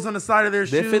rose on the side of their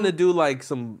They're shoe. finna do like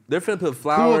some. They're finna put Cool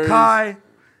flowers. Kai.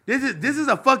 This is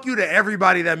a fuck you to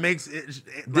everybody that makes it.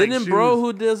 Like, Didn't bro shoes.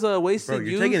 who does wasted Bro,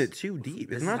 you're youth? taking it too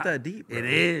deep. It's not not- that deep. Bro. It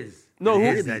is. No,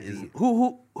 It who is that deep.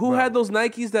 who had those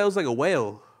Nikes that was like a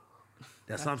whale?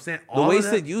 That's what I'm saying. The All of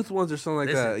wasted that- youth ones or something like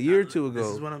Listen, that. A year or two This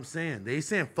is ago. what I'm saying. They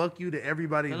saying fuck you to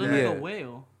everybody. That That, looks Yeah. like a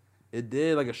whale. It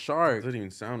did like a It shark. doesn't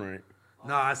even sound right.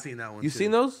 No, I seen that one. You too.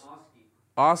 seen those?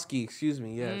 Oski, excuse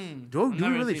me. Yes. Do I've we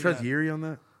never really seen trust that. Yuri on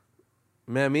that?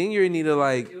 Man, me and Yuri need to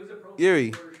like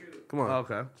Yuri. Come on. Oh,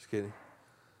 okay. Just kidding.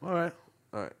 All right.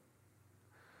 All right.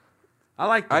 I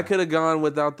like that. I could have gone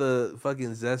without the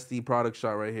fucking zesty product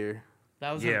shot right here.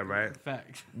 That was Yeah, a right.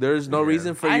 fact. There's no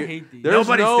reason for I your hate these. there's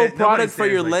Nobody no sta- nobody product for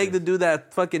stands your like leg this. to do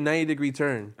that fucking 90-degree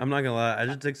turn. I'm not gonna lie. I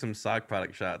just took some sock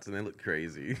product shots and they look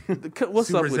crazy. What's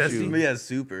Super up with zesty. you? But yeah,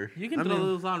 super. You can I throw mean-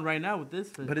 those on right now with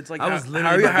this. Fit. But it's like I how, was how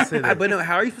literally are you? about to say that. But no,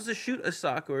 how are you supposed to shoot a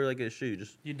sock or like a shoe?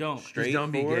 Just you don't. straight don't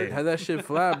be forward? gay. Have that shit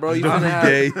flat, bro. You're Don't gonna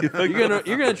be have, gay.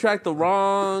 you're gonna attract the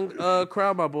wrong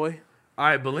crowd, my boy. All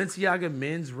right, Balenciaga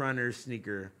men's runner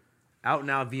sneaker out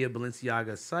now via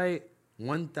Balenciaga site.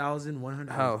 $1,150.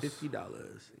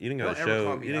 You didn't Don't gotta ever show.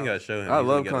 call You me didn't out. gotta show him. I He's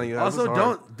love gonna calling get you out. Also, That's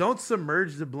hard. don't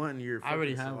submerge the blunt in your. I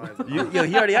already fucking have saliva. Yo,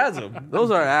 he already has them.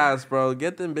 Those are ass, bro.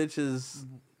 Get them bitches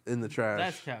in the trash.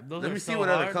 That's cap. Those Let are me see so what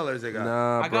hard. other colors they got.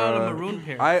 Nah, I got bro. a maroon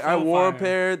pair. I So wore a fire.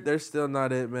 pair. They're still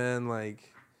not it, man.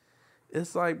 Like,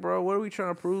 it's like, bro, what are we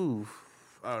trying to prove?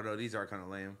 Oh no, these are kind of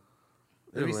lame.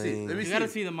 They're Let me see. lame. Let me You see. gotta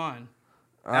see them on.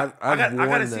 I I gotta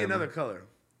worn see them. another color.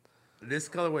 This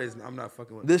colorway is. I'm not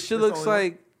fucking with. This shit That's looks the only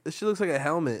like This shit looks like a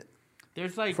helmet.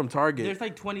 There's like From Target. There's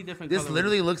like 20 different. This colorways.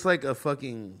 literally looks like a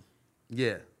fucking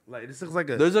yeah. Like this looks like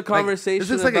a. There's a conversation This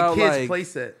looks like about, a kid's like-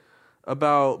 playset.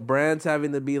 About brands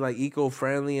having to be like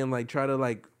eco-friendly and like try to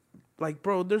like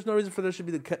bro, there's no reason for there should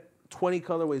be 20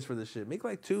 colorways for this shit. Make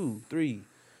like 2, 3.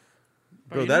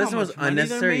 Bro, you that know is the how most much money they're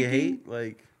unnecessary making? hate.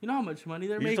 Like, You know how much money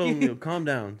they're you told making? me, calm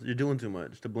down. You're doing too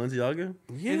much. To Balenciaga?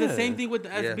 Yeah. It's the same thing with the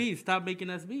Yeah. SBs. Stop making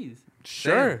SBs.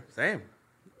 Sure. Same.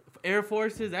 Air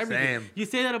Forces, everything. Same. You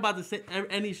say that about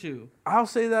any shoe. I'll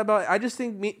say that about. I just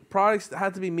think products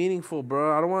have to be meaningful,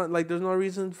 bro. I don't want like. There's no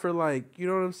reason for like. You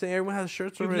know what I'm saying? Everyone has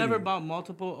shirts You've already. never bought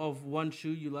multiple of one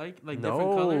shoe you like different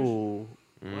colors. No.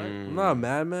 What? I'm not a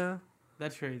madman.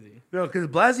 That's crazy. No, because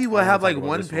Blasey will I have wanna like talk about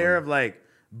one this pair one. of like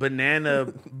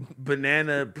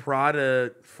banana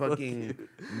Prada fucking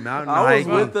mountain I was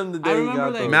hiking with them the I day he remember,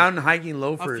 got like, those. mountain hiking A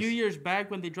loafers. few years back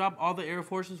when they dropped all the Air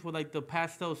Forces with like the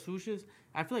pastel swooshes,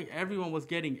 I feel like everyone was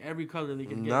getting every color they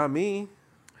could get. Not me.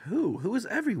 Who? Who is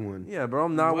everyone? Yeah, bro.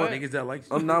 I'm not What? one. Niggas that like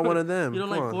I'm not one of them. You don't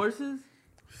Come like on. Forces?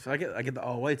 I get the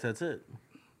all whites. That's it.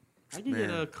 I can get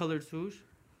Man. a colored swoosh.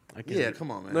 I can Yeah,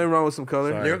 come on, man. Nothing wrong with some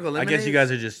color. Sorry. Lyrical I guess you Lemonades?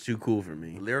 guys are just too cool for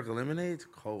me. Lyrical Lemonade's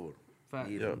cold. Fact.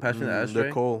 Yo, pass me the ashtray.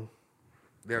 They're cold.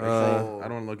 They're I cold.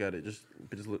 don't want to look at it. Just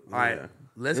look. All right, yeah.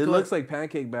 let's It go. looks like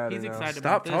pancake batter. He's now. excited Stop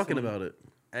about this talking one. about it.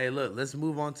 Hey, look, let's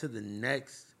move on to the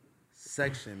next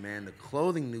section, man. The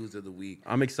clothing news of the week.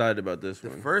 I'm excited about this The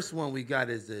one. first one we got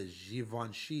is the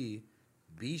Givenchy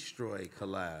Beastroy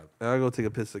collab. I'll go take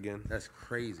a piss again. That's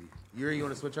crazy. Yuri, you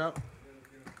want to switch out?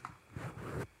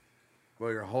 Bro,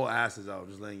 your whole ass is out.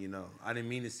 Just letting you know. I didn't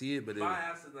mean to see it, but it.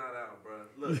 ass is not out, bro.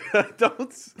 Look, Look,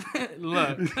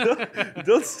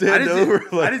 Don't stand over.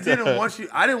 I just didn't want you.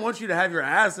 I didn't want you to have your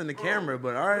ass in the camera.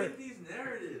 But all right, these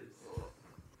narratives.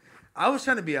 I was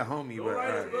trying to be a homie, but all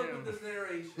right. with this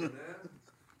narration, man.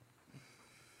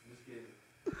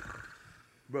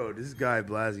 Bro, this guy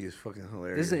Blasey is fucking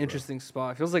hilarious. This is an bro. interesting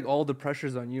spot. Feels like all the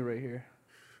pressure's on you right here.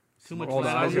 too much All the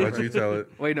value. value. Why'd you tell it?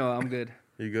 Wait, no, I'm good.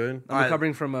 You good? I'm Alright.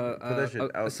 recovering from that shit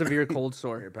a out. severe cold Here,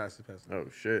 sore. pass it, pass it. Oh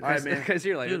shit. All right, man. Because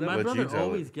you're like, Dude, my What'd you brother tell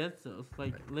always it? gets those,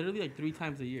 like literally like 3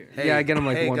 times a year. Yeah, I get 'em,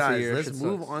 like, hey once a guys, year. Let's Shit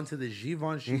move sucks. on to the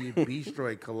Givenchy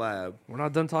Beastroy collab. we're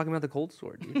not done talking about the cold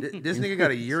sore, dude. This nigga got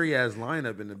a Yuri ass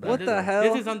lineup in the back. What This- the hell?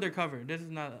 This is undercover. This is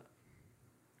not.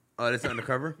 Oh, this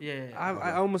undercover. Yeah.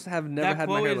 I almost have never that had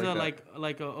my quote hair is like that.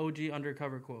 like a OG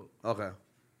undercover quote. Okay.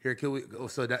 Here, can we? Oh,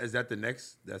 so is that the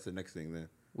next? That's the next thing then.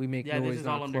 We make Yeah, this noise, is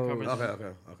all not undercover.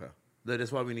 clothes. Okay.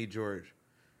 That's why we need George.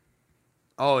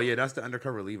 Oh yeah, that's the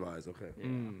undercover Levi's. Okay.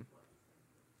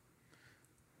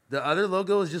 The other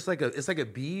logo is just like it's like a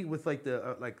bee with like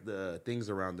the things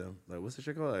around them. Like what's the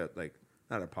shit called? Like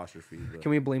not apostrophe. But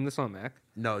Can we blame this on Mac?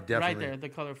 no, Right definitely. there, the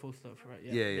colorful stuff. Right.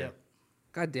 Yeah.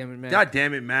 God damn it, Mac. God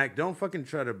damn it, Mac! Don't fucking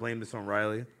try to blame this on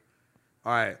Riley.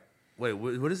 All right. Wait,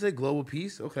 what is it? Global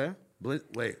peace? Okay. Wait,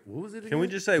 what was it? Can we again?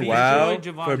 just say Beastroy wow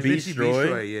Givenchy. for Givenchy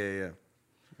Beastroy?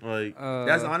 Yeah. Like,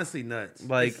 That's honestly nuts.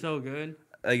 like, It's so good.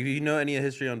 like if you know any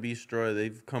history on Beastroy,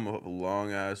 they've come a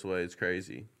long ass way. It's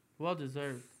crazy. Well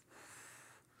deserved.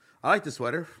 I like the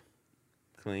sweater.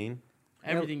 Clean.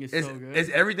 Everything is It's, so good. it's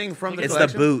everything from the It's the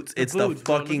collection. boots. The It's the boots,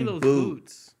 bro. Look at fucking those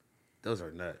boots. Those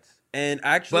are nuts. And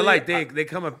actually, But like they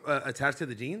come attached to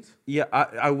the jeans. yeah,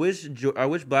 I wish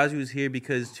Blasey was here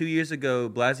because 2 years ago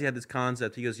Blasey had this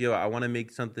concept. He goes, "Yo, I want to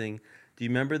make something." Do you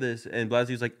remember this? And Blasey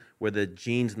was like, "Where the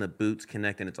jeans and the boots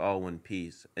connect and it's all one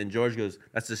piece." And George goes,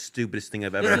 "That's the stupidest thing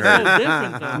I've ever This is heard." so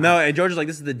different though. No, and George is like,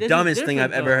 "This is the This is dumbest thing I've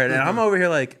different, ever though. heard." And I'm over here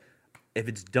like, if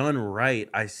it's done right,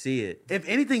 I see it. If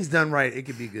anything's done right, it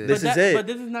could be good. This But is it. But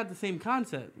this is not the same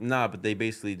concept Nah, but they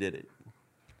basically did it.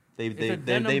 They a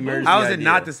denim merged. boot. How the is it idea.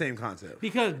 not the same concept?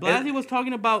 because Blasey was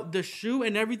talking about the shoe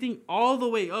and everything all the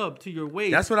way up to your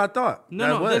waist. That's what I thought. no,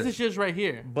 That no, was. this is just right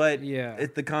here. But Yeah.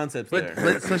 it's the concept's But,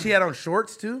 there. but so she had on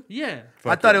shorts too. Yeah.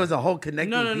 I thought it was a whole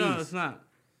connecting No, piece. it's not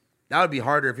That would be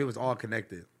harder if it was all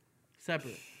connected.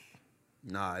 separate.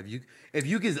 Nah, if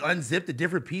you can unzip the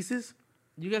different pieces,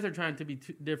 You guys are trying to be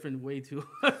too different way too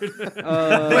hard.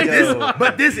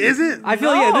 but this isn't. I feel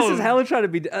like this No. is hella trying to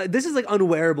be. This is like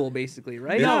unwearable, basically,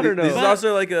 right? I don't know. This is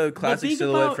also like a But classic think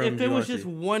silhouette about from if it was Givenchy. just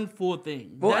one full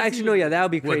thing. well, That's actually, no. even- Yeah, that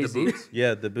would be What, the crazy. boots?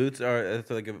 Yeah, the boots are it's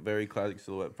like a very classic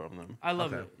silhouette from them. I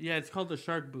love Okay. it. Yeah, it's called the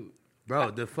shark boot.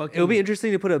 Bro, the fucking. It would be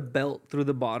interesting to put a belt through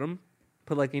the bottom.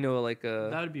 Put like like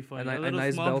That a would be funny. a, A a little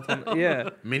nice small belt. On,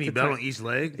 yeah, mini belt on each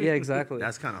leg. yeah, exactly.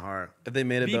 That's kind of hard. If they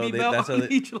made a BB belt, belt that's how on they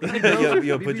each leg.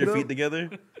 yo, put BB your belt. feet together.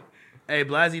 Hey,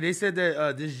 Blasey, they said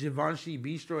that this Givenchy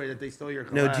Beastroy that they stole your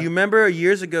collab. No, do you remember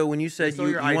years ago when you said stole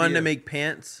you your wanted idea. to make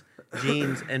pants,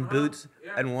 jeans, and boots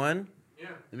and one?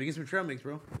 Let me get some trail mix,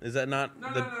 bro. Is that not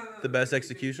the best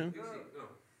execution?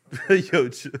 Yo,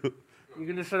 chill. You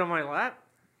gonna sit on my lap?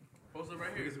 Post it right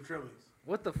here.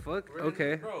 What the fuck? We're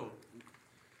Okay. Bro,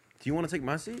 Do you want to take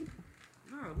my seat?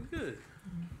 no, we good.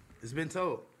 It's been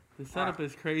told. The setup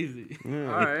is crazy. All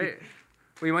right.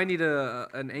 We might need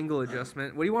an angle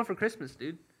adjustment. What do you want for Christmas,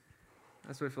 dude?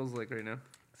 That's what it feels like right now.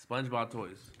 SpongeBob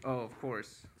toys. Oh, of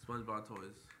course. SpongeBob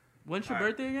toys. When's your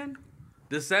birthday again?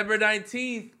 December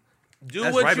 19th. Do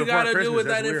That's what right you before gotta do Christmas. with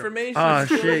That's that weird. information. Oh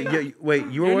shit! Wait,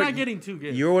 you You're were not getting two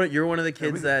gifts. you're one of the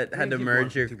kids that had to keep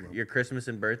merge going, keep going. your Christmas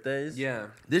and birthdays. Yeah.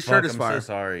 This Fuck, shirt is I'm fire. so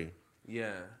sorry.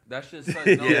 Yeah. That shit's such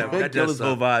Yeah, no, bro. that That was does the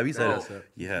whole suck. vibe. He said, Bro,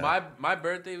 "Yeah." My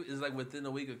birthday is like within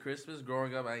a week of Christmas.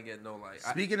 Growing up, I ain't getting no like.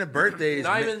 Speaking of birthdays,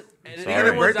 Not ma- even. And Speaking of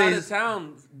everyone's out birthdays- of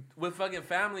town with fucking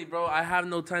family, bro. I have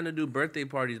no time to do birthday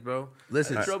parties, bro.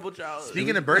 listen. Trouble child.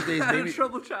 Speaking of birthdays, maybe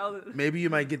Trouble child. maybe you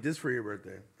might get this for your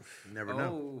birthday. You never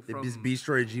know. Oh, This from-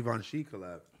 Beastroy Givenchy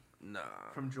collab. Nah.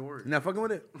 From George. You're not fucking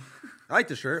with it. I like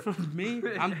the shirt. Me?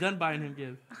 I'm done buying him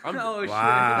gifts. I'm, Oh,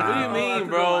 Wow. What do you After mean, the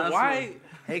bro? last Why?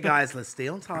 Hey guys, let's stay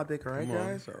on topic, all right,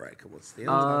 guys? All right, come on, stay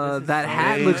on topic. That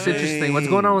hat looks interesting. What's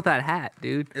going on with that hat,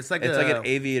 dude? It's like It's a, like an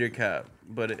aviator cap,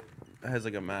 but it has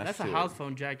like a mask. That's a to it. house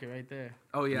phone jacket right there.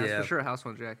 Oh yeah, it's Yeah. for sure a house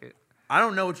phone jacket. I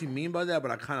don't know what you mean by that,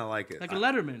 but I kind of like it. Like a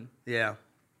Letterman. Yeah.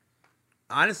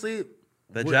 Honestly,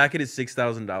 The jacket is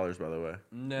 $6,000, by the way.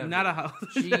 Never. Not a house.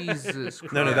 Jesus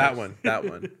Christ. No, that one. That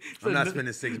one. I'm not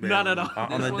spending $6 bands. Not at all. On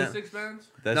This the one da- 6 bands?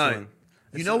 That's No, one.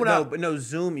 you know what I- No, but no,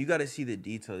 zoom. You got to see the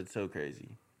detail. It's so crazy.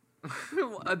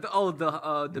 Oh,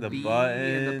 the bee buttons.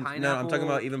 and the No, pineapple. I'm talking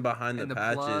about even behind the and the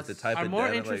patches. plus. The type I'm of more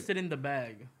denim, interested in the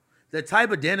bag. The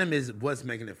type of denim is what's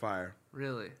making it fire.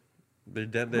 Really.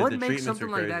 What the makes treatments something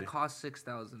are like crazy. that cost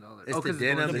 $6,000? It's the 'cause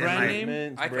denim The and brand like- name?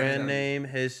 Treatments, I can't brand tell. name,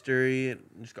 history, and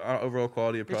just overall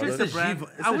quality of It's product. just the It's a brand. Giv-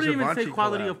 it's I a wouldn't even say Givenchy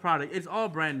quality collab. of product. It's all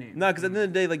brand name. No, because at the end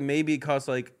of the day, like maybe it costs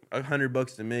like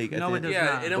 $100 to make. No, it does Yeah,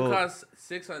 not. it don't Bull. cost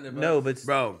 $600. No, but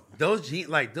Bro, those jeans,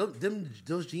 like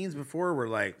those jeans before were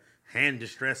like hand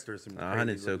distressed or some. 100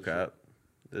 crazy so looking shit. cap.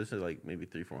 This is like maybe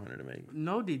 $300-400 to make.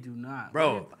 No, they do not.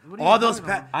 Bro, What are you all those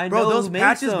talking about? I bro, know those who makes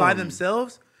patches by them.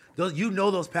 themselves. Those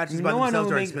those patches You by know I know themselves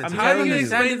who are makes- expensive. I'm How do telling you you.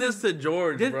 explain this to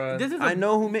George, bro? This is I a,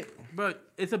 know who made. But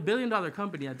it's $1 billion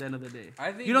company at the end of the day.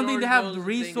 I think You don't think they George have knows the the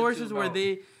thing or two resources where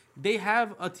about- they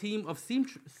have a team of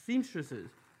seamstresses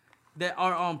that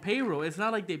are on payroll. It's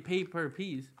not like they pay per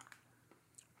piece.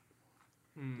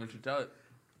 Don't you tell it?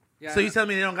 Yeah. So you tell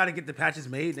me they don't got to get the patches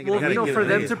made? They Well, gotta you know, get for it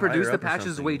them made. to produce higher the up or patches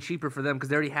is something. way cheaper for them because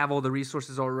they already have all the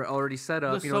resources already set The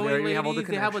up. You know, they sewing already have all the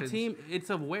ladies, they have connections. a team. It's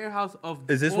a warehouse of.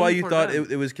 Is this why only you for thought them.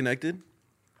 it was connected?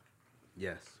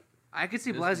 Yes. I could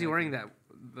see Blasey wearing that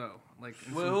though. Like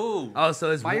With who? Oh, so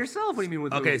it's by yourself. What do you mean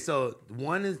with Okay, who? so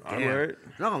one is. Damn. Alright.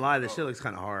 I'm not gonna lie, this shit looks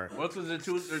kind of hard. What's with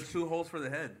there's two holes for the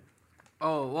head?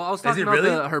 Oh well, I was Is talking it about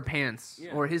really? her pants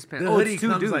or his pants. The Oh, hoodie it's two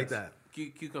comes dudes. like that.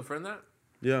 Can you confirm that?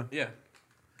 Yeah. Yeah.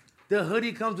 The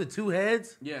hoodie comes with two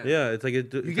heads. Yeah. Yeah, it's like You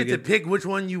get to pick which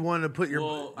one you want to put your.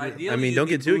 Well, ideally, I mean, you'd don't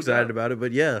be get too booed excited up. about it,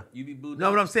 but yeah, You be booed no,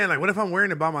 up. but I'm saying, like, what if I'm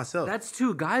wearing it by myself? That's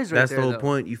two guys right that's there. the whole though.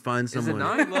 point. You find Is it someone.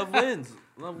 not? Love wins.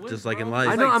 Love wins. Just like in bro. life.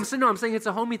 I know. like- I'm saying it's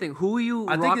a homie thing. Who are you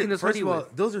I think rocking that, this first hoodie of all,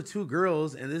 with? those are two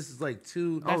girls, and this is like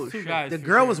two. That's Oh, two shit. guys. The for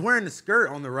girl sure. was wearing the skirt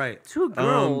on the right. Two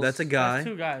girls. That's a guy. That's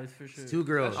two guys for sure. Two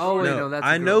girls. Oh wait, no, no, that's. a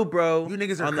I girl. know, bro. You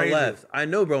niggas are on crazy. the left. I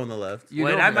know, bro, on the left. You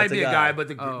Well, know that me. might That's be a a guy. guy, but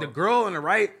the Oh. girl on the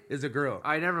right is a girl.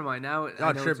 I never mind. Now I Y'all know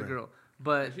it's a tripping. girl.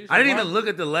 But I didn't even look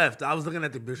at the left. I was looking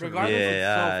at the bishop. Regardless, Yeah,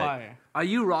 it's so I- fire. are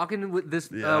you rocking with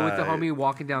this with the Yeah. homie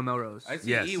walking down Melrose? I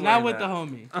see Yes. E Not Not wearing with that.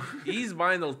 the homie. He's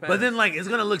buying those pants. But then, like, it's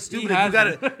gonna look stupid if has you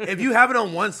got them. it. If you have it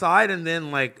on one side and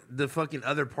then like the fucking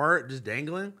other part just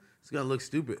dangling, it's gonna look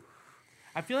stupid.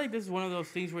 I feel like this is one of those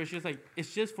things where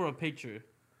it's just for a picture.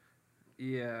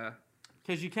 Yeah.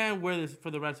 Because you can't wear this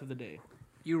for the rest of the day.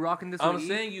 You rocking this? I'm with E?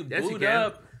 saying you Yes, you booed can.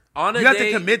 up on a You have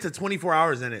day. to commit to 24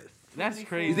 hours in it. That's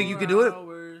crazy. You think you could do it?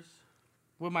 Hours.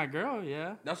 With my girl,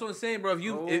 yeah. That's what I'm saying, bro. If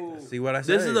you, See what I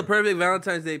said? this is the perfect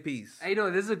Valentine's Day piece. Hey, no,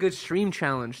 this is a good stream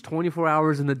challenge. 24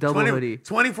 hours in the double 20 hoodie.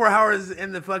 24 hours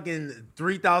in the fucking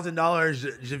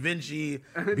 $3,000 Givenchy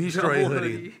Bistro Double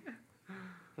hoodie.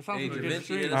 That sounds Hey, like a Da good Vinci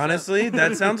stream. hit us Honestly,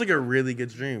 that sounds like a really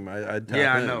good stream. I'd tap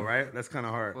Yeah, I in. know, right? That's kind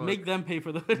of hard. Make them pay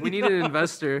for the hoodie. We need an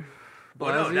investor.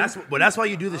 Well, no, that's why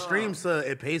you do the stream so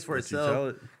it pays for you tell itself.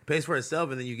 it. Pays for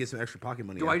itself, and then you get some extra pocket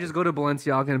money. Do I after. just go to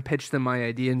Balenciaga and pitch them my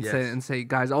idea and Yes. say,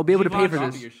 guys, I'll be able to pay for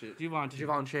Givenchy. this? Your shit. Givenchy.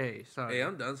 Givenchy. Sorry. Hey,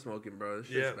 I'm done smoking, bro. This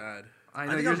shit's bad. I I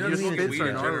know think your I'm done smoking spits weed are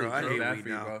in gnarly. general. I It's hate bad weed for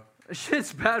you, now. bro.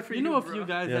 Shit's bad for You you. know a bro. few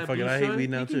guys Yeah, that fucking, be I hate short. weed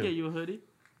now, He can too. get you a hoodie.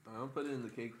 I'm putting it in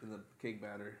the cake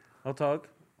batter. I'll talk.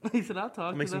 He said, I'll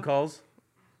talk. I'll make to some them. calls.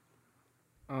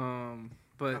 I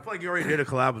But feel like you already did a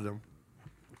collab with them.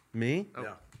 Me?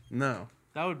 Yeah. No.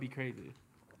 That would be crazy.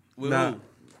 With Nah. who?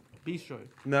 Beast Joy.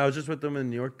 No, I was just with them in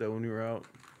New York though when we were out,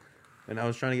 and I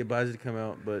was trying to get Blasey to come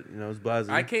out, but it was Blasey.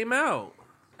 I came out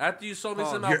after you sold me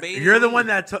some Albanian. You're the weed. one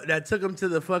that took him to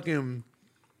the fucking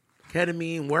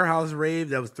ketamine warehouse rave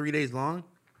that was 3 days long.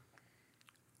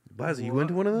 Blasey, you went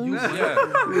to one of those? Yeah.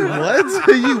 What?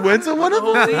 You went to one of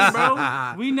Whole those? thing,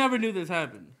 bro. We never knew this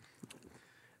happened.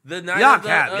 The night Y'all of the,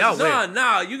 cap, y'all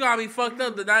no, win. you got me fucked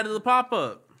up. The night of the pop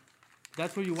up,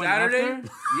 That's where you went Saturday. after?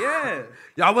 Yeah,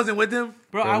 Y'all wasn't with him.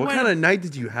 Bro, Bro, I what went. kind of night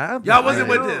did you have? Y'all that wasn't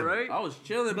night? with him. right? I was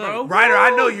chilling, bro. Ryder, I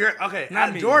know you're okay.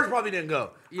 Not me. George probably didn't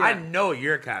go. Yeah. I know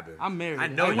you're capping. I'm married. I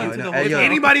know I you. went to the Hey, If yo,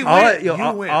 hotel. anybody all went, I, you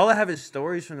all, win. all I have is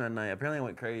stories from that night. Apparently, I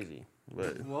went crazy,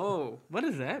 but Whoa. What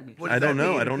does that mean? What does I don't that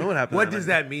know. mean? I don't know what happened. What that does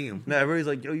night. that mean? No, everybody's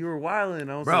like, "Yo, you were wilding."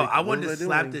 I was Bro, like, I what wanted was to I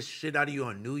slap doing? the shit out of you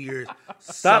on New Year's.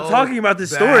 Stop so talking about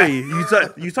this bad. story.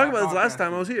 You talked about this last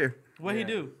time I was here. What'd he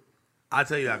do? I'll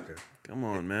tell you after. Come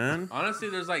on, man. Honestly,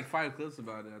 there's like 5 clips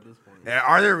about it at this point.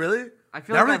 Are there really? I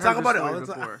feel Never like really I've talk heard about this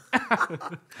it all story the time.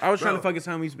 before. I was trying to Bro. fuck his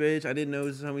homie's bitch. I didn't know it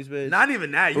was his homie's bitch. Not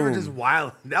even that. You were Boom. just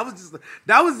wild. That was just.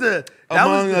 That was the. That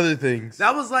Among was the, other things.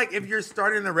 That was like if you're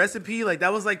starting the recipe, like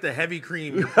that was like the heavy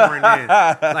cream you're pouring in.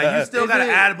 Like you still Is gotta it-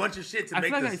 add a bunch of shit to I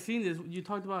make feel like I've this. seen this. You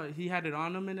talked about he had it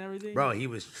on him and everything. Bro, he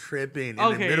was tripping in the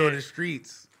Okay, middle of yeah. the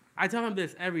streets. I tell him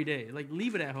this every day. Like,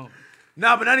 leave it at home.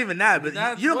 No, but not even that. But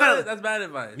That's you don't what? gotta. That's bad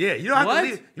advice. Yeah, you don't have What? to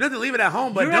leave. You don't have to leave it at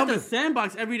home. But You're at don't the be.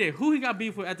 sandbox every day. Who he got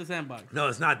beef with at the sandbox? No,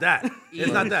 it's not that. It's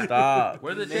not that. Stop.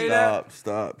 Where the shade at?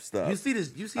 Stop. You see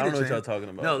this? You see I don't the know what chain? y'all talking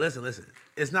about. No, listen.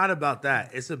 It's not about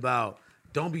that. It's about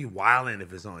don't be wilding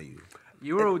if it's on you.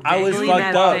 You were I was dangling fucked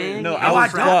that up. thing No, in I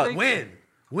was traffic? fucked.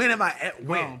 When am I at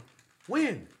when? Bro.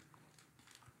 When?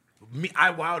 Me, I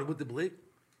wilded with the blick.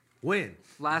 When?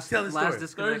 Last Tell the story.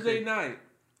 disconnected. Thursday night.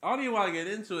 I don't even want to get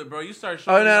into it, bro. You start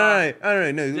showing. Oh no! off.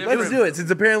 Let's Different. do it. Since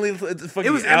apparently it's fucking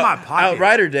It was in my pocket.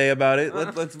 Outrider Day about it.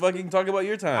 Let's fucking talk about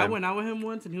your time. I went out with him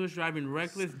once and he was driving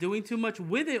reckless, doing too much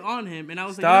with it on him, and I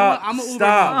was Stop. like, you know what? I'm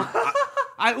Stop. Uber home.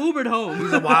 I Ubered home.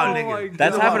 He's a wild Oh nigga. my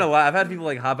That's He's happened a wild. lot. I've had people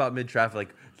like hop out mid traffic, like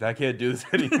I can't do this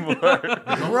anymore.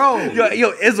 Bro.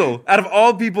 yo, Izzle. Out of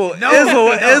all people, No, Izzle,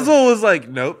 no. Izzle was like,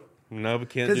 nope, we can't.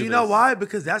 Because do you know this. why?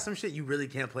 Because that's some shit you really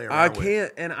can't play around I with.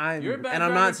 can't, and You're a bad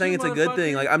I'm driver not saying too, it's a good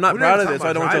thing. motherfucker. Like I'm not We're proud not of it, so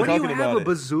I don't talking want about y'all What do talking you have, about a it.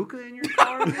 bazooka in your car?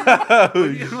 Oh What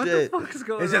the shit! fuck is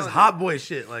going It's just on? hot boy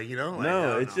shit, like you know. Like,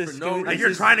 No, it's just no like it's you're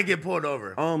just- trying to get pulled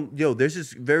over. Yo, there's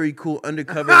this very cool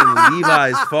undercover in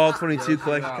Levi's Fall 22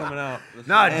 collection coming out.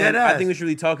 Nah, And dead ass. I think we should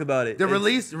really talk about it. The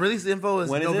It's- release info is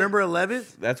When is it? November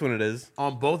 11th That's when it is.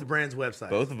 on both brands' websites.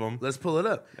 Both of them. Let's pull it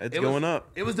up. It's It was- going up.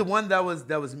 It was the one that was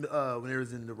when it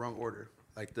was in the wrong order,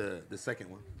 like the second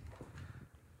one.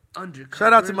 Undercover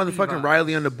Shout out to motherfucking Levi's.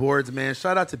 Riley on the boards, man.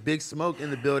 Shout out to Big Smoke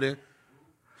in the building.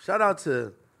 Shout out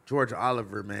to George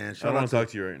Oliver, man. I Shout don't out want to talk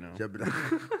to you right now.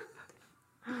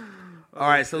 All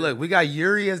right, so look, we got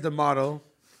Yuri as the model.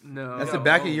 No, That's the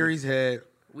back of Yuri's head.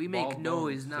 we make Bald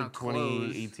noise, bones. not clothes.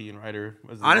 2018 Rider.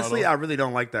 was the Honestly, I model. really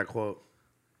don't like that quote.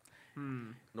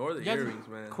 Nor the Yes. earrings,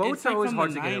 man. Quotes It's like are always from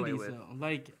hard the to get away 90s, with. though.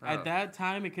 Like, Oh. at that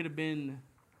time, it could have been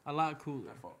a lot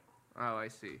cooler. Oh, I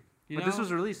see. You But this know?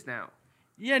 was released now.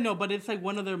 Yeah, no, but it's like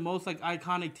one of their most like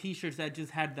iconic T-shirts that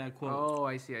just had that quote. Oh,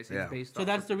 I see. Yeah. It's based So off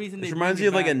that's of- the reason they. This reminds bring me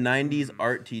of it like a back. '90s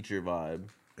art teacher vibe.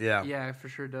 Yeah. Yeah, it for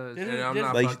sure does. This, And I'm this,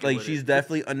 not Like fucking with she's it.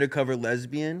 definitely undercover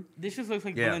lesbian. this just looks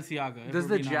like Yeah. Balenciaga. if Does we're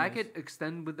the being jacket honest.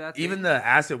 extend with that? Even thing? the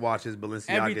acid watch is Balenciaga.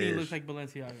 Everything looks like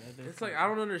Balenciaga. at this It's like point. I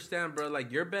don't understand, bro.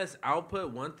 Like your best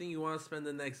output, one thing you want to spend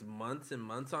the next months and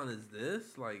months on is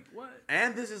this. Like what?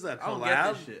 And this is a I don't get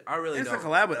collab. this shit. I really It's don't. a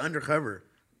collab with Undercover.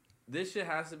 This shit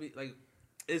has to be like.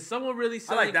 Is someone really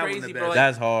selling that one crazy, the bro? best.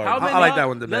 That's hard. How I many, like that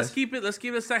one the Let's best. keep it. Let's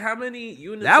keep it. Like, how many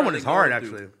units? That are one they is hard, going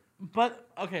through? actually. But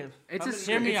okay, It's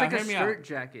a hear me it's out. like a Hear me skirt out.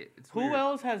 jacket. It's Who weird.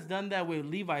 else has done that with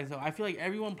Levi's though? I feel like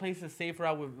everyone plays the safe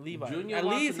route with Levi's. Junior at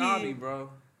least Watanabe, he, bro.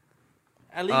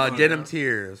 at least he- Denim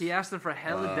Tears. He asked them for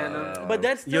hella denim. But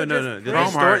that's still Yo, no. just The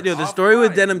crazy. story, the Off story with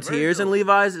white, denim very tears and dope.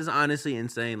 Levi's is honestly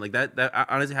insane. Like that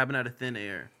honestly happened out of thin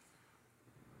air.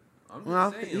 I'm just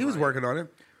Well, saying, he was like, working on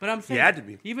it. But I'm saying had to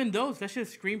be. even those that's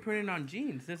just screen printed on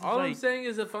jeans. This is All I'm like saying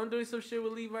is, if I'm doing some shit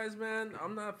with Levi's, man,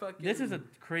 I'm not fucking. this is a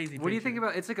crazy. What do you think picture.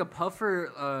 about? It's like a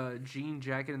puffer jean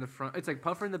jacket in the front. It's like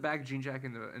puffer in the back, jean jacket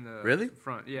in the Really?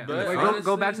 front. Yeah. But Wait, honestly-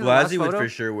 go back to the last Blasey would photo. for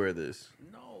sure wear this.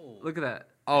 no. Look at that.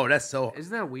 Oh, that's so.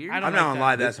 Isn't that weird? I I'm don't not like gonna that.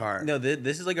 lie, that's hard. No,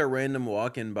 this is like a random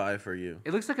walk-in buy for you.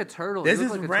 It looks like a turtle. This It is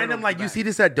looks like a random. turtle Like in the you back. see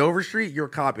this at Dover Street, you're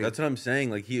copying. That's what I'm saying.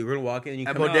 Like you're gonna walk in and you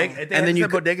At come bodega, out, if and then you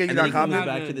bodega, and you're then not you come copying.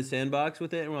 back Not to good. the sandbox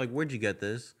with it, and we're like, where'd you get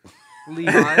this?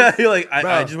 Levi's. You're like, Bro.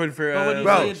 I just went for. But when you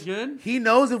Bro. say it's good, He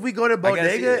knows if we go to gotta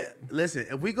see bodega. it. Listen,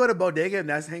 if we go to bodega and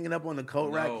that's hanging up on the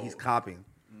coat rack, No. he's copying.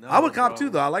 No, I would cop bro. too,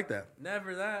 though. I like that.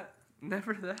 Never that.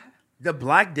 Never that. The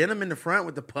black denim in the front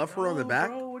with the puffer on the No, back.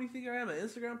 Bro, what do you think I am? An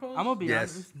Instagram post? I'm gonna be Yes.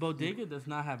 honest. This bodega does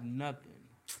not have nothing.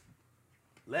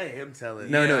 Let him tell it.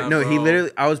 No, Yeah, no. He bro.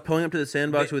 literally. I was pulling up to the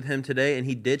sandbox with him today, and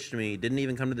he ditched me. Didn't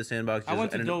even come to the sandbox. I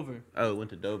went to Dover. Oh, went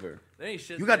to Dover. There ain't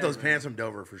shit You got there, those man. pants from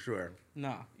Dover for sure.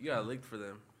 Nah, You got licked for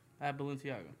them. at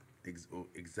Balenciaga.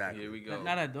 Exactly. Here we go.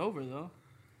 Not at Dover though.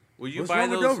 Will you What's buy wrong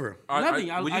with those? Dover? Nothing.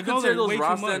 Would I you go consider there those way too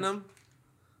Ross much. denim?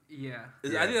 Yeah. I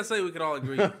think that's something we could all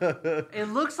agree. It It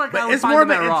looks like I But would it's find more of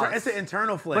them an at Ross. it's an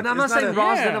internal flex. But I'm not It's saying a-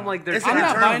 Ross Yeah. denim like they're. It's I'm an not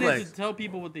internal buying flex. it to tell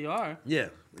people what they are. Yeah,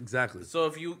 exactly. So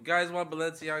if you guys want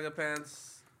Balenciaga pants,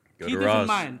 Go Keep to this Ross. in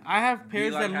mind. I have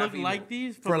pairs like that half look evil. like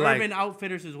these For from like- Urban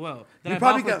Outfitters as well. That You I bought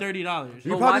probably for got- $30.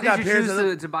 You But probably why got did you pairs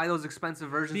choose of to buy those expensive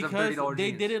versions of Because $30 they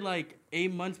jeans? did it like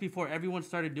 8 months before everyone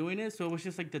started doing it, so it was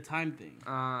just like the time thing.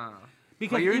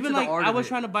 Because But you're even into the like art I of was it,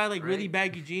 trying to buy like really right?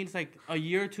 baggy jeans like a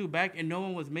year or two back, and no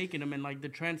one was making them, and like the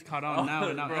trends caught on now,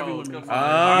 and now Bro, everyone come makes on.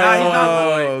 them. Nah, he's not Oh,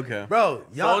 boy. okay. Bro,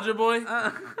 y'all, Soldier Boy.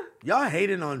 y'all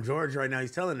hating on George right now.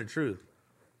 He's telling the truth.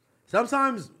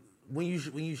 Sometimes when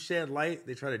you shed light,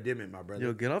 they try to dim it, my brother.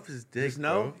 Yo, get off his dick, Just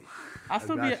know. bro.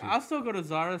 I'll still go to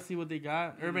Zara, see what they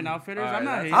got. Urban Outfitters. Alright, I'm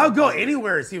not that's- hating. I'll go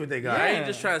anywhere and see what they got. Now Yeah. you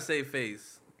just trying to save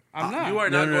face. I'm not. You are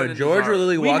No, not no, going no. to George will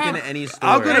literally We walk have- into any store.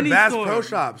 I'll go to Any Bass store. Pro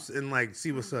Shops and like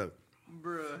see what's up.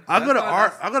 Bruh. I'll go to That's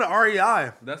not- I'll go to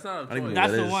REI. That's not a I don't even choice. know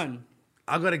That's that the is. one.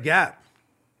 I'll go to Gap.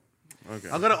 Okay.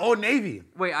 I'll go to Old Navy.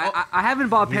 Wait, I haven't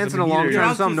bought pants in a some long heaters. time,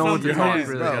 You're so I'm onto no one to something. talk Yeah.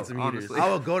 really. Bro, got some heaters. honestly. I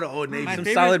will go to Old Navy. My Some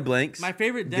favorite- solid blanks. My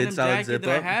favorite Good denim solid jacket zip that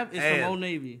I up. have is Hey. from Old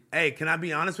Navy. Hey, can I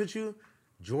be honest with you?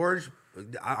 George,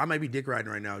 I might be dick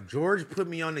riding right now. George put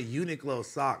me on the Uniqlo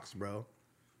socks, bro.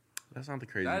 That's not the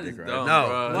crazy That is dick, right? dumb, No.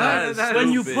 bro. What? That is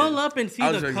When you stupid. pull up and see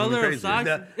I was the thinking color of crazy. socks,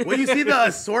 When you see the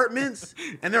assortments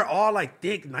and they're all like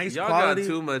thick, nice Y'all quality. got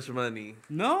too much money.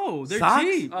 no, they're Socks?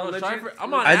 cheap. Bro, legit- try for-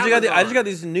 I'm on I just Amazon. got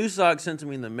these new socks sent to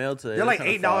me in the mail today. They're like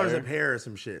kinda $8 fire. a pair or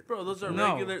some shit. Bro, those are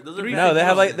No. regular. Those are Three- No, they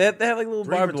have like $50. they have like little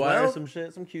 3 for barbed wire, 12? some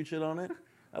shit, some cute shit on it.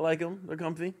 I like them. They're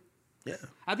comfy. Yeah,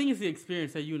 I think it's the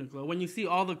experience at Uniqlo. When you see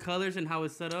all the colors and how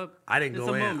it's set up, I didn't it's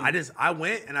go a in. moment. I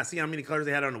went and I see how many colors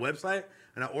they had on the website,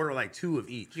 and I ordered like 2 of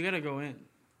each. You gotta go in.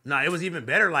 No, it was even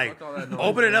better. Like Fuck all that noise,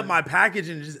 opening up man. my package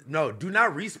and just do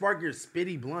not respark your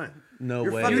spitty blunt. No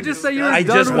You're way. fucking You just say you were disgusting.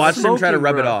 done I just with watched him try to smoking,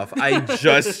 rub it bro. off. I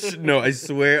just no, I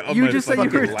swear. On You my just said you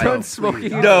were fucking life. done smoking.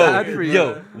 It's No, bad for you.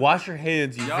 yo, wash your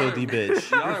hands, you Y'all filthy are-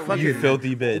 bitch. Y'all are You weird.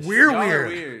 filthy bitch. We're Y'all are weird.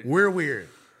 weird. We're weird.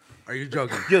 Are you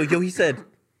joking? Yo, he said.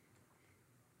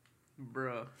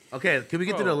 Bruh. Okay, can we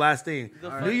get to Bro, the last thing? the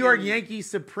New fucking- York Yankees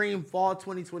Supreme Fall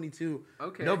 2022.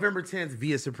 Okay. November 10th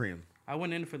via Supreme. I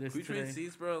went in for this We trade today.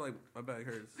 seats, bro. Like my back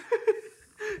hurts.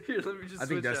 Here, let me just I think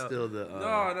switch that's out. still the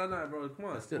No, bro. Come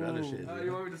on. that's still the other shit.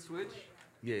 You want me to switch?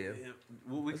 Yeah. Yeah,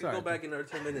 we That's can go alright. back in our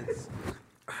 10 minutes.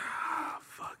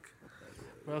 Fuck.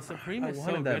 Bro, Supreme I is so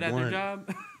wanted good that at their blunt.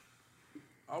 job.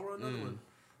 I'll roll another one.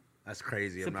 That's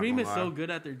crazy. Supreme I'm is not so gonna lie. good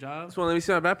at their job. Just want to let me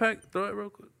see my backpack. Throw it real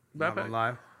quick. Not gonna Backpack.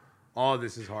 lie. All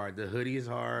this is hard. The hoodie is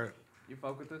hard. You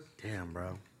fuck with this? Damn,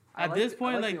 bro. I At like this the-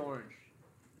 point, I like the orange.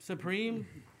 Supreme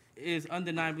is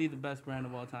undeniably the best brand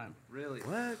of all time. Really?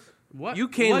 What? What? You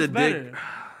came What's to better? dick.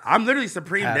 I'm literally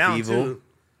Supreme Half down evil. too.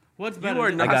 What's You better?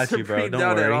 are not got you, bro. Supreme Don't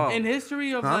down at worry. all. in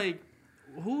history of Huh? like,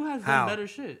 who has How? done better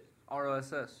shit?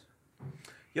 ROSS.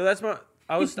 Yo, that's my.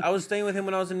 I was staying with him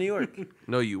when I was in New York.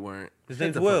 No, you weren't. His Shut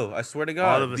name's the Will. I swear to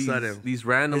God. All of a sudden. These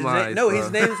random His lies. no, bro.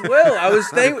 his name's Will. I was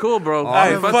staying. Cool, bro. All All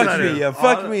right, of a fuck sudden. me. Yeah,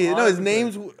 fuck All- me. all No, of his a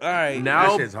name's. All right.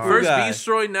 Now, That shit's hard. first Guy. Beast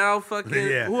Destroy, now fucking.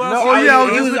 Yeah. Who else? No, Oh I- yeah, I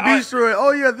was he just was- with Beast Destroyer.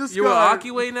 Oh yeah, this You were guy.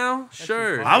 Akiway now?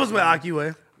 Sure. I was with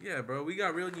Akiway. Yeah, bro. We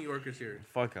got real New Yorkers here.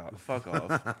 Fuck off. Fuck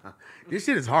off. This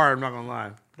shit is hard. I'm not gonna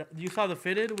lie. You saw the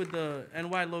fitted with the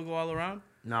NY logo all around?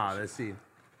 Nah, let's see.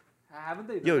 Haven't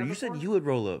they? Yo, you said you would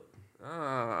roll up.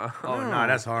 Oh nah,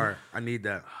 that's hard. I need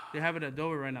that. They have it at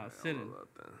Dover right now, sitting.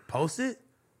 Post it.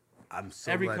 I'm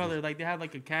so Every glad color, you- like they have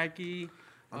like a khaki.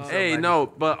 Hey, glad no,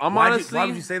 but I'm Why honestly.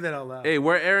 would you say that out loud? Hey,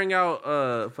 we're airing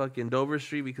out fucking Dover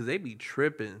Street because they be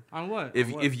tripping. On what?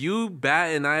 If you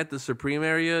bat an eye at the Supreme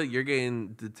area, you're getting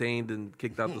detained and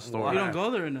kicked out the store. You don't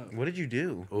go there enough. What did you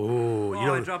do? Oh,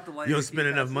 I dropped the light you don't to spend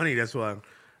keep enough passing. money. That's why.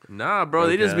 Nah, bro,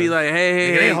 they just be Okay. like, hey,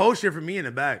 Nigga, hey, they hey. hold shit for me in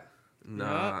the back.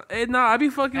 Nah, hey, nah, I be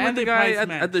fucking And with the they guy price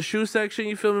match. at the shoe section.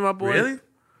 You feel me, my boy? Really?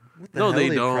 What the No, hell, they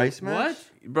don't. Price match? What?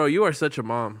 Bro, you are such a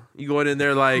mom. You going in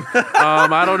there like,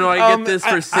 I don't know, I get this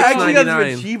for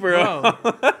 $6.99. cheaper. Bro,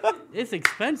 it's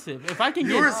expensive. If I can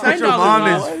You get were such $10 a mom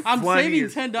off, is I'm funny saving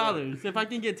as $10. If I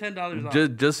can get $10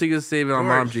 off. Just so you can save it on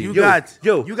mom George, jeans.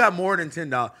 you got more than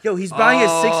 $10. Yo, he's buying his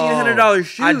 $1,600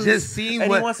 shoes. I just seen and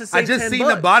what he wants to I save just 10 seen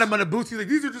bucks. the bottom of the boots. He's like,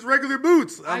 these are just regular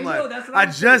boots. I'm I know, like, that's what I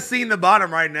I'm just seen the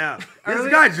bottom right now. This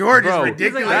Really? guy George Bro, is he's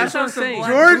ridiculous. like, That's what I'm saying.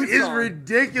 George is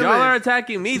ridiculous. Y'all are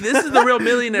attacking me. This is the real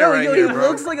millionaire No, right yo, here, he bro.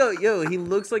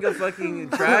 looks like a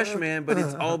fucking trash man, but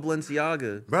it's all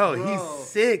Balenciaga. Bro, he's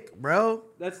sick, bro.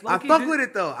 That's I lucky, fuck dude. with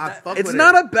it though. I fuck It's with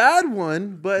not it. a bad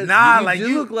one, but Nah, you like, do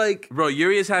you- look like Bro,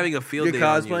 Yuri is having a field you're day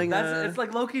on cosplaying. you. It's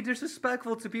like low-key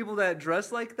disrespectful to people that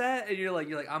dress like that, and you're like,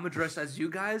 I'm gonna dress as you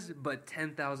guys, but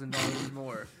 $10,000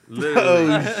 more.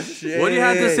 Literally. oh shit. What do you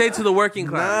have to say to the working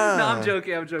class? No, I'm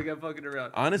joking. I'm fucking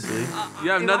around. Honestly, You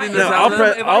have If nothing I- to No, tell I'll them?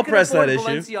 press- If I I'll could press that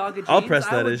afford issue. Balenciaga I'll jeans, press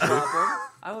I that would issue. cop 'em.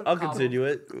 I would I'll cop 'em. continue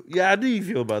it. Yeah, how do you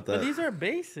feel about But that? these are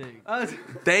basic.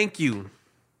 Thank you.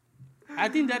 I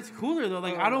think that's cooler though.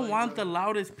 Like I don't want the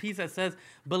loudest piece that says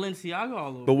Balenciaga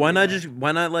all over. But why it.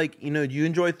 not like, you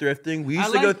enjoy thrifting? We I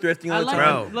used to go like- thrifting I all the like-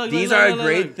 time. Bro, These look, are look, a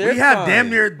great look. thrift We have find. damn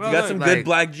near. Bro, You got some like- good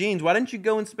black jeans. Why didn't you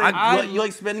go and spend? I- you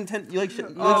like spending $10? You like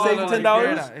saving no, $10?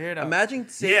 hear it out, hear it out. Imagine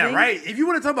saving. Yeah, right. If you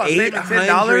want to talk about saving $10,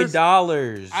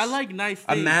 $800. I like nice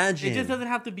things. Imagine. It just doesn't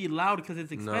have to be loud because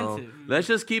it's No. expensive. Let's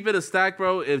just keep it a stack,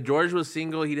 bro. If George was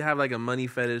single, he'd have like a money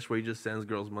fetish where he just sends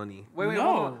girls money. Wait, No.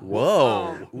 hold on.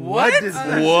 Whoa. what does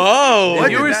Whoa. What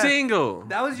If you did were that- single,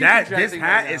 That was you this projecting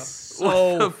hat right now. is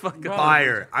so the fuck?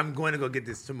 fire. I'm going to go get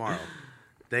this tomorrow.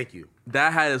 Thank you.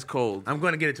 that hat is cold. I'm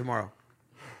going to get it tomorrow.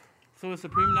 So is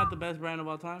Supreme not the best brand of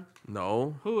all time?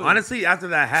 No, Who is? Honestly, after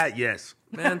that hat, yes.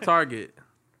 man, Target.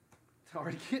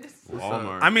 Target.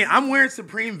 Walmart. I mean, I'm wearing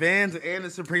Supreme Vans and the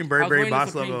Supreme Burberry wearing the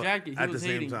boss Supreme logo jacket. He at the was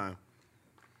same hating. time.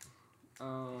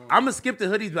 I'm gonna skip the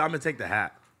hoodies, but I'm gonna take the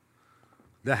hat.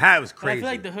 The hat was But I crazy. feel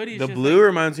like the hoodie is The just blue like,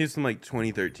 reminds me of some like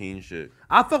 2013 shit.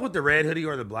 I fuck with the red hoodie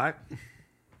or the black.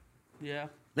 yeah.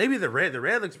 Maybe the red. The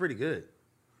red looks pretty good.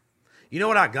 You know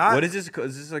what I got? What is this?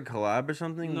 Is this a collab or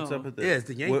something? What's No. up with this? Yeah, it's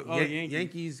the What- Yankees.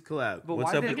 Yankees collab. But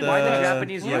What's why up the, with why the the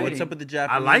Japanese Yeah, what's writing? up with the I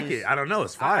Japanese? like it. I don't know.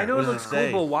 It's fire. I know What it does looks it cool,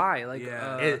 say? but why? Like,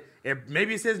 Yeah.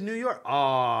 Maybe it says New York.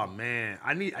 Oh man,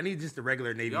 I need just the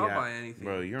regular navy Y'all buy hat. anything,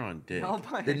 Bro, you're on dick. I'll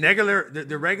buy The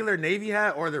it. regular navy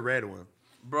hat or the red one,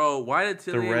 bro. Why did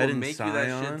Tilly red will and make you that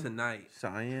cyan? shit tonight?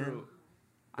 Cyan.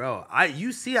 bro.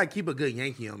 You see, I keep a good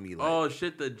Yankee on me. Like, Oh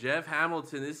shit, the Jeff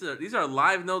Hamilton. These are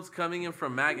live notes coming in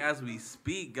from Mac as we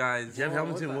speak, guys. Jeff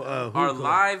Hamilton. Who Our collab?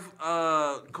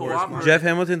 live cooperative. Jeff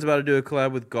Hamilton's about to do a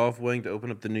collab with Golf Wing to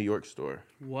open up the New York store.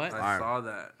 What? I saw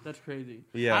that. That's crazy.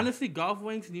 Yeah. Honestly, Golf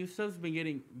Wings new stuff's been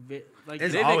getting like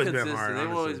It's They've always been been consistent. hard, They've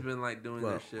honestly. always been like doing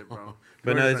Well, their shit, bro.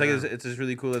 But no, it's like George, it's this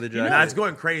really cool leather know- jacket. Nah, it's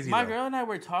going crazy. My though. girl and I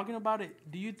were talking about it.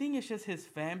 Do you think it's just his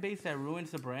fan base that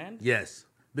ruins the brand? Yes,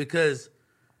 because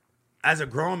as a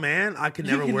grown man, I could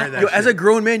never wear that. Yo, as a shit.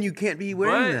 grown man, you can't be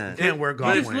wearing But- that. can't wear You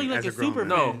golf just wing look like as a a grown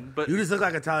Superman. man. No, but You just look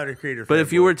like a Tyler the Creator. but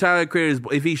if you fanboy. were Tyler Creators,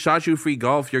 if he shot you free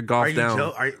golf, you're are golf you down.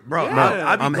 bro? Yeah. No,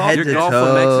 I be I'm golf- head You're to golf toe.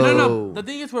 from Mexico. No, no. The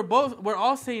thing is, we're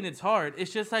all saying it's hard.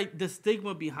 It's just like the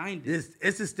stigma behind it.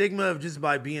 It's the stigma of just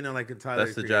by being in like a Tyler.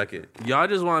 That's the Creator. jacket. Y'all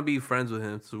just want to be friends with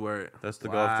him to wear it. That's the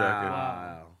golf jacket.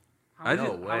 Wow. I No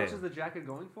just, way. How much is the jacket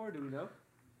going for? Do we know?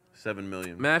 7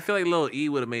 million. man, I feel like Lil E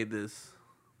would have made this.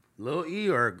 Lil E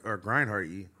or Grindheart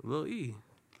E. Lil E.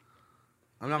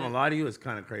 I'm not gonna lie to you, it's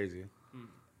kind of crazy.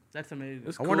 That's amazing.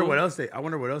 It's I wonder cool. what else they're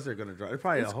gonna drop. It's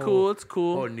probably It's a whole, cool. It's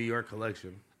cool. whole New York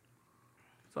collection.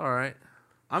 It's all right.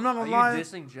 I'm not Are gonna you lie.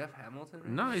 dissing Jeff Hamilton? Right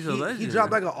No, now? he's a legend. He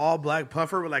dropped like an all black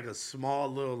puffer with like a small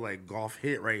little like golf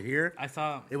hit right here. I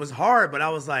saw. It was hard, but I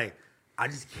was like, I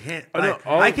just can't. I know, Like,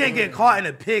 all- I can't get caught in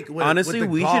a pick. With, Honestly, with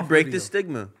the we golf should break video. the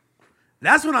stigma.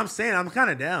 That's what I'm saying. I'm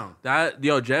kind of down.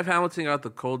 Jeff Hamilton got the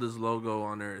coldest logo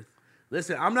on earth.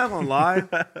 Listen, I'm not gonna lie.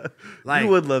 Like, You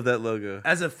would love that logo.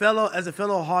 as a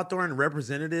fellow Hawthorne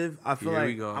representative, I feel Here we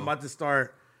like go. I'm about to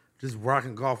start just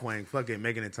rocking golf wing, fucking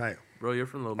making it tight. Bro, you're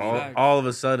from Lil All, Mac. all of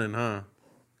a sudden, huh?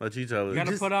 Let you tell You it. gotta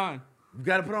just- put on. You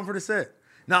got to put on for the set.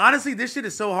 Now, honestly, this shit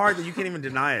is so hard that you can't even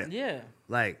deny it. Yeah.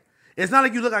 Like, it's not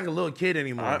like you look like a little kid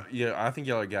anymore. I think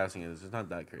y'all are gassing it. It's not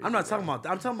that crazy. I'm not talking about.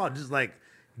 I'm talking about just like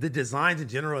the designs in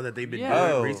general that they've been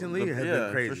Yeah. doing recently have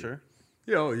been crazy. for sure.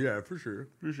 Yeah, oh, yeah, for sure.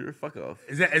 For sure. Fuck off.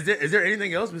 Is there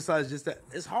anything else besides just that?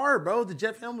 It's hard, bro. The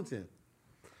Jeff Hamilton.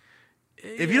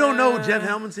 If you don't know who Jeff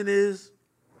Hamilton is,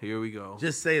 Here we go.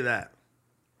 just say that.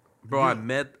 Bro, I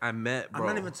met, bro. I'm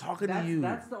not even talking to you.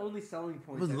 That's the only selling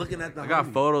point. I was looking at the. I got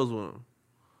homie. photos with him.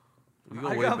 We I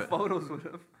going way got back. photos with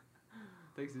him.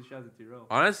 Takes his shots at T-Rail.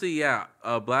 Honestly, yeah.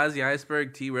 Blasey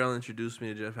Iceberg, T-Rail introduced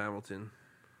me to Jeff Hamilton.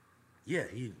 Yeah,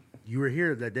 you were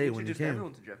here that day when you Introduced came.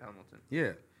 everyone to Jeff Hamilton.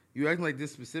 Yeah, you acting like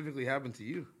this specifically happened to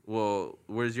you. Well,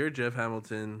 where's your Jeff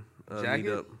Hamilton Jacket?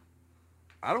 meetup?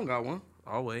 I don't got one.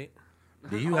 I'll wait.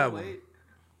 Do you have one?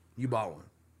 You bought one.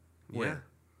 Yeah.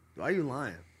 Why are you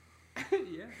lying?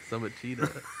 I'm a cheetah.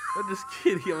 I'm just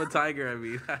kidding. I'm a tiger, I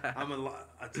mean. I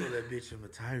told that bitch I'm a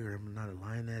tiger. I'm not a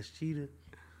lion ass cheetah.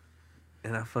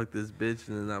 And I fucked this bitch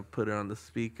and then I put her on the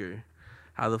speaker.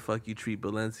 How the fuck you treat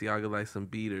Balenciaga like some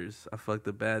beaters? I fucked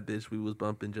a bad bitch. We was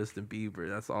bumping Justin Bieber.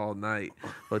 That's all night.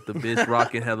 But the bitch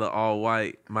rocking hella all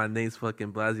white. My name's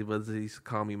fucking Blasey, but they used to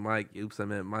call me Mike. Oops, I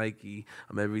meant Mikey.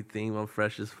 I'm everything. I'm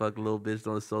fresh as fuck. Little bitch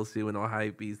don't associate with no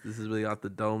hype beats. This is really out the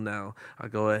dome now. I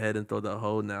go ahead and throw the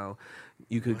hoe now.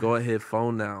 You could go ahead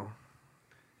phone now.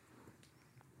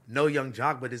 No young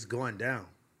jock, but it's going down.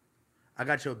 I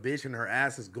got your bitch and her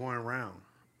ass is going round.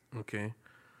 Okay.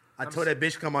 I told that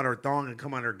bitch come on her thong and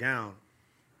come on her gown.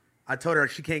 I told her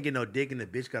she can't get no dick and the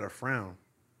bitch got a frown.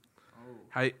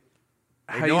 How They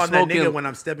you know I'm that smoking? nigga when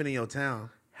I'm stepping in your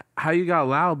town. How you got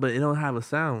loud, but it don't have a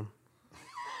sound?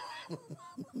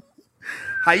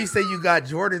 How you say you got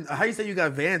Jordan? How you say you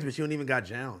got Vans, but you don't even got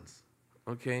Jones?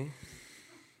 Okay.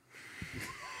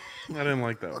 I didn't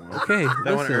like that one. Okay.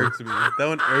 That one listen. irks me. That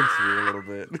one irks me a little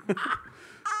bit.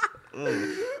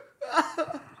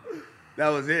 That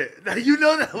was it. You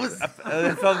know that was.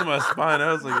 It felt in my spine.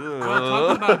 I was like, Well,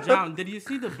 talking about John, did you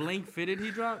see the blank fitted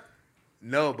he dropped?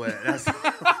 No, but that's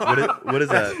what is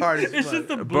that's that? hard as It's fuck. just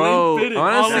a blank Bro, fitted.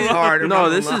 honestly, That's hard. I'm no, not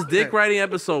this gonna is lie. dick riding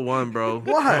episode 1, bro.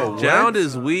 What? Jound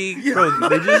is weak. Bro,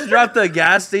 they just dropped the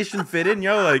gas station fitted, and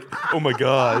you're like, oh my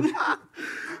god.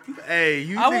 Hey,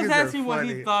 you I was niggas are asking what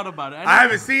he funny. thought about it. I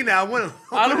haven't seen that.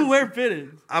 I don't wear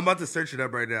fitted. I'm about to search it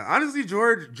up right now. Honestly,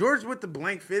 George with the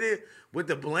blank fitted, with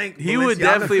the blank. He would Balenciaga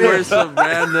definitely fit. wear some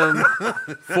random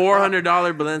 $400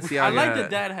 Balenciaga. I like the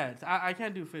hat. dad hats. I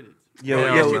can't do fitted.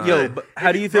 Yo, but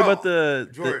how do you feel Bro, about the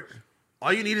George?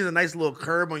 All you need is a nice little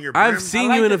curb on your. I've brim. seen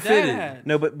I you like in the a dad fitted. hat.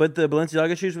 no, but the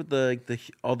Balenciaga shoes with the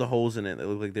all the holes in it that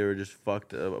look like they were just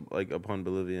fucked like upon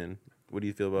Bolivian. What do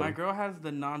you feel about My them? girl has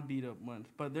the non-beat up ones,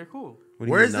 but they're cool. What do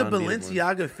you Where's mean the non-beat-up ones?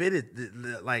 Balenciaga fitted?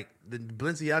 The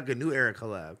Balenciaga New Era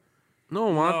collab, No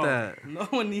one want No, that. no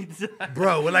one needs that.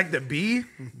 bro. With like the B.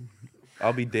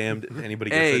 I'll be damned if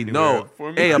anybody gets Hey, that new no. era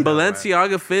for me. Hey, a I know, right?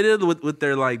 Balenciaga fitted with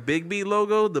their like Big B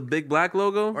logo, the big black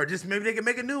logo. Or just maybe they can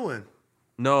make a new one.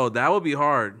 No, that would be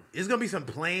hard. It's gonna be some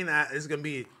plain. It's gonna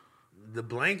be the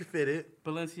blank fitted.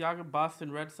 Balenciaga,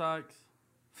 Boston Red Sox.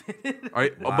 Are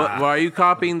you, but are you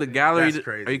copying the gallery? That's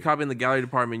crazy. Are you copying the gallery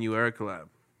department you era collab?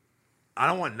 I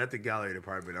don't want nothing gallery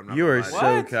department. I'm not. You gonna are lie.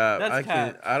 so What? cap. That's I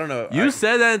can't. cap. I don't know. You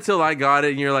said that until I got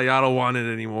it, and you're like, I don't want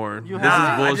it anymore. You This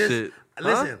have- is I just- bullshit.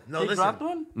 Listen, no, They listen. dropped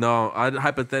one? No,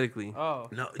 hypothetically. Oh.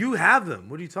 No, you have them.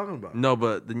 What are you talking about? No,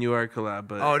 but the new era collab.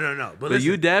 But Oh no. but listen,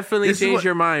 you definitely this is changed what-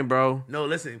 your mind, bro. No,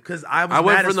 listen, because I was. I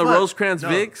went mad from as the fuck. Rosecrans No,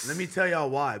 Vicks. Let me tell y'all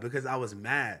why. Because I was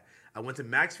mad. I went to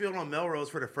Maxfield on Melrose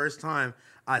for the first time.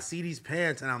 I see these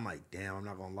pants and I'm like, damn, I'm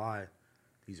not gonna lie,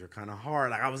 these are kind of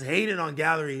hard. Like I was hating on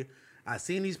Gallery. I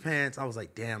seen these pants. I was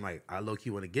like, damn, like I low key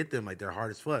want to get them. Like they're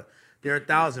hard as fuck. They're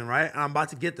 $1,000, right? And I'm about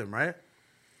to get them, right?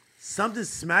 Something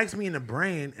smacks me in the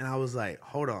brain, and I was like,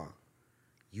 hold on.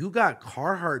 You got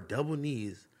Carhartt double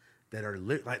knees that are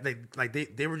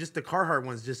they were just the Carhartt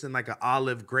ones, just in like an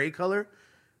olive gray color,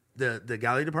 the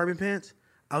gallery department pants.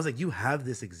 I was like, you have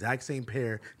this exact same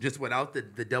pair, just without the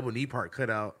double knee part cut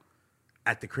out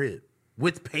at the crib.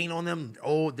 With paint on them.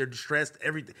 Oh, they're distressed.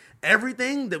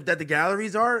 Everything that the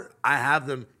galleries are, I have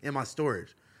them in my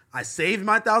storage. I saved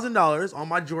my $1,000 on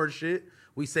my George shit.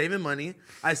 We saving money.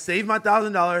 I saved my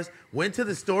 $1,000, went to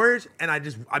the storage, and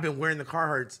I've been wearing the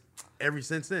Carhartts ever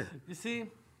since then. You see?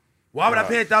 Why would I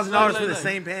pay $1,000 for the Look.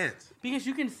 same pants? Because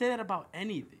you can say that about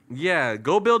anything. Yeah,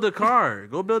 go build a car.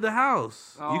 Go build a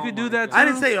house. You Oh could do my that too. I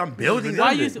didn't say I'm building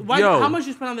Why them. Yo. how much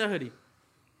you spend on that hoodie?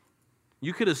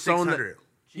 You could have sewn that. $600.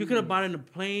 You could have bought in a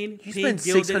plain You pink spent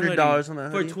gilded $600 hoodie on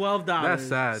that for hoodie? $12. That's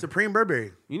sad. Supreme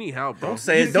Burberry. You need help, bro. Don't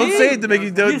say You it. Don't see? say it to make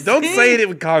you don't You say see? it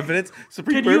with confidence.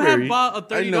 Supreme Could you Burberry. have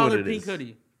bought a I know what $30 it pink is.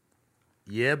 hoodie?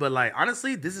 Yeah, but like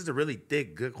honestly, this is a really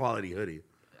thick, good quality hoodie.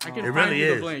 I can It find really you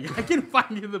the is. blank. I can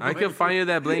find you the I blank. can find you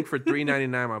that blank for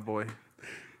 $3.99, my boy.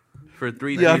 For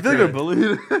 $3. Yeah, I think I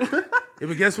believe it. Yeah,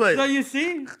 but guess what? So you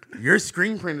see? Your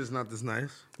screen print is not this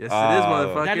nice. Yes, it is, Oh.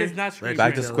 motherfucker. That is not screen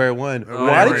Back to print. square one. Oh,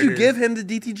 Why whatever did you it give is. him the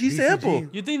DTG sample?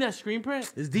 You think that's screen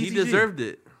print? It's He DTG. deserved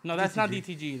it. No, that's not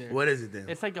DTG either. What is it then?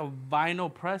 It's like a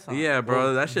vinyl press on. Yeah,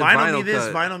 bro. That shit Vinyl vinyl me this,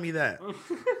 cut. vinyl me that.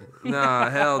 Nah,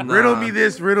 hell no. Riddle me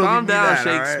this, riddle Calm me down, that.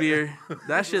 all right? Shakespeare.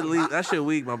 That shit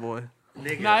weak, my boy.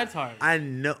 Nigga, Nah, it's hard. I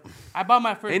know. I bought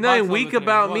my first. Ain't box nothing over weak today.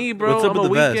 about What? me, bro. What's up I'm with a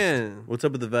the vest? weekend. What's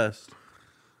up with the vest?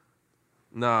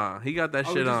 Nah, he got that Are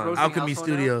we shit just on. roasting Alchemy Alpha now?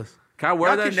 Studios. Can I wear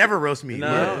Y'all that can shit? never roast me.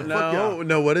 Yeah, fuck y'all.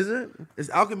 no. What is it? It's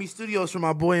Alchemy Studios from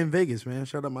my boy in Vegas, man.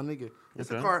 Shout out my nigga.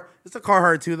 It's a Okay. car. It's a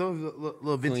Carhartt too, though.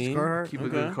 Little vintage Clean. Carhartt. Keep a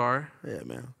good car. Yeah,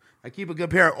 man. I keep a good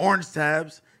pair of orange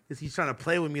tabs because he's trying to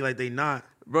play with me like they not.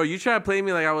 Bro, you try to play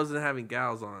me like I wasn't having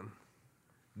gals on.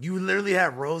 You literally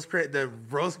have the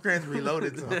Rosecrans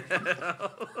reloaded. On.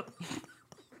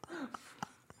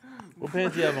 What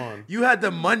pants you have on? You had the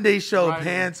Monday show Right.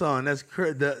 pants on. That's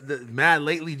the Mad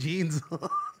Lately jeans on.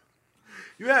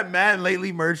 You had Mad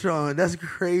Lately merch on. That's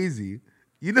crazy.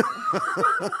 You know,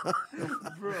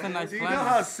 It's a nice do you know flannel.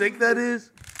 how sick that is?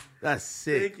 That's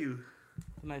sick. Thank you.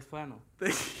 It's a nice flannel.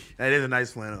 That is a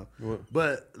nice flannel. What?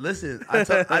 But listen, I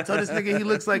told this nigga he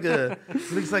looks like an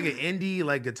indie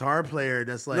like guitar player.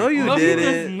 That's like No, you No, he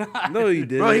didn't. does not. No, you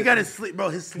didn't. bro. He got his sleeve. Bro,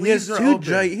 his He has sleeves are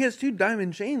open. he has 2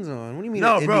 diamond chains on. What do you mean?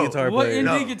 No, an indie bro. guitar What player? indie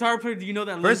No. guitar player do you know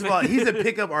that? First lives of all, in- he's a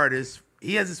pickup artist.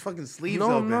 He has his fucking sleeves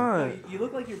No, open. I'm not. You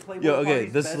look like you're playing. Yo, okay.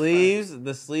 The sleeves, Thank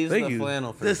and the you.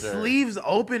 flannel for The sure. sleeves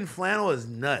open flannel is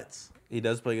nuts. He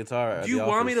does play guitar. At Do you the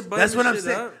want me to office. button That's what this I'm shit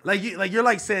saying. up? Like you're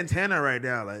like Santana right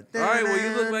now. Like, All right, well,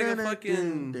 you look like a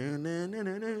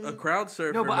fucking- A crowd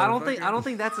surfer. No, but I don't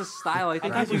think that's a style. I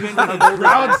think thought he's you using meant a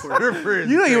crowd surfer. Is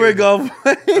You know you crazy. wear golf.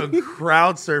 A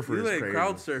crowd surfer You is look like crazy. a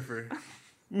crowd surfer.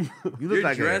 You look You're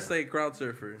like dressed like a crowd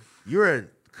surfer. you're a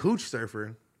cooch surfer,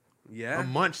 a Yeah,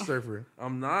 munch surfer.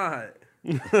 I'm not.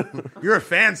 You're a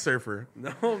fan surfer.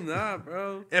 No, I'm not,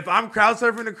 bro. If I'm crowd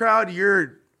surfing the crowd,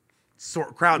 you're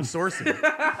crowd sourcing.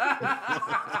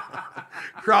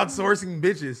 Crowd sourcing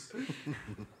bitches.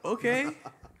 Okay.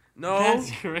 No,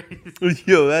 That's crazy.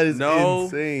 Yo, that is No.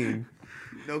 insane.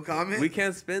 No comment. we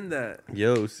can't spin that.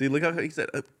 Yo, see, look how he said.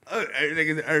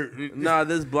 Nah,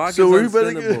 this block So is we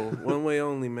better get- unspinnable. One way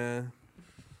only, man.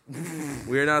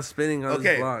 We're not spinning on this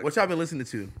Okay, block. what y'all been listening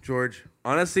to, George?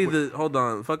 Honestly, hold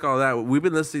on, fuck all that. We've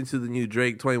been listening to the new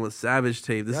Drake 21 Savage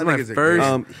tape. This That is my nigga's a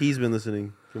first, He's been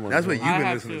listening. Come on. That's what bro. you've I been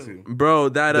have listening to. to. bro.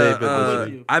 That They've been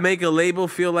listening. I make a label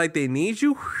feel like they need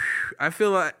you. I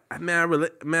feel like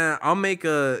man, I'll make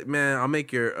your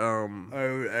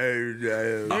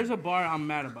There's a bar I'm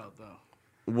mad about though.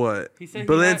 what? He said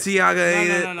Balenciaga ain't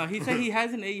it? No. He said he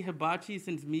hasn't ate hibachi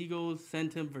since Migos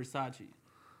sent him Versace.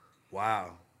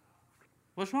 Wow.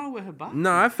 What's wrong with hibachi?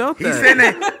 No, I felt He's that. saying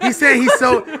that he's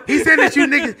saying that you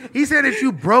niggas, he's saying that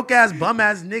you broke ass bum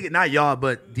ass niggas, not y'all,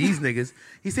 but these niggas.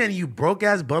 He's saying you broke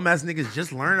ass bum ass niggas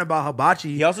just learned about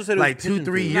hibachi. He also said it was like 2-3 pigeon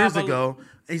food. years Nah, but- ago.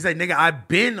 And he's like, nigga, I've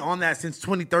been on that since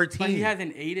 2013. But he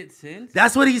hasn't ate it since.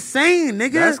 That's what he's saying,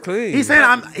 nigga. That's clean. He said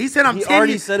I'm He 10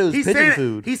 already years- said it was he's pigeon saying,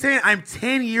 food. He's saying I'm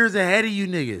 10 years ahead of you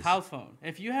niggas. House phone.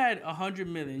 If you had 100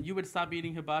 million, you would stop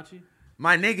eating hibachi.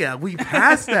 My nigga, we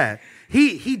passed that.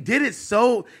 He did it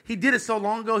so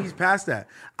long ago. He's past that.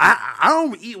 I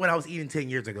don't eat what I was eating 10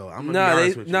 years ago. I'm gonna be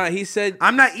honest with you. He said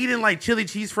I'm not eating like chili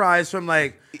cheese fries from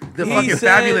like the he fucking said-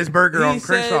 Fabulous Burger he on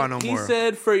Crenshaw said- no He more.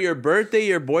 said for your birthday,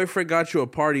 your boyfriend got you a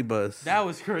party bus. That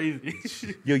was crazy.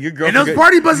 Yo, your And girlfriend. those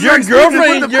party buses Your are expensive. What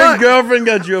girlfriend. the Your fuck? girlfriend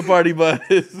got you a party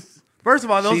bus. First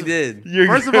of all, those She did.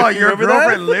 First of all, your Remember that?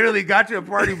 girlfriend literally got you a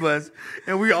party bus,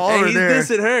 and we all Hey, were he's there.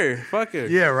 dissing her. Fuck her.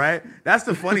 Yeah, right. That's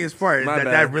the funniest part. My that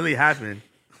bad. really happened.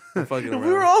 I'm fucking around.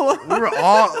 We were all. We were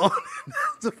all.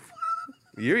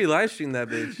 Yuri live streamed that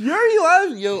bitch. Yuri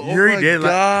live. Yo, oh Yuri my did.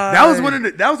 God. That was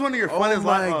one of your funniest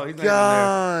my live. Oh, he's not even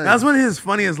God. there. That was one of his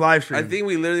funniest live I streams. think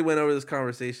we literally went over this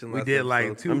conversation. we last did like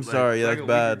episode. two. I'm like, sorry, like that's a week or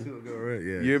bad. two ago, right?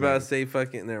 Yeah. You're about to say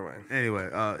fucking. Never mind. Anyway,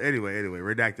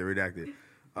 redacted.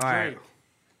 All right. Drake.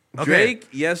 Okay. Drake,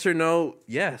 yes or no?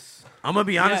 Yes. I'm gonna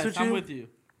be honest Yes, with I'm you. with you.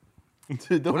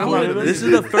 Don't I'm worry with about This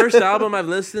it. is the first album I've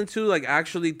listened to like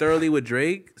actually thoroughly with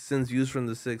Drake since Views from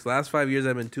the Six. Last 5 years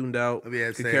I've been tuned out. Yeah,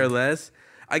 Could same. care less.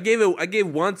 I gave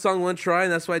one song one try,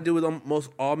 and that's what I do with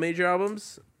almost all major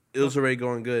albums. It was already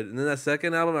going good. And then that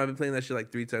second album, I've been playing that shit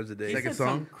like 3 times a day. He Second said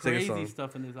song? some Second crazy song.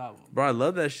 stuff in this album. Bro, I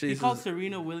love that shit. He He called says-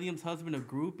 Serena Williams' husband a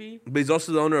groupie. but he's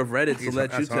also the owner of Reddit, so He's-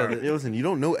 let you that's tell hard. it. Hey, listen, you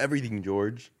don't know everything,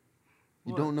 George.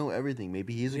 You What? don't know everything.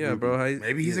 Maybe he's a Yeah, groupie. bro.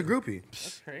 Maybe he's a groupie.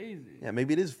 That's crazy. Yeah,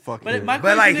 maybe it is fucking. But my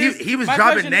But like question is- he was my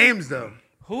dropping question is, names though.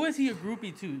 Who is he a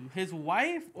groupie to? His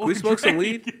wife or We smoke some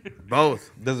Drake? weed.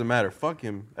 Both. Doesn't matter. Fuck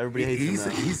him. Everybody hates He's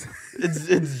him now. he's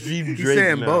It's Drake he's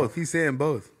saying now. both. He's saying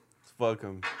both. Fuck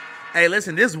him. Hey,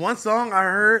 listen, this one song I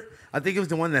heard, I think it was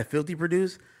the one that Filthy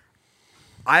produced.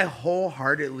 I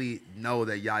wholeheartedly know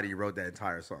that Yachty wrote that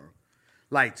entire song.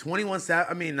 Like 21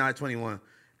 not 21.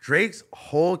 Drake's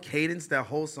whole cadence, that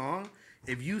whole song,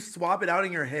 if you swap it out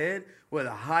in your head with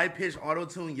a high pitched auto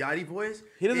tune Yachty voice,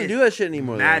 He doesn't it do that shit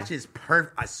anymore. Matches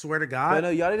perfect. I swear to God. But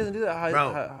no, Yachty doesn't do that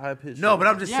Bro. high pitch. No, but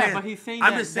I'm just Yeah, saying. but he's saying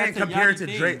I'm that just saying that's a compared Yachty to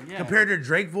thing, Drake, yeah. compared to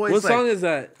Drake voice. What like, song is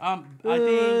that? I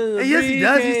think Yes, he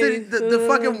does. He said the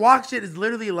fucking walk shit is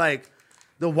literally like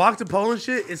the walk to Poland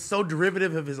shit is so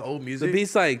derivative of his old The music.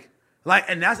 beat's like,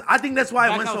 And I think that's why it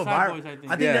Back went so Outside viral. Boys, I think. I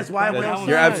think Yeah. that's why it Back went. Outside.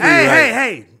 You're absolutely Hey, right.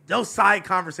 hey, no side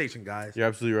conversation, guys. You're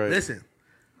absolutely right. Listen,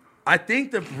 I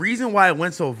think the reason why it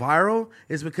went so viral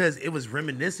is because it was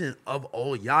reminiscent of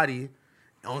old Yachty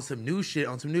on some new shit,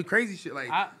 on some new crazy shit, like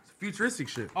futuristic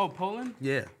shit. Oh, Poland?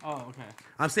 Yeah. Oh, okay.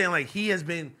 I'm saying like he has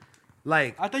been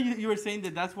like I thought you were saying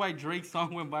that's why Drake's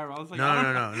song went viral. I was like, No, I no,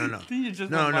 don't no, know. no, no. I think it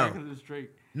just No, went no. viral because it's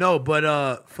Drake. no,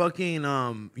 but fucking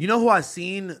you know who I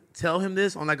seen tell him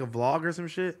this on like a vlog or some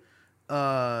shit?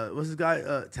 What's this guy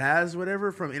Taz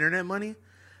whatever from Internet Money?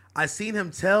 I seen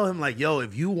him tell him like, yo,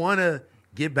 if you wanna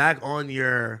get back on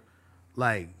your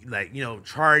like you know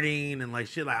charting and like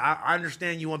shit, like I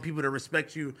understand you want people to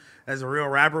respect you as a real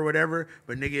rapper or whatever,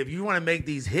 but nigga, if you want to make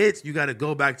these hits, you got to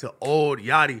go back to old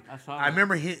Yachty. I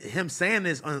remember him saying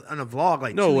this on a vlog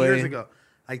like No 2 years way. ago,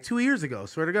 like 2 years ago.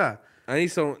 Swear to God, I need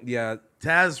some. Yeah,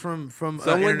 Taz from someone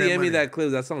Internet DM me Money. that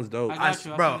clip. That sounds dope. I got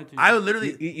you. I'll bro, send it to you. I would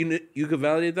literally. You could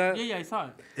validate that. Yeah, I saw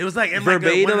it. It was like in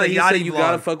Verbatim, like, like he Yachty said, you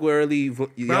gotta vlogs. fuck with early Bro,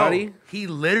 Yachty.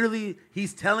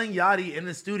 he's telling Yachty in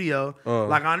the studio, Oh.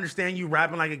 like, I understand you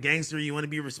rapping like a gangster, you want to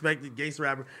be a respected gangster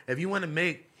rapper. If you want to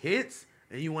make hits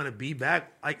and you want to be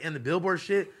back like in the Billboard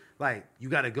shit, like you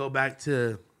got to go back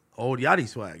to old Yachty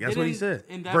swag. That's what he said.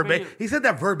 In that Verbatim. video- He said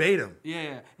that verbatim.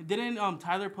 Yeah. Didn't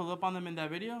Tyler pull up on them in that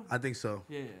video? I think so.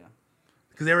 Yeah.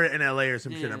 Because they were in LA or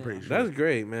some Yeah, shit. I'm yeah, pretty sure. That's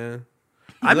great, man.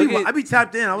 I Look be at- I be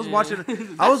tapped in. I was Yeah.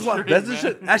 watching. I was watching. That's the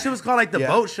shit. That shit was called like the Yeah.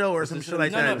 Boat Show or some shit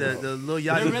like No, that. no. The Lil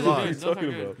They're Yachty really vlog. good. Those are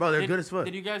good. Bro, they're good as fuck.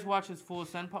 Did you guys watch his Full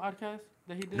Ascend podcast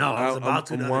that he did? No, I was about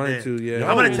to. I'm the other wanting day. to, yeah.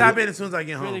 I'm gonna Really tap good. in as soon as I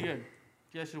get It's home. really good.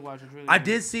 You guys should watch it. It's really I good.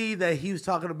 did see that he was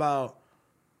talking about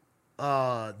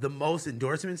the most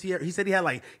endorsements he said he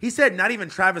had he said not even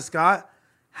Travis Scott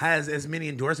has as many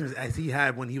endorsements as he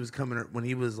had when he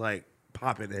was like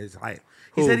popping at his height.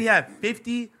 He Who? said he had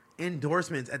 50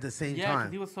 endorsements at the same Yeah, 'cause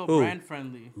time. he was so Who? brand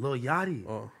friendly. Lil Yachty.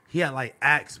 Oh. He had like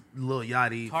Axe, Lil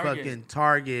Yachty, Target. fucking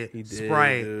Target, He did,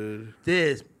 Sprite, dude.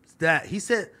 this, that. He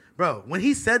said, bro, when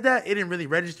he said that, it didn't really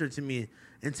register to me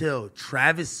until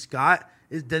Travis Scott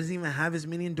doesn't even have as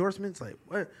many endorsements. Like,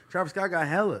 what? Travis Scott got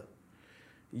hella.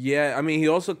 Yeah, I mean, he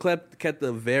also kept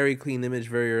a very clean image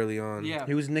very early on. Yeah.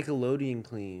 He was Nickelodeon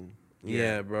clean.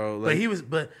 Yeah, bro. Like, But he was,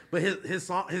 but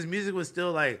his music was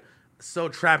still like so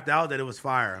trapped out that it was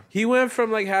fire. he went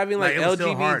from like having like, Like, it was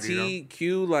still hard,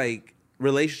 LGBTQ like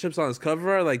relationships on his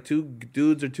cover art, like two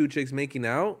dudes or two chicks making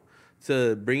out,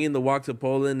 to bringing the walk to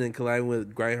Poland and colliding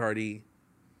with Grind Hardy.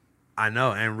 I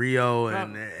know, and Rio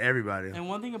and Bro. everybody. And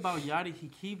one thing about Yachty, he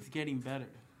keeps getting better.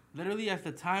 Literally, as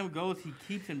the time goes, he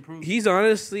keeps improving. He's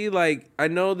honestly like, I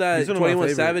know that He's one of my 21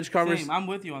 favorite. Savage Same, conversation. I'm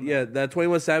with you on that. Yeah, that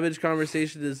 21 Savage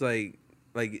conversation is like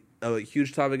a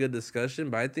huge topic of discussion,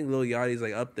 but I think Lil Yachty's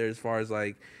like up there as far as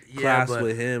like class but-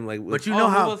 with him. Like, but with, you know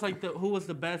who how? was who was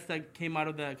the best that came out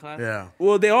of that class? Yeah.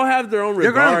 well, they all have their own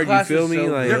They're gonna regard. You class feel is me? so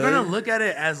Like, They're gonna look at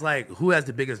it as like who has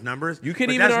the biggest numbers. You can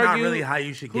but even that's argue- not really how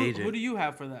you should Who, gauge who it. do you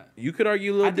have for that? you could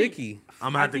argue Lil I think- Dicky.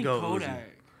 I'm gonna have to think go Kodak. Uzi.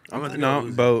 I'm gonna have to No, go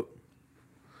Uzi. boat.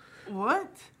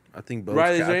 What? I think boat.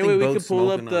 Right? Is there any way we could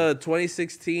pull up the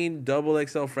 2016 Double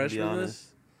XL freshman honest. list?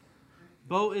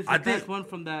 Bo is the I best think- one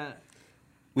from that.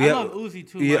 We I have- love Uzi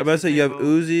too. Yeah, much I'm about to say you have Bo.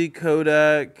 Uzi,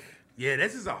 Kodak. Yeah,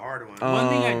 this is a hard one. One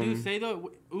thing I do Um, say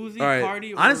though, Uzi, all right.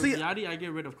 Cardi, or Honestly- Yachty, I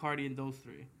get rid of Cardi in those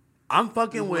three. I'm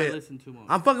fucking Who I with. listen to more.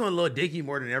 I'm fucking with Lil Dicky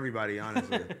more than everybody,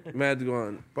 honestly. Man, to go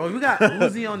on. Bro, we got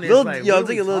Uzi on this. Lil, like, yo, what I'm are we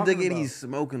thinking Lil talking Dicky and about? he's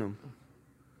smoking them.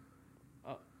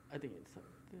 I think it's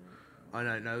Oh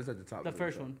no, it's at the top. the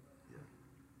first one.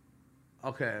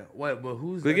 Okay, what? But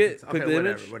who's? Click at it. the- Click okay, the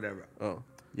whatever, image. Whatever. Oh,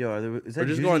 Yo, is Or that just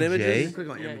Juicy go on J? images? Click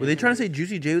on Yeah, image. Were they trying to say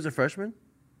Juicy J was a freshman?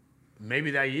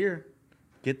 Maybe that year?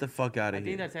 Get the fuck out I of think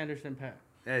here. that's Anderson .Paak.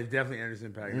 Yeah, it's definitely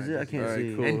Anderson .Paak. Is it? I can't All right,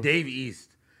 see. cool. And Dave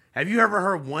East. Have you ever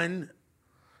heard one?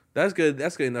 that's good.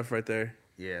 That's good enough right there.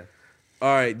 Yeah.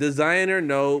 All right, designer,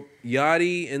 no.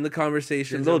 Yachty in the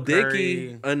conversation. Denzel Lil Dicky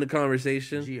Curry. in the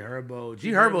conversation. G Herbo.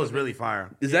 G Herbo is really fire.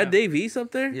 Is that Dave East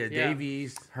up there? Yeah, Yeah. Dave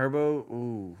East. Herbo.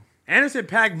 Ooh. Anderson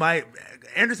 .Paak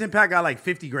got like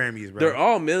 50 Grammys, bro. They're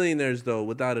all millionaires though,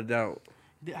 without a doubt.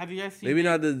 Have you guys seen? Maybe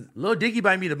not the. Lil Dicky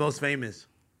might be the most famous.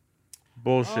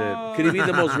 Bullshit. Could he be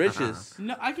the most richest?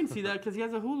 No, I can see that because he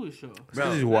has a Hulu show.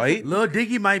 Bro, he's white. Lil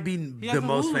Dicky might be has the a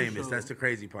most Hulu famous. show. That's the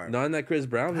crazy part. Not in that Chris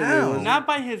Brown video. How? was it? Not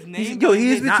by his name. Yo, but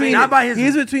he's his- Not- between. not by his-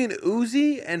 He's between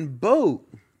Uzi and Boat.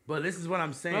 But this is what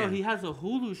I'm saying. Bro, he has a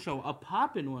Hulu show, a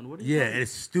poppin' one. What are you yeah, talking and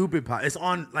it's stupid pop. It's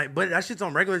on like, but that shit's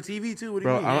on regular TV too. What do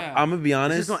you Bro, mean? Yeah. I'm gonna be It's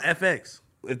honest. just on FX.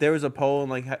 If there was a poll and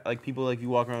like people like you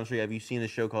walk around the street, have you seen a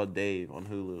show called Dave on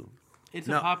Hulu? It's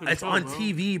a No, poppin' it's show, on bro.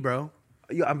 TV, bro.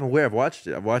 Yeah, I'm aware. I've watched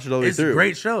it. I've watched it all the way It's through. a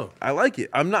great show. I like it.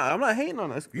 I'm not hating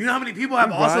on it. You know how many people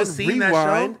have also seen that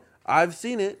show? I've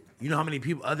seen it. You know how many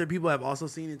other people have also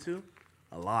seen it too?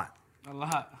 A lot. A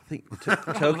lot. I think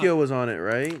Tokyo was on it,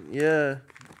 right? Yeah,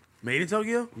 Made in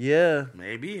Tokyo? yeah.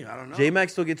 Maybe. I don't know. J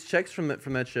Max still gets checks from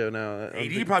that show now.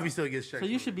 AD probably still gets checked. So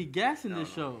you should be gassing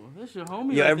this show. This your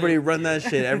homie. Yeah, right everybody there. run that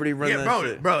shit. Everybody run Yeah, that bro,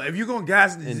 shit. bro. If you're gonna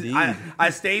gas, Indeed. I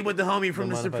stayed with the homie from Don't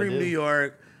the mind if I Supreme do. New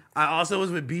York. I also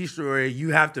was with B Story. You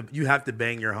have to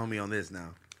bang your homie on this now.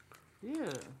 Yeah.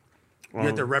 You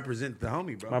have to represent the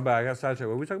homie, bro. My bad. I got sidetracked.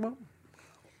 What are we talking about?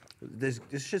 This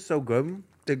shit's so good.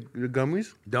 The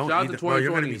gummies. Don't Shout out eat to the, bro.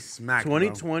 You're gonna 2020. be smacked. bro.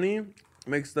 2020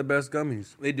 makes the best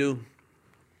gummies. They do.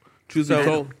 Truth So be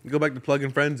told. go back to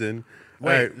plugging friends in.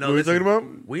 Wait, All right, no, what are we listen, talking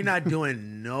about? We're not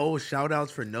doing no shout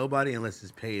outs for nobody unless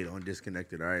it's paid on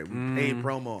Disconnected. All right, we paid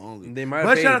promo only. They might have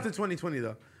But paid. shout out to 2020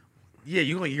 though. Yeah,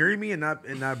 you gonna Yuri me and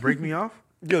not break me off?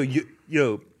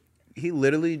 Yo, he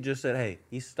literally just said, "Hey,"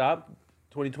 he stopped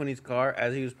 2020's car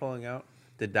as he was pulling out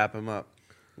to dap him up.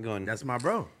 Going, That's my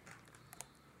bro.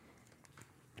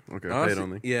 okay, Honestly, paid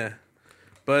only. Yeah.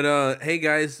 But hey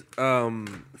guys,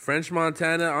 French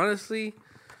Montana, honestly,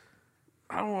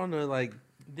 I don't wanna like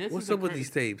This what's is a up with cra- these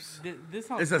tapes? This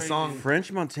sounds It's a crazy. song.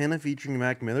 French Montana featuring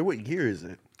Mac Miller. What year is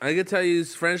it? I can tell you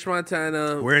it's French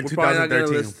Montana. We're in probably not gonna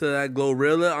 2013. listen to that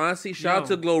Glorilla. Honestly, shout out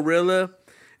Yo. to Glorilla.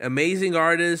 Amazing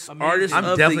artist, Amazing. artist I'm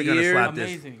of definitely the gonna year. slap this.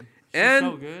 Amazing. She's And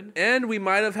so good. and we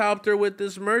might have helped her with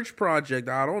this merch project.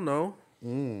 I don't know.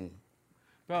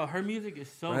 Bro, her music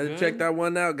is so I had good. to check that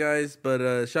one out, guys.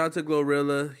 But shout out to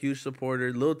Glorilla, huge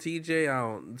supporter. Lil TJ, I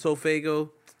don't. Sofago,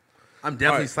 I'm definitely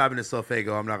Alright. slapping the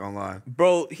Sofago. I'm not gonna lie.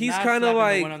 bro. He's Not kind of slapping the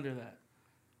like one under that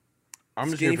I'm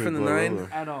just Skinny here for from the Glorilla. Nine?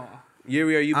 at all.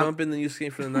 Yuri. Are you I'm- bumping the new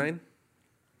Skinny from the Nine?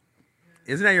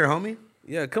 Isn't that your homie?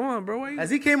 Yeah, come on, bro. Why you?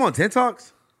 Has he came on 10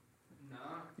 Talks?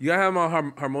 You gotta have him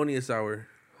on Harmonious Hour.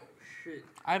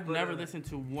 I've never listened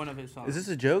to one of his songs. Is this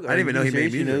a joke? I didn't even know he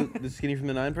made You know music. the Skinny from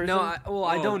the Nine person? No,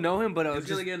 I don't know him, but I was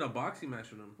just, get in a boxing match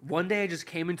with him. one day I just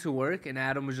came into work and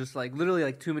Adam was just like, literally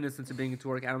like 2 minutes into being into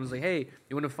work, Adam was like, "Hey,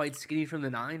 you want to fight Skinny from the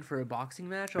Nine for a boxing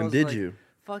match?" I And was did like, you?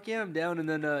 Fuck yeah, I'm down. And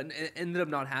then it ended up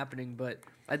not happening. But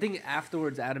I think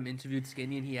afterwards, Adam interviewed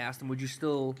Skinny and he asked him, "Would you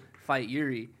still fight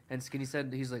Yuri?" And Skinny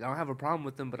said, "He's like, I don't have a problem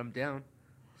with him, but I'm down."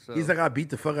 So He's like, I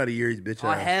beat the fuck out of Yuri's bitch "Oh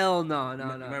ass. hell no,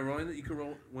 Am I rolling that? You can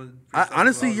roll one.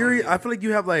 Honestly, Yuri, I feel like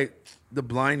you have like the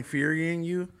blind fury in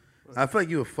you. I feel like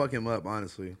you would fuck him up,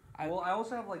 honestly. Well, I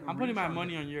also have like. I'm putting my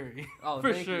money on Yuri. Oh,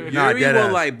 for thank sure. you. Nah, Yuri dead will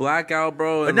ass. like black out,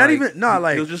 bro. But and, not like, even- nah,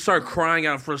 like- he'll just start crying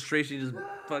out of frustration. Just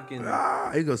fucking.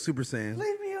 Ah, he goes Super Saiyan.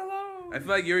 Leave me alone. I feel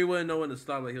like Yuri wouldn't know when to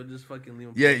stop. Like he'll just fucking leave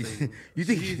him. Yeah, pulsating.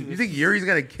 you think Yuri's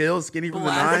gonna kill Skinny from the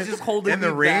Blast Nine is just holding in the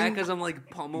me ring? back as I'm like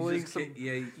He pummeling just some.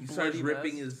 yeah, he starts bloody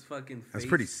ripping mess. his fucking face. That's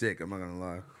pretty sick. I'm not gonna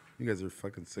lie. You guys are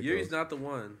fucking sick. Yuri's not the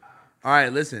one. All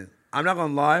right, listen. I'm not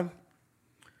gonna lie.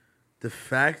 The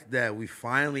fact that we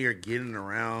finally are getting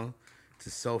around to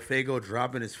Sofago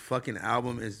dropping his fucking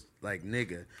album is like,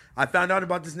 nigga. I found out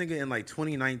about this nigga in like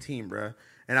 2019, bruh.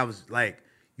 And I was like,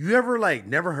 you ever like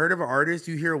never heard of an artist?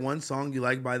 You hear one song you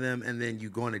like by them, and then you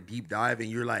go on a deep dive, and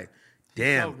you're like,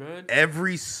 damn, so good.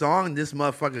 every song this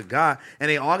motherfucker got, and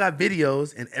they all got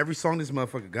videos, and every song this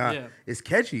motherfucker got Yeah. is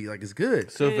catchy, like it's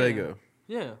good. So Yeah. Fago.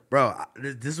 Yeah. Bro,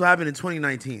 this is what happened in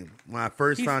 2019 when I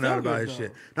first He's found still out about good, his though.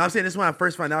 shit. No, I'm saying this is when I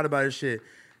first found out about his shit.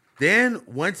 Then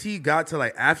once he got to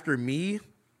like After Me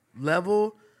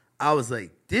level, I was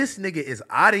like, this nigga is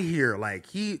out of here. Like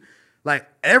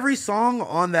every song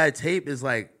on that tape is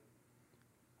like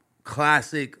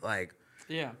classic, like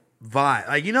Yeah. vibe.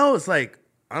 Like, you know, it's like,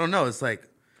 I don't know, it's like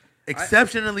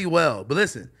exceptionally well. But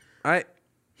listen,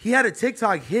 he had a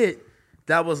TikTok hit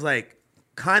that was like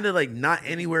kind of like not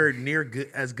anywhere near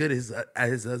as good as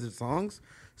his other songs.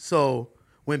 So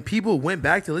when people went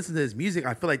back to listen to his music,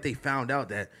 I feel like they found out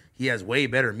that he has way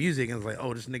better music and it's like,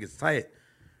 oh, this nigga's tight.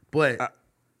 But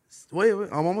wait,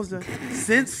 I'm almost done.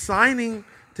 Since signing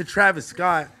to Travis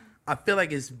Scott, I feel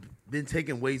like it's been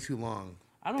taking way too long.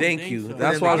 I don't Thank think you. so.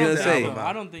 That's what I was don't gonna think say. so.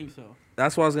 I don't think so.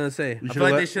 That's what I was gonna say. I feel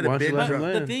like they should have been. But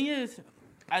dropped. the thing is,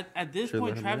 at this Should've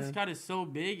point, let him Travis land. Scott is so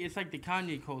big. It's like the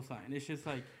Kanye cosign. It's just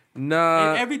like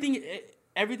Nah,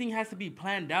 everything has to be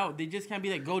planned out. They just can't be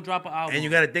like, go drop an album. And you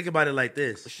got to think about it like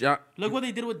this. Look what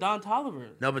they did with Don Toliver.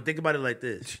 No, but think about it like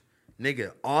this.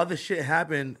 Nigga, all the shit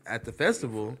happened at the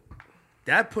festival.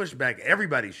 That pushed back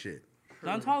everybody's shit.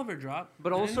 Don Toliver dropped. But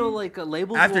didn't also he? like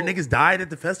labels After will- niggas died at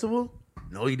the festival?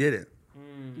 No, he didn't.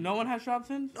 No one has dropped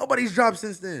since. Nobody's dropped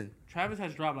since then. Travis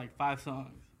has dropped like 5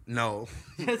 songs. No.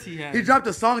 Yes, he has. He dropped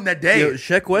a song that day. Yo,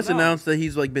 Sheck West No. announced that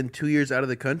he's like been 2 years out of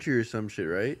the country or some shit,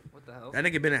 right? What the hell? That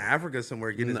nigga been in Africa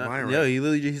somewhere getting his mind right. Yo, he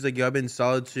literally he's like, yo, I've been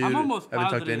solitude. I'm almost I haven't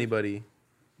talked to positive. anybody.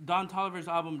 Don Toliver's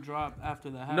album dropped after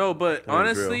that. happened. No, but That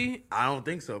is honestly, I don't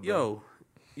think so, bro.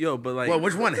 yo, but like, Well,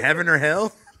 which one? Heaven or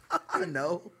hell?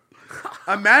 No.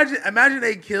 Imagine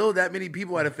they killed that many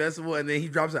people at a festival and then he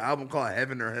drops an album called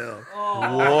Heaven or Hell.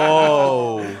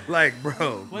 Whoa. Like,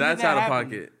 bro, When that's did that out of happen?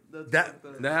 pocket.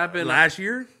 that happened last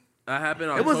year. That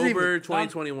happened It wasn't October even-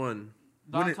 2021.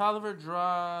 Don When it- Toliver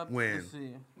dropped. When? Let's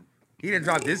see. He didn't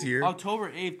drop this year, October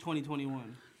 8th,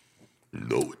 2021.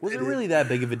 Was it really that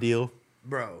big of a deal?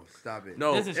 bro. Stop it.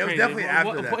 No, This is it was crazy. definitely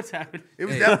after that. What's happening? It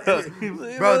was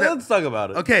definitely, bro. Let's talk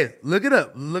about it. Okay, look it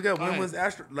up. Look at when ahead. was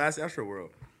last Astro World.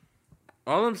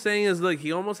 all I'm saying is, look,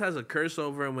 he almost has a curse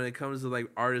over him when it comes to like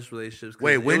artist relationships. 'cause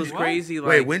Wait, it when? was crazy. Like,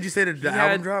 Wait, when did you say the he album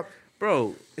had- dropped?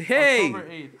 bro? Hey, October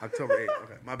 8th. October 8th.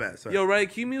 Okay, my bad. Sorry. yo, right?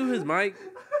 Can you mute his mic?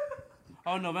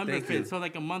 Oh, November Thank 5th. you. So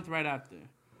like a month right after.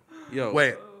 Yo,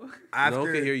 Wait.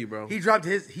 After can hear you, bro. He dropped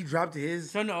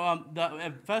his. So no,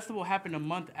 the festival happened a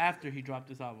month after he dropped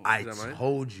this album. I Is that mine?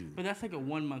 told you. But that's like a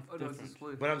 1 month Oh, no, it's a difference.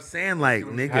 split. But I'm saying like,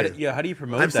 nigga. How do you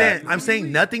promote I'm that?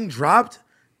 saying nothing dropped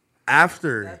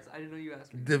after That's, I didn't know you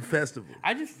asked me. the festival.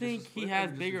 I just think he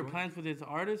has bigger plans with his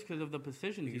artists because of the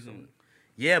position he's in.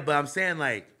 Yeah, but I'm saying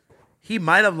like he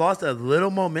might have lost a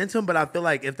little momentum, but I feel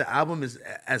like if the album is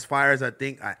as fire as I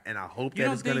think, and I hope You that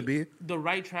don't it's gonna think be. the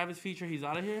right Travis feature, he's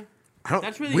out of here? I don't,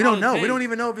 that's really we all don't it know. We takes. don't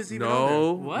even know if it's even on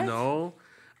no, What? no.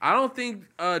 I don't think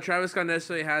Travis Scott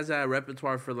necessarily has that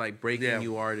repertoire for like breaking Yeah.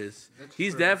 new artists.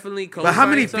 He's definitely. But how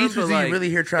many co-signed some, features but, do you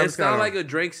really hear Travis It's Scott not on? like a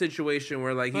Drake situation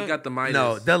where like he But- got the there. Midas.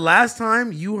 No, the last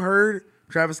time you heard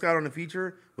Travis Scott on the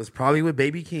feature was probably with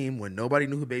Baby Keem when nobody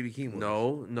knew who Baby Keem was.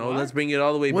 no. What? Let's bring it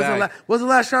all the way What's back. the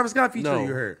last Travis Scott feature No.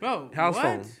 you heard? Bro, House what?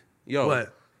 phone. Yo,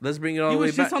 What? let's bring it all He the way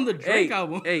was back. just on the Drake hey,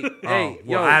 album. Hey, Oh, hey,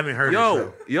 well, yo, I haven't heard it,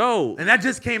 so. yo. And that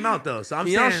just came out though, so I'm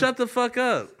Can y'all saying shut the fuck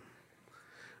up?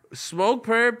 Smoke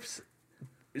Perps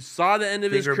saw the end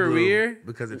of his Finger Blue career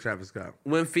because of Travis Scott.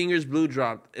 when Fingers Blue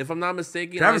dropped. If I'm not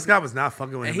mistaken, Travis I- Scott was not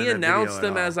fucking with and him. he in that video announced at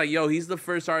him all. as like, yo, he's the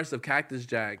first artist of Cactus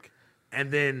Jack.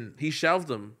 and then He shelved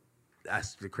him,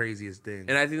 that's the craziest thing.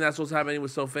 and I think that's what's happening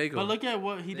with SoFago. But look at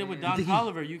what he did with Don think he-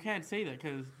 Toliver. You can't say that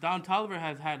because Don Toliver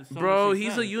has had so Bro, much he's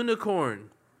a success. unicorn.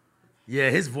 Yeah,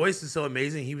 his voice is so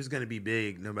amazing. He was gonna be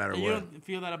big no matter And what. you don't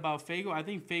feel that about Fago? I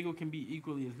think Fago can be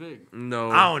equally as big.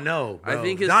 No, I don't know. I Bro.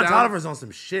 think his Don sound- Toliver's on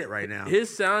some shit right now.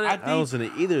 his sound. I I don't listen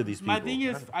to either of these people. My thing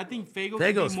is, I think Fago can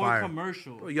Fago's be more fire.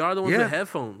 commercial. Y'all are the ones Yeah. with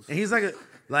headphones. And he's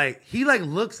like he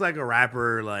looks like a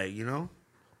rapper, like, you know.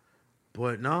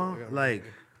 But no, like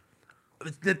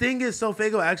the thing is,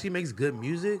 SoFago actually makes good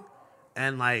music,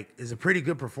 and like is a pretty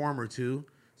good performer too.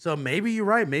 So maybe you're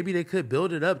right. Maybe they could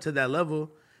build it up to that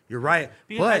level. You're right.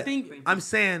 Because but I think- I'm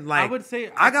saying like would say-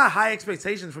 I got high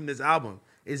expectations from this album.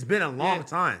 It's been a long Yeah.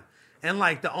 time. And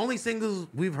like the only singles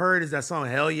we've heard is that song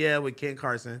Hell Yeah with Ken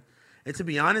Carson. And to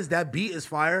be honest, that beat is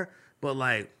fire, but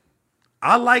like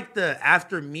I like the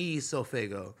After Me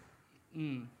SoFago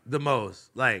the most.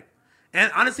 Like, and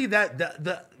honestly,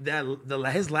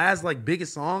 his last like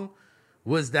biggest song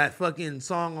was that fucking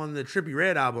song on the Trippie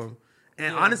Redd album.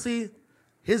 And honestly,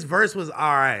 his verse was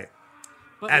all right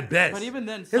But, at best. But even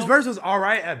then, his verse was all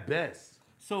right at best.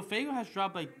 So Fago has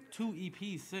dropped like 2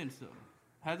 EPs since, though,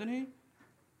 hasn't he?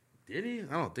 Did he?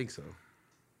 I don't think so.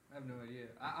 I have no idea.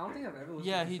 I don't think I've ever listened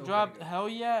Yeah, to he SoFago. dropped Hell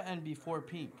Yeah and Before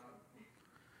Pink.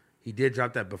 He did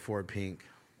drop that before Pink.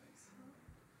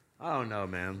 I don't know,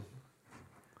 man.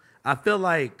 I feel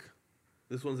like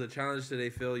This one's a challenge today,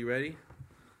 Phil. You ready?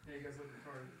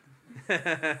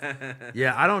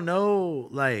 yeah, I don't know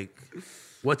like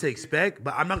what to expect,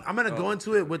 but I'm gonna go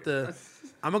into it with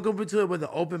an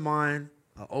open mind,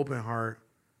 an open heart.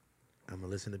 I'm gonna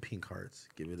listen to Pink Hearts.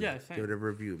 Give it a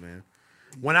review, man.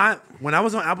 When I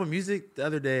was on Apple Music the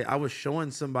other day, I was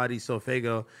showing somebody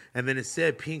SoFago, and then it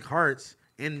said Pink Hearts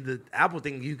in the Apple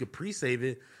thing. You could pre-save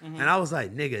it, and I was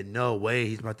like, "Nigga, no way,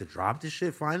 he's about to drop this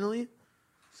shit finally."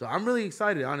 So I'm really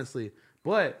excited, honestly.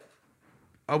 But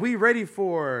are we ready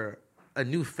for a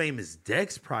new Famous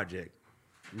Dex project,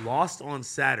 Lost on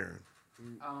Saturn?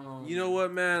 You know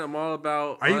what, man? I'm all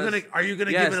about. Are you us.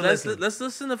 gonna Yes, give it a let's listen? let's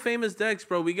listen to Famous Dex,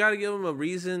 bro. We gotta give him a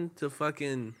reason to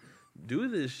fucking do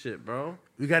this shit, bro.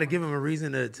 We got to give him a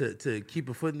reason to keep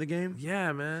a foot in the game.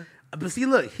 Yeah, man. But see,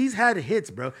 look, he's had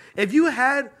hits, bro. If you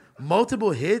had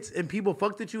multiple hits and people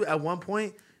fucked at you at one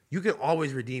point, you can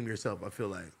always redeem yourself, I feel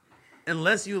like.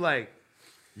 Unless you like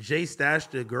Jay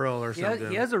stashed a girl or something.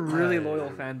 He has a really loyal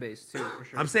fan base too, for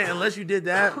sure. I'm saying unless you did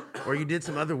that or you did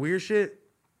some other weird shit,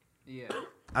 yeah.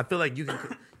 I feel like you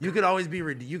could always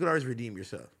redeem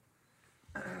yourself.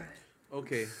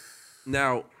 Okay.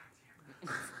 Now,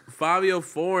 Fabio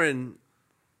Foreign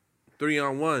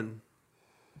 3-on-1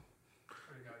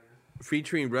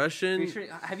 featuring Russian.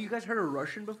 Have you guys heard of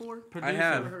Russian before? I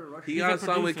have. He got a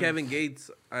song with producer. Kevin Gates.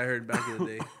 I heard back in the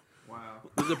day. Wow.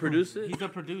 Who's a producer? He's a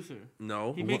producer.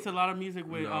 No. He makes a lot of music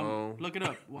with. No. Look it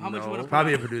up. How much you No. want to?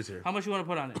 Probably a producer. How much you want to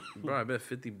put on it? Bro, I bet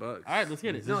 $50. All right, let's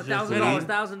get it. No, just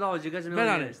 $1,000. You guys are Bet on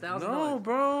millionaires. it. $1,000. No,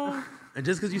 bro. And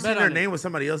just because you Bet see their on it. name with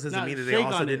somebody else doesn't Nah, mean that they shake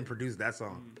also on it. didn't produce that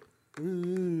song.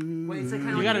 Wait, it's like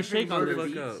You gotta shake on it.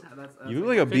 beats. Fuck That's You look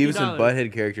like a Beavis $50. and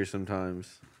Butthead character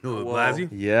sometimes. No, Whoa. Blasey?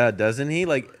 Yeah, doesn't he?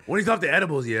 Like, When he's off the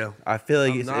edibles, yeah. I feel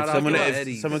like I'm if not someone off the if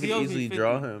Eddie's. someone He could owes me easily 50.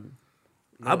 draw him.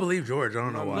 I believe George. I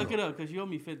don't know why. Look it up because you owe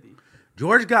me 50.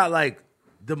 George got like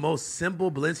the most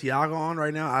simple Balenciaga on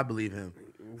right now. I believe him.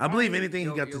 I believe anything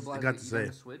he got to say.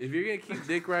 If you're gonna keep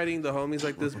dick riding the homies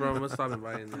like this, bro, I'm gonna stop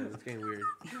inviting them. It's getting weird.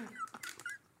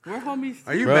 We're homies.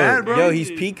 Are you mad, bro? Yo,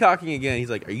 he's peacocking again. He's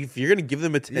like, if you're gonna give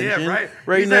them attention Yeah, right.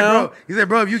 right He's now, like, bro, he's like,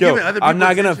 bro, if you yo, giving other people I'm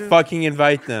not gonna attention- fucking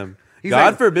invite them. He's God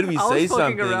like- forbid we I was say fucking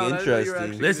something around. I thought you were interesting.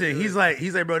 actually- Listen,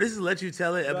 he's like, bro, this is Let You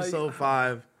Tell It, episode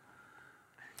 5.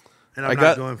 And I'm I not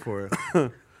got- going for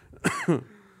it.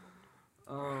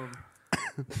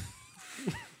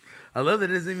 I love that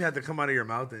it doesn't even have to come out of your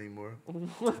mouth anymore.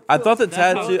 I thought the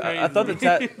That tattoo. sounds I thought the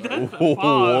crazy. tattoo. That's a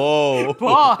Whoa!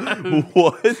 Pause.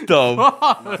 What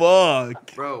the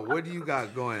fuck? Bro, what do you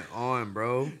got going on,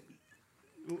 bro?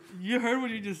 You heard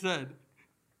what you just said.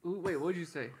 Ooh, wait, what did you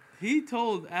say? He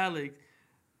told Alex,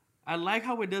 I like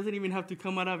how it doesn't even have to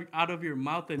come out of your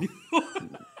mouth anymore.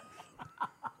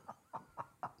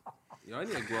 Yo, I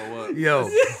need to grow up. Yo,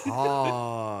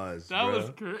 pause. That bro. was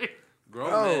great.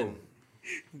 Grow men.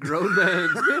 Grown men.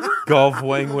 Golf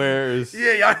wing wearers.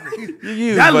 Yeah, y'all.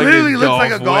 You That fucking literally looks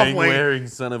like a golf wing. wearing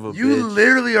son of a You bitch.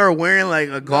 literally are wearing like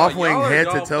a golf No, wing y'all are head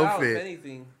to golfed toe out, if fit.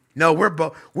 anything. No, we're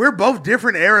both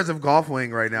different eras of golf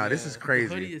wing right now. This is Hoodie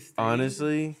crazy. is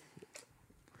Honestly,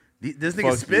 This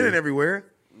nigga's Fuck spinning you. everywhere.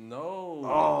 No.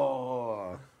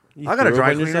 Oh, you I got a threw up dry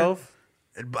on cleaner. yourself.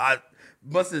 I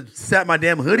must have sat my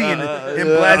damn hoodie in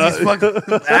Blasie's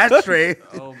fucking ashtray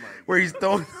Oh my. where he's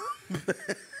throwing.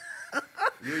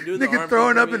 You do the Nigga arm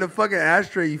throwing thing up for in me? the fucking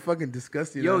ashtray. You fucking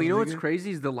disgusting. Yo, ass you know what's nigga.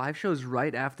 crazy is the live show is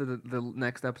right after the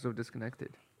next episode of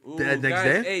Disconnected. Ooh, The next guys,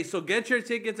 day? Hey, so get your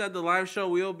tickets at the live show.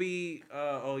 We'll be.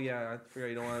 Oh yeah, I forgot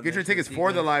you don't want to Get your tickets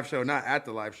for the live show, not at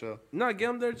the live show. No, get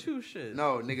them there too. Shit.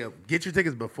 No, nigga, get your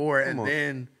tickets before and on.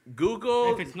 then.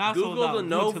 Google. If it's not sold Google out, the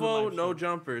go to the Novo live no show.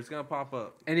 jumper. It's gonna pop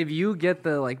up. And if you get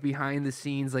the like behind the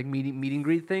scenes like meet and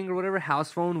greet thing or whatever,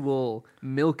 House Phone will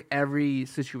milk every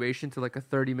situation to like a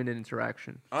 30-minute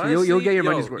interaction. So you'll Honestly, get your yo,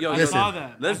 money's worth. yo, I Listen, saw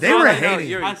that. Let's They talk were right now. hating.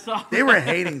 You're- I saw They were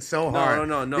hating so hard.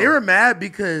 no. They were mad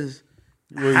because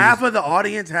half of the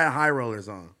audience had high rollers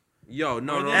on, Yo,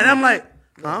 no. and I'm like,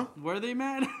 huh? Were they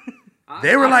mad?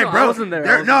 They were like, I bro. wasn't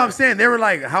there. No, I'm saying they were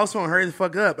like, House Phone, hurry the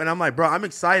fuck up, and I'm like, bro, I'm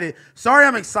excited. Sorry,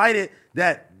 I'm excited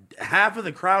that half of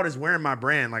the crowd is wearing my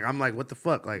brand. Like, I'm like, what the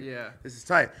fuck? Like, Yeah. this is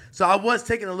tight. So I was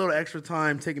taking a little extra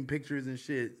time, taking pictures and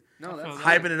shit, No, that's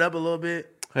hyping it up a little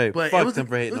bit. Hey, But fuck it was them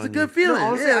for hating it was a on good you. feeling. No,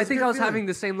 honestly, Yeah, it I was a think good I was feeling. having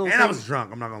the same little And thing. I was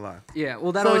drunk. I'm not gonna lie. Yeah,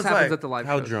 well, that So always it's happens like, at the live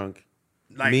How shows. drunk?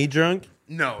 Like, Me drunk?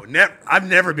 No, I've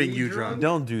never been you drunk.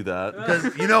 Don't do that.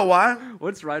 Because you know why?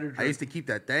 What's Ryder I drink? used to keep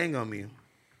that thing on me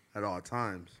at all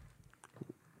times.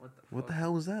 What the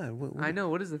hell was that? What- I know.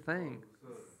 What is the thing?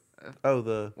 Oh,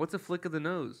 the What's a flick of the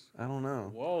nose? I don't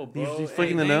know. Whoa, He's bro. just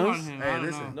flicking the Name on nose. him, Hey, I don't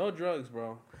listen. know. No drugs,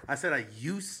 bro. I said I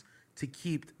used to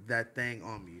keep that thing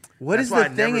on me. What That's is why the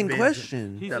I've thing never in been-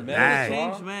 question? He's The a bag.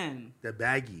 changed man. The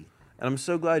baggie. And I'm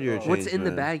so glad you're a What's changed in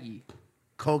the man. baggie?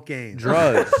 Cocaine.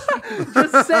 Drugs.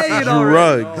 Just say it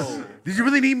already. Drugs. Did you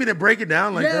really need me to break it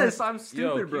down like Yes, that? I'm Yo,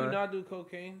 stupid, can bro. you not do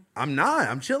cocaine? I'm not.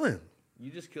 I'm chilling. You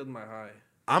just killed my high.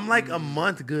 I'm like a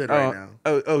month good right now.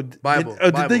 Bible,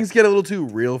 Did Bible. things get a little too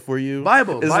real for you?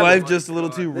 Bible, Is Bible. life just a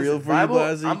little too real Listen, for Bible, you,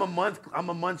 Blasey? I'm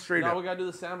a month straight Now up. we gotta do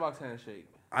the sandbox handshake.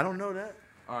 I don't know that.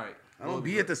 All right. I don't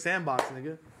be at the sandbox,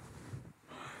 nigga.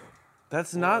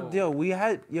 That's not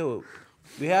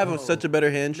we have such a better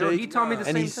handshake. No, he taught me the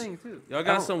and same he's- thing too. Y'all I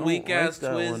got don't- some I don't weak ass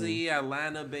like that one. Twizzy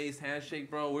Atlanta-based handshake,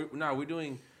 bro. We're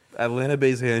doing.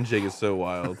 Atlanta-based handshake is so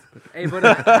wild. Hey, but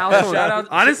House Phone, Shout out,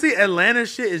 Honestly, Atlanta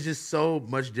shit is just so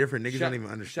much different. Niggas don't even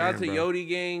shout understand. out to bro. Yodi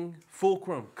Gang,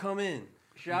 Fulcrum, come in.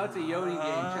 Shout out to Yodi Gang.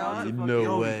 Shout out to No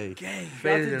fucking- way. Shout out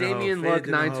Faded to in a hoe, Damian faded Luck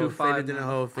in a hoe, 925. faded in a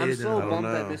hoe, I'm faded in a so hoe. bummed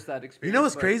I No. missed that experience. You know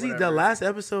what's but crazy? The whatever. last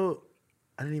episode,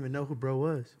 I didn't even know who bro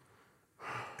was.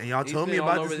 and y'all He's told me been all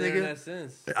about over this the nigga. internet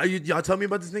since. Y'all told me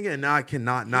about this nigga, and now I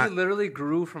cannot He not, literally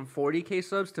grew from 40K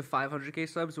subs to 500K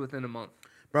subs within a month.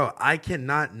 bro. I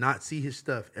cannot not see his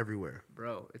stuff everywhere.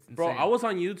 Bro, it's insane. Bro, I was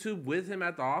on YouTube with him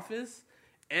at the office.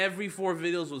 Every 4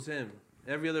 videos was him.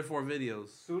 Every other 4 videos.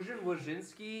 Susan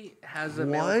Wojcinski has a What?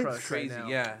 male crush Crazy, right now.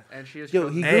 yeah. And she is Yo,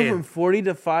 he Hey. grew from 40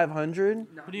 to 500.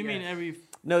 What do you mean every?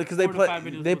 No, because they 4 to play 5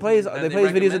 videos they was play his him. they And play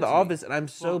his they videos at the recommend to me. office, and I'm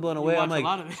so Well, blown you away. I'm watch a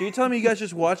lot like, of it. so you telling me you guys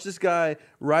just watch this guy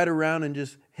ride around and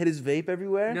just hit his vape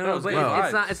everywhere? No, was but great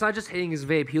vibes. it's not just hitting his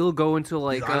vape. He'll go into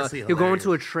like honestly he'll go into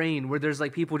a hilarious. train where there's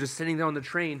like people just sitting there on the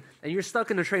train, and you're stuck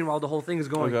in the train while the whole thing is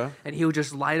going. Okay. And he'll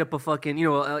just light up a fucking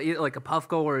like a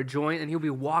Puffco or a joint, and he'll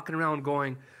be walking around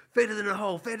going, "Faded in a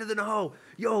hoe, faded in a hoe."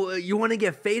 Yo, you want to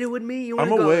get faded with me? You want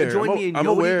I'm to go aware. join I'm me in I'm Yodi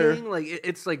aware. gang? Like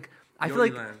it's like. I feel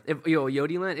like Yodiland. if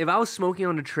Yodiland, if I was smoking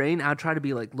on the train, I'd try to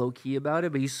be like low key about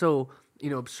it. But he's so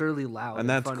absurdly loud, And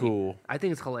that's funny. cool. I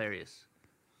think it's hilarious.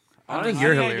 I think I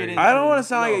you're can't get hilarious. into I don't want it. to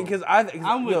sound like it because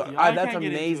I'm with you. I that's can't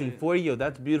get into amazing. it. 40, yo,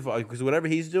 that's beautiful. Because whatever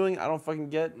he's doing, I don't fucking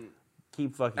get.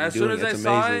 Keep fucking As doing soon as it. I It's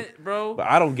saw amazing. it, bro. But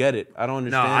I don't get it. I don't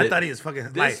No, understand. I it. thought he was fucking.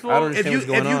 This Like, fool- I don't if understand you what's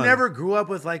going if you on. never grew up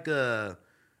with like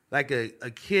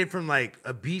a kid from like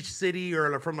a beach city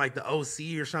or from like the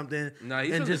OC or something. Nah,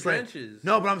 he's and from the just like trenches.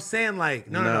 no, but I'm saying like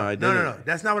No, I no. didn't.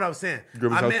 That's not what I was saying. Grew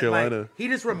up in I South meant Carolina. like he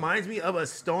just reminds me of a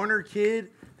stoner kid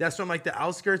that's from like the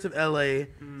outskirts of LA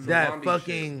that Zombie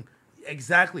fucking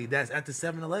exactly that's at the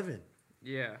 7-Eleven.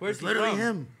 Yeah. Where's It's he literally from?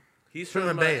 him. He's From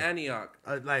from the Bay. Antioch.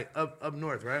 Like up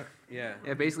north, right? Yeah.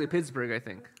 Yeah, basically Pittsburgh, I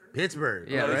think. Pittsburgh.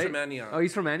 Yeah, Oh, he's right. from Antioch. Oh,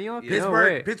 he's from Antioch. Yeah. No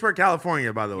Pittsburgh, way. Pittsburgh,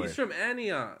 California, by the way. He's from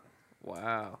Antioch.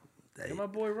 Wow. Get my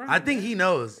boy Ryan. I think he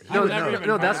knows. He No, would never know. even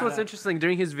no, heard that's of what's that. interesting.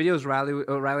 During his videos, Riley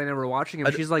and I were watching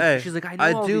him. She's like, Hey,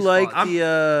 I know all do these like spots.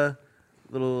 the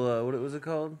little what was it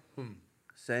called?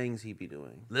 Sayings he be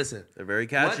doing. Listen, They're very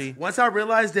catchy. Once I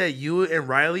realized that you and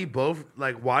Riley both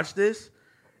like watched this,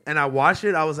 and I watched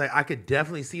it, I was like, I could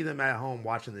definitely see them at home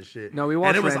watching this shit. No, we and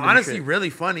watched it was random honestly shit. really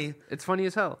funny. It's funny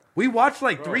as hell. We watched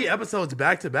like 3 episodes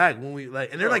back to back when we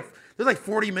like, and they're like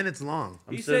 40 minutes long.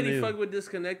 He so said he new. fucked with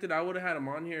Disconnected. I would have had him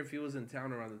on here if he was in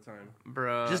town around the time.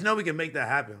 Bro. Just know we can make that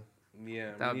happen.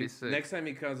 Yeah. That'd we be need- sick. Next time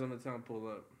he comes on the town, pull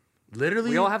up.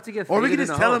 Literally, We all have to get or we faded can in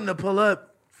just a tell hoe. him to pull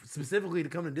up specifically to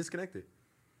come to Disconnected.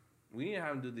 We need to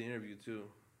have him do the interview too.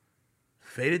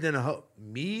 Faded in a hoe.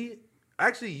 Me,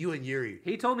 actually, you and Yuri.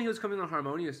 He told me he was coming on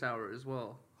Harmonious Hour as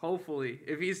well. Hopefully,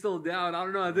 if he's still down. I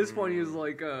don't know. At this point, he was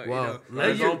like, Well, On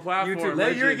his own platform. YouTube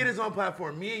let Yuri legend. get his own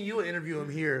platform. Me and you will interview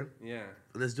him here. Yeah.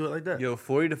 Let's do it like that. Yo,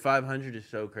 40 to 500 is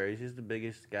so crazy. It's the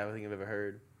biggest gap I think I've ever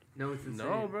heard. No, it's insane.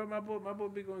 No, bro, my boy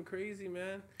be going crazy,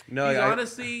 man. No, He's I-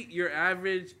 honestly your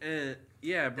average, and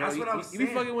yeah, bro. That's what I'm you be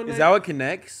saying. fucking with Is that what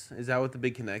connects? Is that what the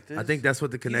big connect is? I think that's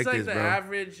what the He's connect like is, the bro.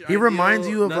 average. He reminds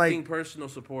ideal, you of, nothing like- personal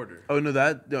supporter. Oh no,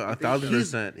 that no,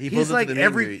 1,000%. He He's pulls up like to the meet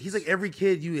and greets. he's like every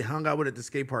kid you hung out with at the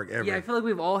skate park ever. Yeah, I feel like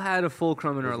we've all had a full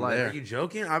crumb in our Wasn't life. there. Are you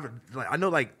joking? I know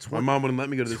like My 20, mom wouldn't let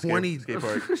me go to the 20 skate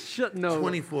park. Shut no.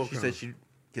 20 full She crumb. said she'd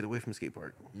get away from the skate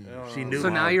park. She knew. So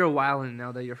now you're wilding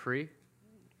now that you're free.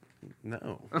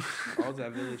 No. I was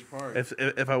at Village Park.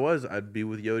 if I was, I'd be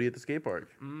with Yodi at the skate park.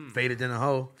 faded in a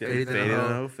hoe. Faded in a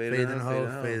hoe. Faded in a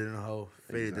hoe. Faded in a hoe.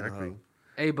 Faded in a Exactly. hoe.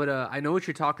 Hey, but I know what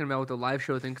you're talking about with the live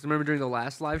show thing. Because remember during the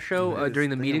last live show, Yes,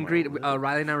 during the meet and greet, damn,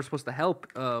 Riley and I were supposed to help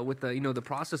with the the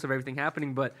process of everything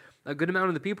happening. But a good amount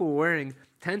of the people were wearing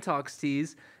Ten Talks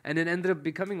tees, and it ended up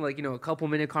becoming like a couple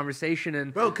minute conversation.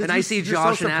 And Bro, 'cause and I you're see so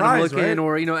Josh and Adam surprised, looking,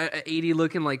 right? or 80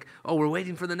 looking like, oh, we're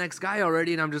waiting for the next guy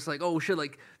already, and I'm just like, oh shit,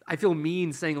 like I feel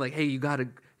mean saying like, hey, you gotta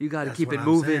That's keep what it I'm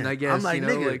moving. saying. I guess I'm like,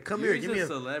 nigga, like, come here, You're give me a a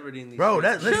celebrity in these bro.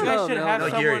 streets. That listen, You guys should have no,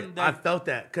 someone Yuri, that- I felt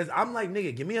that because I'm like,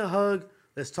 nigga, give me a hug.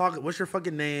 Let's talk. What's your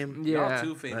fucking name? yeah. Y'all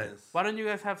too famous. Why don't you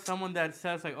guys have someone that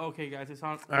says like, okay, guys, it's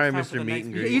on. All right, it's time for Mr. the Meet next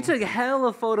and video. Greet. You took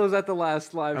hella photos at the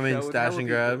last live I show. mean, with stash hella and people.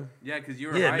 grab, Yeah, because you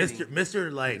were Yeah, hiding.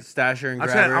 Mr. Like. stasher and I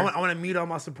grabber. want to meet all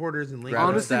my supporters and link. Grab up.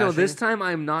 Honestly, no. stashing. This time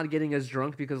I'm not getting as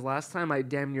drunk because last time I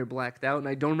damn near blacked out and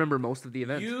I don't remember most of the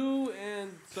event. You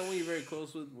and someone you're very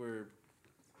close with were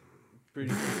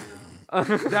pretty.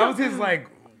 That was his like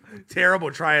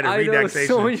terrible try at a I know redactation.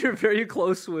 someone you're very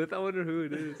close with. I wonder who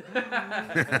it is.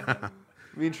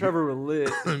 Me and Trevor were lit.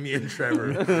 Me and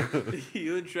Trevor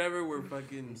You and Trevor were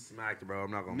fucking smacked, bro.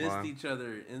 I'm not gonna missed lie. each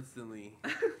other instantly.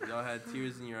 Y'all had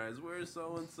tears in your eyes. Where's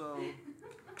so and so?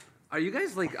 Are you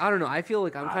guys like? I don't know. I feel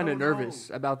like I'm kind of don't know. nervous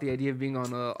about the idea of being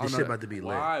on a. This shit about to be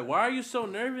lit. Why? Why are you so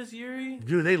nervous, Yuri?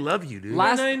 Dude, they love you, dude.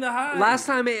 Last, Not in the high. last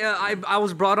time I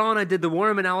was brought on, I did the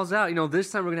worm and I was out. You know, this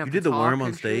time we're gonna have You to did the talk worm on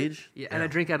and shit. stage? Yeah, and I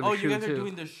drink out of Oh, a you shoe guys too. are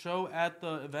doing the show at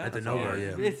the event? At the Nova,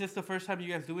 yeah. Is this the first time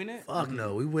you guys doing it? Fuck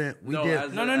no, we did. No,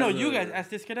 No, as you a- guys as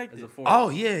disconnected. As a four. Oh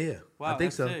yeah, yeah. Wow, I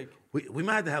think that's so. sick. We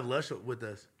might have to have Lush with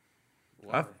us.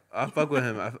 I fuck with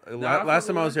him. Last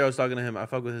time I was here, I was talking to him. I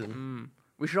fuck with him.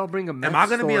 We should all bring a. Am I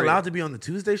gonna be allowed to be on the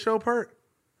Tuesday show, Pert?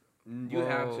 You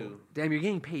have to. Damn, you're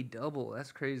getting paid double.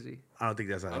 That's crazy. I don't think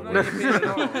that's how it I'm not works. getting paid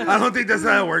at all. I don't think that's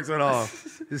how it works at all.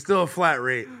 It's still a flat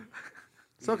rate.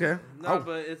 It's okay. No,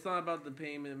 but it's not about the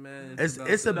payment, man.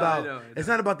 It's about I know. it's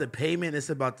not about the payment. It's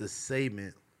about the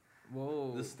statement.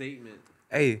 Whoa. the statement.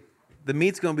 Hey, the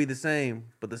meat's gonna be the same,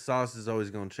 but the sauce is always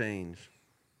gonna change.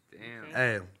 Damn.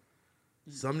 Hey,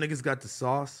 some niggas got the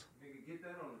sauce.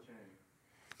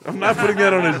 I'm not putting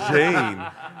that on a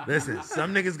chain. Listen,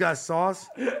 some niggas got sauce.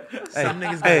 Some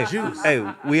niggas got juice. Hey,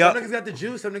 we all. Some niggas got the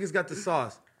juice. Some niggas got the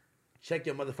sauce. Check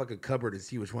your motherfucking cupboard and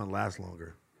see which one lasts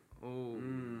longer.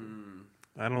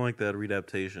 I don't like that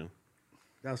redaptation.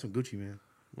 That was some Gucci, man.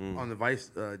 On the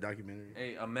Vice documentary.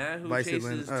 Hey, a man who Vice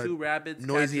chases Atlanta, two rabbits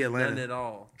Noisy catches Atlanta. none at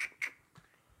all.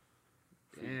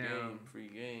 Free Damn. game, free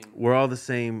game. We're all the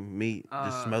same meat,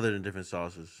 just smothered in different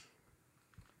sauces.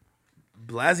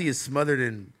 Blasey is smothered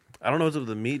in I don't know what's up with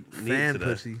the meat fan today.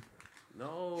 pussy.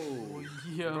 No,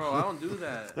 Yeah. bro, I don't do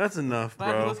that. That's enough,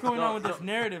 Like, bro. what's going on with this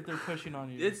narrative they're pushing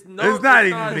on you? It's It's not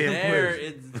even being there. pushed.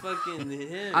 It's fucking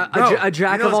him. Bro, A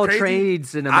jack you know of all what's crazy?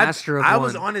 trades and a master of I one.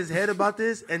 was on his head about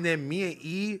this, and then me and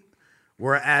E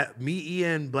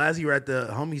and Blasey were at the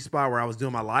homie spot where I was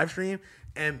doing my live stream,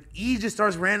 and E just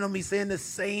starts randomly saying the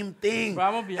same thing. Bro,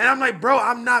 I'm gonna be and I'm like, bro,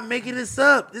 I'm not making this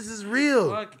up. This is real.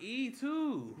 Fuck E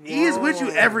too. E is with you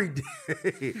every day.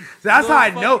 So that's how I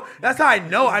know. That's how I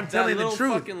know I'm That telling the little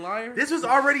truth. fucking liar. This was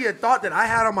already a thought that I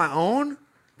had on my own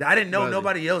that I didn't know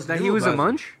nobody else that knew he was a about.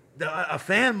 munch? A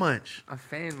fan munch. A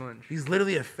fan munch. He's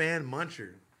literally a fan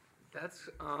muncher. That's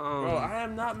Bro, I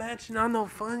am not matching on no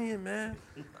Funyun, man.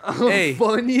 Hey,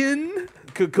 Funyun.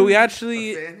 could we actually?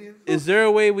 Is there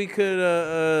a way we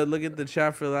could look at the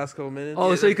chat for the last couple minutes?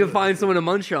 Oh, so you can find someone to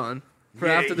munch on for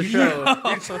Yeah, after the show.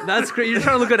 That's great. You're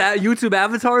trying to look at YouTube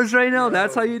avatars right now.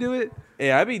 That's how you do it.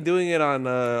 Hey, I be doing it on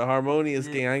Harmonious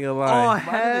Gang. I ain't gonna Oh lie.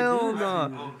 hell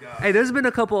no! Hey, there's been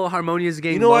a couple of Harmonious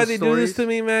Gang. You know why love they do this stories. to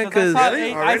me, man? 'Cause I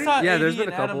Because saw, I saw Yeah, AD there's been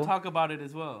and a couple. Adam talk about it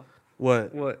as well.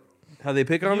 what? What? How they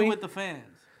pick on You me? with the fans.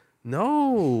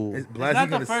 No, Is It's Blasey not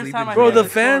the gonna first sleep time in I bro. heard The that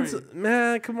fans, story.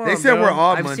 man, come on. They said bro. we're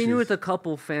all I've munchers. seen you with a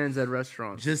couple fans at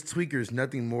restaurants. Just tweakers,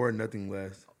 nothing more, nothing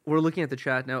less. We're looking at the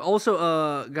chat now.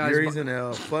 Also, guys, Yuri's an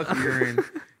L. Fuck urine.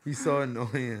 He's so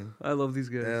annoying. I love these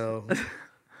guys. L.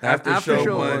 After show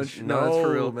munch. lunch. No, that's for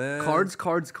No, real. man. Cards.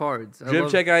 I Drip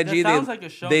love check IG. That sounds like a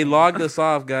show They name. logged us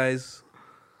off, guys.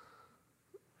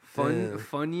 Fun, Yeah.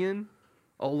 Funyun.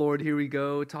 Oh Lord, here we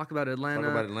go. Talk about Atlanta.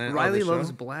 about Atlanta. Oh, Riley the loves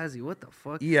show? Blasey. What the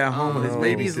fuck? Yeah, at home with his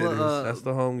ladies, babysitters. That's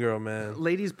the homegirl, man.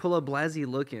 ladies pull up Blasey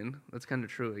looking. That's kind of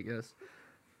true, I guess.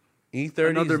 E30.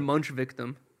 Another munch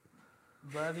victim.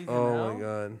 Bradley's Oh in my hell?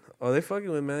 god. Oh, they fucking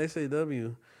with me. They say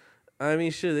W. I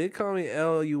mean, shit. They call me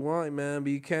L. You want, man,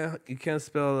 but you can't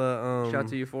spell Shout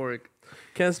to Euphoric.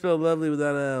 can't spell lovely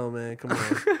without an L, man. Come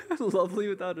on. Lovely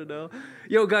without a no.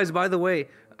 Yo, guys, by the way,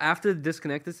 after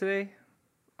Disconnected today,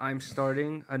 I'm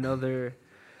starting another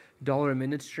 $1 a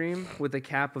minute stream with a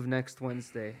cap of next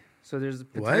Wednesday. So there's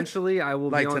potentially I will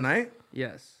Like be on tonight?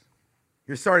 Yes,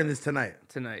 You're starting this tonight.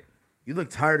 tonight. You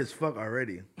look tired as fuck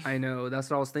already. I know.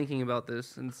 That's what I was thinking about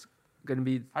this, and it's gonna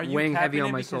be Are you weighing heavy capping on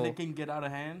it my because soul. it can get out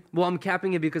of hand? Well, I'm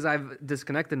capping it because I've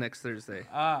disconnected next Thursday.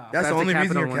 Ah, That's So I the have to only cap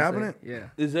reason it you're on capping Wednesday. it?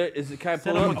 Yeah. Is it? Can I pull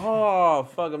Send them up? Oh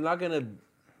fuck! I'm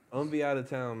gonna be out of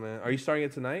town, man. Are you starting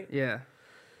it tonight? Yeah.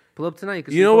 Pull up tonight.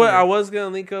 You know what? I was gonna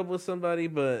link up with somebody,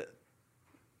 but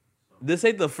this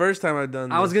ain't the first time I've done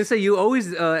this. I was gonna say you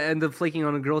always end up flaking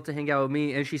on a girl to hang out with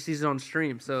me, and she sees it on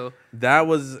stream. So That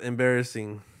was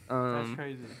embarrassing. that's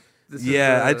crazy. this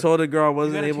Yeah, I is, told a girl I You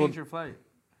wasn't gotta able. change your flight.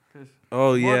 'Cause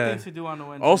Oh more yeah. things to do on the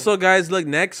Wednesday. Also, guys, look,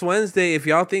 next Wednesday, if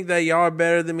y'all think that y'all are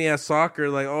better than me at soccer,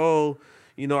 like, oh,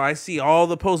 you know, I see all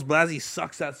the posts. Blasey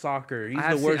sucks at soccer. He's I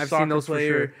have the worst I've seen soccer those for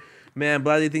player. sure. Man,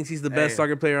 Blasey thinks he's the best Hey.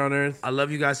 soccer player on earth. I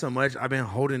love you guys so much. I've been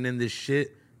holding in this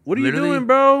shit. What are you Literally, doing,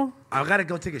 bro? I gotta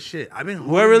go take a shit. I've been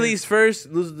holding Whoever in- leaves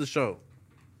first loses the show.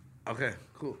 Okay,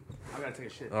 Cool. I gotta take a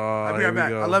shit. Oh, I'll be here right we back.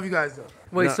 go. I love you guys though.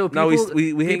 Wait, No- so no, people, we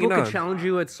people hanging could on. challenge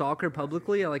you at soccer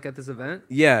publicly, like at this event?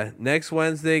 Yeah, next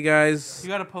Wednesday, guys, You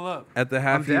gotta pull up. at the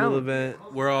Half down. Evil event.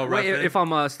 We're all Wait, reffing. if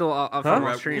I'm still if Huh? I'm we're,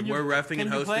 off stream. we're reffing can and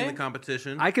you hosting play? the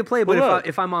competition. I could play, but Pull if, up.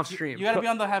 if I'm off stream. You gotta be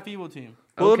on the Half Evil team.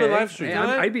 Pull up okay. and live stream. Hey, Do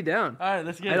it? I'd be down. All right,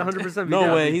 let's get I'd it. 100% be No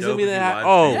down. way, he's gonna be Dope the if you half. live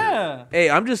Oh, stream. Yeah. hey,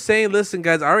 I'm just saying. Listen,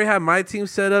 guys, I already have my team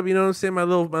set up. You know what I'm saying? My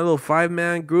little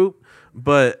 5-man group.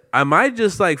 But I might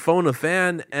just like phone a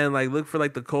fan and like look for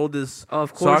like the coldest Oh,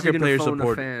 of course, soccer you're gonna player phone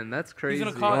support. a fan. That's He's crazy.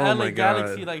 gonna call Oh LA my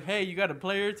Galaxy God. like, hey, you got a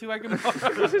player or two I can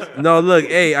borrow? No, look,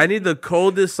 hey, I need the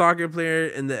coldest soccer player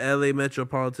in the LA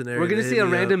metropolitan area. We're gonna to see hit a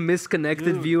me up. random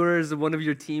misconnected Dude. viewer as one of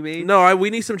your teammates. No, we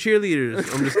need some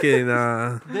cheerleaders. I'm just kidding.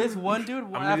 This one dude,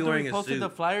 gonna be after wearing we a posted suit. the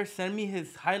flyer, sent me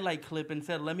his highlight clip and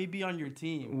said, let me be on your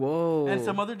team. Whoa. And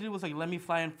some other dude was like, let me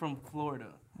fly in from Florida.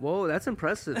 Whoa, that's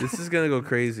impressive. This is gonna go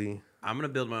crazy. I'm gonna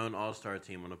build my own all-star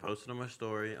team. I'm gonna post it on my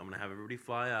story. I'm gonna have everybody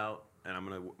fly out, and I'm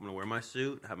gonna wear my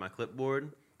suit, have my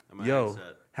clipboard, and my Yo,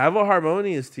 headset. have a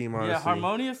harmonious team. Honestly, Yeah,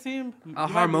 harmonious team. You A might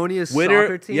be- harmonious winner.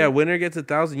 soccer team. Yeah, winner gets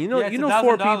 1,000. You know, Yeah, it's you know,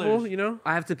 4 $1,000. people. You know.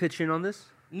 I have to pitch in on this.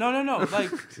 No.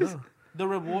 Like the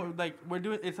reward, like we're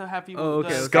doing. It's a happy. Oh, okay,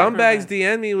 the okay. soccer Scumbags event.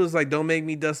 DM me was like, "Don't make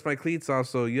me dust my cleats off."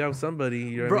 So you have somebody.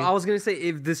 You know Bro, what I I mean? was gonna say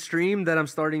if the stream that I'm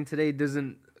starting today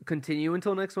doesn't continue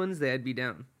until next Wednesday, I'd be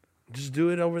down. Just do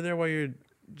it over there while you're.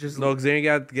 Just No, because then you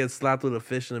got to get slapped with a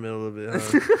fish in the middle of it.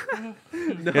 Huh?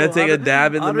 no, gotta take I a don't-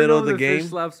 dab in I the don't middle know of the if fish game.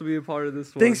 slaps will be a part of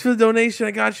this one. Thanks for the donation.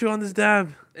 I got you on this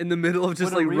dab. in the middle of just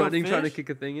With a like real running, trying to fish? kick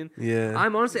a thing in. Yeah.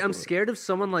 I'm scared of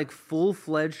someone like full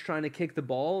fledged trying to kick the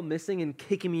ball, missing and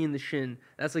kicking me in the shin.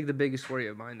 That's like the biggest worry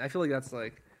of mine. I feel like that's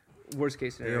like worst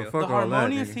case scenario. fuck The all that,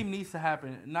 harmonious nigga. team needs to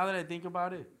happen. Now that I think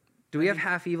about it, Do we have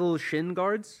half evil shin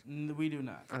guards? we do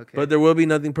not. Okay. But there will be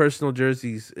nothing personal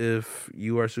jerseys if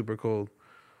you are super cold.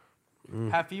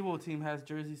 Half Evil team has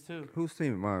jerseys too. Whose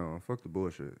team am I on? Fuck the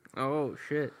bullshit. oh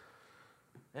shit.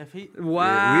 If he,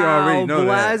 Wow, already know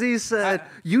that. Blasey said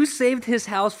you saved his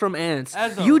house from ants.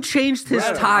 Ezzo. You changed his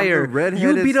Right, I'm tire. the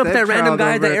redheaded You beat up that random stepchild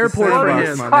guy at the over at the airport for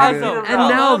sandbox, him. my Ezzo, nigga. And pull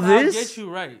now up, I'll this? get you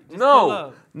right. Just pull No,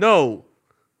 up. no,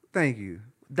 Thank you.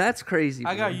 That's crazy.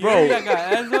 I got bro. you. Bro. I got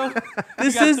Enzo.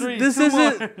 this got is three, this two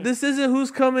isn't more. this isn't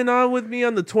who's coming on with me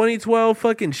on the 2012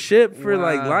 fucking ship for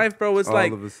like Wow. life, bro. It's All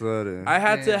like of a sudden. I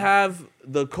had to Man. have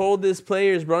the coldest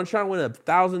players, bro. I'm trying to win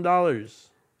 $1,000.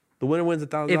 The winner wins If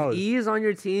 $1,000. E is on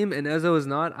your team and Ezzo is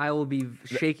not, I will be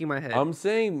shaking my head. I'm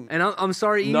saying and I'm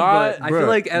sorry, E, Not- but I feel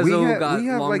like Bruh, we Ezzo have- got we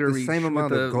have, like, longer the reach same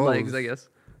amount with of the legs, goals. I guess.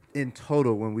 in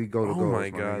total when we go to oh goals. my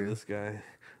god, nigga. this guy.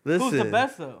 Listen, Who's the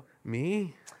best though?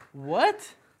 me?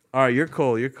 What? All right, you're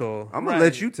cold. You're cold. I'm gonna Right.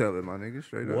 let you tell it, my nigga.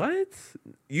 Straight up. What?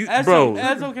 You, Ezzo, bro?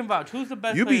 Ezzo can vouch. Who's the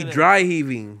best? You be player there? dry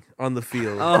heaving on the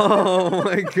field. Oh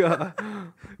my god,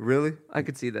 Really? I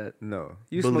could see that. No.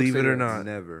 You smoke Believe it or cigarettes. not.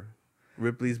 Never.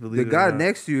 Ripley's believe The it or guy not.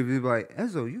 next to you be like,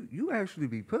 Ezzo, you actually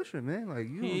be pushing, man. Like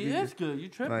you. He don't be is good. You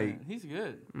tripping? like- He's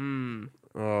good.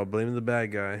 Oh, blaming the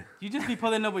bad guy. You just be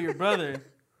pulling up with your brother.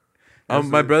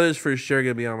 My brother's for sure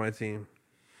gonna be on my team.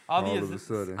 All all the of a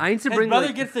sudden. I need to his bring brother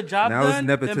like, gets the job Now it's done,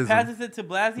 nepotism. then passes it to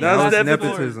Blasey. Now it's Blasey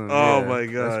nepotism. scores. Oh my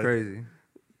God. That's crazy.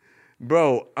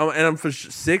 Bro, I'm for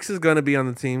sure, 6 is gonna be on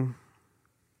the team.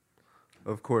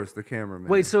 Of course, the cameraman.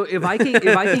 Wait, so if I can get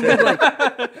like,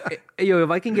 if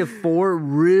I can get 4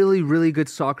 really, really good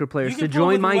soccer players You to can pull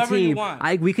join with my whoever you team,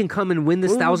 want. we can come and win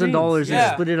this Who are the $1,000 and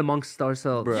Yeah. split it amongst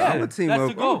ourselves. bro, Yeah, I'm a team that's up.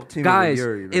 the goal. I'm a team Guys, up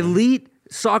with Yuri, man. elite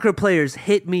soccer players,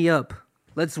 hit me up.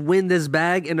 Let's win this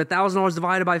bag, and $1,000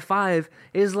 divided by 5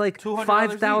 is like $200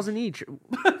 $5,000 each.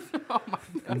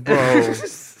 Bro.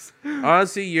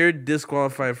 Honestly, you're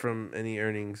disqualified from any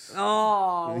earnings.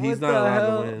 Oh, He's what not the allowed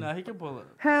hell? to win. No, he can pull up.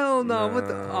 Hell no! What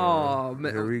the? Oh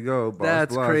man, Here we go. Boss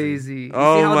that's Blasey. crazy. You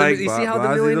Oh see how my you see how the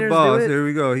Blasey's millionaires boss. do it? Here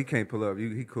we go. He can't pull up.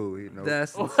 He cool. He no.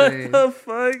 That's What insane. the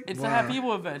fuck? It's a happy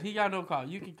evil event. He got no call.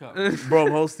 You can come. Bro,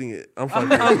 I'm hosting it. I'm fucking.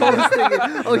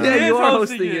 Oh yeah, He you is are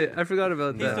hosting hosting it. it. I forgot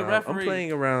about He's that. the I'm referee.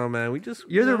 playing around, man. We just.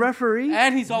 You're the referee.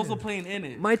 And he's also playing in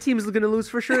it. My team's gonna lose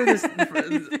for sure.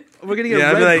 We're gonna get Yeah,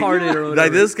 I'd be red like, carded or whatever.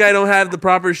 like this guy don't have the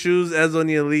proper shoes as on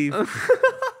your leave.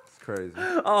 It's crazy.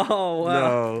 Oh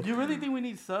wow. No. Do you really think we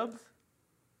need subs?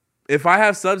 If I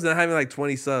have subs, then I'm having like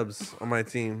 20 subs on my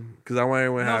team because I want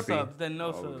everyone No happy. subs. Then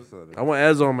no All of a subs. sudden. I want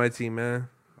Ezzo on my team, man.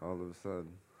 All of a sudden.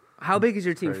 How big is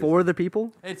your team? Crazy. 4 other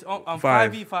people? It's on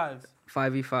Five. 5v5s.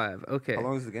 5v5. Okay. How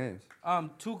long is the games?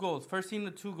 2 goals. First team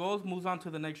to 2 goals moves on to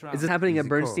the next round. Is this happening at Easy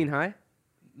Bernstein High?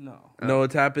 No. No,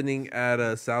 it's happening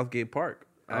at Southgate Park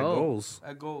at Oh. Goals.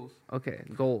 At goals. Okay.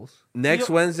 Goals. Next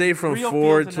Real- Wednesday from real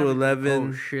 4 fields to and everything. 11.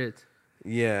 Oh shit.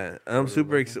 Yeah, I'm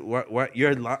super excited. What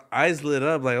your eyes lit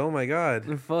up like, oh my god.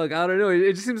 Fuck, I don't know.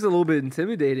 It just seems a little bit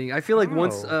intimidating. I feel like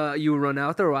once How? you run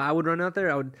out there, or I would run out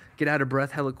there, I would get out of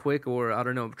breath hella quick, or I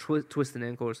don't know, twist an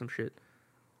ankle or some shit.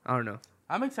 I don't know.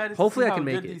 I'm excited Hopefully to I see can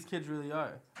how make good it. these kids really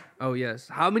are. Oh yes.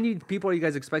 How many people are you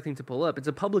guys expecting to pull up? It's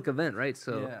a public event, right?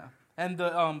 So Yeah. And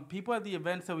the people at the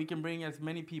event said we can bring as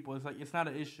many people. It's like it's not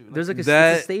an issue. Like, there's like it's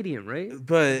That- a stadium, right?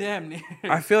 But damn near.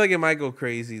 I feel like it might go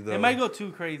crazy though. It might go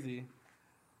too crazy.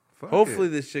 Fuck Hopefully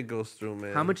it. this shit goes through,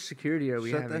 man. How much security are we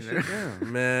Shut having that there? shit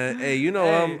down. Man, hey, you know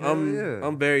Hey, I'm yeah.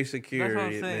 I'm very secure, That's what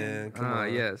I'm saying. man. Come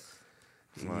on. Yes.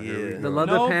 Come on, here we Yeah. go. The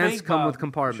leather No pants bank come bob. with What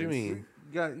compartments. you mean?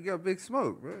 You got big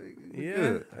smoke, bro. You Yeah,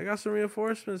 good. I got some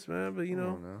reinforcements, man. But you Come know,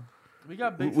 on now. We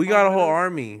got big. we got a sponsors. whole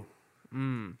army.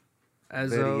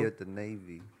 As Better yet, the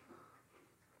Navy.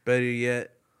 Better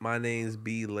yet, my name's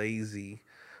Be Lazy.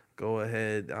 Go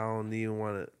ahead. I don't even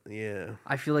want to. Yeah,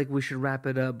 I feel like we should wrap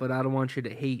it up, but I don't want you to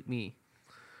hate me.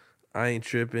 I ain't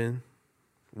tripping.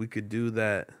 We could do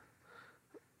that.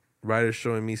 Ryder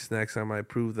showing me snacks. I might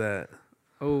prove that.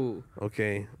 Oh,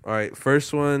 Okay. All right.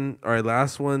 First one. All right.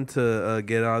 Last one to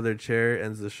get out of their chair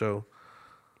ends the show.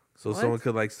 So What? someone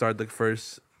could like start the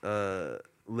first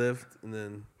lift and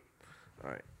then. All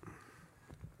right.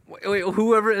 wait,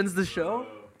 whoever ends the show?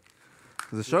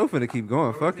 The show finna keep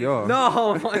going. Fuck y'all. No,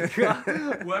 oh my god.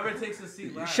 Whoever takes the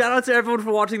seat last. Shout out to everyone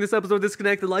for watching this episode of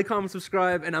Disconnected. Like, comment,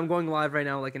 subscribe, and I'm going live right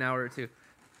now, like an hour or two.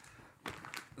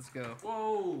 Let's go.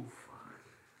 Whoa.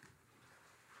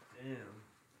 Damn.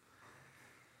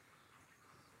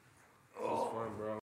 Oh. This is fun, bro.